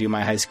I want to do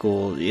my high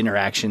school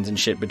interactions and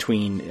shit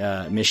between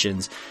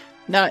missions.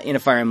 Not in a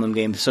Fire Emblem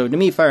game. So to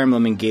me, Fire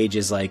Emblem Engage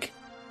is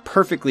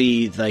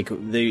perfectly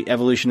the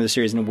evolution of the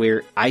series and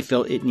where I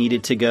felt it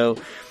needed to go.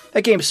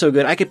 That game's so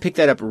good. I could pick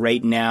that up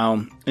right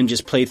now and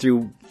just play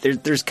through.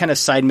 There's kind of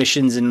side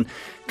missions and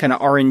kind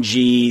of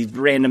RNG,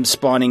 random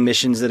spawning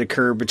missions that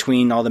occur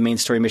between all the main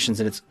story missions,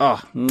 and it's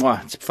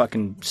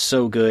fucking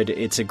so good.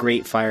 It's a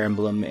great Fire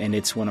Emblem, and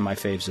it's one of my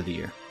faves of the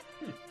year.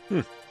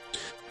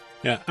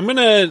 Yeah, I'm going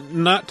to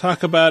not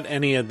talk about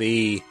any of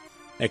the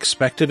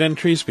expected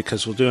entries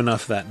because we'll do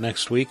enough of that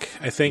next week,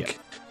 I think.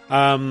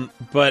 Yeah.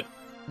 But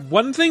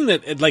one thing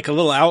that, like a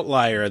little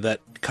outlier that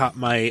caught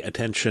my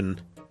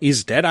attention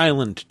is Dead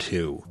Island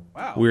 2.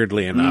 Wow.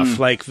 Weirdly enough.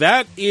 Like,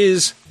 that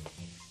is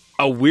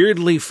a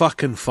weirdly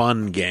fucking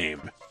fun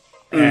game.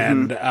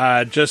 And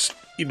just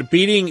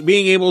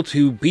being able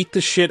to beat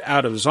the shit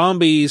out of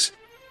zombies.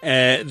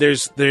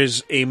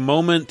 There's a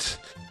moment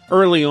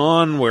early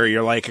on where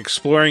you're like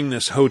exploring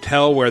this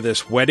hotel where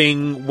this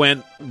wedding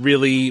went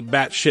really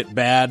batshit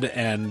bad,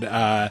 and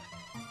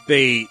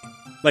they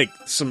like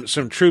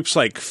some troops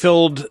like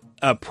filled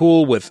a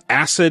pool with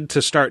acid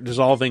to start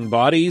dissolving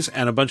bodies,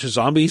 and a bunch of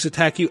zombies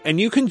attack you, and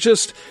you can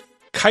just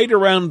kite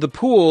around the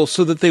pool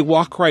so that they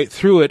walk right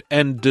through it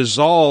and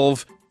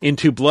dissolve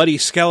into bloody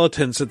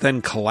skeletons that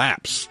then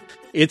collapse.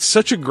 It's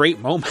such a great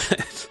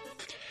moment.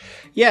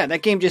 Yeah,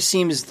 that game just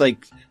seems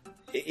like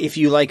if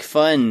you like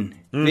fun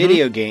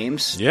video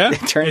games, yeah,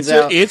 it turns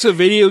out it's a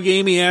video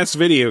gamey-ass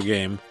video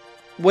game.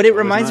 What it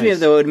reminds me of,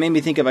 though, it made me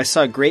think of, I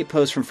saw a great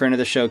post from friend of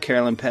the show,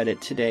 Carolyn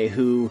Pettit, today,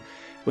 who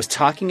was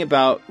talking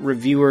about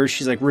reviewers.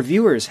 She's like,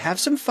 reviewers, have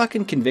some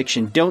fucking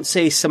conviction. Don't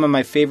say some of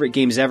my favorite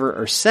games ever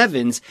are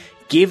 7s.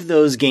 Give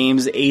those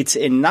games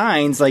 8s and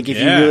 9s, like, if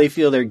you really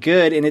feel they're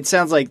good. And it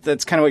sounds like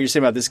that's kind of what you're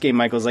saying about this game,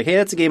 Michael. It's like, hey,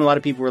 that's a game a lot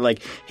of people were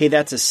like, hey,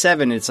 that's a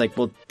 7. And it's like,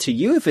 well, to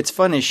you, if it's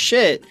fun as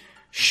shit,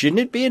 shouldn't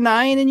it be a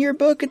 9 in your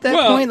book at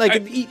that point? Like, I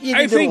think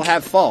it'll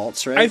have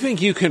faults, right? I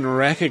think you can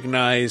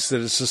recognize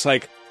that it's just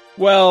like,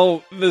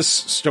 well, this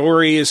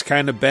story is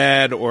kind of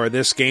bad, or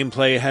this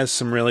gameplay has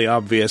some really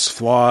obvious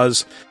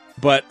flaws,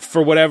 but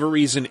for whatever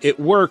reason, it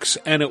works,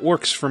 and it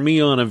works for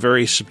me on a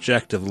very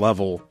subjective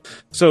level.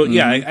 So,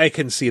 yeah, I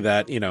can see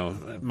that,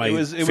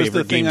 my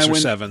favorite games are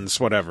 7s,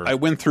 whatever. I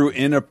went through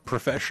in a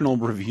professional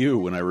review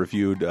when I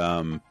reviewed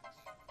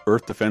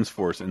Earth Defense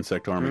Force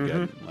Insect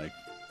Armageddon. Like,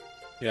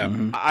 yeah,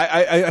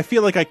 I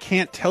feel like I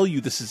can't tell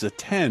you this is a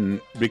 10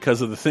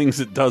 because of the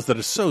things it does that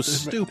is so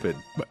stupid.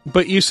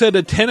 But you said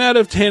a 10 out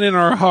of 10 in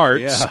our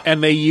hearts,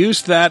 and they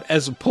used that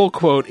as a pull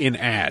quote in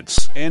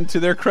ads. And to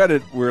their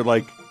credit, we're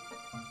like,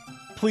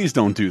 please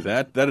don't do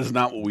that. That is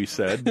not what we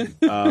said,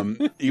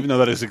 even though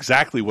that is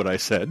exactly what I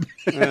said.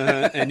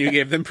 And you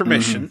gave them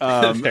permission.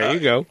 There you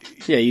go.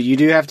 Yeah, you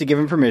do have to give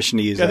them permission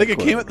to use that. I think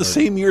it came at the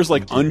same year as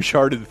like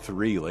Uncharted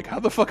 3. Like,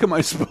 how the fuck am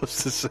I supposed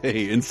to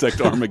say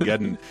Insect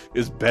Armageddon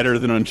is better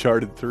than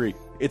Uncharted 3?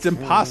 It's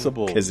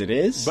impossible. Because it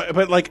is.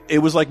 But like, it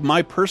was like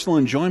my personal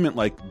enjoyment.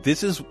 Like,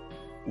 this is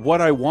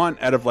what I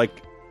want out of, like,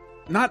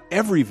 not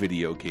every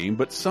video game,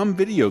 but some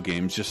video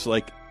games. Just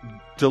like,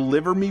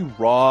 deliver me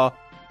raw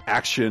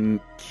action,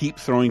 keep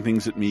throwing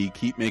things at me,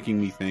 keep making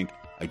me think.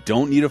 I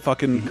don't need a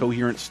fucking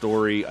coherent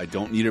story. I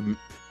don't need a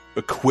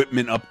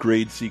equipment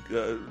upgrade.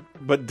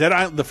 But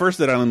the first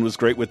Dead Island was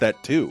great with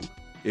that too.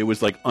 It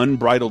was like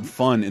unbridled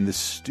fun in the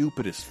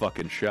stupidest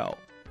fucking shell.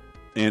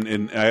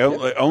 And I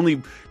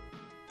only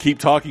keep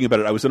talking about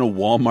it. I was in a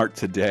Walmart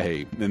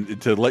today, and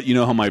to let you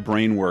know how my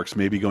brain works,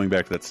 maybe going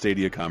back to that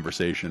Stadia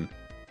conversation,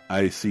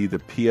 I see the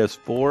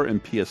PS4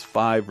 and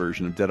PS5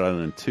 version of Dead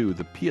Island 2.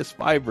 The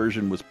PS5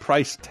 version was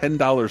priced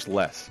 $10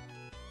 less.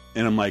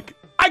 And I'm like,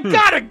 I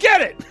gotta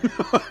get it!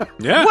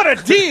 Yeah. What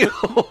a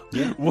deal!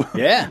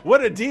 Yeah.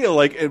 What a deal!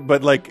 Like,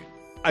 but like,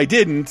 I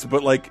didn't,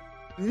 but like,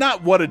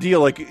 not what a deal.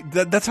 Like,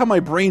 that's how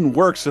my brain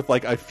works. If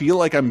like, I feel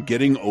like I'm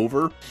getting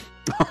over,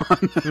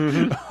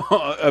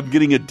 I'm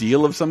getting a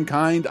deal of some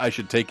kind, I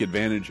should take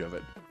advantage of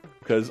it.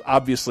 Because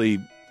obviously,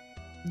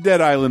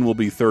 Dead Island will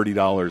be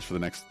 $30 for the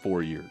next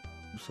 4 years.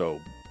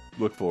 So,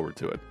 look forward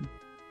to it.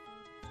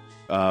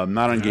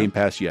 Not on Game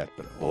Pass yet,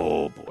 but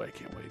oh boy, I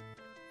can't wait.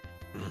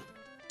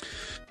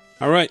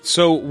 All right,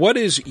 so what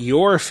is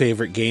your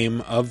favorite game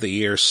of the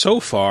year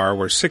so far?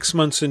 We're 6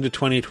 months into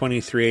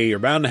 2023. You're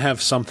bound to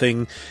have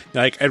something.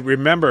 Like, and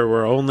remember,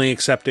 we're only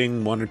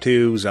accepting 1 or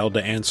 2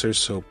 Zelda answers,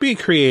 so be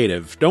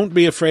creative. Don't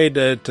be afraid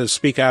to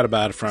speak out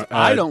about it.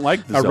 I don't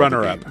like the Zelda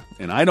runner-up. game,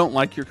 and I don't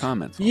like your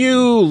comments.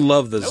 You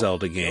love the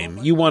Zelda game.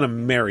 You want to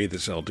marry the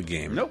Zelda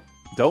game. Nope.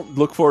 Don't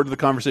look forward to the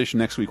conversation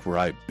next week where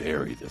I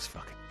bury this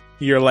fucking...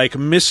 You're like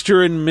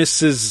Mr. and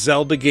Mrs.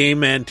 Zelda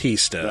Game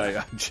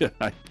Antista.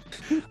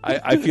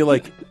 I feel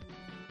like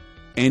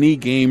any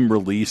game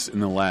released in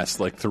the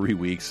last, like, 3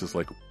 weeks is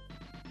like,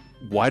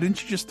 why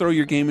didn't you just throw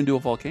your game into a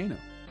volcano?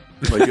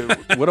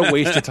 Like, what a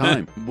waste of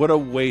time. What a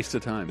waste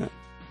of time.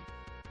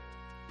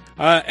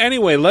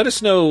 Anyway, let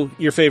us know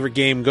your favorite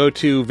game. Go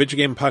to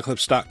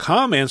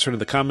VidjagameApocalypse.com, answer to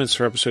the comments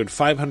for episode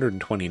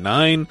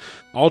 529.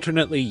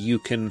 Alternately, you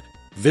can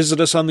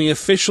visit us on the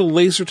official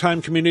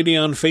LaserTime community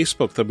on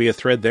Facebook. There'll be a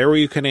thread there where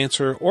you can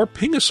answer, or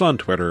ping us on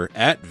Twitter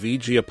at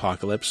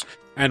VGApocalypse,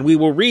 and we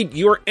will read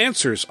your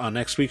answers on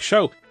next week's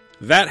show.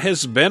 That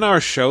has been our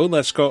show.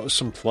 Let's go with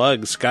some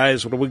plugs.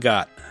 Guys, what do we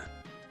got?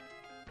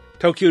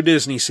 Tokyo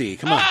Disney Sea.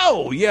 Come on.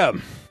 Oh, yeah.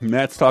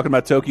 Matt's talking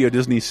about Tokyo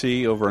Disney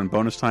Sea over on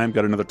Bonus Time.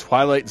 Got another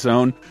Twilight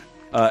Zone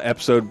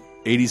episode,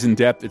 80s in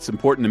Depth. It's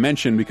important to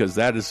mention because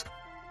that is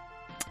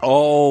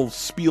all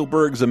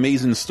Spielberg's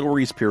amazing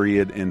stories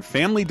period, and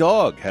Family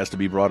Dog has to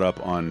be brought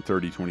up on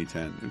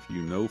 30-2010. If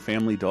you know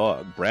Family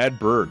Dog, Brad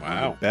Bird, one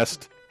of the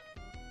best,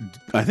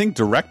 I think,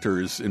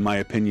 directors, in my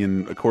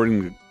opinion,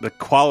 according to the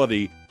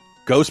quality.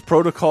 Ghost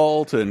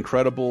Protocol to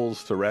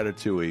Incredibles to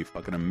Ratatouille,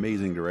 fucking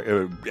amazing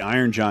director.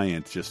 Iron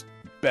Giant, just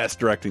best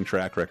directing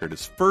track record.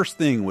 His first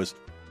thing was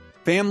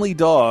Family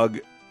Dog,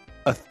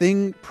 a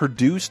thing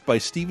produced by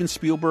Steven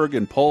Spielberg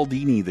and Paul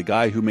Dini, the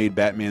guy who made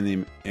Batman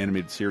the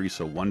Animated Series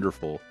so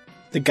wonderful.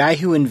 The guy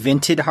who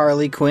invented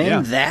Harley Quinn?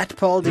 Yeah. That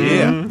Paul Dini?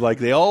 Yeah, like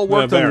they all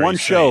worked on one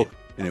show,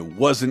 and it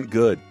wasn't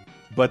good.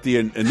 But the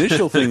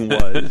initial thing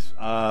was,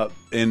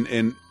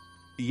 and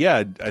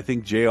yeah, I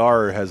think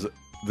JR has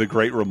the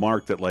great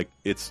remark that, like,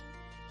 it's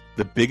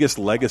the biggest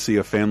legacy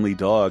of Family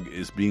Dog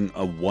is being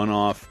a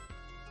one-off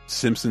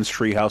Simpsons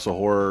Treehouse of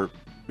Horror.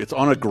 It's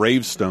on a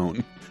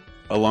gravestone,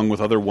 along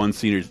with other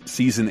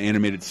one-season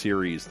animated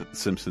series that the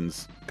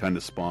Simpsons kind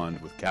of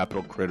spawned with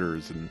Capital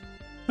Critters, and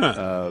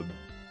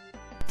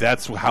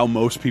that's how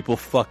most people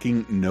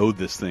fucking know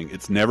this thing.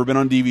 It's never been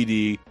on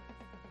DVD.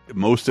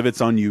 Most of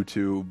it's on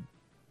YouTube.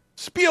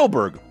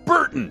 Spielberg,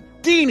 Burton,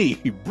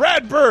 Dini,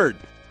 Brad Bird.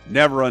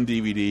 Never on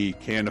DVD.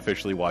 Can't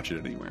officially watch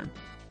it anywhere.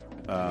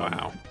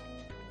 Wow.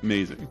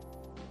 Amazing.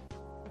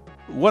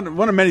 One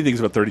of many things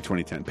about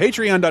 30-2010.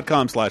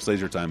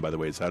 Patreon.com/lasertime, by the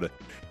way, is how to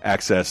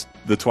access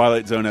the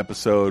Twilight Zone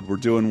episode. We're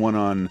doing one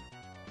on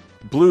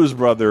Blues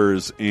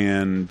Brothers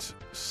and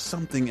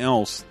something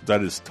else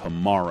that is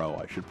tomorrow.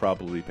 I should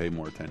probably pay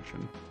more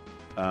attention.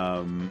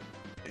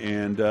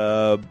 And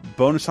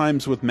bonus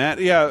times with Matt.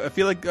 Yeah, I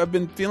feel like I've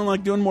been feeling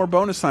like doing more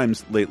bonus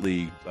times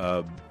lately.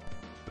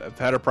 I've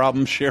had a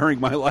problem sharing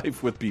my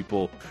life with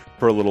people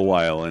for a little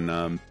while,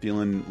 and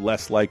feeling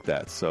less like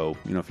that. So,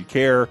 you know, if you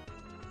care,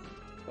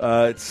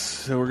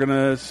 so we're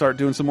gonna start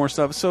doing some more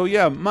stuff. So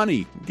yeah,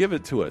 money, give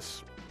it to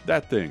us.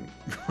 That thing.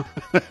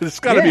 There's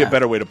got to be a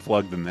better way to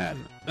plug than that.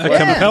 A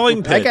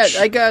compelling pitch.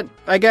 I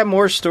got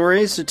more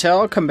stories to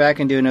tell. I'll come back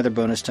and do another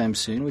bonus time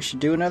soon. We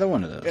should do another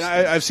one of those. And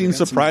I've seen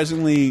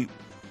surprisingly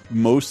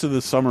most of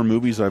the summer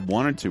movies I've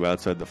wanted to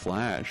outside The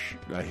Flash.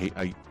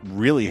 I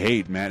really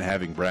hate Matt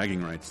having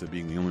bragging rights to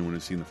being the only one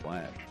who's seen The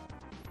Flash.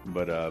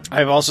 But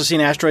I've also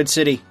seen Asteroid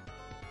City.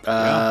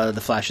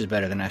 The Flash is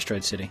better than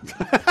Asteroid City.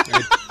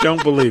 I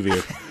don't believe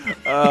you.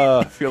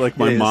 I feel like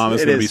my mom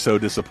is going to be so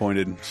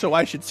disappointed. So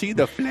I should see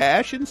The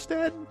Flash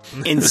instead?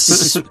 And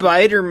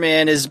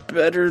Spider-Man is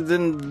better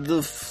than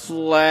The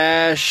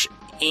Flash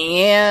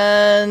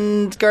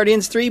and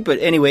Guardians 3. But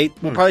anyway,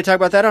 we'll probably talk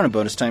about that on a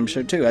bonus time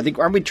show too. I think,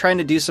 aren't we trying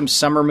to do some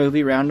summer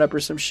movie roundup or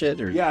some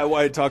shit? Or? Yeah,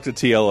 well, I talked to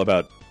TL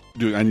about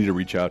doing. I need to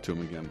reach out to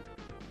him again.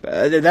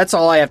 That's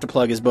all I have to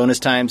plug is bonus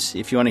times.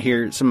 If you want to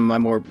hear some of my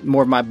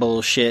more of my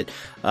bullshit,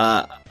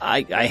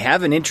 I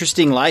have an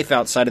interesting life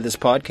outside of this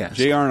podcast.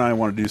 JR and I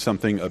want to do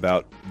something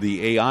about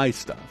the AI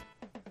stuff,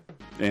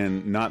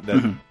 and not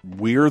that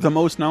we're the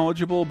most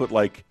knowledgeable, but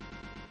like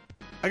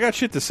I got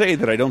shit to say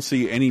that I don't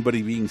see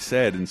anybody being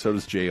said, and so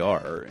does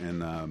JR.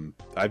 And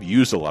I've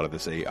used a lot of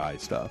this AI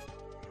stuff.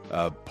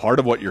 Part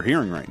of what you're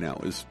hearing right now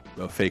is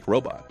a fake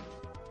robot.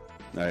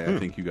 I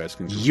think you guys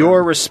can.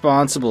 You're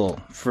responsible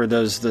for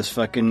this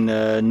fucking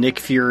Nick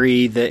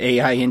Fury, the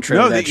AI intro.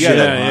 No, that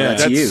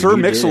that Sir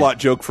Mix-a-Lot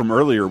joke from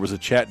earlier was a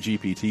Chat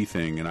GPT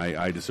thing, and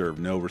I deserve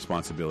no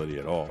responsibility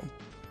at all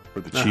for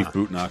the Chief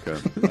Bootnaka.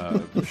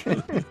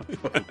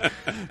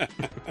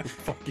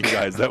 Fuck you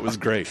guys, that was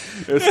great.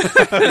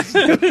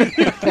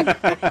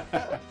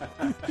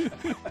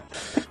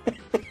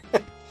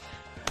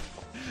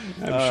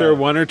 I'm sure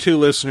one or two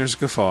listeners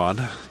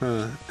guffawed.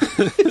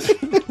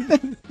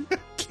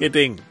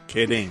 Kidding.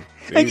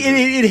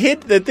 It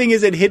hit. The thing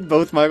is, it hit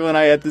both Michael and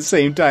I at the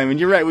same time. And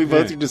you're right. We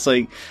both were just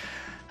like,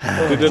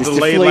 just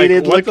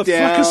deflated. What the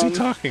fuck is he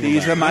talking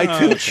These about? are my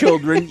two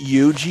children,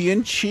 Yuji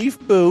and Chief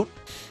Boot.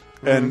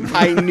 And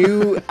I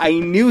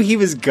knew he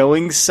was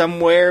going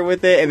somewhere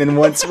with it. And then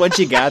once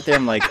you got there,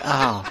 I'm like,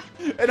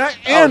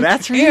 And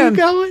that's where you're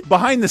going?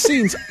 Behind the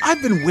scenes,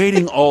 I've been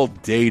waiting all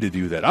day to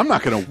do that. I'm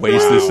not going to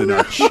waste this in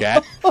our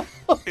chat.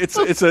 It's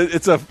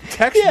a text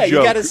joke. Yeah, you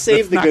got to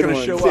save the that's good not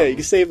ones. gonna show Yeah, up. you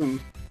can save them.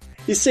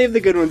 You save the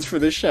good ones for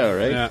the show,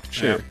 right? Yeah,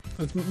 sure.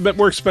 Yeah. That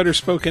works better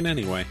spoken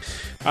anyway.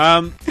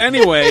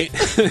 Anyway,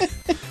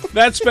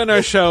 that's been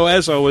our show.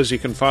 As always, you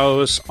can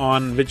follow us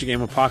on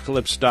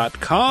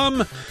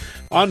VidjagameApocalypse.com,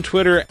 on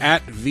Twitter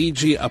at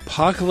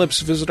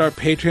VGApocalypse. Visit our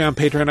Patreon,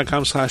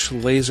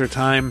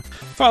 patreon.com/lasertime.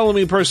 Follow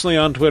me personally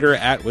on Twitter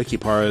at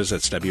Wikiparaz.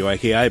 That's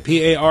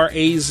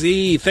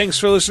WIKIPARAZ. Thanks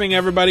for listening,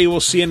 everybody.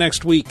 We'll see you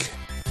next week.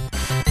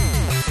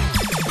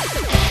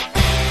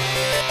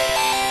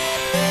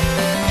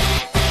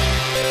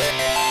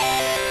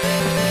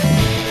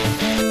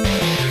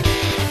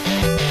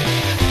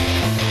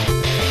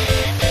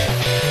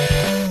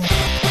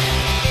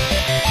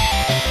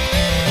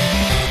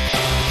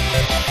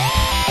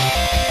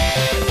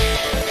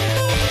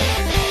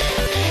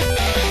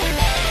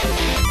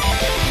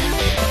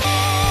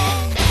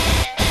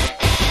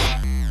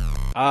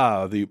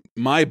 The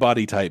my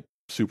body type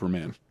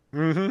Superman.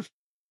 Mm-hmm.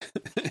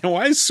 And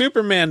why is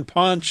Superman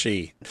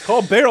paunchy?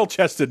 Called barrel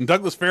chested, and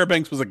Douglas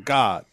Fairbanks was a god.